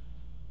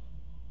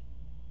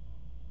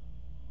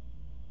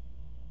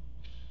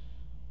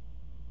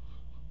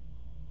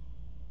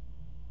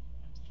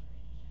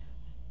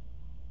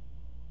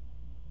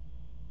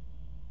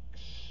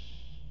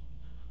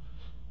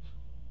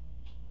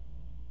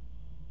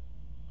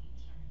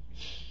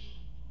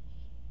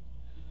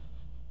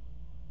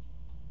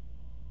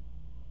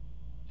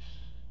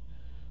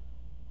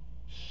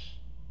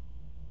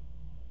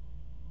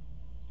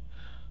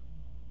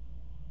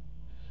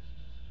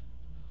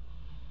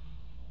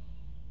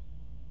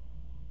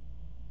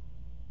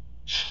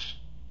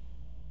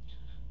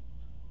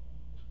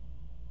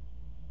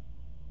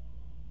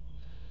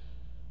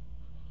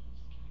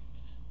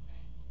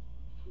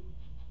 okay?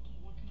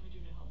 What can we do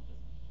to help this?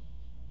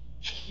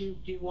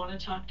 Do you want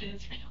to talk to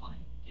his family?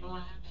 Do you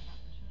want to have that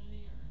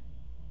opportunity, or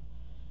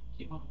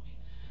do you want to wait?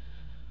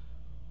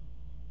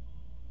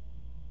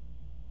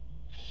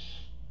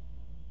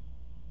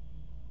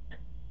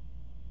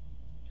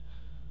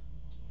 Do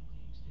you want to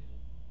claims, David?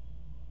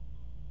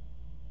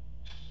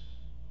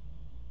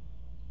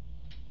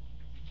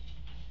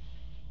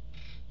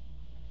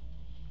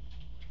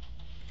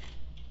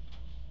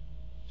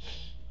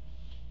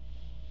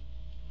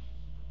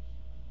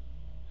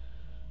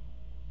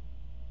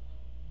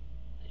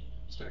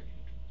 start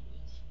getting comfortable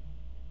with this.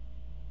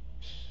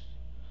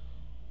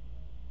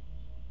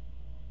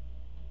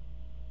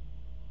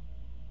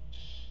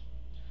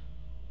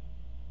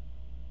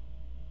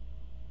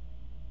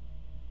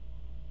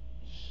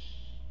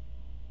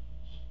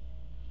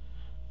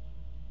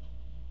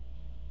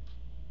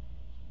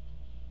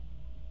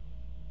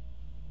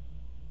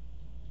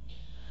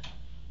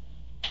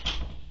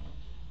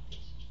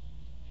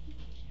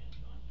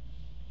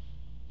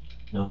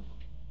 No.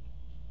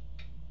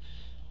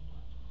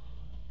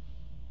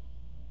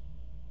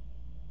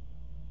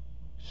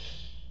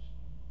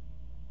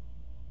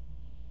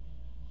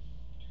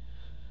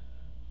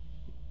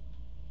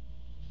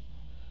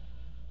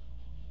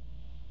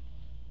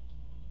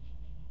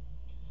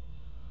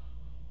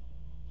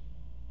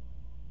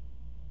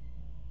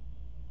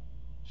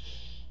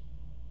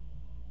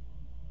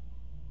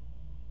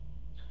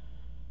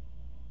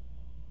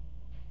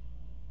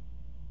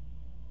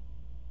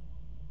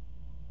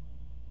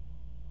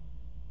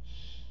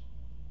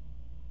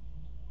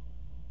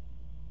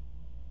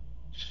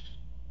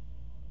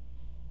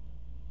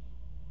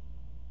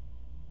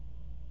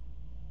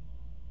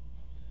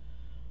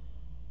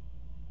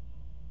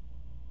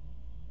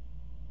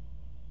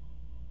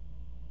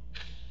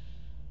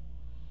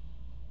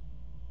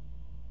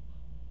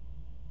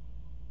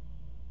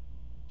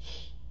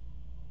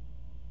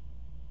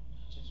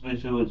 Just make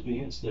sure it's me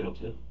instead of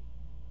him.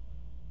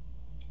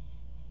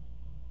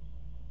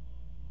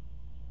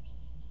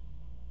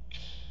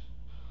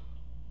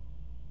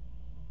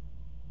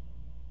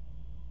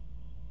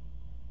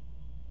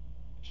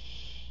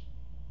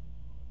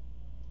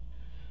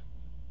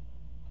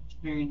 It's a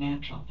very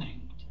natural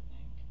thing to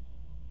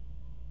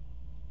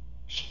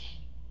think.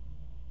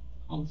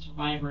 Called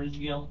survivor's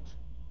guilt.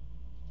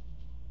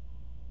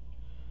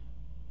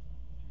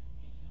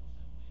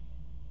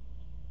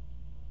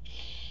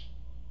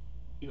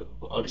 Yeah,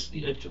 but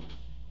honestly, I do. Help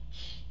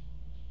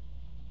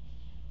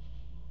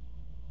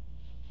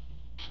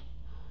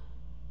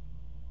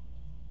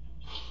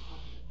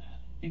you with that. I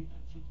think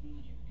that's something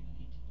that you're going to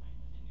need to find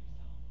within yourself.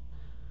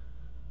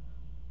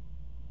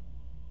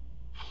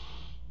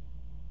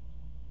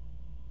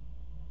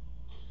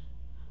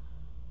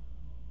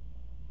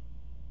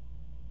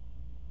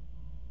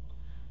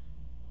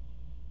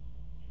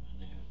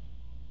 And I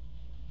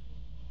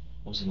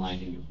wasn't lying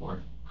to you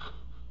before.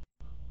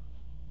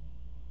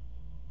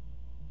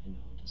 I know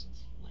it doesn't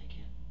seem like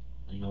it.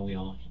 I know we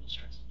all handle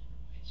stress in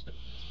different ways, but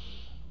let's really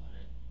talk about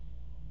it.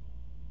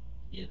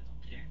 Get it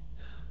out there.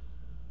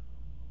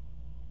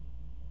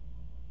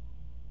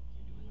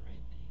 You're doing the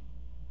right thing.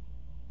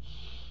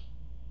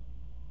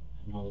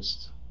 I know this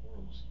is a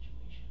horrible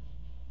situation.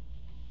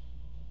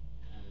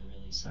 And I'm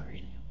really sorry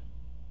it happened.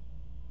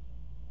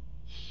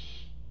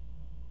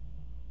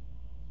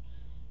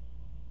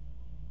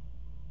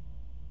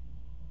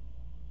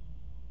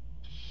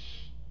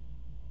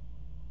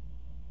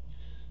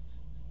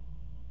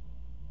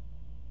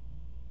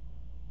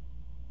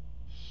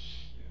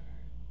 There are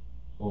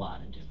a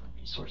lot of different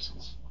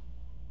resources.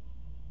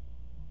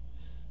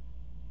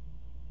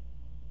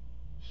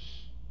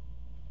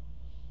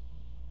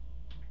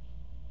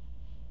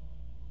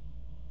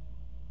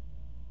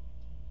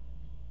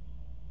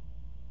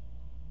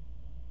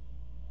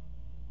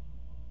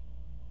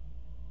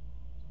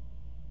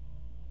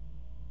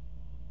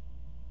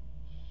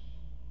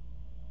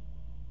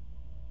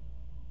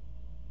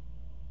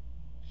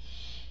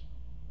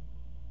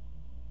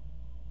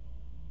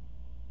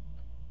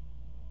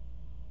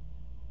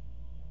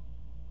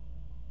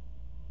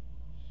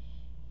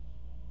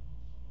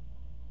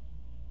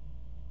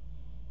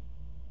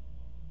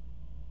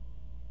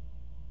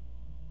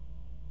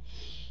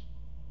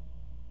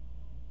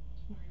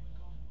 Where you would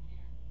go from here?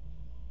 Do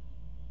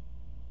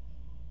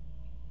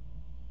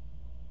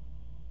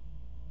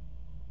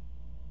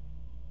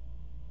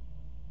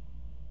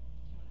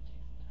you want to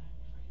take some time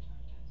before you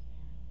talk to his parents?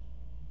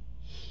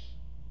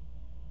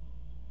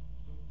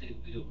 They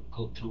will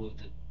go through with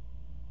it.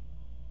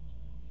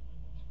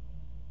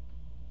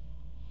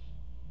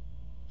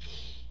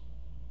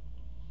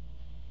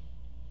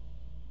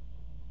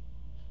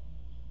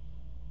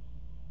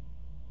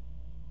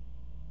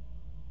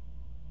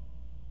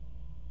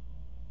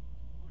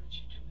 What did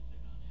you do with the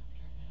gun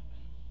after it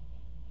happened?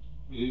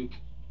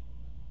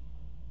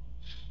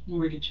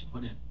 Where did you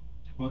put it?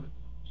 What?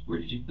 Where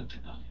did you put the gun? After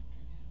it happened?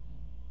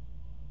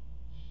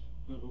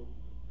 I don't remember.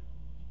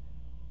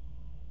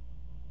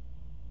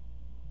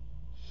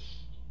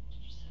 Did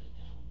you set it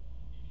down?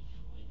 Did you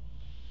throw it?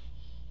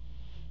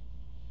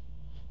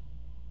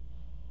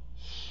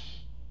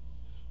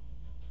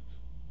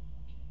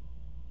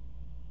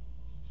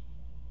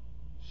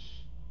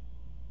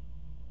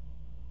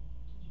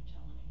 Did you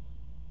tell anyone?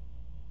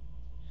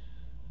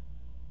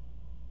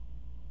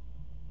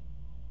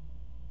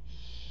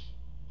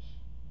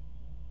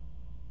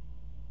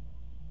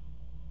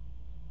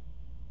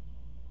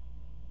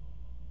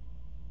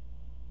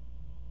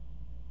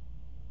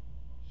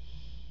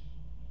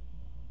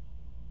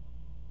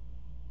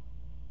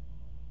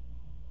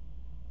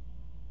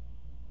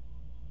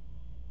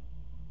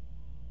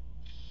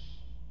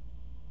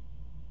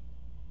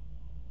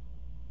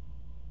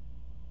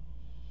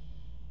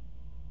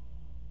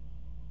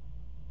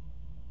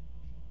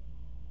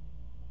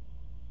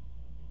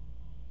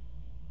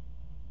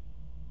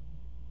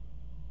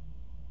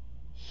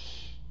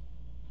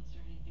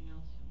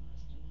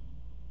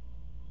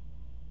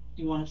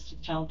 You want us to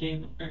tell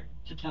David or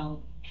to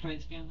tell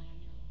Troy's family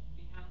on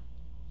your behalf?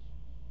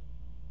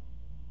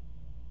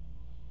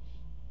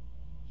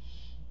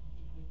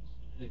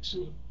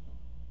 Excellent.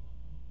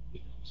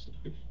 Yeah, I'm sorry.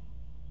 I'm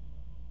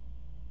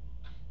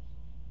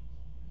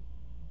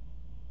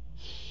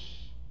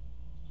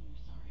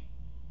sorry.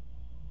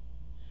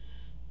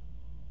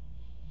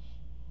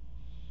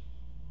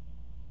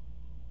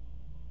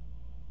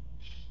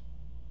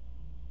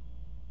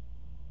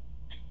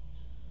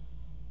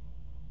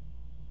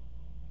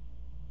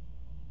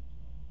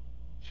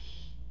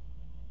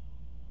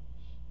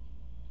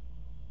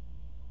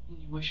 And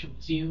you wish it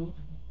was you.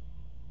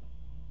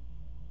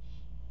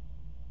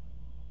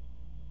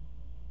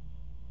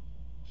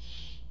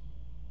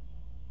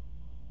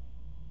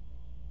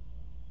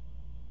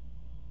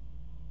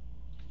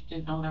 You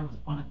didn't know there was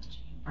one at the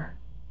chamber.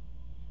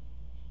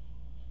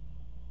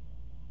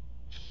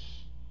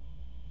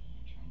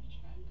 You're trying to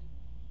track.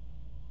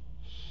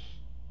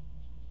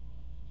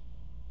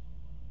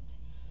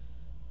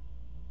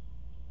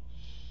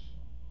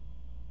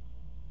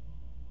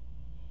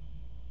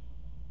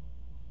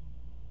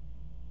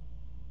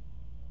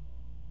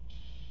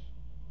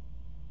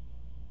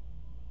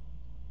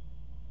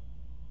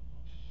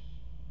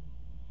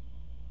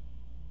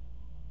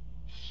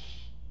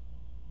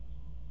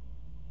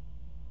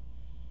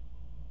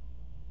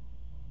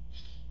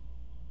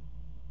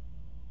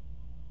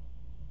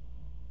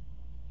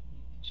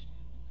 What should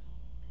happen now?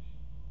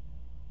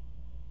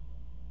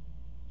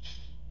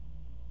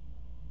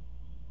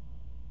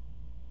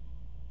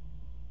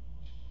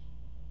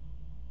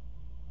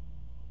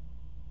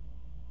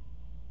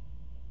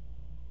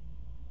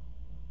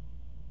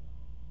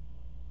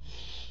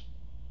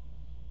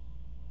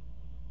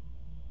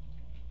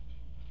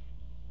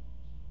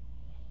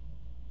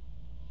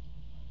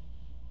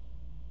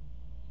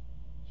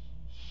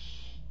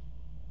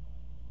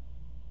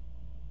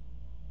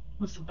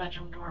 Was the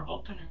bedroom door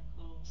open or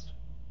closed?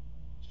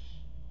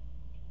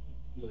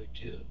 No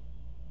idea. Did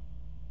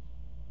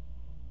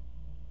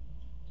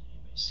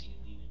anybody see you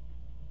leaving?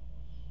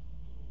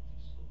 I don't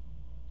think so.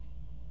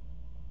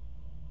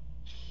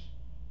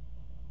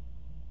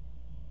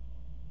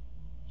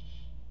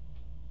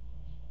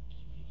 Did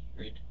anybody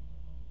hear it?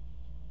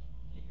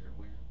 That you're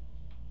aware of?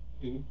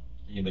 Hmm?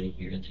 Anybody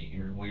hear it that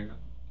you're aware of?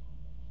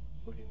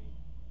 What do you mean?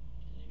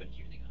 Did anybody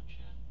hear the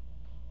gunshot?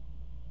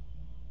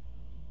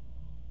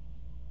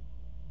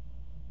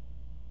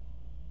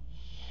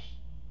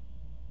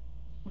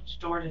 Which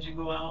door did you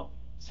go out?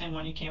 Same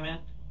one you came in?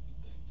 Back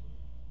door.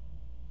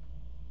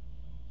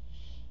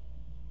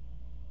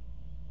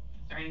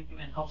 Is there anything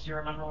that helps you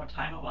remember what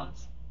time it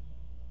was?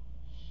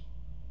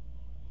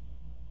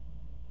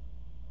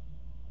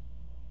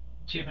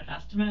 Do you have an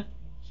estimate?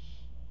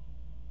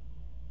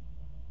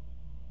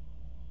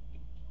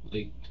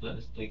 Like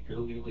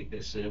earlier, like I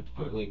said,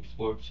 probably like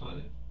 4 or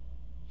 5.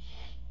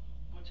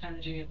 What time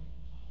did you get home?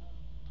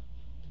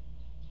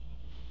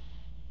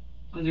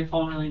 Was your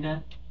phone really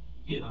dead?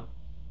 Yeah.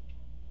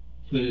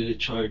 Put it to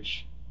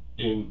charge,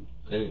 and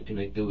I didn't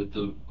connect it with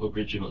the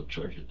original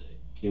charger that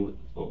came with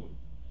the phone.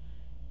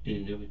 And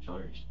it never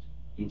charged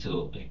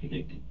until I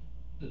connected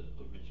the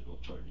original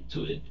charger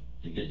to it,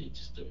 and then it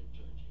just started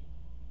charging.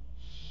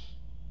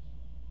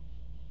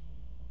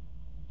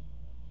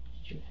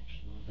 Did you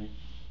actually move in?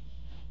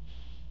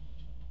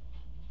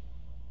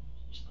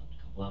 You slept a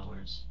couple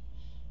hours.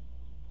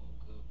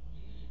 Woke up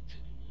and then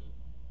took a nap.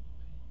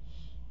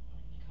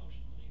 The couch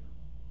is later.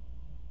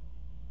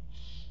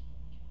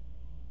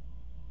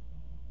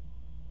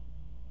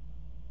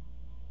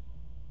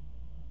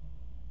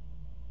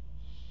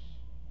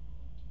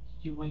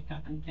 Did you wake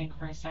up and think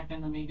for a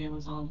second that maybe it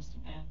was all just a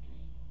bad dream?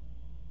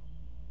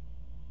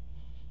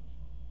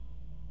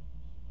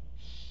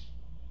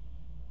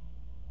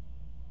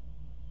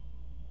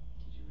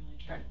 Did you really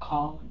try to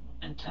call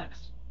and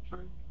text Troy?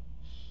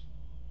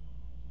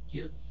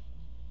 Yeah.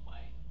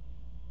 Why?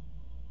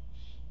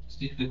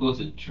 See if it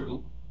wasn't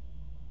true.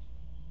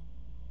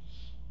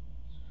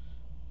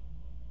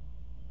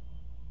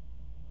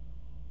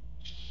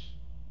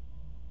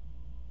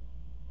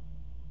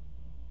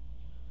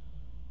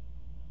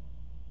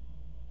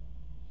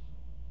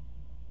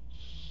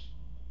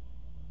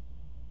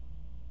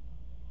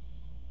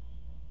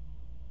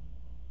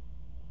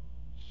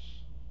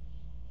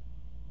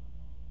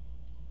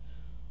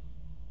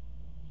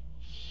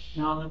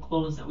 And all the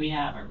clothes that we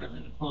have are really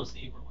the clothes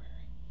that you were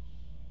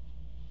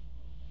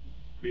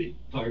wearing.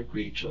 Dark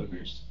gray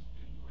joggers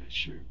and red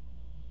shirt.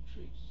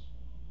 Trace.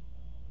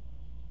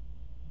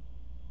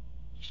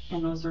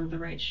 And those are the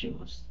right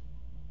shoes.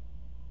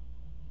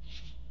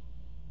 It's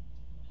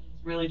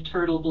really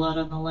turtle blood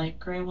on the light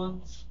gray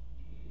ones.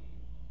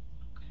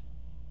 Okay.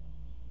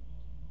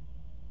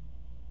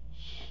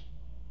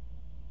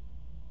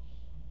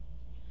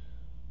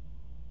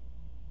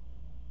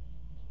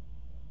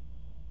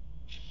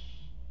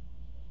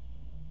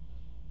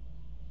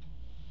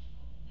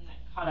 And that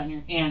cut on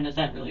your hand, is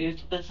that related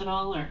to this at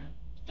all, or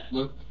that,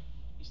 Look.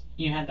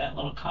 you had that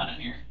little cut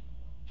on your,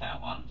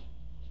 that one?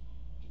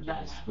 Is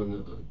that Yes, from the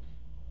hook.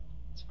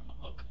 it's from a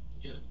hook?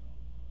 Yeah.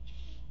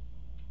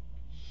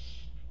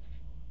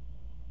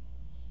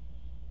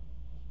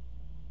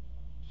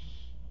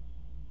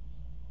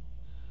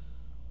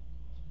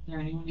 there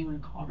anyone you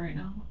want to call right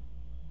now?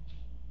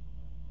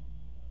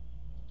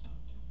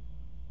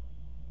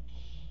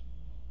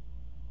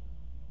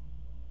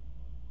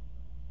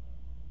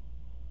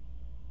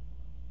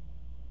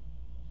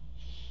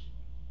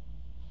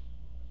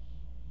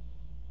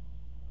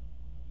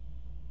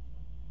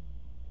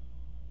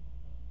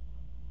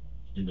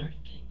 Do the right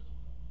thing.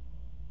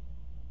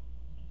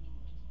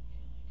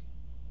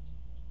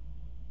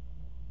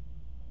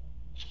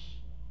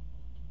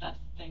 The best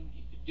thing that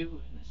you could do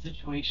in this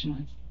situation is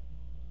at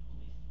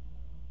least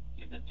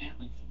give the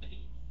family some peace.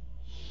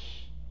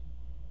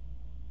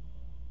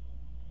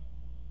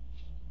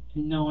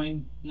 And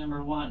knowing,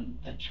 number one,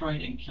 that Troy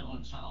didn't kill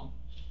himself.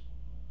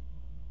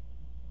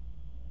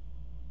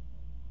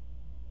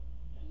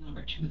 And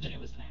number two, that it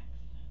was an accident.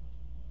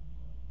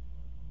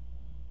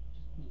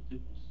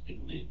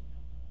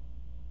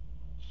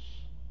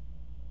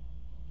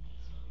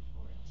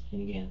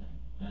 And again,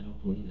 I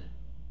don't believe it.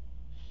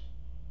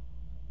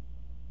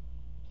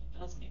 It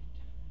does make a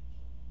difference.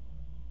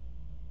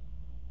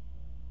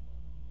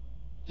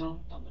 Don't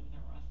have to live the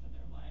rest of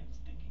their lives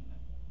thinking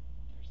that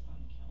their son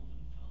killed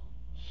himself.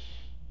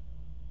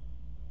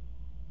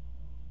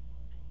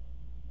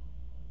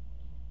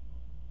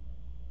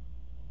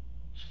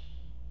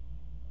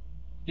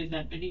 Because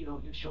that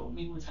video you showed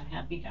me was a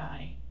happy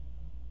guy.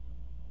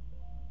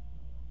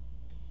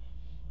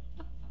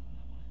 Not someone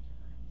that wanted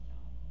to hurt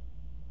himself.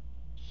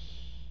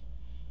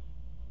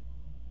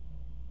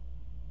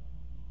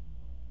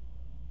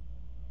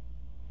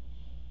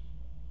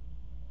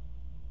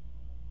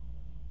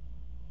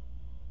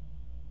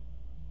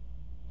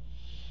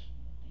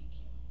 Thank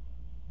you.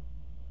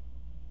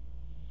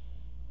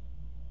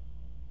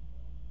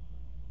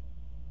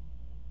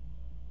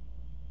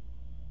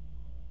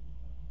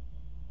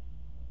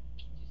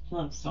 Do you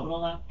still have soda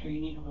left or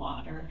you need a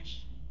water?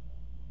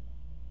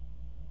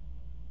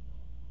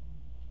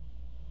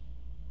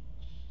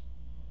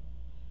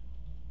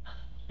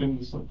 Bring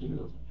me something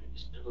else.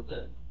 Just a little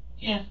bit.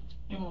 Yeah.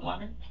 You want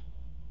water?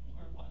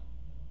 Or what?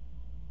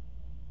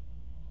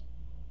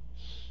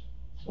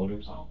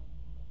 Sodas? Oh. Are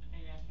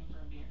you asking for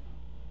a beer?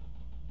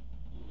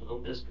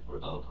 I'm just for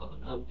alcohol,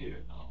 not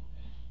beer. Oh,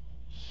 okay.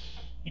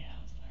 Yeah,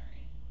 I'm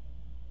sorry.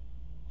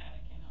 That I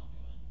can't help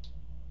you with.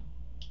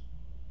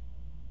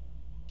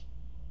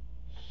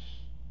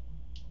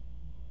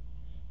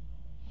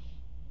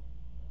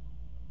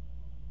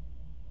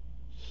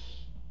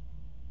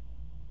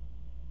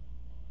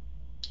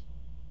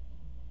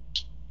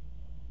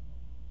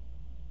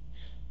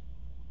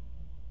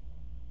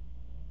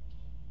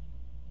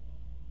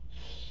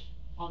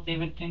 Well,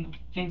 David,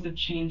 things have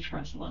changed for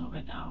us a little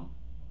bit now.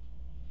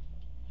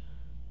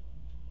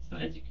 So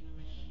as you can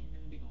imagine, you're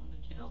going to be going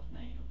to jail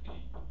tonight, okay?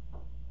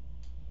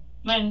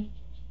 When?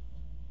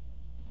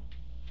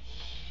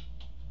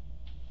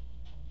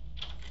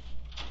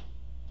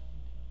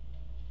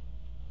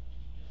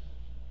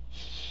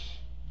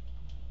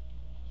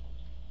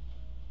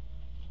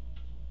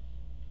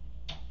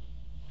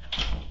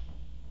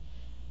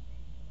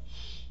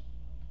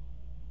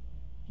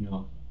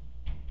 No.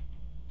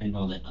 I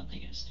know that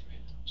nothing has to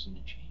change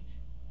anything.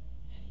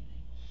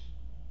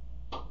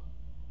 But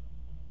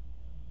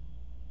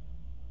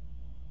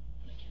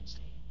I can't say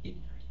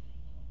ignorant.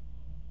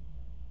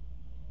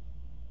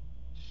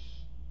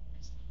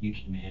 You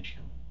can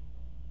imagine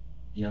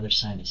the other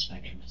side of the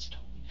spectrum is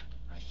totally fucking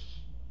right.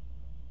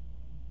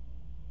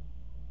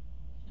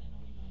 And I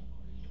know you don't,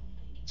 or you don't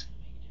think it's gonna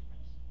make a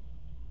difference.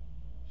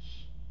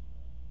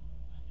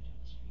 I've been doing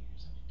this for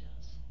years and it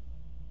does.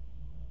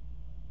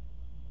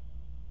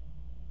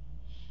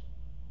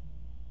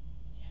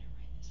 Yeah,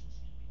 you're right, this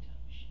is gonna be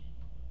tough as shit.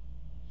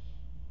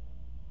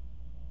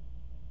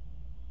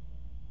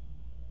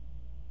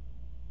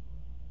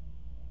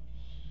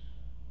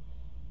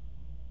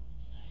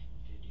 I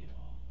haven't figured it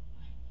all.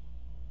 I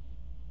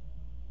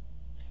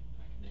would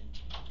recommend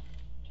to talk to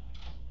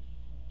somebody.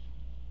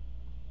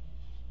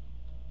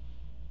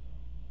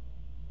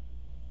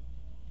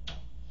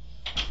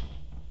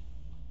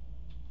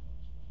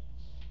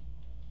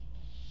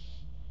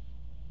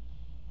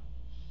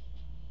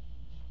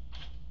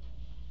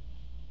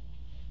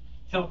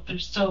 So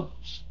there's still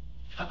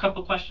a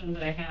couple questions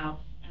that I have,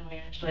 and we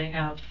actually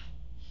have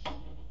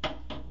firearms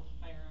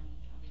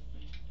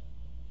obviously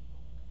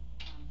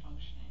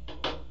functioning.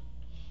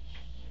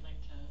 We'd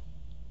like to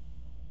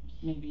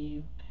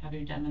maybe have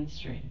you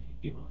demonstrate if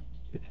you'd be willing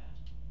to do that,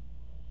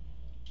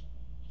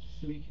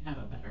 so we can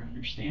have a better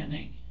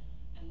understanding.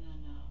 And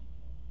then,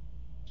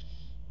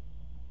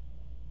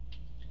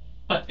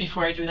 but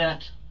before I do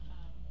that,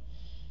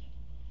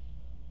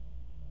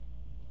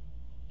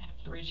 I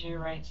have to read you your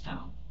rights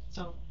now.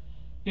 So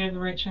you have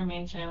the right to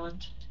remain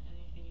silent.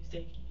 Anything you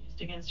say can be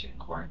used against you in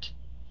court.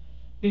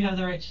 You have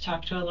the right to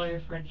talk to a lawyer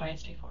for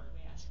advice before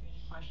we ask you any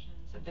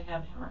questions, if they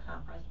have him or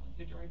her present with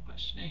you during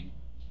questioning.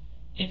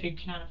 If you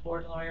cannot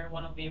afford a lawyer,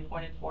 one will be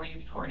appointed for you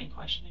before any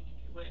questioning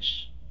if you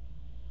wish.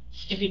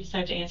 If you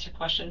decide to answer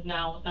questions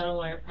now without a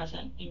lawyer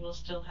present, you will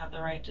still have the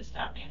right to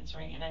stop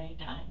answering at any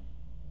time.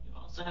 You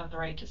also have the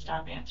right to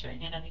stop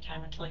answering at any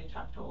time until you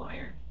talk to a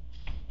lawyer.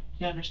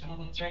 you understand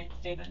these rights,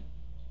 David?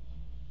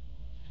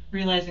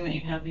 Realizing that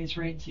you have these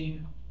rights, are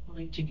you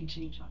willing to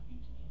continue talking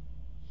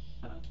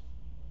to us to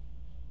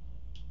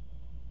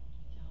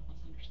help us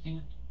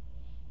understand?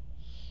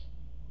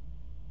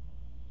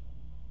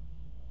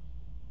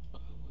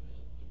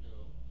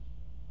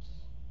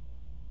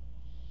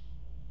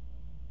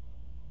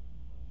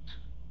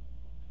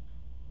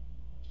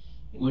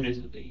 What is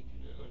it that you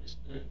cannot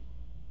understand?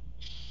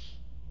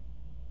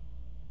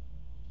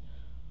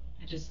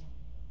 I just,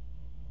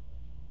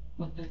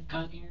 with this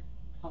gun here,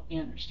 help me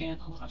understand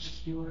a lot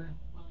if you were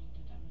willing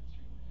to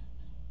demonstrate what happened.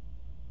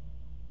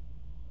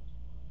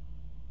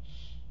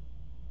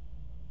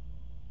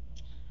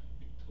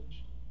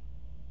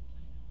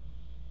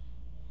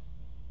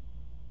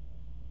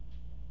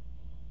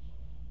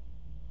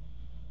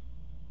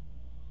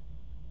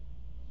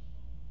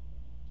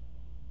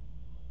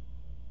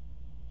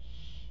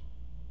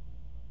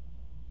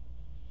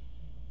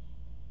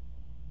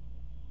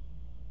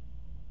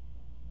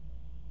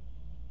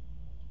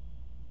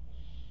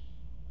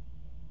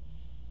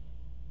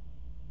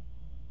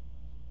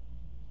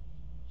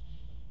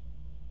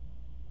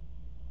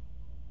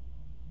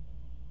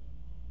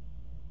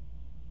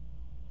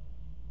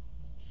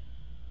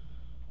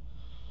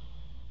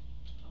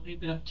 I'll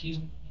leave it up to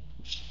you.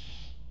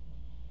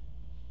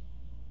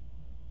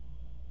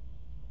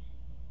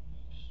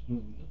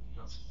 Nothing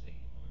else to say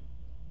anymore.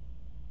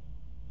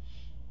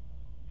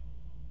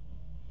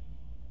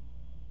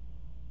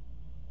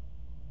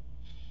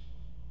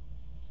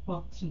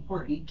 Well, it's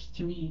important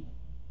to me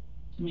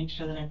to make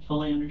sure that I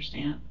fully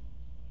understand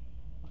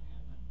what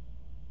happened.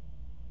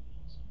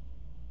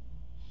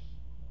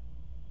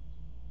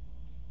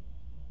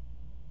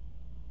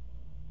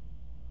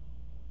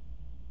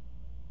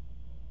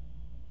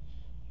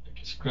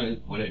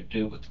 Describe what I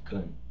did with the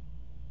gun.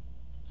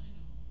 I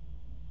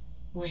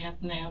know. We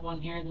happen to have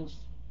one here that's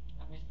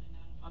obviously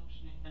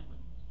non-functioning that would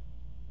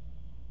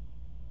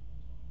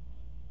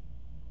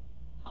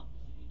help us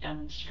if you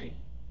demonstrate it.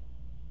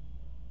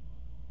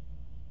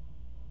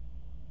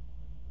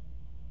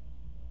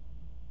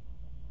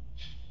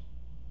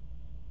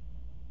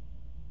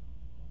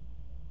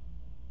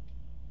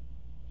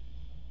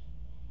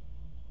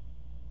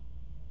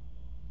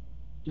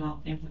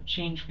 Well, things have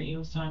changed for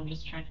you, so I'm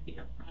just trying to be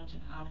upfront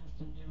and honest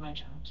and do my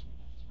job to the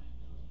best of my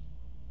ability.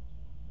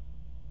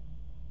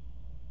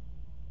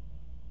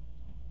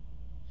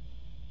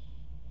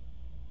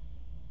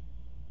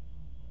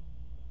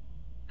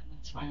 And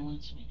that's why I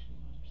wanted to make sure you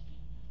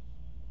understand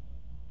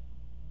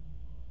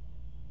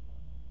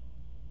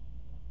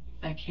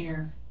that. If I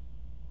care,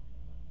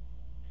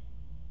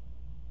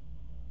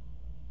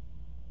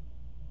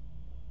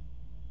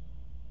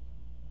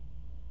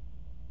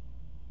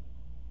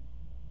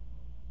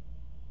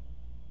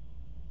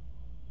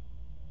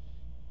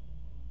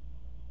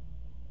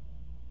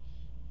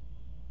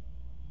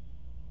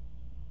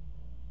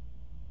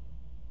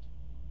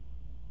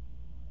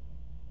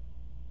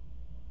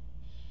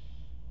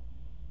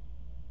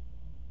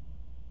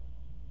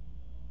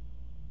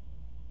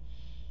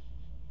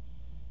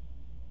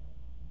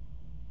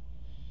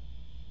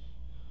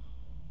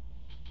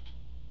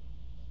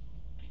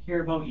 I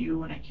care about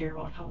you and I care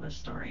about how this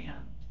story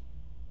ends.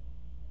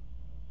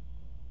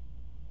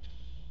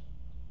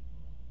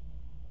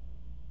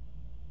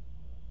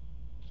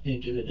 Hey,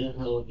 did it end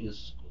how it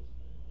is?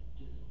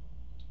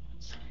 I'm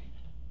sorry.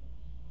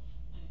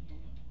 I didn't hear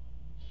you.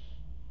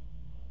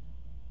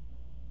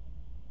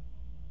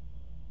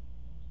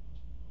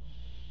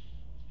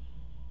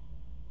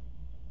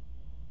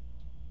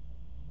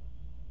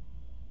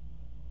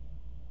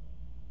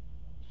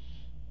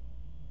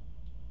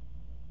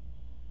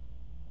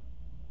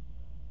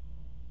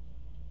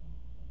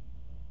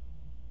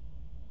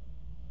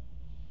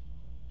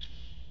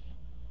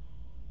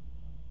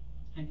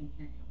 I didn't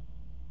hear you.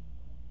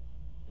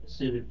 I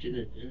said it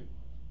didn't end.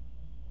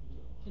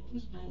 It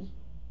was nice.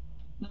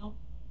 No,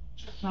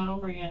 it's not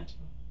over yet.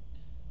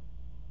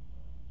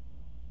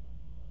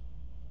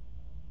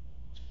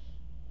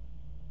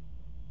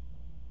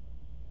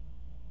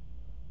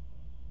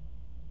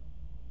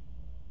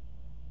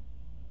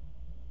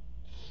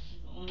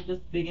 It's only just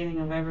the beginning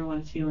of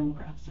everyone's healing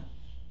process.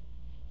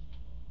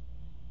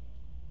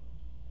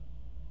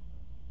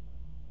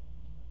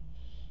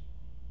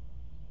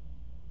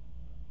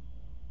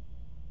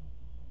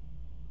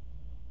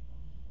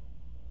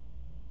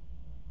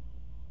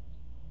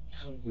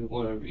 How do we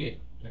want to react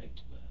to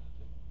what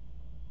happened?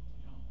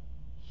 No.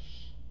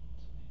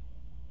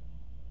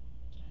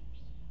 It's okay. I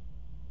understand.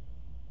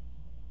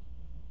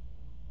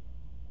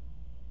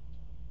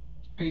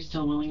 Are you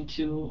still willing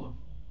to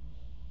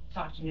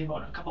talk to me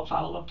about a couple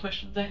follow-up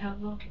questions I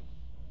have, though? Like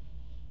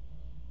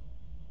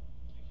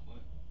what?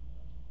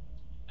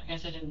 I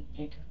guess I didn't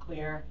make it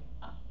clear.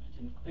 I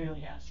didn't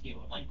clearly ask you,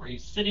 like, were you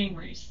sitting,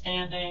 were you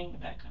standing,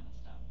 that kind of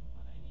stuff.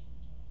 But I need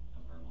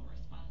a verbal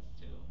response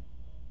to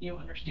you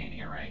understanding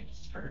your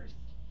rights first.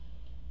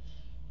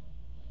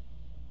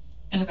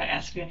 And if I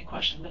ask you any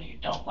questions that you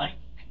don't like,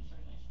 you can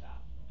certainly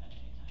stop at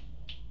any time.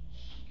 You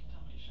can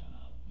tell me to shut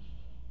up.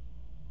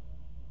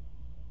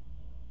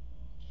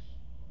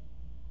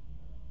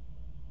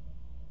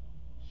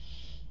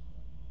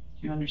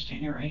 Do you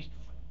understand your rights?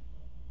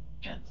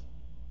 Yes.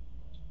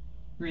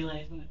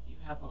 Realizing that you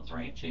have those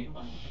rights, so you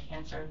want to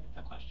answer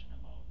the question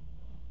about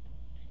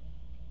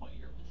what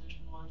your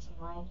position was in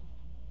the room?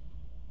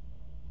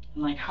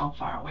 And like how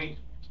far away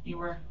you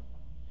were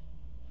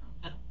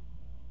from him?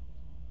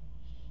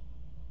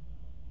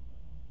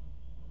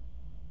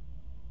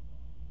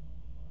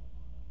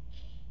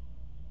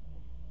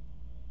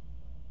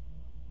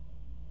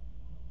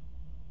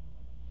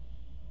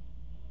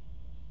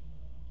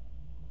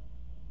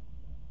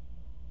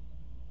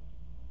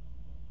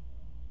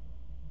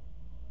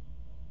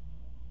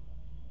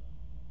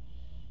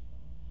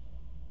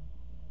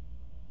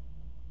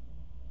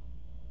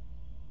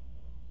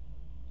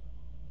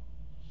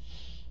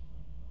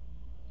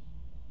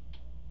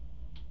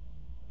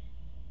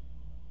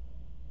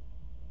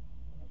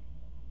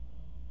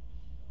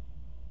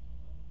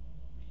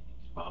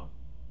 About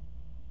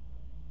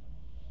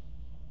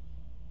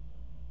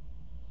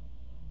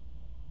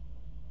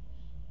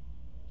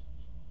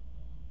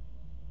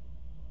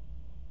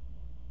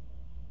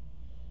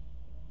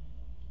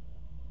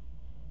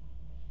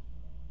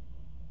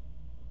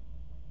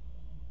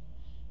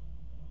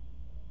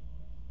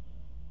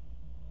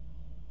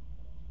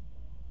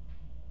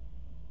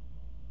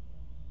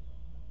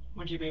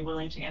would you be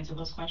willing to answer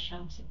those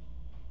questions?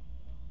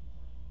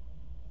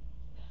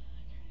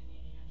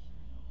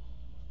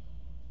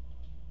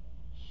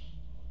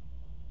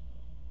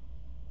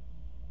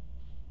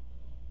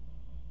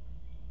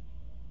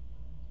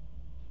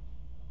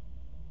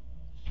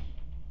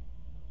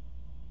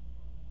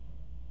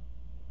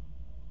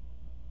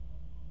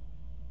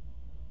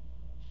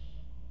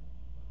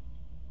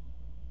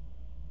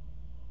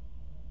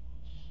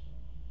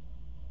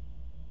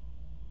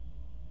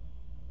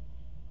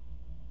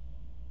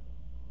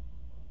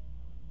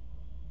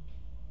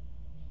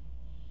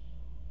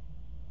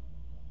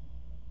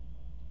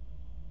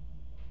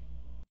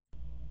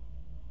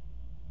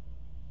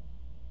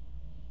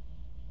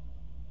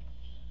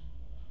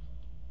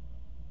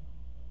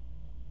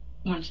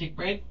 Want to take a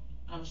break?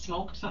 Have a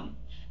smoke or something?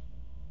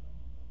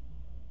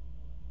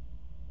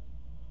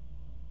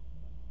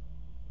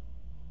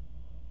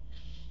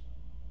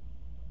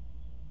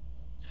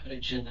 How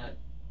did you not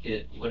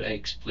get what I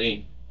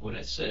explained, what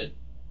I said?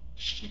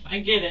 I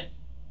get it.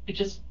 It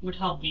just would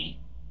help me.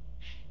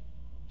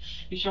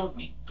 You showed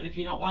me. But if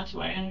you don't want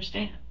to, I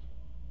understand.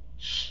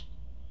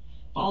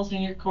 Ball's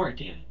in your court,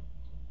 David.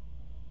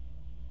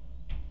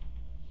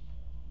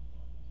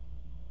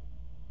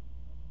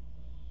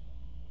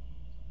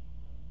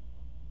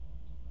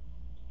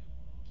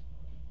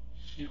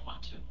 You don't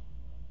want to.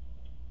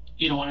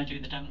 You don't want to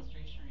do the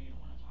demonstration, or you don't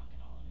want to talk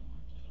at all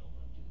anymore? I don't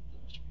want to do the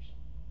demonstration.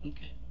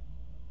 Okay.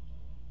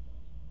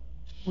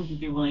 Would you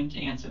be willing to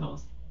answer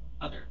those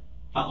other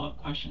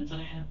follow-up questions that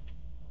I have?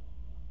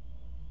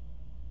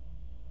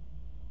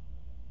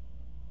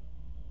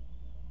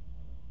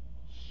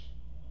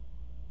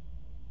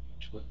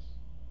 Which was?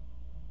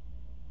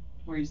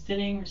 Were you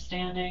sitting or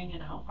standing,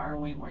 and how far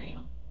away were you?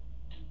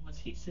 And was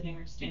he sitting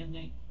or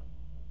standing?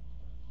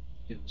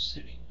 He was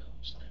sitting, I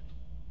was standing.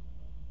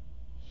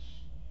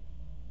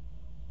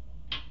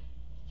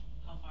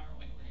 How far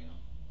away were you?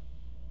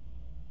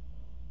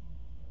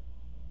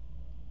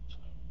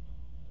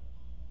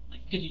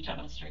 Like, could you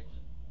demonstrate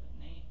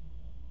with Nate?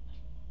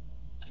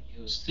 Like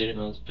he was sitting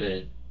on his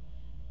bed,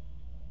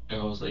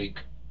 and I was like,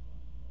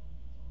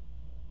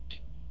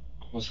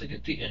 almost like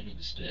at the end of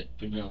his bed,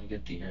 but not like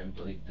at the end,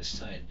 but like the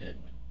side end. The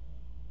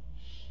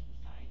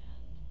side end.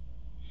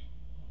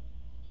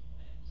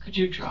 Could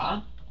you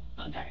draw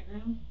a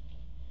diagram?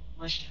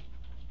 Like,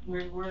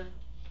 where were...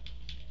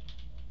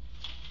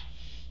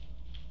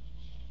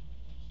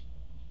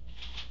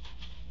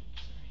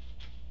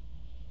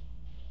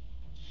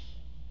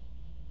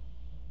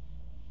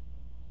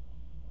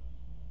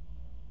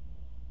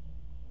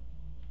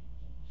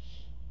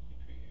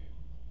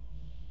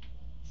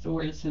 So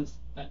where's his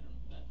bedroom?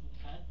 That's his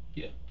bed?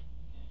 Yeah.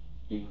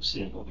 He was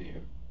sitting over here.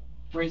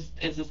 Where's,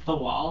 is this the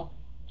wall?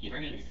 Yeah,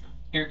 Where his here.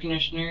 air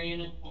conditioner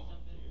unit? Air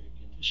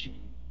conditioning,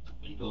 the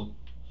window,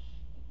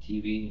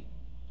 the TV,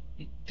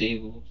 the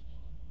table.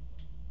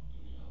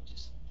 You know,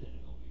 just did it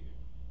over here.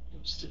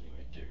 It was sitting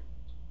right there.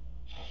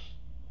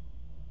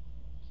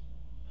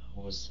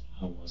 How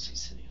was he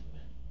sitting on the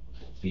bed? With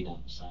his feet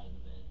on the side of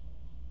the bed?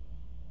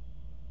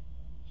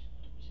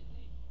 I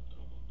don't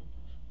remember.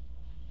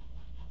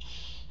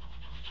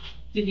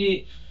 Did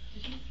he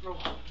throw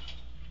up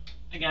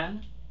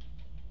again?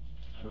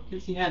 I don't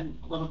Because he had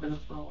a little bit of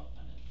throw up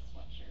on his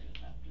sweatshirt. Is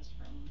that just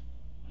from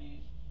when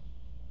he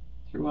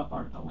threw up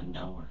out of the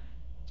window? Or?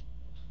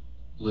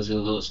 Was it a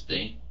little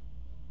stain?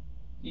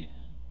 Yeah.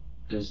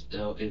 Because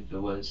if it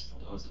was,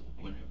 that was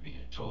whenever he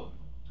had trouble.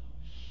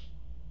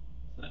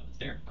 So that was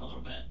there for a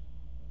little bit.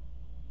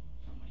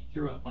 From when he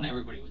threw up when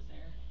everybody was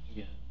there.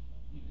 Yeah.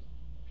 He was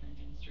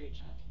drinking straight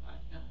shots of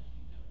vodka. I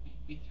think that would make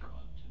me throw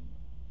up too.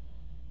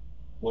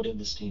 What did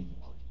the stain look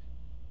like?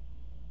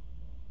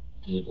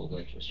 Did it look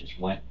like it was just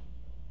wet?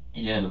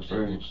 Yeah, at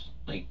first,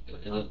 like,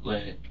 it looked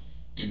like,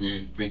 and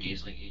then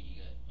Ricky's like, hey, you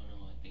got, I don't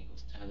know, I think it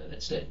was 10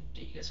 That's it.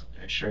 You get something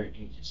on a shirt,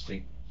 you just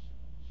like,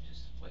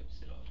 just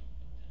wipes it off.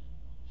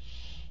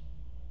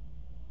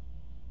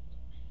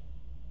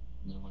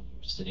 And then when you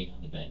were sitting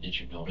on the bed, did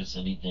you notice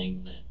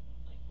anything that,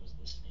 like, was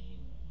the stain,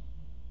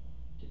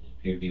 did it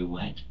appear to be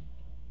wet?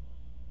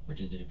 Or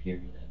did it appear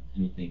that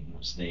anything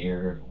was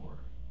there, or?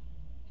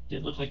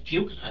 Did it look like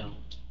puke? I don't know.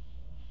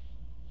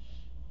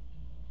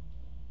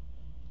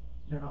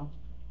 I don't know.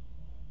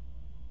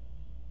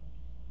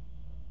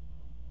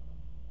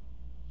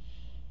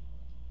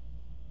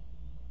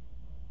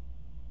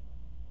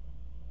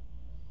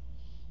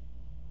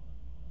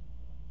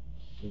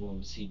 What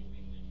was he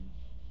doing when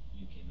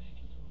you came back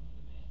in the room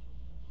with the bathroom?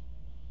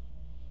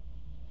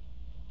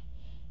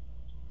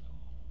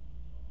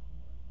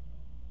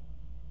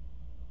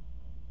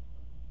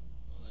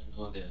 Well, I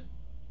know that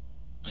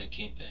when I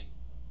came back,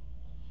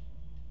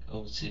 I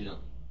was sitting on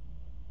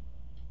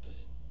the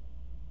bed.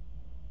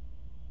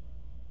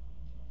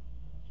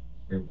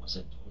 Where was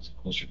it? Was it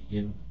closer to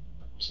you?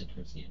 Or was it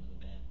towards the end of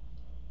the bed?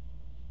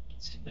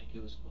 It seemed like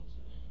it was closer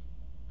to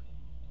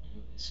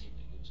him. It seemed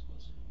like it was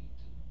closer to me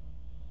too.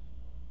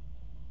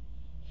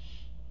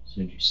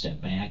 So did you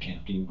step back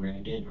after you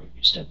grabbed it, or did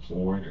you step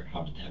forward, or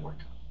how did that work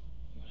out?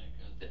 When I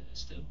got that, I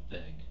stepped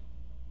back.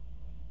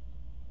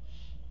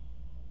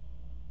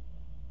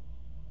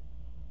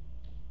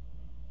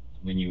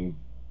 When you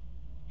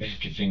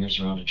wrapped your fingers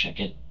around to check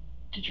it,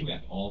 did you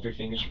wrap all of your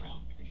fingers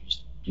around, or did you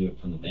just do it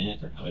from the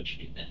back, or how did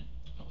you do that?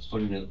 I was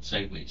putting it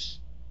sideways.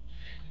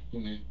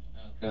 And then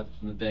I grabbed it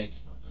from the back. I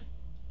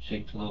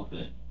shaked a little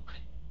bit.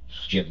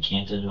 Did you have it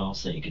canted at all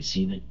so that you could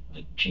see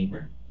the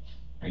chamber,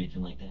 or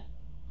anything like that?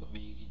 But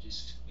maybe you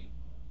just, like,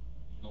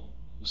 it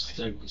was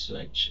sideways, so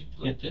I shaked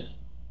like that.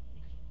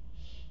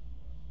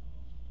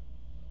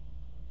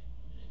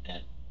 At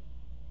that,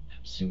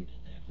 I'm assuming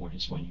at that point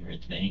is when you're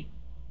at the bank.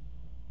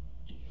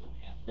 Did you know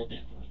what happened at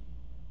that point?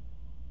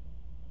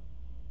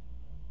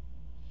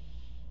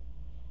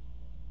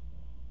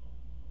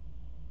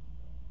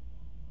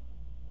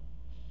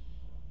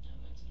 And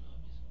that's an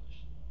obvious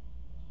question.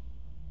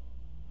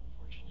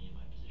 Unfortunately, in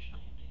my position, I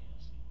have to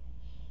ask.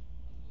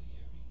 Well, you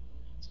already know the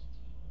answer to it.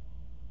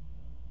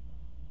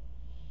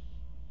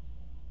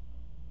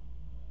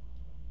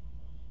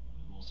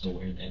 I'm also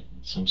aware that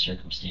in some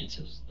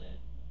circumstances that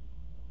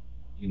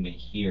you may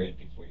hear it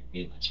before you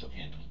realize what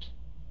happened.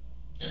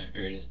 I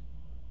heard it.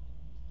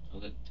 I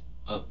looked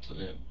up to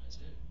him. I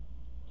said,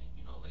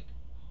 like, got like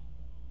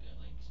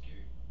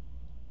scared.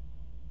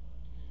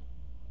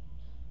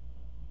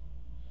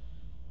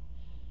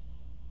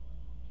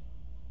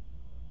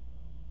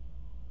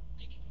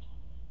 Thank you for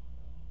telling me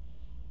that.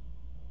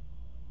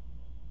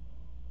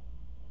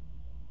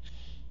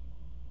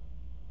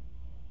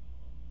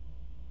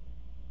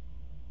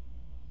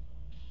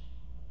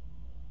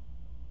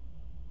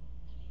 Did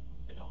he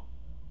move at all?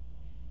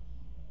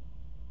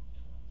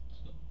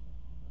 So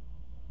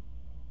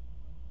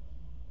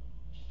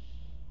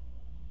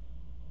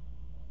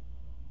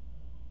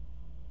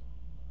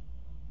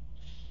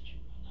Did you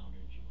run out,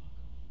 or did you walk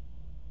out?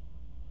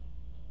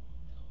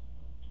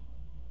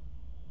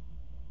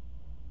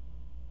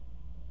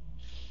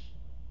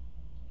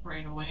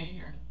 Right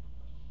away, or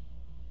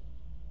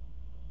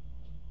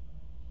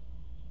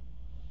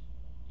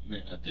and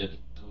then after the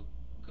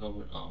gun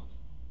went off,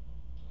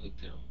 I looked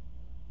at him.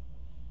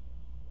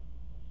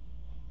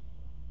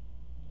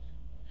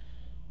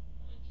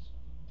 I just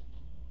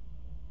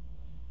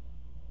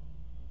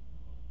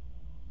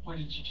what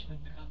did you do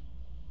with the gun?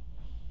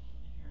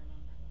 If you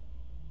remember.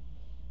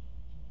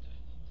 I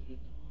left it in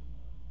the room.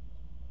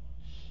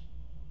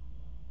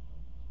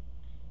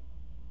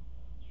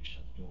 Did you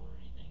shut the door or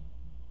anything?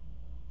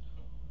 I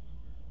don't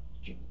remember.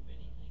 Did you move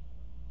anything?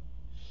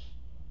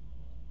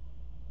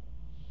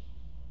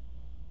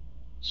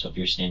 So if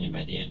you're standing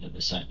by the end of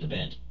the side of the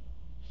bed,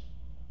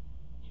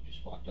 you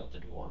just walked out the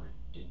door,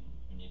 didn't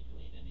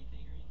manipulate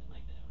anything or anything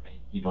like that, right?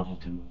 You don't have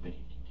to move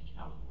anything to get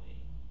out of the way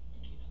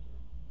to get out of the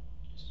room.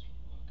 Just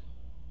walk out.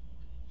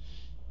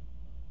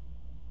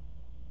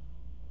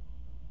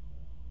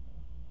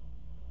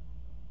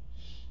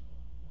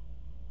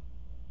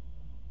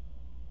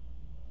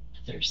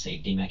 Is there a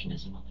safety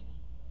mechanism on the gun?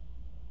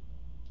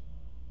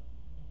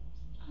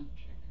 On the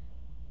trigger.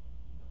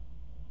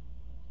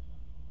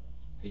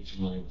 Are you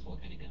familiar with what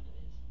kind of gun it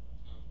is?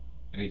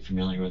 Huh? Are you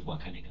familiar with what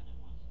kind of gun it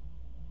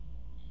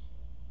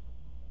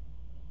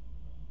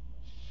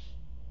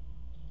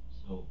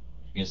was? So,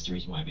 I guess the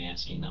reason why I'm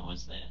asking though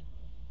is that,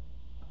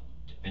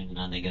 depending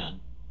on the gun,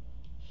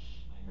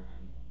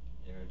 firearm,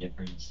 there are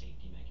different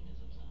safety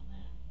mechanisms on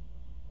that.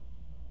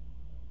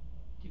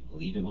 Do you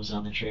believe it was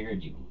on the trigger?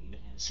 Do you believe it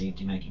had a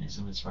safety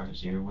mechanism as far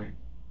as you're aware,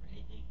 or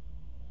anything?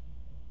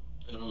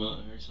 I don't know.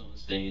 I heard someone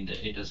saying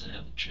that it doesn't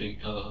have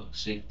a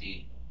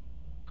safety.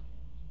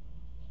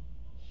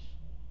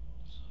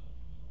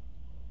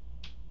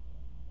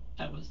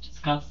 That was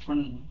discussed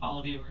when all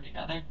of you were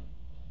together.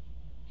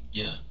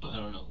 Yeah, but I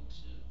don't know who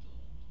said it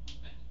though.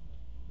 Okay.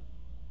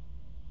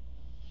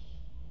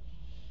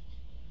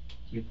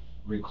 Do you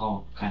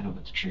recall kind of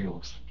what the trigger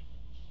looks like?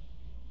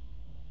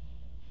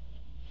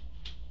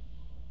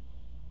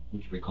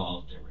 would you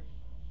recall if there were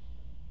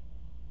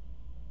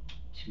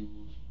two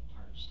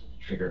parts to the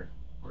trigger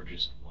or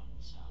just one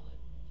solid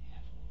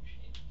half moon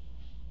shape?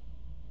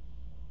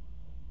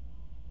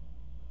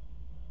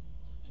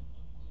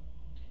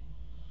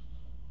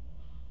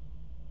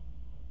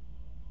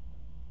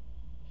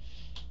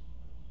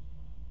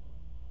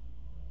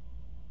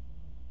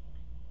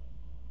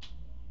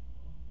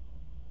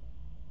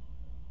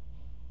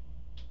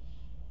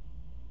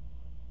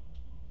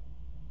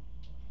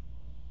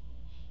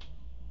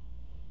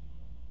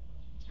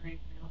 Is there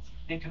anything else you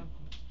think of?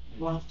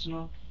 You want us to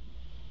know?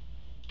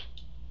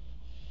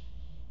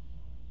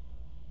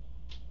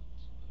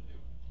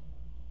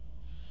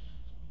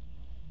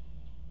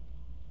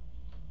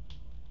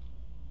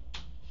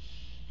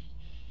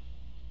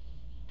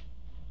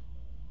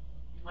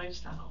 Your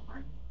life's not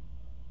over.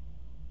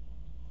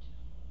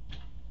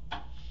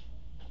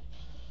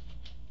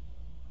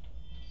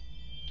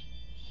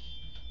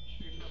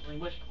 Sure, you don't really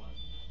wish it was.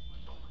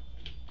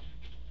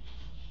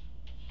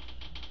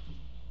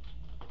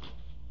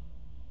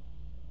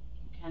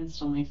 You can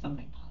still make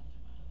something positive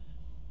out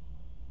of it.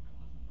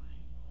 If it wasn't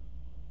mine.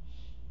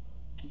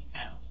 And you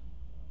have.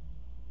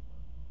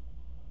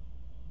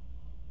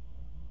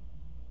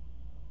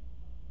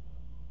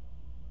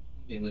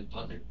 Being with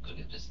father could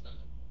have just done.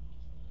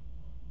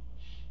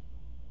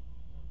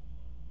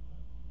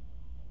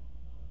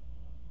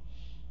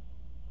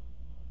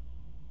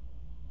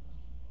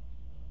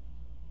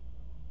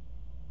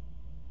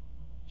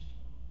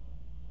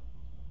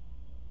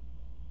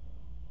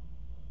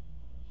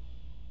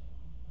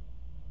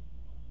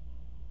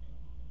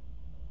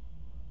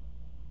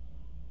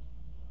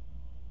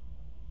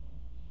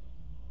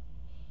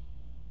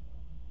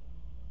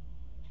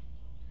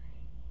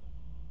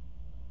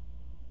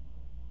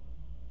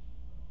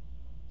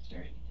 Is there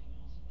anything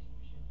else you think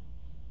we should know?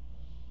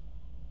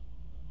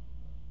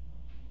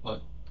 What?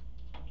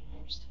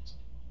 I'm just testing.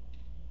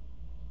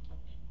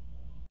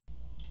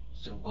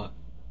 So what?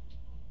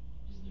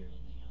 Is there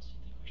anything else you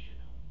think we should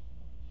know?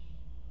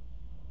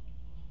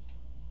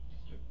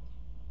 It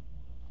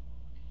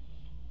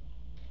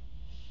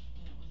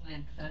was an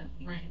accident.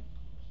 Right.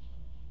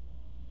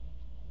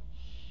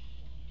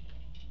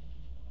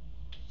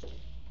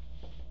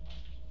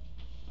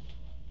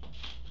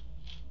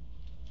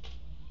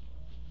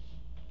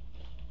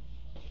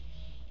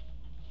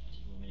 Do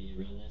you want me to get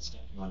rid of that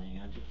stuff? You want to hang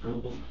on to it for a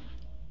little bit?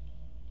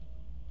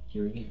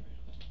 Here we go.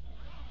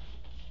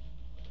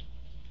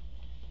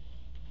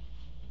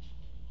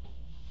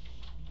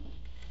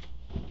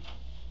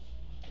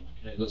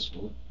 Can I go to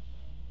school?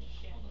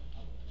 Yeah. I'll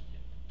go ahead, yeah.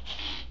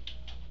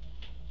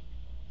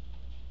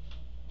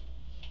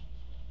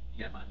 You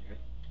got mine, right?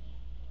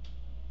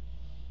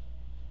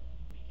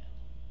 Weekend.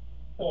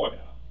 Oh yeah.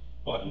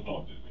 Well, I don't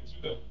know if it makes me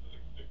the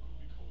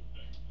goofy code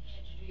thing.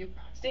 Did you do your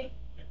proxy?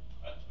 Yeah,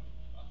 I don't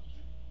know.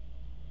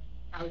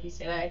 How would you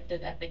say that I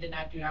did that? They did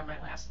not do on my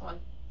last one.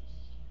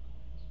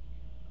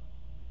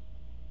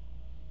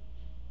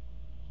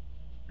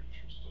 Pretty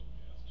sure still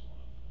gas to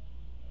on.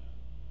 Yeah.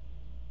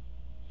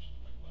 I should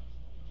do my glasses.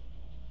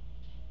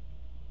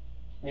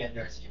 I don't know. Yeah,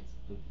 there's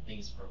the thing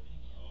is broken again.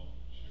 Oh,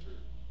 sugar.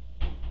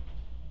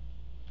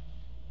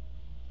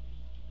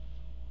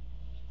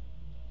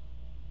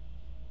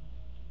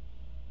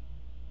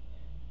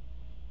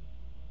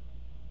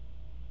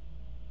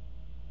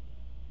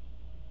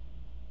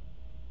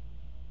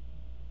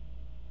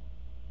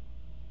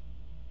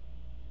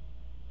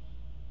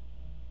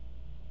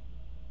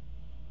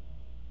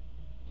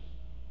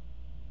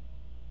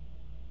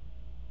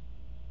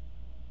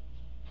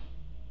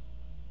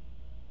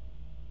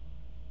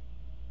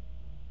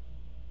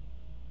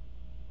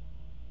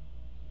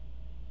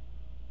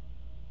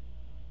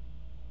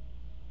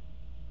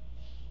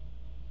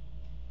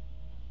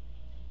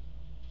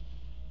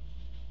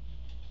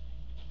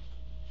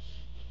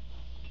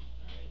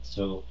 Alright,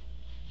 so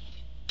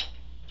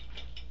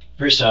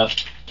first off,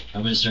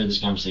 I'm gonna start this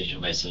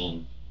conversation by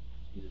saying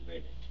you did the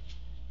right thing.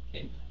 Okay,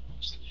 I know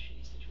it's a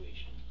shitty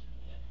situation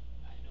that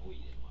I know you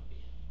didn't want to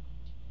be in.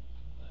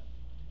 But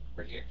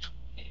we're here.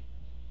 Okay.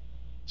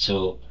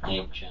 So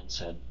like Jen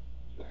said,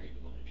 you are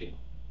even going to jail.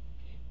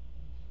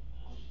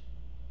 Okay.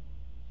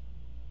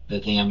 The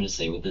thing I'm gonna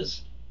say with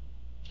this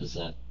is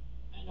that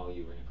I know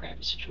you were in a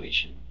crappy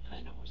situation, and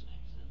I know it was an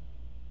accident.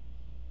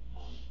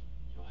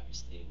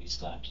 Obviously we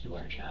still have to do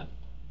our job,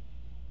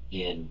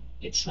 and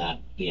it's not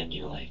the end of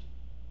your life.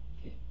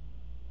 Okay.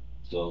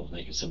 So,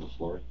 like I said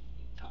before,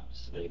 you talk to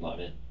somebody about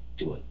it,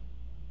 do it.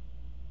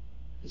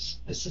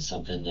 This is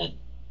something that,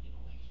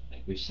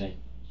 like we said,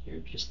 you're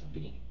just the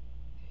beginning.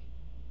 Okay.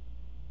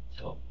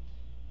 So,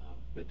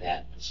 with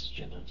that, this is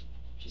Jenna.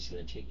 She's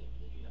gonna take you to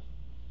the jail.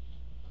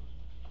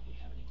 If you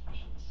have any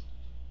questions,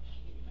 I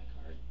can give you my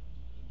card.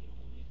 You can get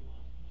ahold of me if you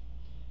want.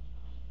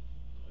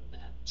 Other than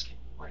that, it's kind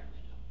of where I am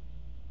right now.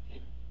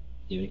 Okay.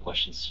 Do you have any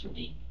questions for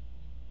me?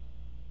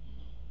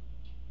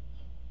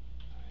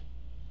 Alright.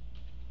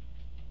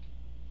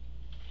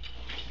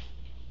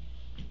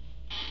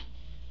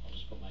 I'll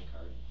just put my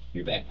card in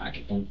your back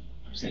pocket then.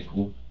 Is that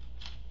cool?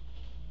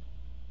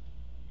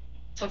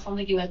 So it sounds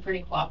like you went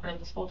pretty cooperative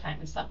this whole time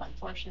and stuff,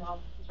 unfortunately.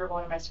 Because we're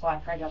going to my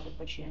squad car, I got to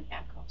put you in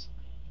handcuffs.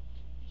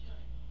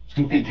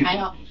 I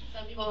know.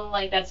 Some people don't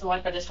like that, so I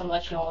just want to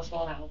let you know what's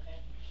going on,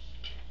 okay?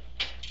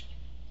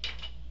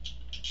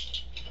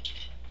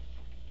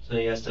 So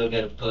you guys still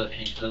gotta put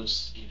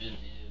handcuffs even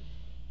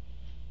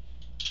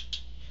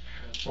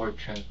if for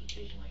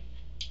transportation, like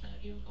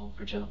you going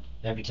for jail.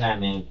 Every time,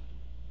 man.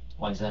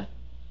 Why is that?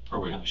 Or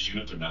wait,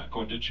 even if they're not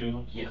going to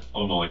jail? Yeah.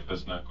 Oh no, like if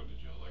it's not going to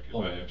jail. Like if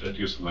I have to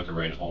give something like a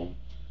ride home,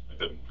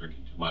 like I'm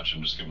drinking too much,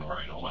 I'm just giving a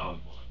ride home. I don't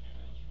know.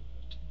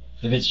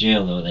 If it's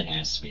jail, though, that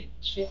has to be.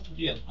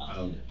 Yeah.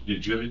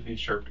 Did you have anything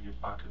sharp in your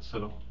pockets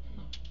at all?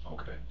 No.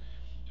 Okay.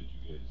 Did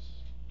you guys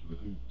do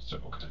anything? So,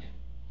 okay.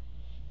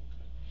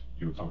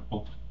 You were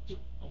comfortable?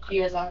 Okay.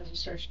 You as long as you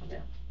search for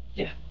them.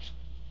 Yeah.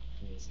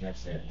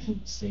 That's the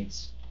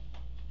state's.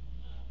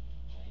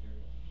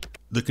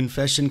 The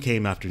confession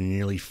came after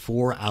nearly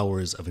 4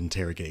 hours of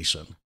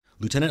interrogation.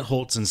 Lieutenant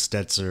Holtz and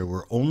Stetzer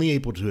were only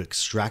able to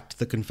extract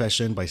the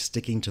confession by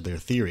sticking to their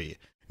theory,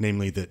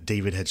 namely that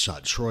David had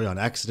shot Troy on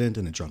accident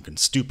in a drunken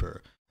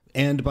stupor,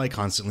 and by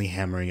constantly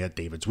hammering at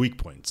David's weak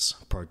points,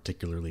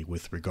 particularly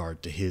with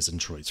regard to his and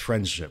Troy's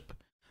friendship.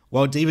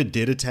 While David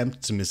did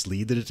attempt to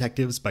mislead the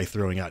detectives by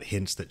throwing out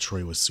hints that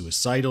Troy was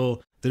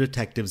suicidal, the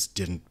detectives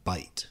didn't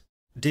bite.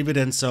 David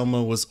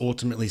Anselmo was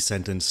ultimately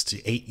sentenced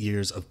to 8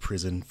 years of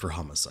prison for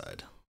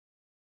homicide.